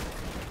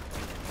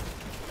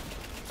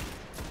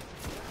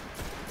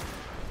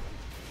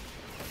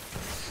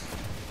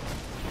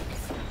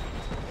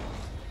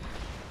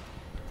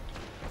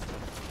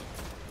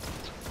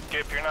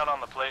 Skip, you're not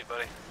on the plate,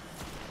 buddy.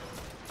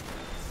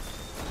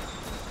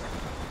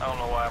 I don't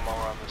know why I'm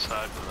over on this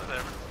side, but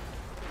whatever.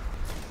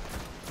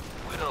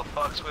 Will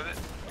fucks with it.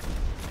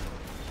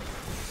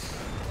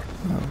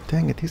 Oh,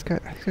 dang it. These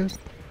guys,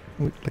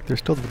 like, there's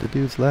still the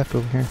dudes left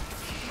over here.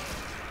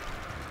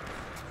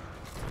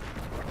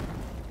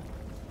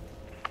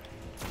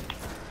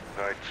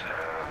 Right.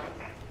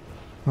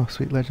 Oh,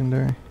 sweet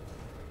legendary.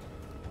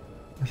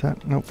 Is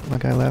that? Nope, that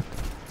guy left.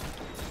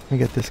 Let me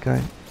get this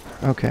guy.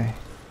 Okay.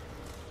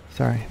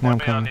 Sorry, now I'm One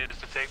thing I'll coming. need is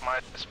to take my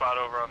spot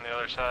over on the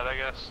other side, I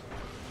guess.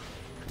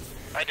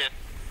 I did.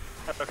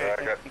 Okay,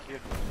 I got thank you.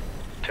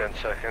 10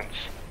 seconds.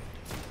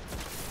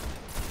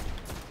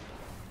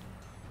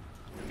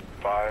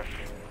 5.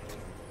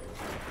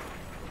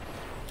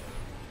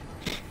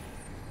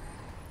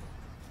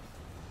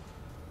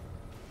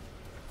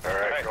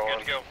 Alright, go good on.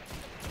 to go.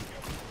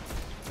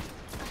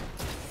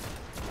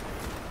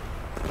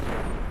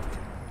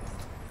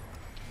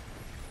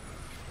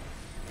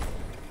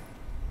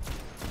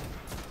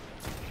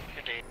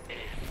 Good day.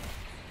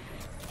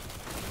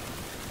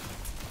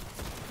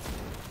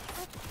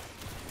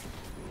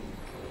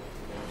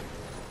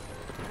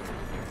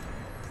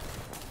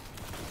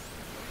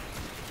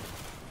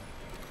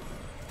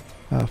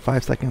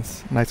 5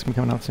 seconds. Night's gonna be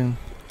coming out soon.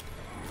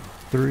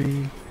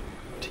 3,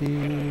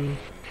 2.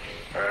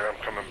 Alright, I'm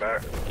coming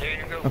back.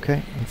 There you go.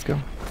 Okay, let's go.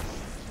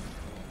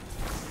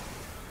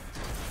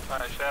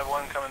 Alright, should I have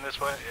one coming this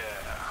way?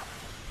 Yeah.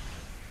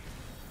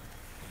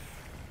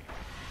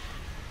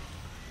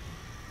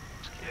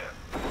 Yeah.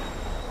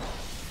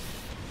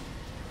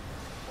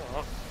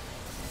 Well,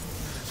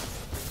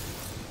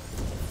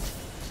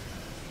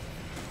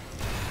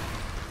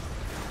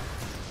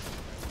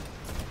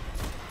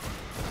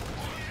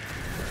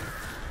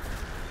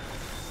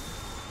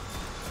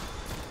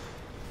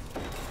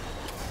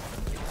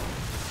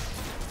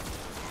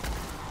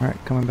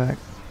 Alright, coming back.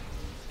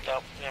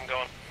 Oh, yeah, I'm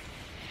going.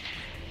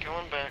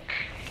 Going back.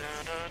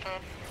 Da, da, da.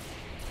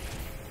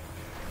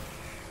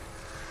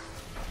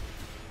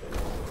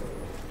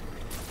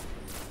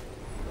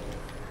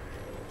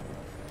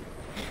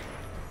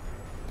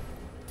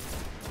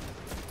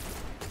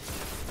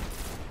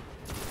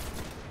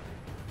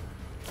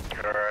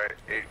 Alright,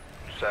 8,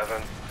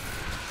 7,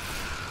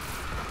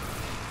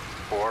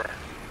 4,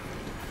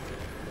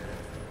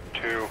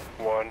 2,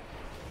 1.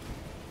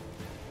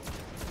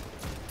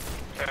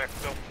 Okay,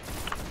 go.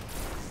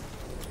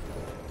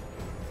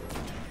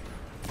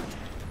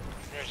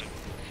 There's it.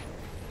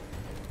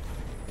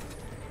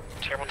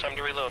 Terrible time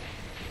to reload.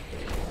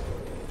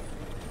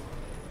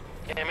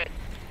 Damn it.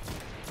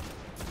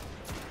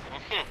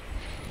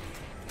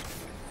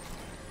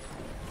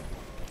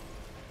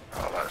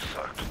 Oh, that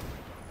sucked.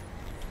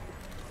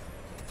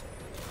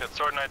 got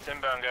Sword Knights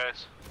inbound,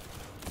 guys.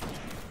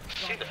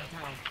 See that?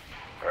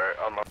 Alright,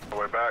 on my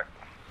way back.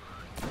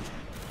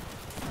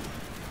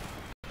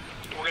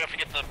 We're gonna have to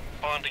get the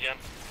bond again.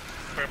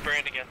 Or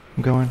brand again.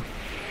 I'm going.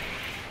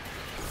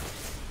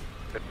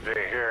 It ain't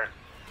here.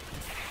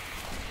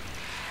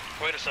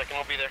 Wait a second,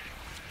 we'll be there.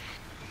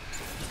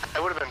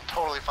 It would have been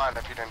totally fine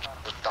if you didn't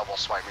just double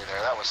swipe me there.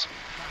 That was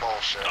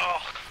bullshit.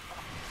 Oh,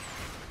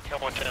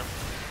 Got one down.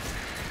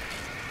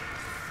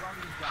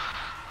 Guardian down.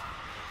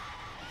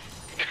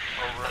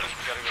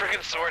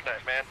 Freaking sword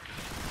knife, man.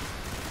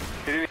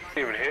 He didn't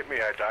even hit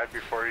me. I died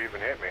before he even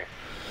hit me.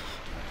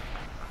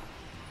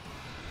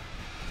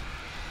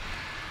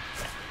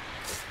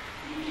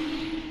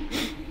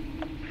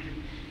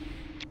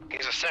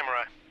 He's a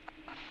samurai.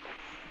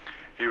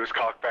 He was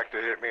cocked back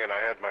to hit me, and I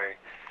had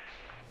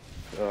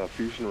my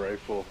fusion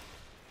rifle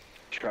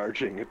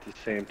charging at the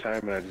same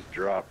time, and I just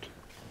dropped.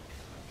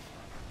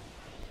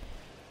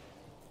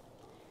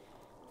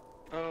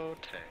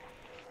 Okay.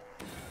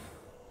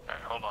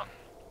 Alright, hold on.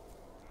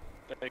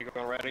 Are you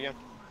going right again?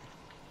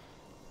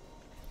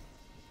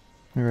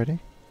 You ready?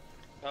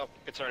 Oh,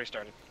 it's already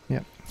started.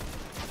 Yep.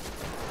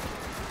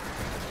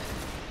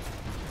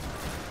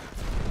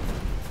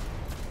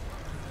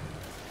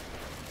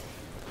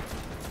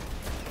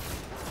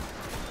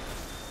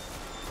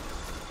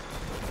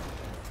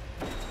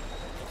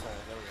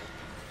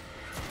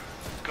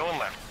 Going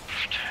left.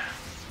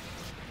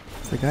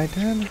 Is the guy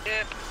dead?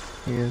 Yep.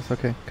 He is.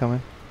 Okay,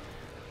 coming.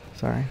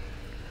 Sorry.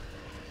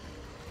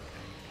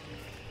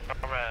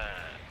 Alright.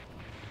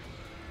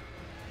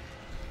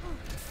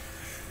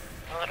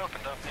 Oh, that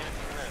opened up, man.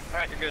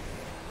 Alright, you're good.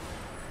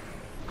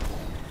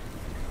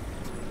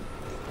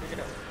 Where you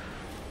go?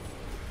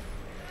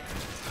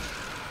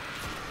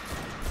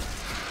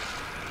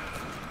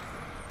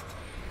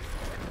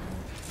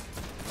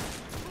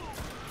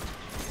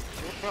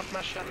 Shoot off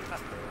my shot.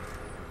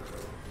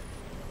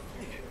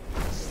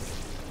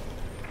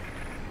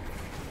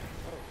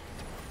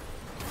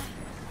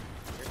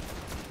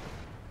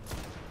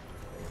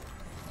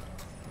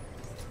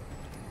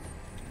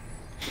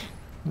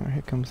 Alright,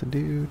 here comes the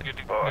dude.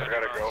 Oh, I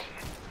gotta go.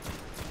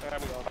 I'm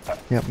going.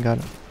 Yep, got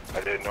it.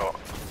 I didn't know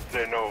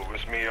it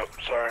was me. Oh,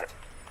 sorry.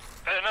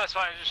 No, it's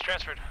fine. I just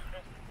transferred.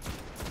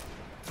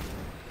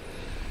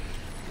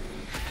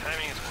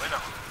 Timing is bueno.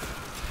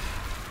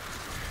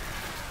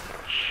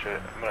 Oh,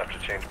 shit, I'm gonna have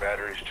to change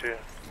batteries too.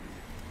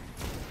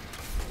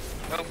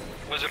 Oh,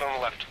 wizard on the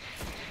left.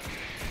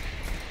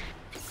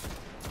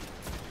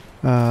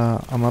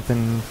 I'm up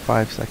in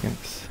 5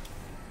 seconds.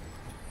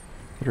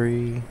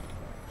 3,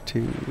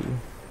 2.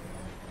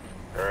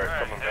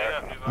 Alright, coming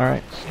back.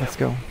 Alright, let's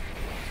go.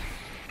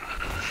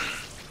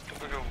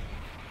 We go.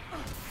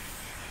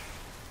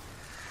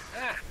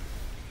 Ah.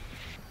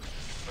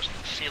 Where's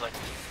the ceiling?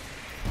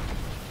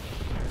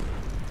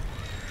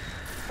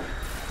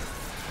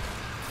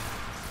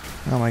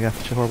 Oh my god,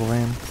 such a horrible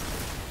aim.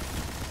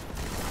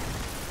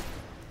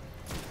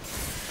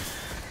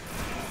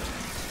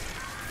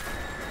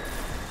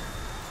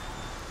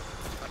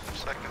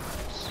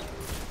 Seconds.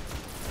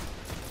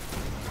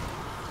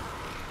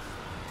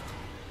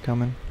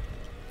 Coming.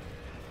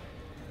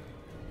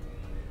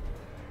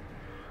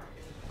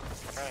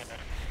 Alright.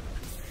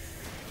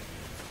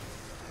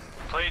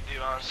 Played you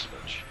on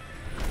switch.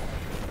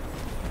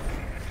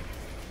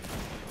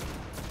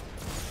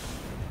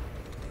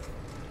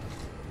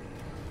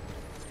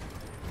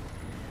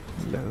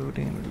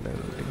 Loading.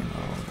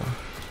 Oh.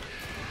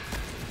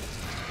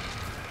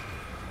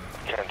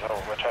 Can't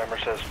tell. My timer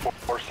says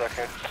 4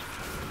 seconds.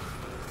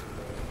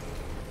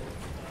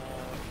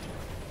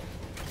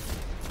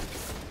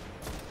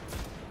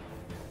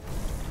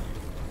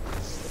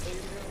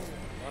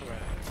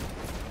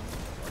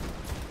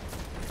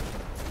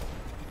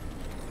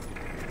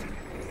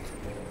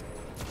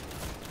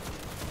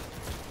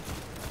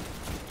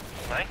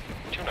 Night?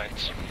 2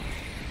 nights.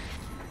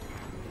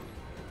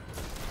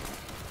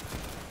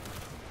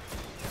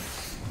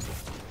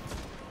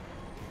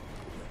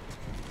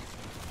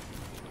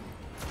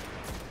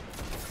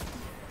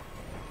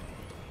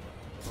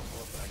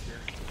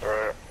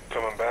 Alright,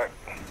 coming back.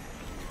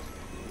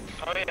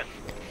 Oh yeah. Wait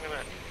a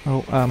minute.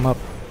 Oh, I'm up.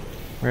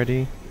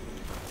 Ready?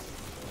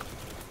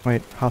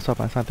 Wait, house up,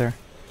 it's not there.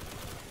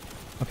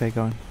 Okay,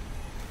 going.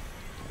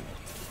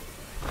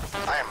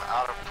 I am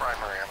out of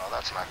primary ammo.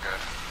 That's not good.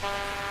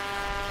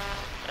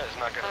 That is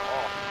not good at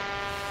all.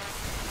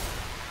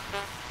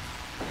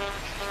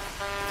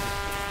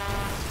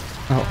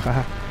 Oh,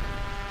 haha.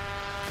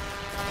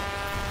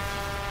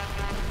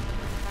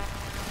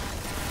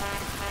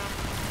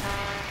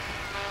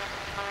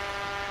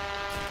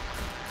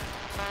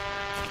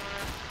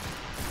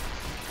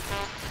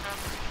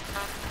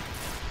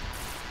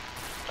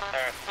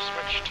 Alright,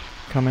 switched.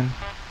 Coming.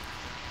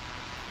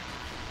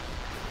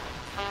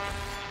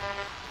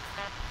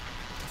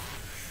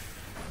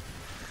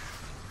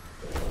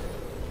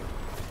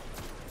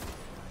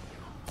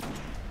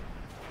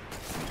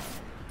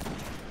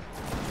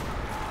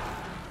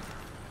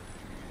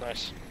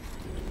 Nice.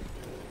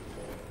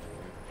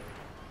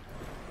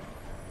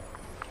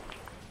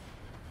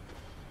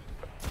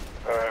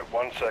 Alright,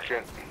 1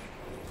 second.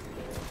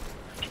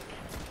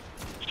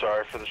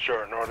 Sorry for the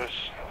short notice.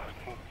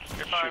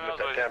 You're Shooting fine, at I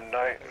that was damn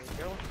night. There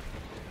you go.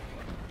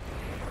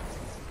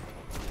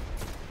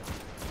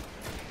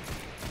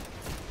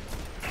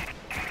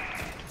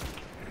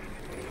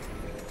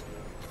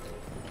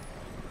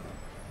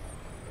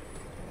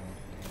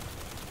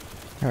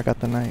 Here, I got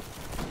the knight.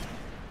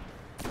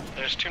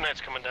 There's 2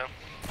 knights coming down.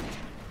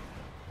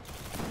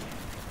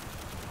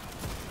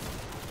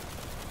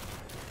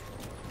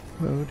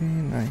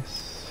 Loading,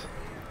 nice.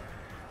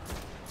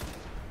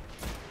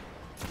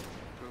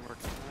 Boomer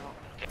coming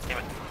out. Damn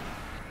it.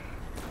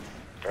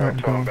 Alright, I'm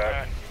totem going.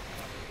 back.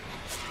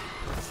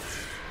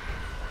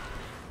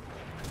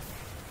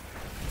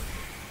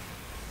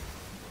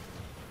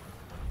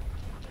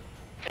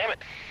 Damn it.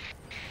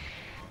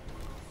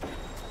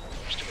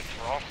 Stupid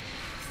thrall.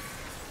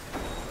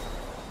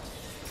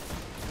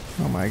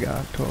 Oh my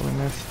god, totally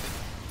missed.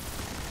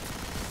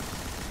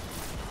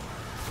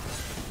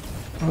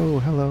 Oh,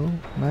 hello,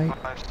 Knight.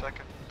 5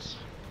 seconds.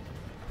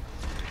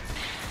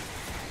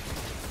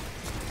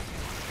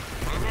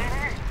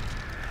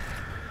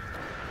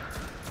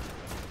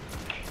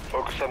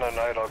 Focus on the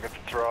Knight, I'll get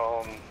the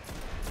thrall on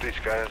these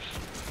guys.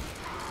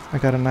 I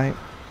got a Knight.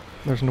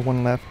 There's no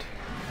one left.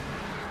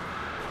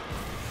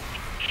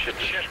 Shit,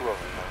 there's 2 of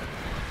them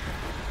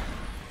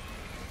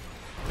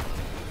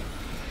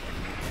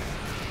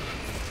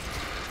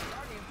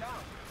Guardian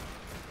down.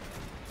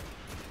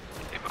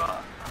 Hey,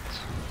 bots.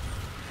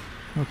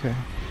 Okay.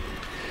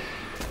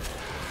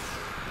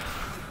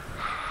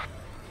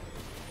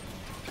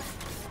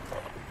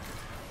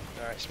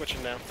 Alright,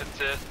 switching now. That's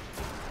it.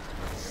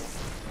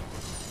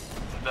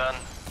 Done.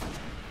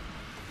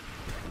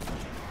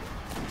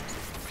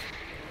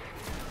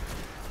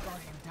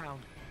 Guardian down.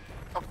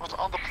 I was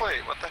on the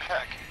plate, what the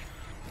heck?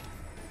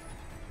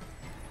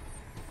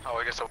 Oh,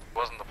 I guess it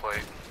wasn't the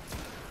plate.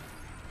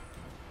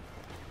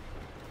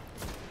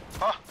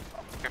 Huh?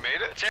 We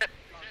made it? That's it.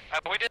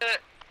 We did it.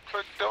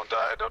 Quick, don't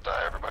die,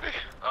 everybody.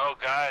 Oh,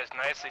 guys,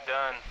 nicely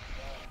done.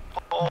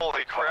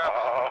 Holy crap.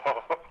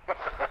 Oh.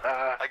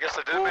 I guess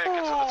I did make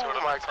it to the Oh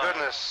tournament. my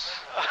goodness.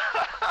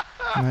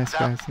 Nice,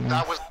 guys, nice.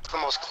 That was the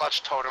most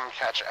clutch totem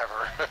catch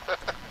ever.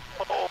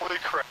 Holy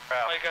crap.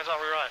 Oh, you guys all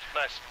rerun.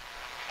 Nice.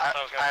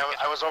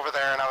 I was over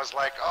there and I was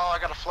like, oh, I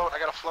gotta float,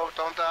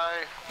 don't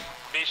die.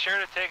 Be sure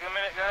to take a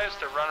minute, guys,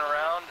 to run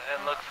around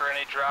and look for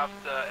any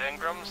dropped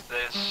engrams.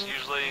 This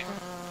usually...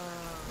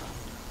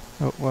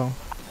 Oh, well.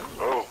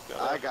 Oh,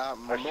 I got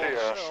more I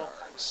see,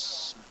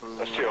 sharks. Boom.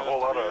 I see a whole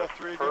lot of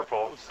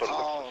purple, but it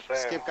Oh, looks the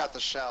same. Skip got the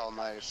shell,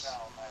 nice.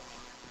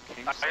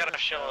 I got a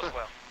shell as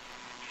well.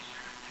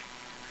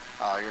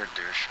 Oh, you're a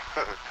douche.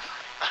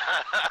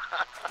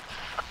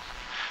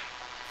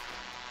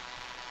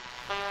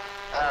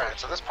 Alright,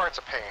 so this part's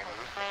a pain.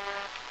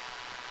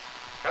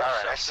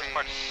 Alright, I see... This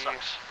part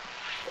sucks.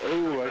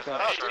 Oh, I Oh,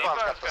 got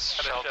D-Bomb's got the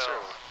shell too.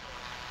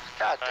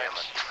 God damn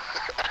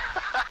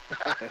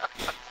it.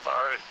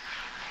 Sorry.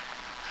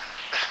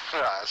 No,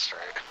 that's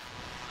straight.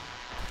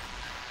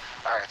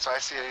 Alright, so I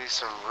see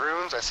some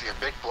runes, I see a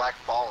big black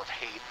ball of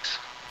hate.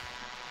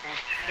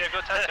 Yeah,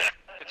 go touch it.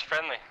 It's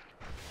friendly.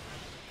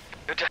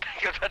 Go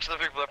touch the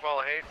big black ball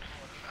of hate.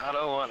 I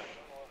don't want it.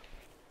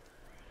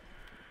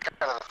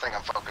 Kind of the thing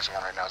I'm focusing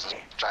on right now is this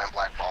giant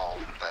black ball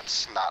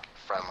that's not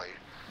friendly.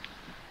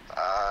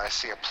 I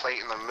see a plate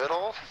in the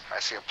middle, I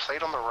see a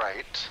plate on the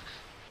right,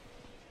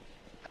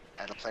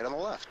 and a plate on the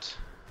left.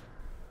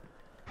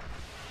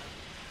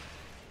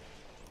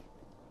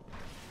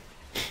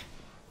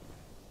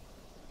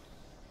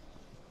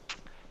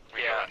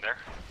 Yeah. In there.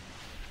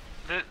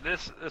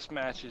 This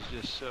match is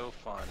just so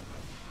fun.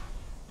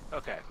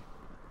 Okay.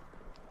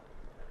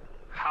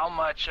 How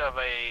much of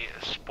a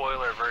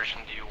spoiler version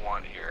do you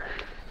want here?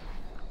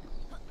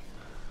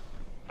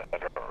 I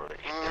don't really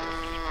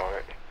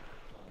care.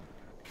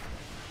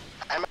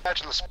 I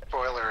imagine the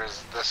spoiler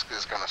is this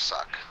is gonna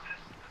suck.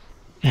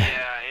 Yeah,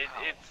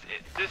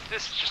 this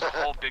is just a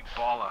whole big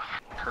ball of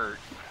hurt.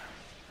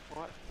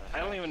 What? I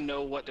don't even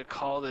know what to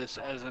call this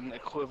as an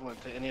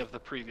equivalent to any of the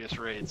previous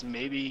raids.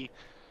 Maybe,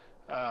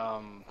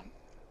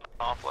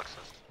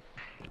 Complexes.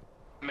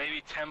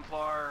 Maybe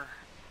Templar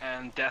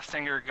and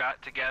Deathsinger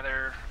got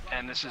together,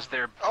 and this is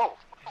their Oh,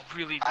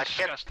 really I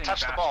can't disgusting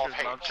touch the ball of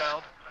bastard hate. love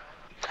child.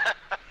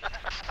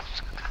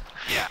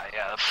 Yeah,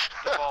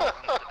 the ball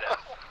owns the death.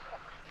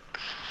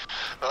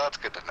 well, that's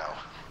good to know.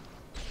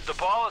 The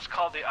ball is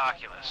called the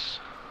Oculus.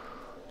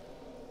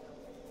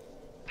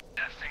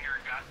 Deathsinger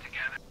got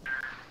together,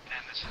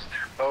 and this is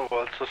their... Oh,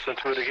 well, let's listen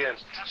to it again.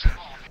 Touch the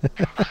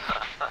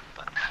ball.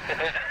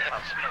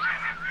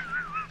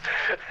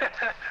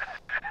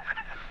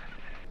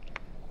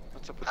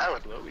 What's up with I the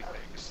would- glowy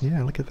things?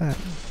 Yeah, look at that.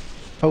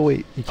 Oh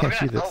wait, you can't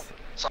Okay, shoot this.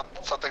 Oh,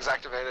 something's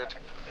activated.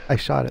 I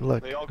shot it,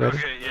 look. They all go- Ready?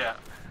 Okay, yeah.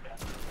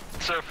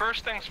 So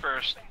first things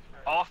first,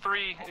 all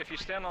three, if you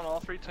stand on all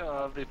three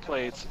of the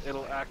plates,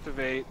 it'll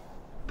activate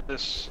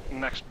this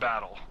next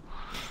battle.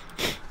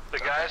 The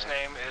guy's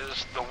name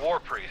is the War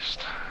Priest.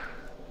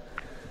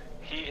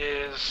 He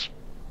is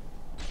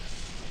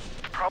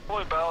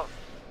probably about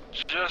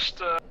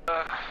just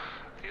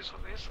he's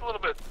a little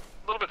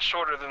bit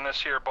shorter than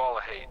this here ball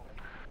of hate,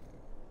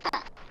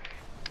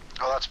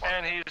 Oh, that's fun.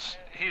 and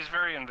he's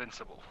very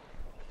invincible.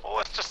 Well,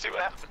 let's just see what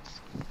happens.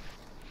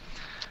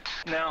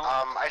 Now,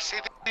 I see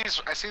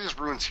these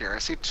runes here. I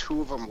see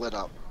 2 of them lit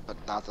up, but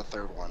not the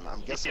third one.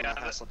 I'm guessing Yeah,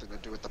 that has something to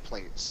do with the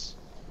plates.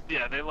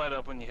 yeah, they light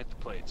up when you hit the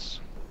plates.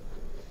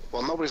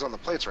 Well, nobody's on the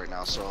plates right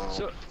now,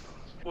 so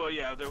Well,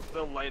 yeah,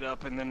 they'll light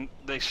up, and then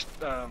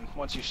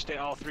once you stay,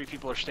 all 3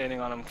 people are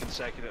standing on them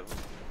consecutive,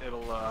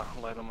 it'll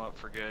light them up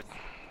for good.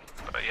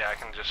 But yeah, I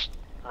can just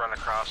run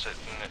across it,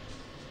 and it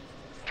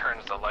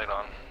turns the light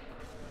on.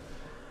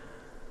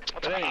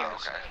 But anyways,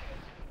 okay.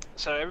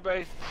 so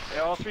everybody,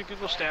 all 3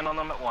 people stand on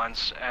them at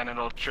once, and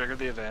it'll trigger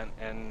the event,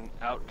 and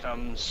out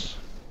comes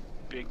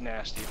Big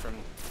Nasty from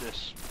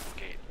this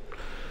gate.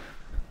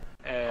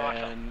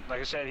 And like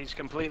I said, he's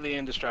completely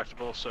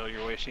indestructible, so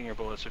you're wasting your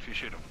bullets if you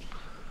shoot him.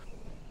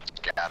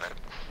 Got it.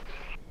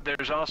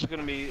 There's also going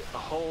to be a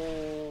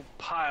whole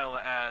pile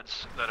of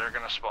ads that are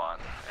going to spawn,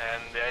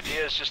 and the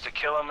idea is just to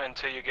kill them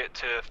until you get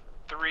to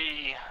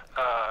 3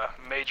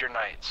 major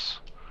knights.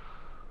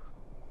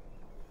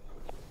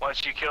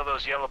 Once you kill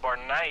those yellow bar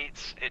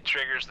knights, it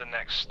triggers the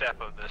next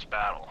step of this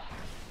battle.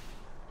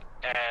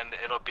 And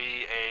it'll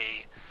be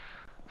a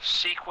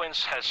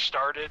sequence has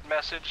started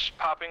message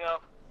popping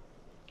up,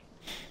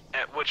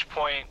 at which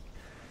point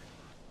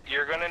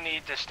you're going to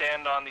need to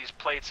stand on these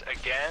plates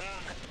again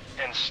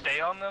and stay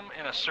on them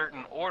in a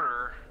certain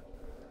order,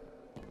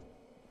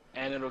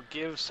 and it'll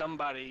give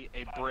somebody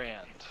a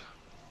brand.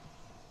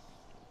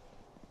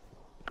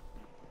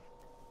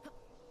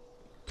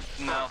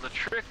 Now the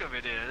trick of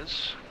it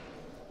is,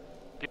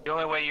 the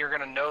only way you're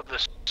going to know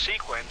the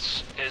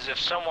sequence is if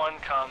someone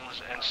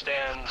comes and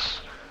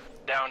stands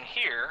down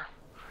here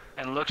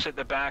and looks at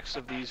the backs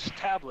of these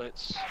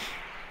tablets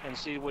and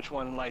see which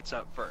one lights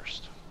up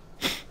first.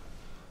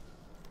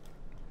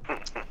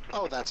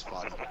 Oh, that's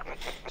fun.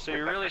 So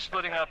you're really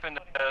splitting up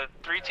into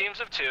 3 teams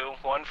of 2,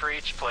 1 for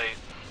each plate.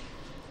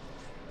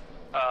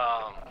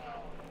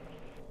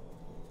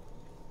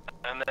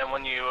 And then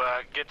when you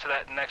get to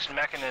that next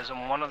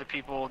mechanism, one of the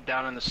people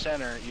down in the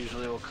center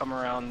usually will come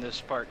around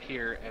this part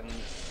here and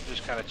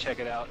just kind of check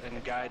it out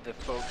and guide the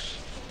folks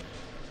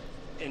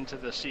into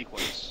the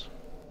sequence.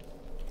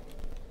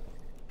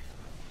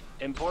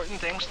 Important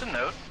things to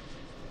note: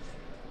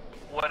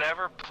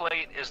 whatever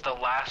plate is the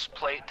last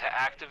plate to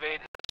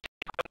activate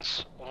the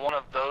sequence, one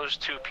of those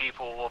 2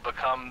 people will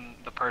become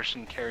the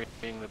person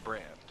carrying the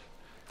brand.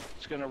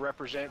 It's going to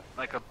represent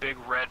like a big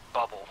red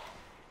bubble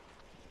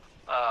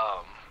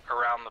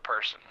around the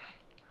person.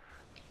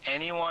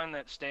 Anyone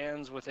that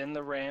stands within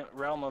the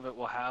realm of it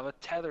will have a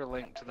tether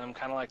linked to them,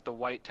 kind of like the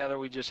white tether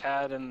we just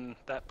had in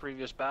that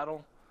previous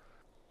battle.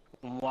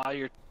 And while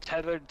you're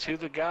tethered to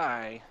the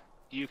guy,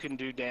 you can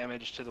do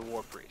damage to the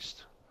War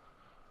Priest.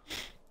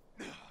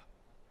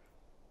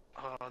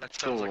 Oh, that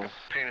sounds like a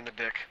pain in the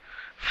dick.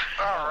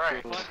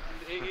 Alright. But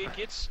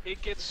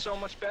it gets so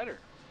much better.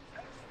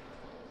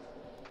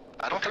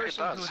 I don't The think it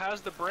person does. who has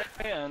the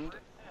brand,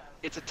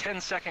 it's a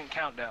 10-second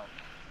countdown.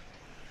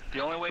 The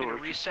only way to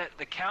reset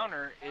the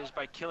counter is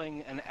by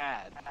killing an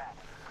ad.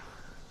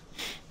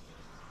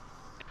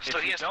 So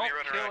If he you has to be don't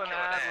running kill around an killing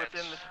ad ads.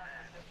 within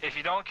if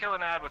you don't kill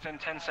an ad within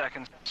 10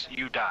 seconds,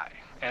 you die,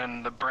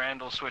 and the brand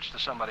will switch to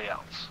somebody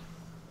else.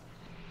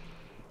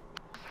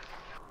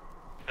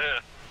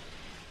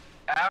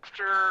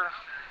 After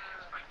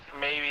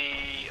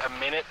maybe a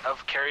minute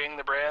of carrying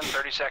the brand,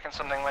 30 seconds,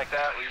 something like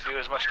that, where you do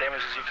as much damage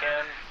as you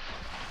can,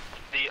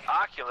 the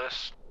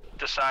Oculus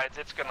decides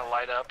it's going to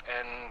light up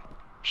and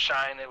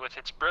shine it with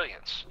its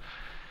brilliance.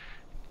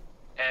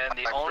 And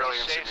the Like only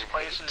brilliance safe in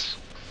places...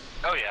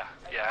 Oh yeah,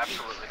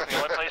 absolutely. The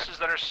only places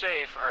that are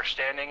safe are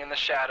standing in the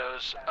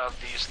shadows of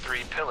these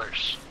 3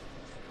 pillars.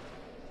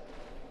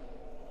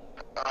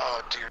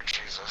 Oh, dear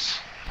Jesus.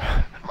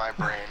 My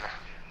brain.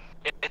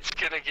 It's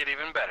gonna get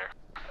even better.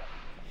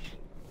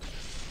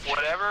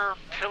 Whatever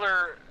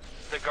pillar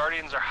the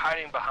Guardians are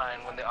hiding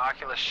behind when the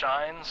Oculus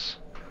shines,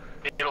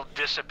 it'll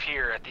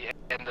disappear at the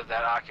end of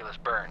that Oculus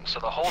burn. So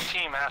the whole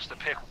team has to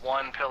pick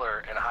one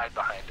pillar and hide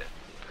behind it.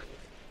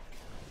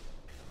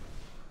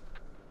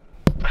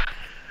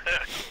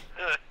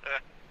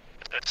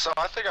 So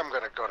I think I'm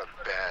gonna go to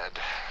bed.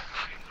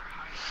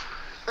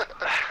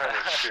 Kind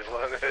of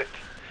feeling it.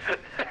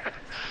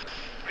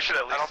 We should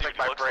at I least don't see think what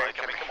my he looks brain like.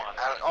 can. I mean, come on.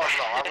 Oh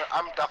no,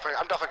 I'm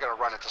definitely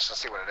gonna run it just to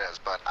see what it is.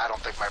 But I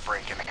don't think my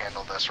brain can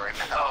handle this right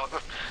now.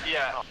 Oh,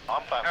 yeah. No,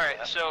 I'm fine All with right,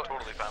 that. so- I'm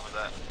totally fine with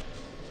that.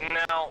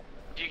 Now,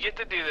 you get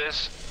to do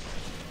this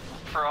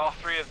for all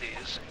 3 of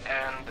these,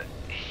 and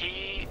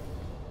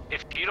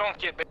if you don't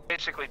get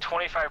basically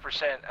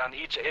 25% on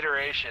each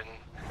iteration,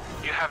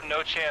 you have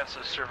no chance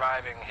of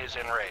surviving his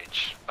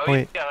enrage. Oh,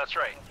 Wait. yeah, that's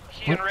right.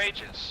 He What?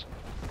 enrages.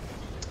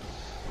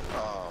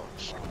 Oh,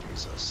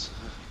 Jesus.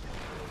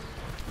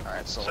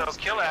 Alright, so So let's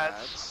kill do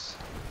ads.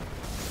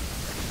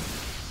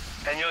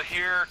 And you'll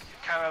hear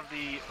kind of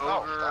the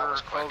Oh, that ogre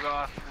was quick.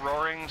 Kogoth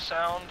roaring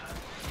sound.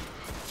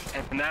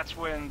 And that's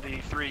when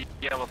the 3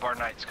 yellow bar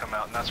knights come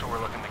out, and that's what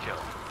we're looking to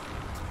kill.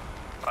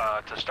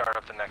 To start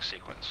up the next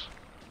sequence.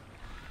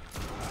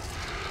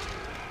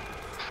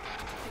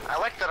 I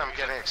like that I'm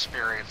getting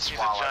experience He's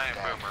while a giant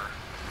I'm dead. boomer.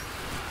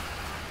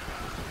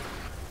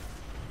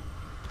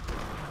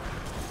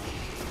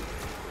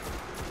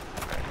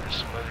 Alright, there's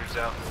some lizards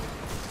out.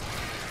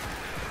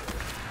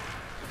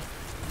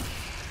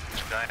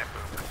 Giant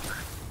boomer.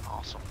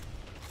 Awesome.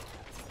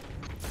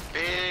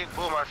 Big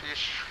boomer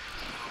fish.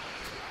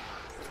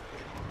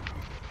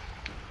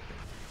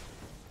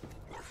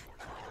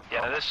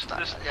 Yeah,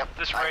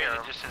 this I raid hear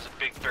 'em. just has a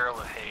big barrel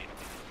of hate.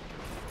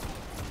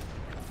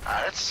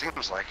 It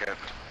seems like it.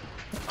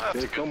 That's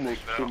a It's good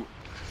almost thing, though. too,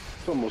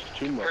 it's almost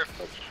too much.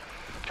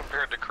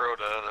 Compared to Crota,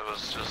 that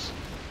was just...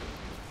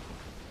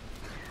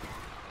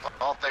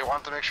 Well, they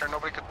want to make sure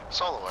nobody could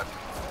solo it.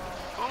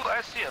 Ooh,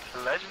 I see a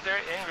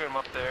legendary Ingram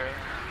up there.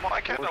 Well,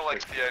 I kind of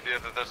like the idea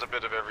that there's a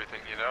bit of everything,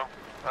 you know?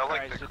 I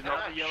like Alright, the so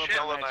now the yellow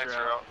Yellow Knights Knights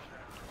are are out.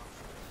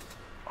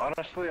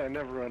 Honestly, I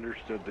never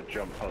understood the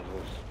jump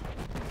puzzles.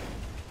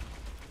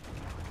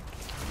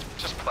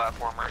 Just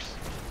platformers.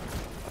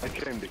 I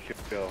came to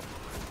kill,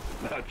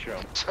 not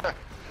jump.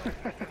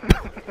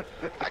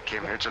 I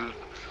came here to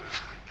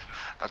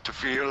not to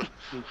feel.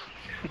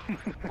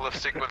 Lift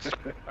sequence.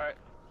 Alright.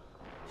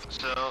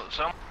 So,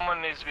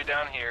 someone needs to be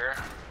down here.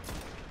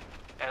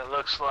 And it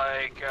looks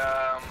like,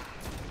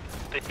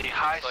 the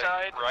high Like,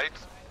 side. right?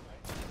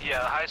 Yeah,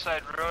 the high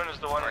side ruin is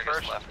the one Or I guess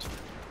first. left.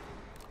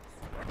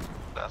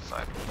 That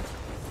side.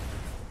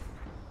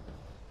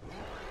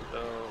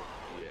 So,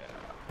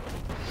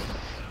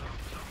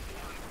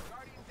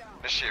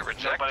 Initiate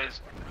reject. nobody's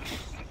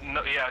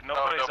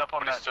up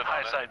on nobody that stood on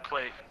high it. side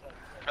plate.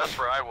 That's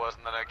where I was,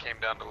 and then I came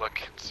down to look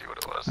and see what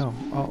it was. Oh,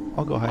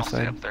 I'll go high I'll stay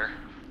side. up there.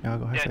 Yeah, I'll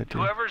go high Yeah, side too.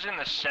 whoever's in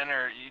the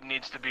center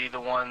needs to be the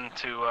one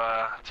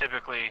to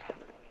typically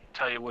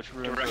tell you which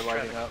rooms are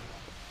lighting up.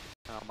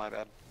 Oh, my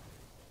bad.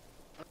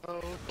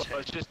 Well,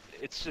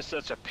 it's just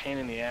such a pain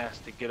in the ass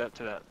to get up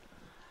to that.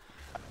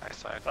 High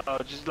side. Oh,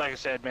 just like I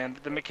said, man,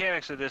 the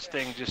mechanics of this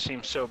thing just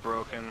seem so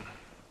broken.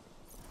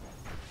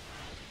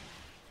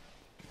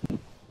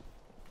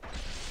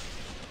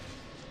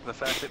 The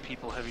fact that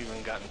people have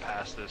even gotten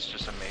past this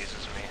just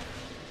amazes me.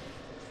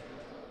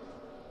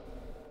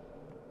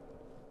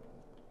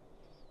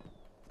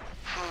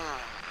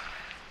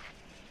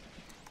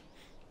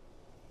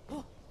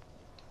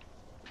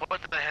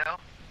 What the hell?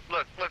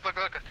 Look. Wait,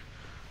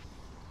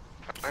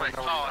 oh, it's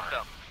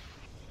up.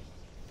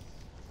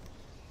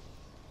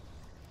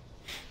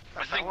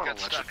 I think want a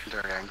that's stuck.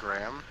 legendary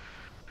engram.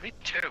 Me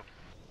too.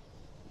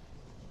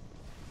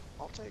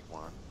 I'll take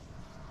one.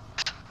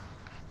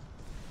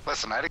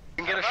 Listen, I didn't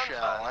get a I'm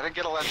shell. fine. I didn't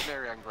get a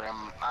legendary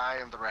engram. I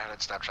am the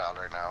red-headed stepchild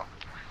right now.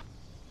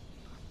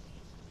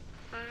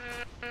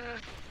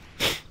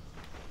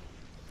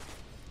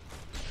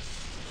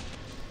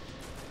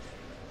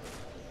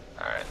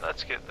 Alright,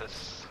 let's get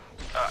this.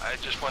 I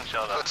just one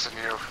shelled up. Listen,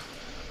 you.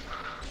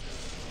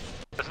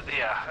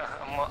 Yeah,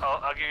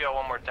 I'll give you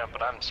one more attempt,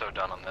 but I'm so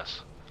done on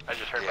this. I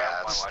just heard Yeah, my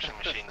it's- washing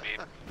machine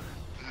beep.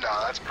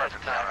 No, that's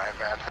perfectly alright,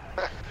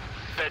 man.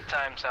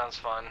 Bedtime sounds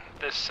fun.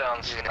 This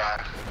sounds Yeah.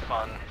 not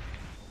fun.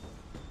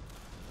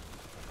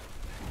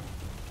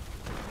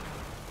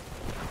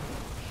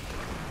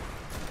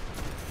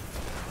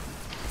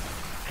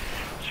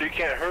 So you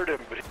can't hurt him,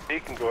 but he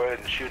can go ahead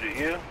and shoot at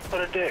you?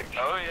 What a dick.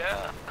 Oh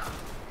yeah.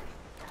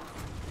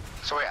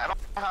 So wait, I don't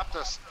have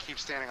to keep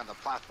standing on the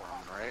platform,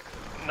 right?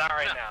 Not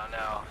right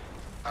now,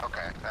 no.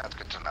 Okay, that's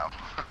good to know.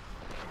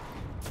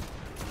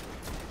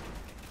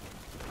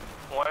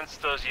 Once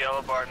those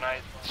yellow bar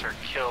knights are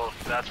killed,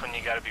 that's when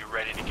you gotta be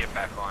ready to get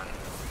back on.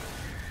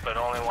 But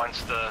only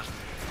once the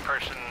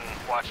person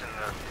watching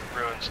the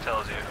ruins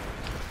tells you.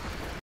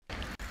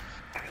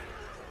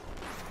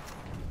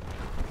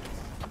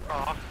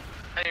 Aw.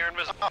 Hey, you're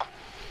invisible. Oh,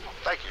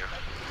 thank you.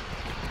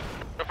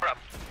 No problem.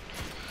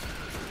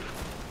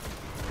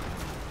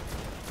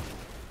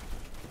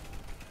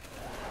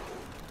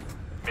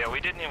 Yeah,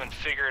 we didn't even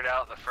figure it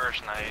out the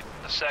first night.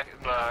 The second,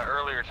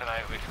 earlier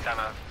tonight, we kind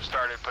of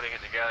started putting it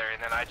together,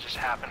 and then I just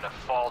happened to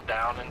fall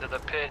down into the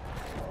pit,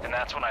 and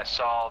that's when I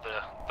saw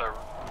the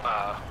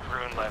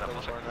rune light up. I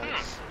was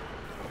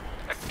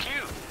like, a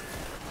cube.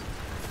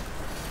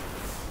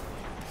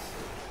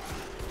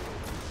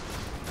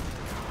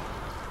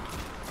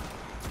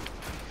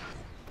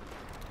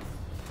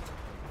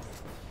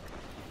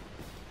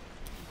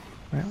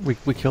 Right,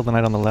 we killed the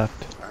knight on the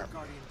left.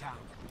 Guardian down.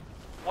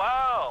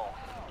 Wow.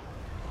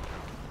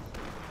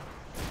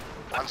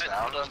 One's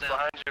down. One's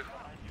behind you.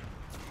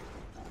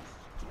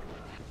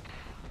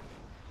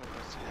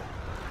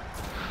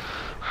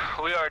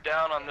 We are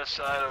down on this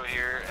side over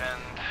here,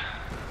 and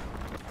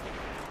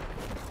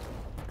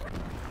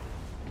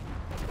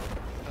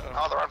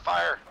Oh, they're on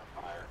fire.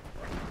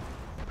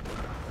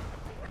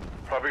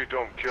 Probably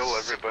don't kill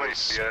everybody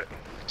Sequence. yet.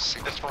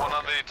 It's one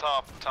on the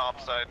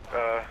top side.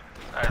 Alright,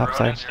 Top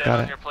Ronan, side, stand got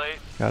on it. your plate.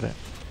 Got it.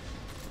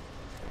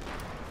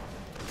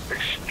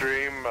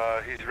 Extreme,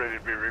 he's ready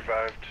to be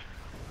revived.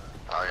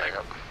 Oh, yeah,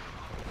 yep.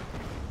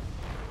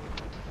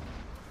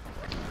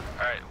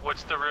 Alright,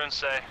 what's the rune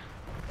say?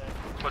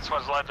 Which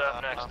one's lined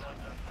up next?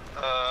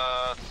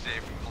 Let's see,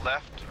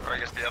 left, or I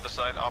guess the other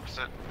side,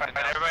 opposite. Alright,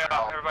 everybody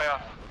off, everybody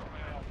off.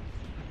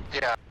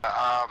 Yeah,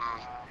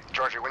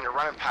 Georgie, when you're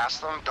running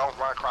past them, don't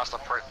run across the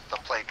plate,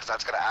 because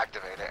that's going to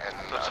activate it and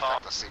The affect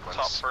top, the sequence.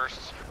 top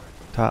first,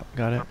 Top,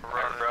 got it.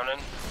 Ronan.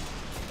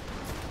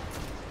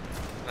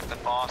 and then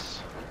boss.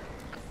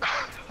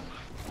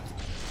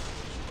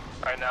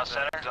 Alright, now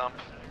center. Dump.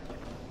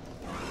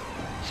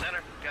 Center,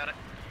 got it.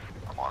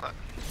 I'm on it.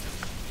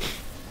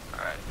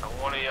 Alright,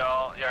 Alright, one of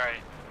y'all. Yeah, alright.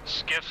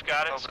 Skip's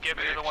got it. Oh, the Skip,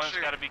 you're the big one who's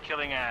shoot. got to be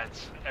killing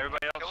ads.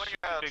 Everybody else, Killing shoot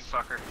the ads. big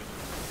fucker.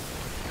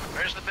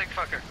 Where's the big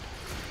fucker?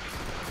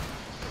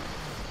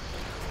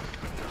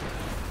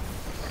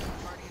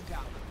 Guardian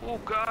down. Oh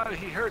god,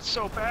 he hurts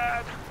so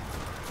bad.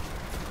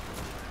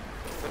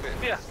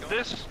 Yeah,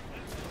 this.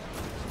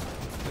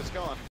 It's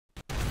going.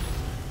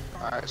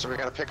 Alright, so we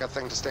gotta pick a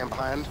thing to stand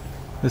behind.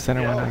 The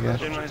center one, I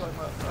guess.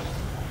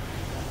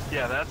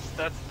 Yeah, that's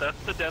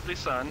the Deadly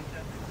Sun.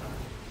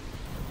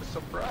 It's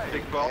so bright.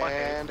 Big ball.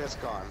 And it's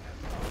gone.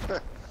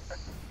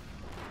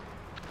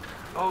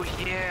 Oh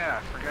yeah,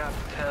 I forgot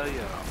to tell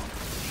you.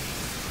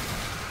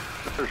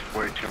 There's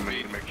way too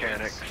many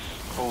mechanics.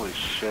 Holy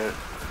shit.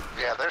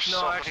 Yeah, there's No,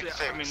 so actually,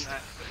 many things.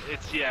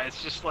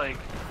 it's just like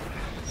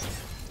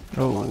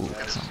Oh,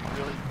 It's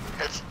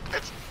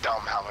it's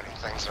dumb how many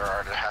things there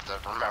are to have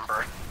to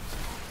remember.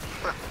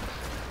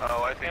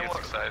 Oh, I think And it's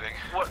exciting.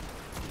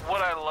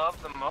 what I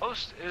love the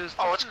most is.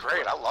 Oh, this it's is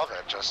great. I what- love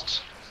it.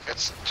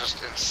 It's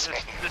just insane.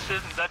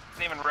 that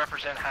doesn't even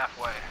represent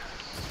halfway.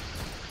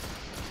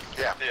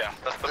 Yeah. Yeah,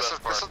 that's the This best is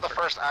part. this is the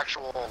first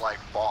actual like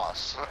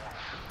boss.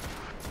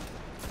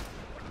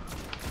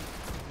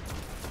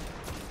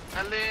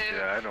 I live.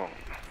 Yeah, I don't.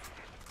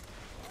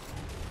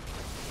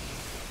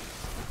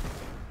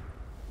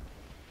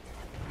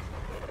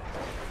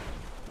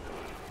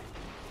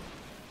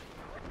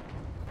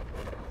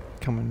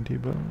 coming,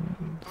 Debo.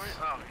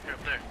 Oh, you're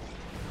up there.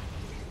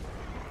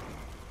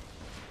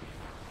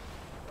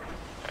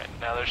 Alright,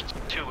 now there's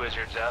two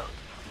wizards out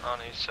on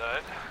each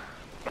side.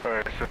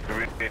 Alright, so do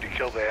we need to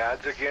kill the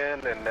ads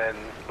again and then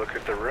look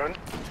at the rune?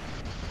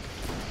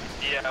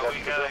 Yeah, That's we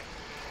the gotta. deal?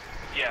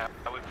 Yeah,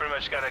 we pretty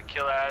much gotta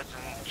kill ads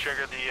and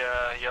trigger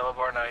the Yellow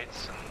Bar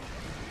Knights and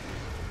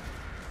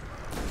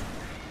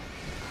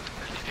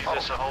do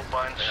this a whole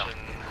bunch. yeah.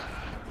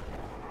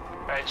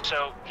 And alright,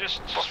 so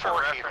just for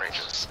Before he reference,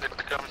 reaches. It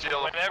becomes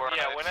yellow.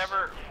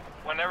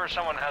 whenever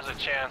someone has a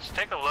chance,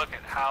 take a look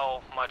at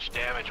how much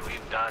damage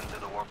we've done to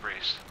the War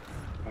Priest.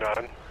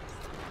 None.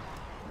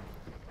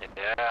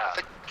 Yeah, I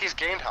think he's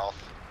gained health.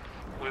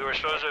 we were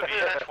supposed to be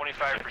at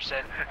 25%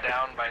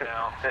 down by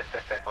now.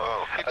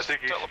 Oh, I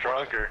think he's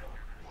stronger.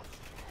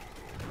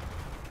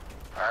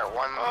 Alright,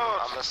 one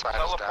Oh, on this side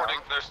is teleporting.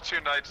 down. There's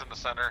two knights in the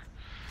center.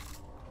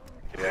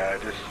 Yeah,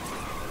 I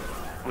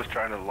just was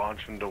trying to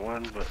launch into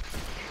one, but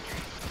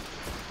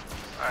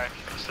Alright,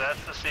 so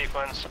that's the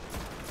sequence.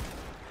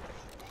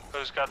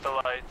 Who's got the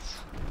lights?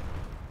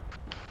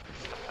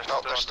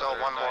 Nope, there's still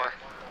one more.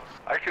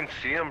 I can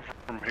see him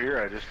from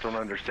here. I just don't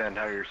understand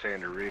how you're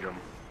saying to read them.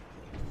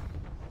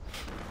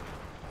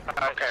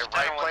 Alright, Okay, center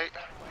right one. plate.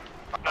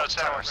 No,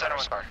 center one, center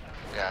one. Sorry.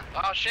 Yeah,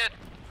 Oh shit.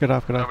 Get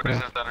off, get off, get Nobody's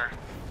in off. center.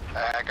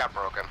 I got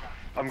broken.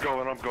 I'm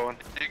going. You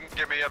can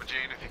give me up,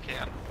 Gene, if you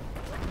can.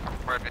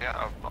 Right me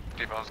out. Oh,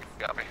 Debo's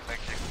got me. Thank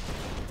you.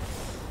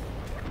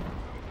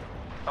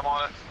 I'm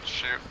on it.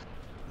 Shoot.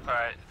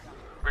 Alright,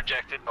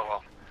 rejected. Oh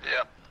well.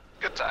 Yep.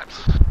 Good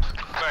times.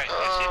 Right,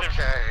 you see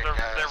Okay,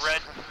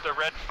 guys. the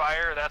red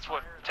fire, that's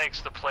what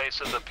takes the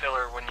place of the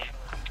pillar when you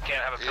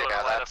can't have a pillar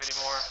Yeah, light up that's...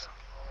 anymore.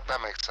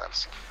 That makes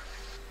sense.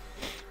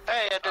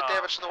 Hey, I did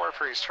damage to the War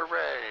Priest.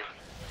 Hooray!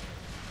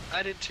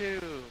 I did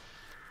too.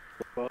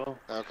 Well,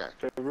 Okay.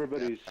 if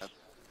everybody's Yeah.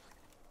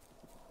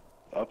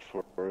 up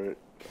for it,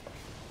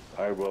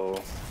 I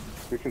will.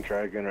 We can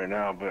try again right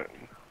now, but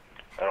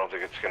I don't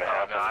think it's gonna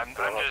Oh happen.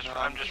 no,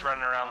 I'm just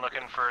running around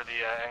looking for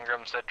the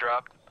engrams that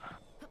dropped.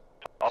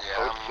 I'll Yeah,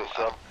 post this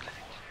up.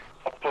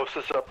 I'll post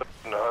this up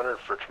in the 100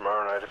 for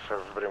tomorrow night if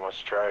everybody wants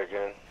to try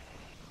again.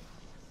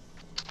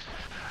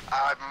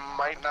 I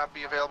might not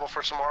be available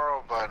for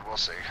tomorrow, but we'll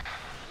see.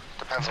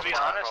 Depends To on be the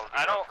time. honest,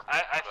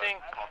 I think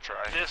I'll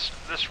try.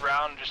 this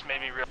round just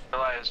made me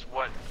realize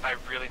what I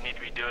really need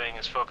to be doing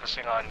is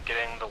focusing on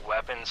getting the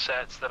weapon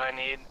sets that I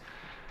need.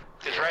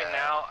 Because right Yeah.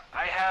 now,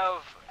 I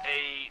have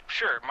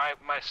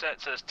my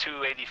set says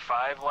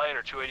 285 light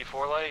or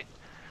 284 light,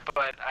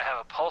 but I have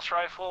a pulse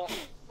rifle,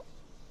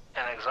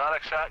 an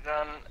exotic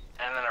shotgun,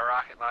 and then a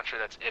rocket launcher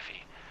that's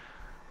iffy.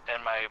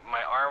 And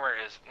my armor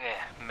is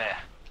meh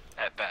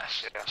at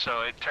best. Yeah.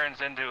 So it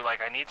turns into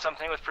like I need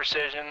something with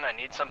precision, I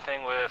need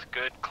something with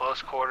good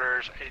close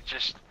quarters.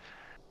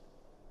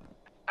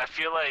 I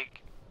feel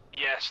like,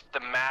 yes, the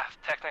math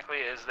technically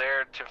is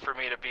there for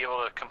me to be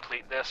able to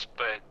complete this,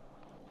 but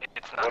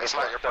it's not. What It's if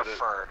I not your set it-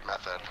 preferred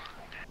method.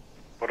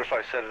 What if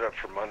I set it up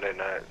for Monday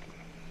night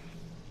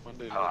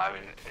Monday Oh, I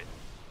mean,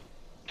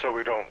 so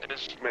we don't It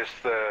is- miss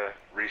the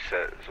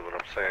reset? Is what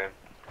I'm saying.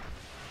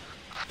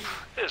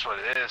 it is what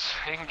it is.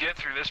 You can get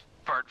through this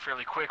part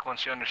fairly quick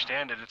once you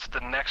understand it. It's the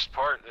next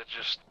part that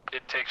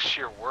it takes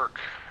sheer work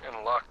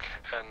and luck,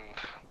 and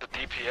the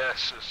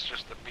DPS is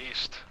just a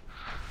beast.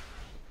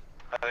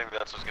 I think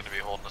that's what's going to be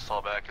holding us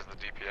all back is the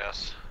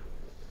DPS.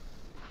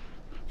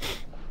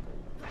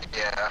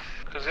 Yeah.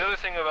 Because the other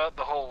thing about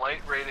the whole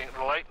light rating,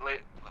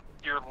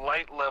 your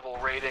light level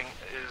rating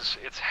is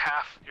it's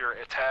half your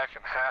attack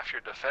and half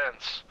your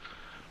defense.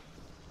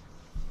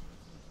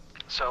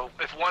 So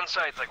if one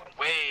side's like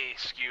way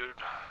skewed,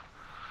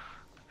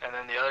 and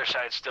then the other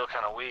side's still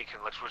kind of weak,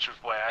 which is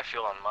the way I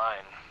feel on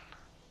mine.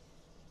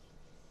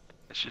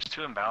 It's just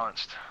too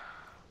imbalanced.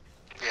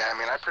 Yeah, I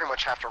mean, I pretty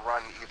much have to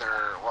run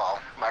either,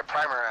 well, my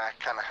primary I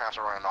kind of have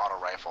to run an auto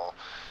rifle,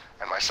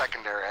 and my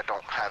secondary I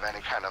don't have any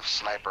kind of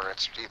sniper.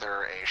 It's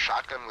either a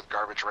shotgun with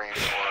garbage range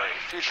or a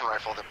fusion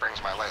rifle that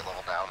brings my light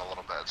level down a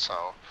little bit,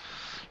 so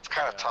it's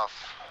kind of tough.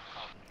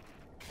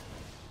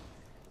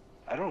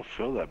 I don't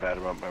feel that bad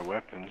about my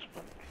weapons,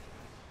 but...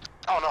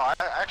 Oh no, I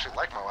actually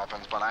like my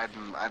weapons, but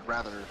I'd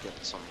rather get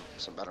some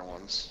better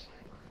ones.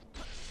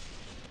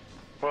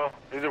 Well,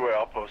 either way,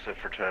 I'll post it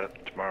for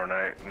tomorrow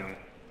night, and...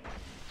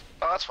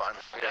 Oh, that's fine.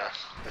 Yeah.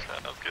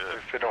 Sounds good.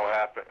 If it don't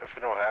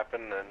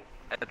happen, then...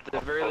 At the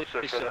very least,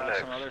 I have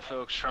some other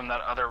folks from that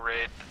other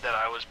raid that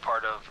I was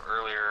part of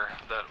earlier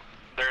that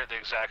they're at the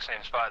exact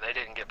same spot. They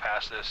didn't get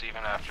past this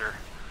even after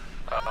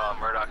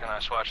Murdoch and I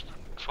swapped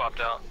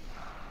out.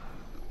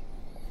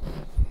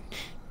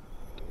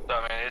 So,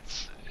 I mean,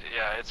 it's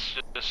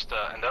just,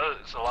 and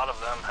those, a lot of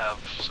them have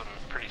some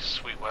pretty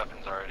sweet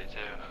weapons already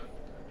too.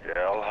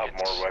 Yeah, I'll have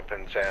more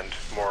weapons and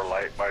more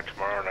light by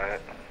tomorrow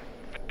night.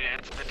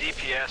 It's the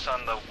DPS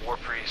on the War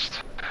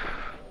Priest.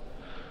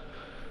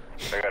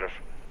 I gotta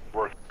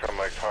work on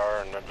my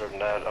car, and other than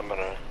that, I'm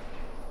gonna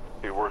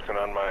be working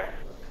on my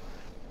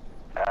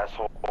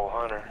asshole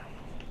hunter.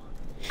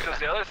 Because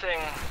the other thing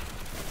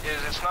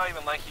is, it's not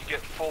even like you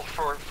get full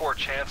four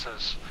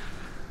chances.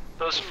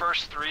 Those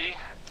first 3,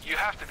 you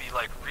have to be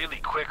like really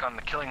quick on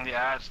the killing the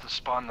ads to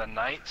spawn the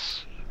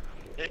knights.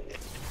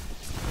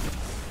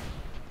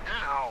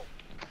 Ow!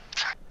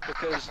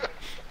 Because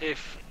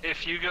if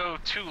you go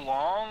too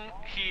long,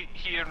 he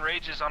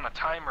enrages on a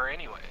timer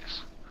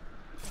anyways.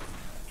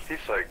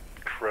 He's like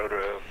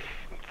Crota of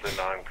the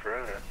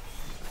non-Crota.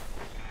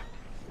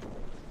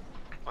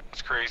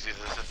 What's crazy is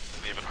this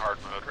isn't even hard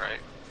mode,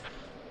 right?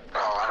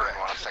 Oh, I don't even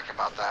want to think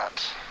about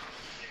that.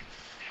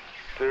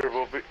 There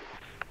will be...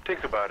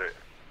 Think about it.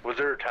 Was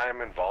there a time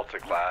in Vaulta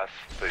class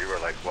that you were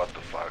like, what the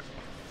fuck?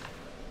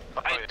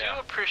 I do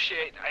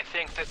appreciate, I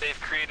think, that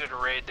they've created a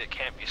raid that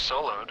can't be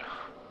soloed.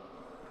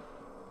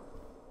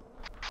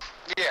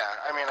 Yeah,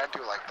 I mean, I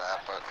do like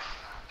that, but...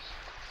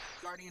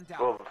 Guardian down.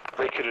 Well,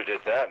 they could have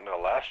did that in the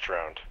last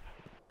round.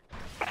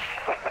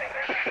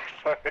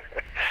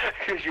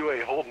 Because you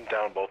ain't holding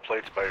down both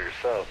plates by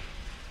yourself.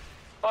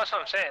 Well, that's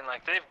what I'm saying.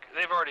 Like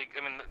they've already.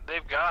 I mean,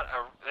 they've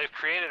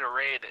created a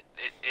raid.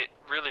 It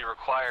really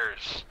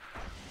requires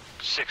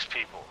 6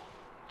 people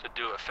to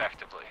do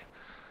effectively.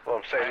 Well,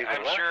 I'm saying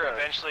I'm sure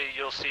eventually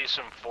you'll see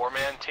some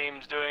 4-man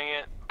teams doing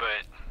it,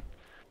 but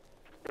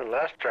the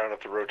last round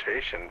at the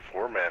rotation,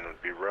 4-man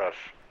would be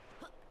rough.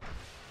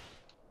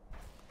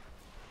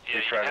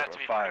 Yeah, you have to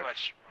be pretty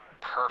much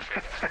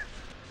perfect.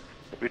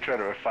 We tried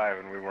it with 5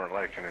 and we weren't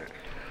liking it.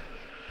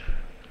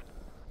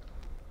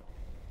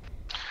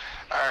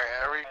 Alright,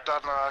 are we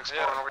done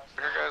exploring over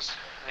here, guys?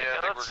 Yeah, I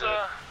think let's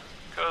go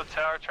to the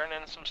tower, turn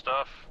in some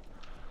stuff.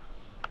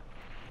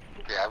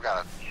 Yeah, I've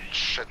got a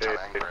shit ton of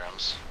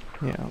engrams.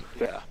 Yeah.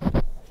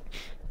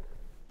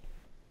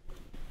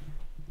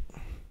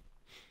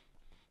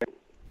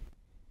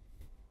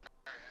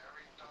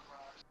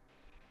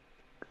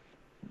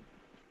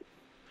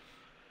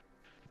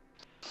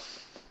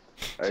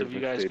 So have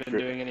you guys been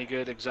doing any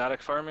good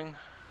exotic farming?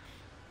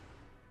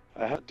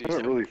 I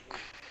haven't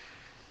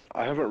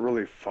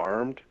really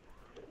farmed,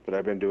 but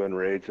I've been doing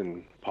raids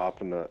and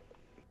popping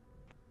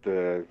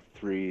the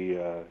 3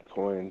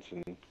 coins,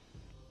 and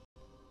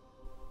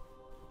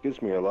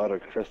gives me a lot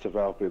of Crest of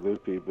Alpe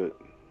Lupi, but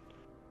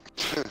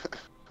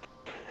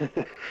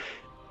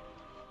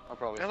I'll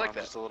probably farm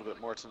just a little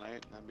bit more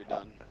tonight and then be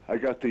done. I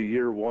got the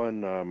year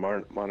 1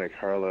 Monte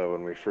Carlo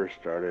when we first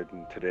started,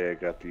 and today I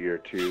got the year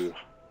 2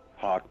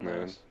 Hawk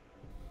Moon. Nice.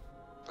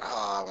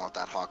 Oh, I want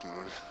that Hawk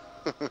Moon.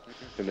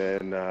 And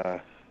then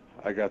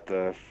I got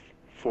the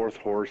 4th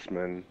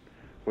Horseman,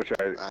 which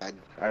I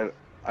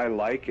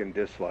like and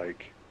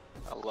dislike.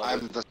 I love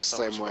I'm it. the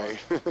So same much way.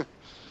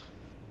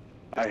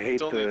 I hate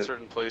it's only in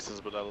certain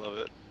places, but I love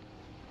it.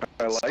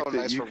 I like so that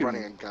nice you for can,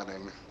 running and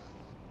gunning.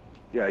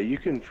 Yeah, you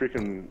can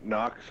freaking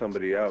knock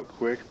somebody out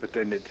quick, but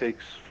then it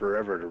takes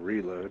forever to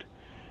reload.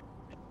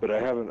 But I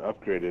haven't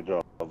upgraded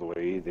all the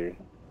way either.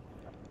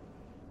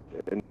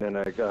 And then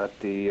I got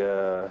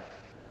the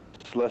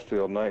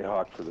Celestial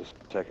Nighthawk for the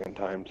 2nd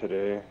time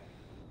today.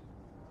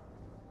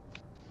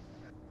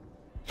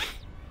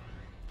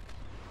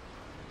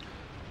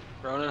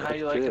 Ronan, how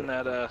you liking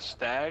that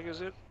stag?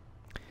 Is it?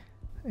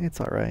 It's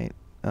all right.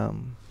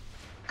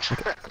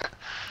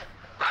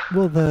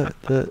 Well, the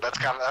That's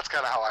kind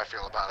of how I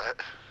feel about it.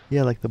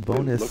 yeah, like the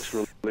bonus It looks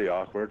really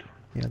awkward.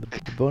 Yeah,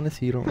 the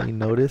bonus you don't really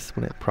notice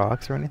when it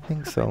procs or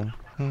anything. So.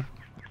 It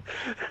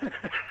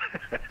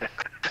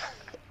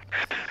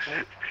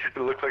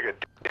looked like a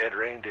dead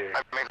reindeer.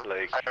 I mean,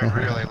 like I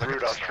really look at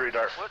Rudolph's this tree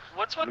dart.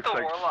 What's with Looks the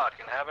like- warlock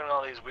and having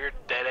all these weird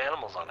dead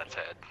animals on its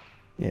head?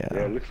 Yeah.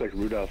 Yeah, it looks like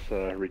Rudolph's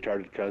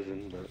retarded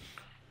cousin, but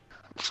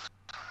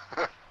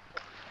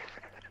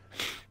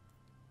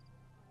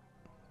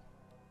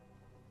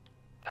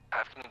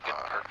Having good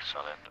perks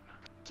on it.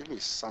 Give me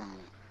some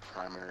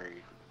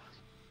primary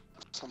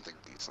something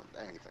decent,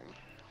 anything.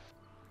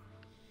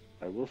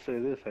 I will say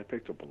this, I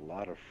picked up a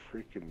lot of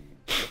freaking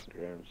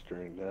grams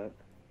during that.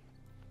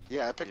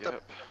 Yeah, I picked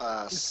up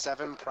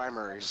 7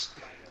 primaries.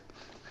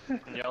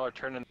 And y'all are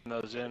turning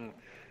those in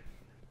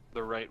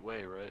the right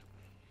way, right?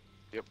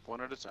 Yep,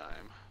 one at a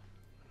time.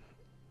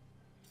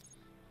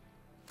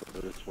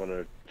 Just one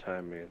at a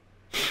time, man.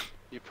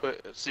 You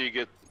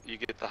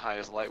get the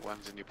highest light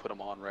ones and you put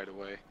them on right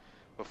away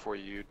before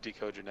you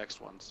decode your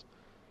next ones.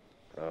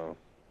 Oh.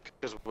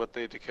 Because what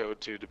they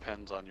decode to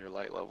depends on your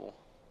light level.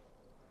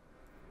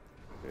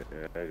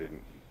 Yeah, I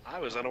didn't. I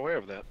was unaware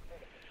of that.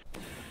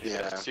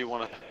 Yeah. So you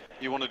wanna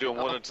do them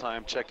one at a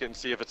time, check it and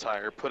see if it's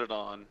higher, put it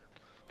on,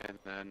 and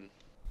then,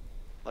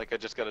 like I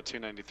just got a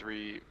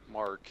 293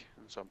 mark,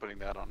 and so I'm putting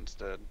that on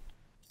instead.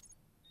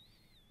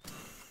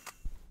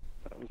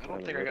 I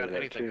don't think I got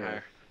anything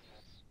higher.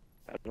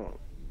 I don't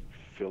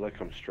feel like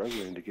I'm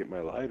struggling to get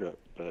my light up,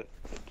 but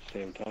at the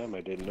same time,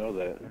 I didn't know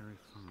that.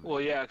 Well,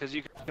 yeah, because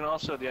you can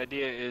also, the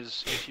idea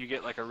is if you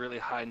get like a really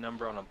high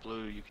number on a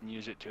blue, you can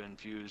use it to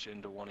infuse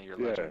into one of your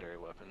legendary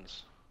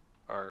weapons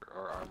or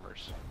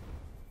armors.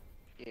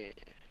 Yeah.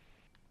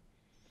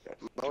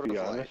 To be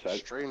honest,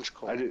 strange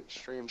cold.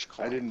 Strange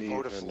cold. I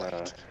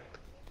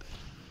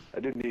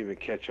didn't even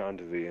catch on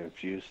to the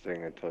infuse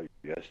thing until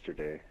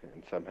yesterday,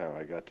 and somehow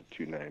I got to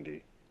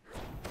 290.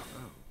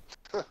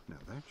 Oh, now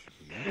that should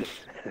be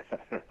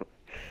it.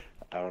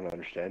 I don't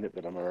understand it,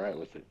 but I'm alright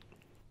with it.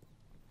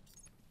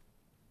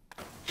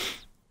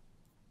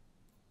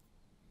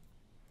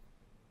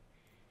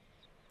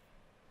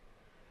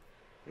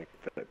 Make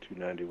that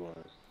 291.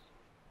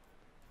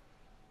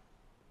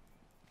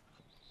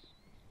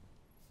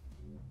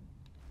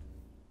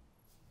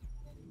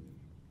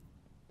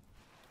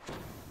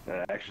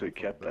 I actually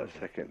kept that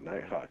second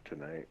Nighthawk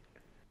tonight.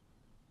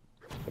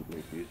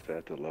 We used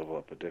that to level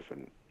up a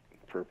different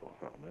purple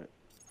helmet.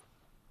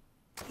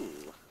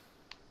 Ooh.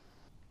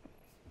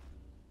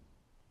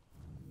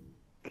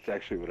 That's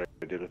actually what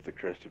I did with the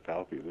Crested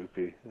Palpy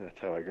Loopy. That's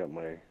how I got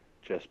my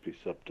chest piece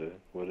up to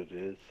what it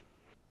is.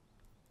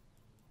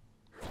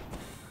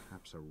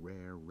 Perhaps a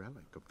rare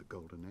relic of the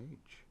Golden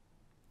Age.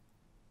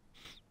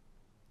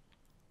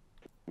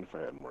 If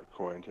I had more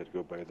coins, I'd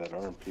go buy that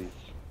arm piece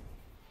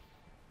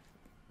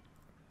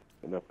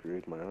and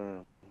upgrade my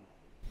arm.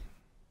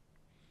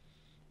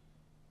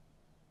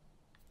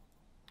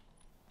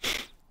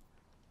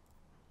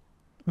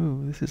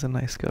 Ooh, this is a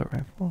nice scout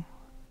rifle.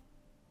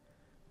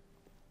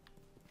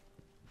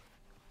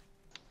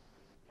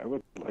 I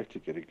would like to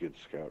get a good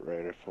scout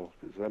rifle,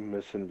 because I'm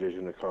missing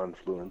Vision of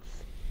Confluence.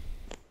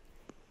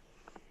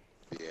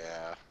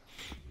 Yeah.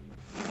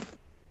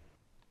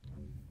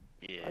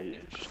 Yeah,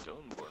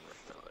 Stoneborn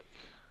Relic.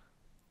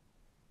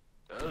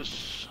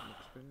 Those.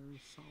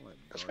 Very solid.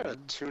 That's got a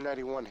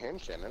 291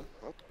 hand cannon.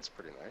 Oh, that's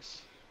pretty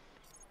nice.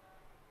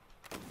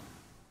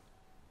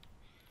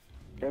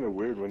 Kind of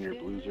weird when your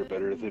blues are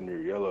better than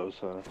your yellows,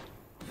 huh?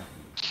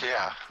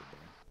 Yeah.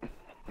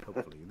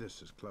 Hopefully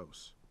this is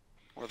close.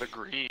 Or the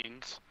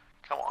greens.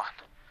 Come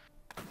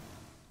on.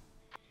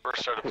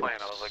 First started playing,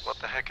 I was like, what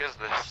the heck is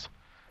this?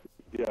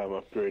 Yeah, I'm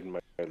upgrading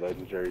my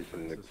legendaries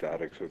and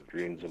exotics with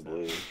greens and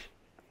blues.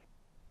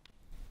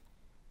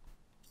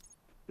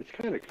 It's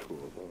kind of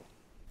cool, though.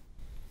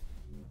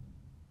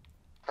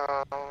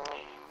 I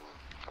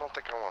don't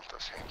think I want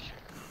this hand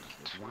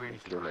cannon.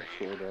 Throw my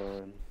sword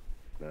on.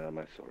 Nah,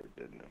 my sword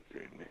didn't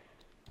upgrade me.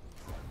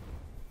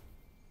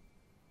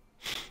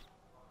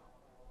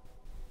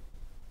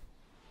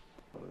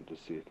 I wanted to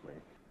see if my...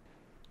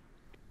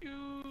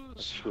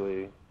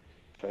 Actually,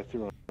 if I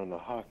threw on the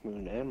Hawk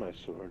Moon and my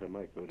sword, I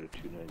might go to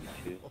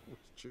 292. Always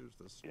choose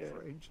the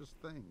strangest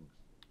things.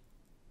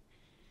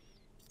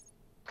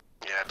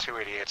 Yeah,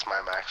 288's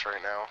my max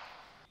right now.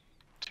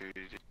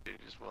 288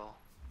 as well.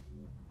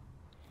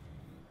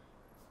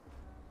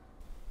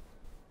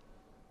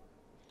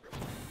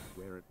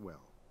 Wear it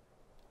well.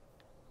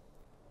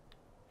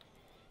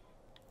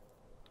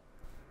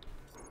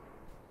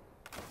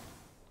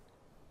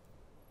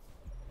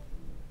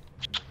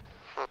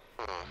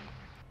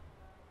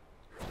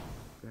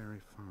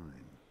 Very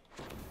fine.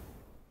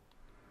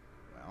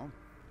 Well,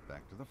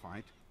 back to the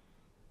fight.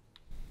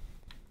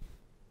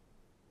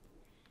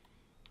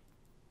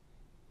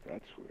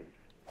 That's weird.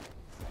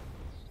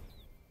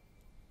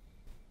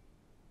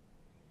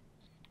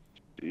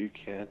 You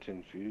can't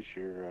infuse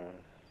your,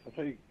 I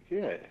think,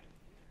 yeah.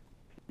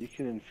 You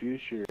can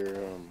infuse your,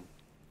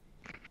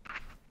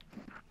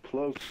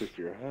 cloaks if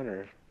you're a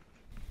hunter.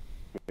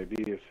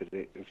 Maybe if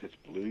it's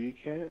blue, you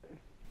can't?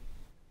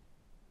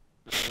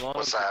 As long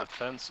as the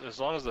defense, as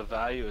long as the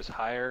value is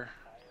higher.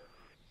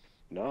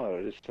 No,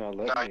 it's not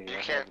letting No, me. you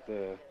can't.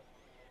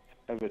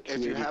 Have a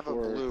If you have a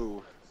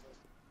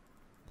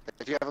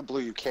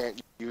blue, you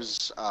can't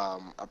use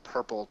a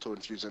purple to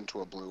infuse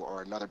into a blue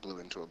or another blue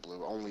into a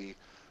blue. Only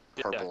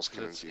purples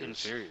can it's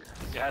infuse. inferior.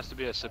 It has to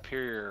be a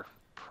superior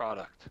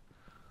product.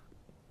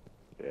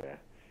 Yeah.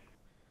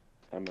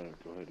 I'm gonna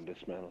go ahead and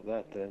dismantle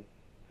that then.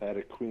 I had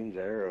a Queen's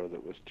Arrow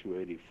that was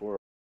 284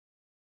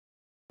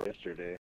 yesterday.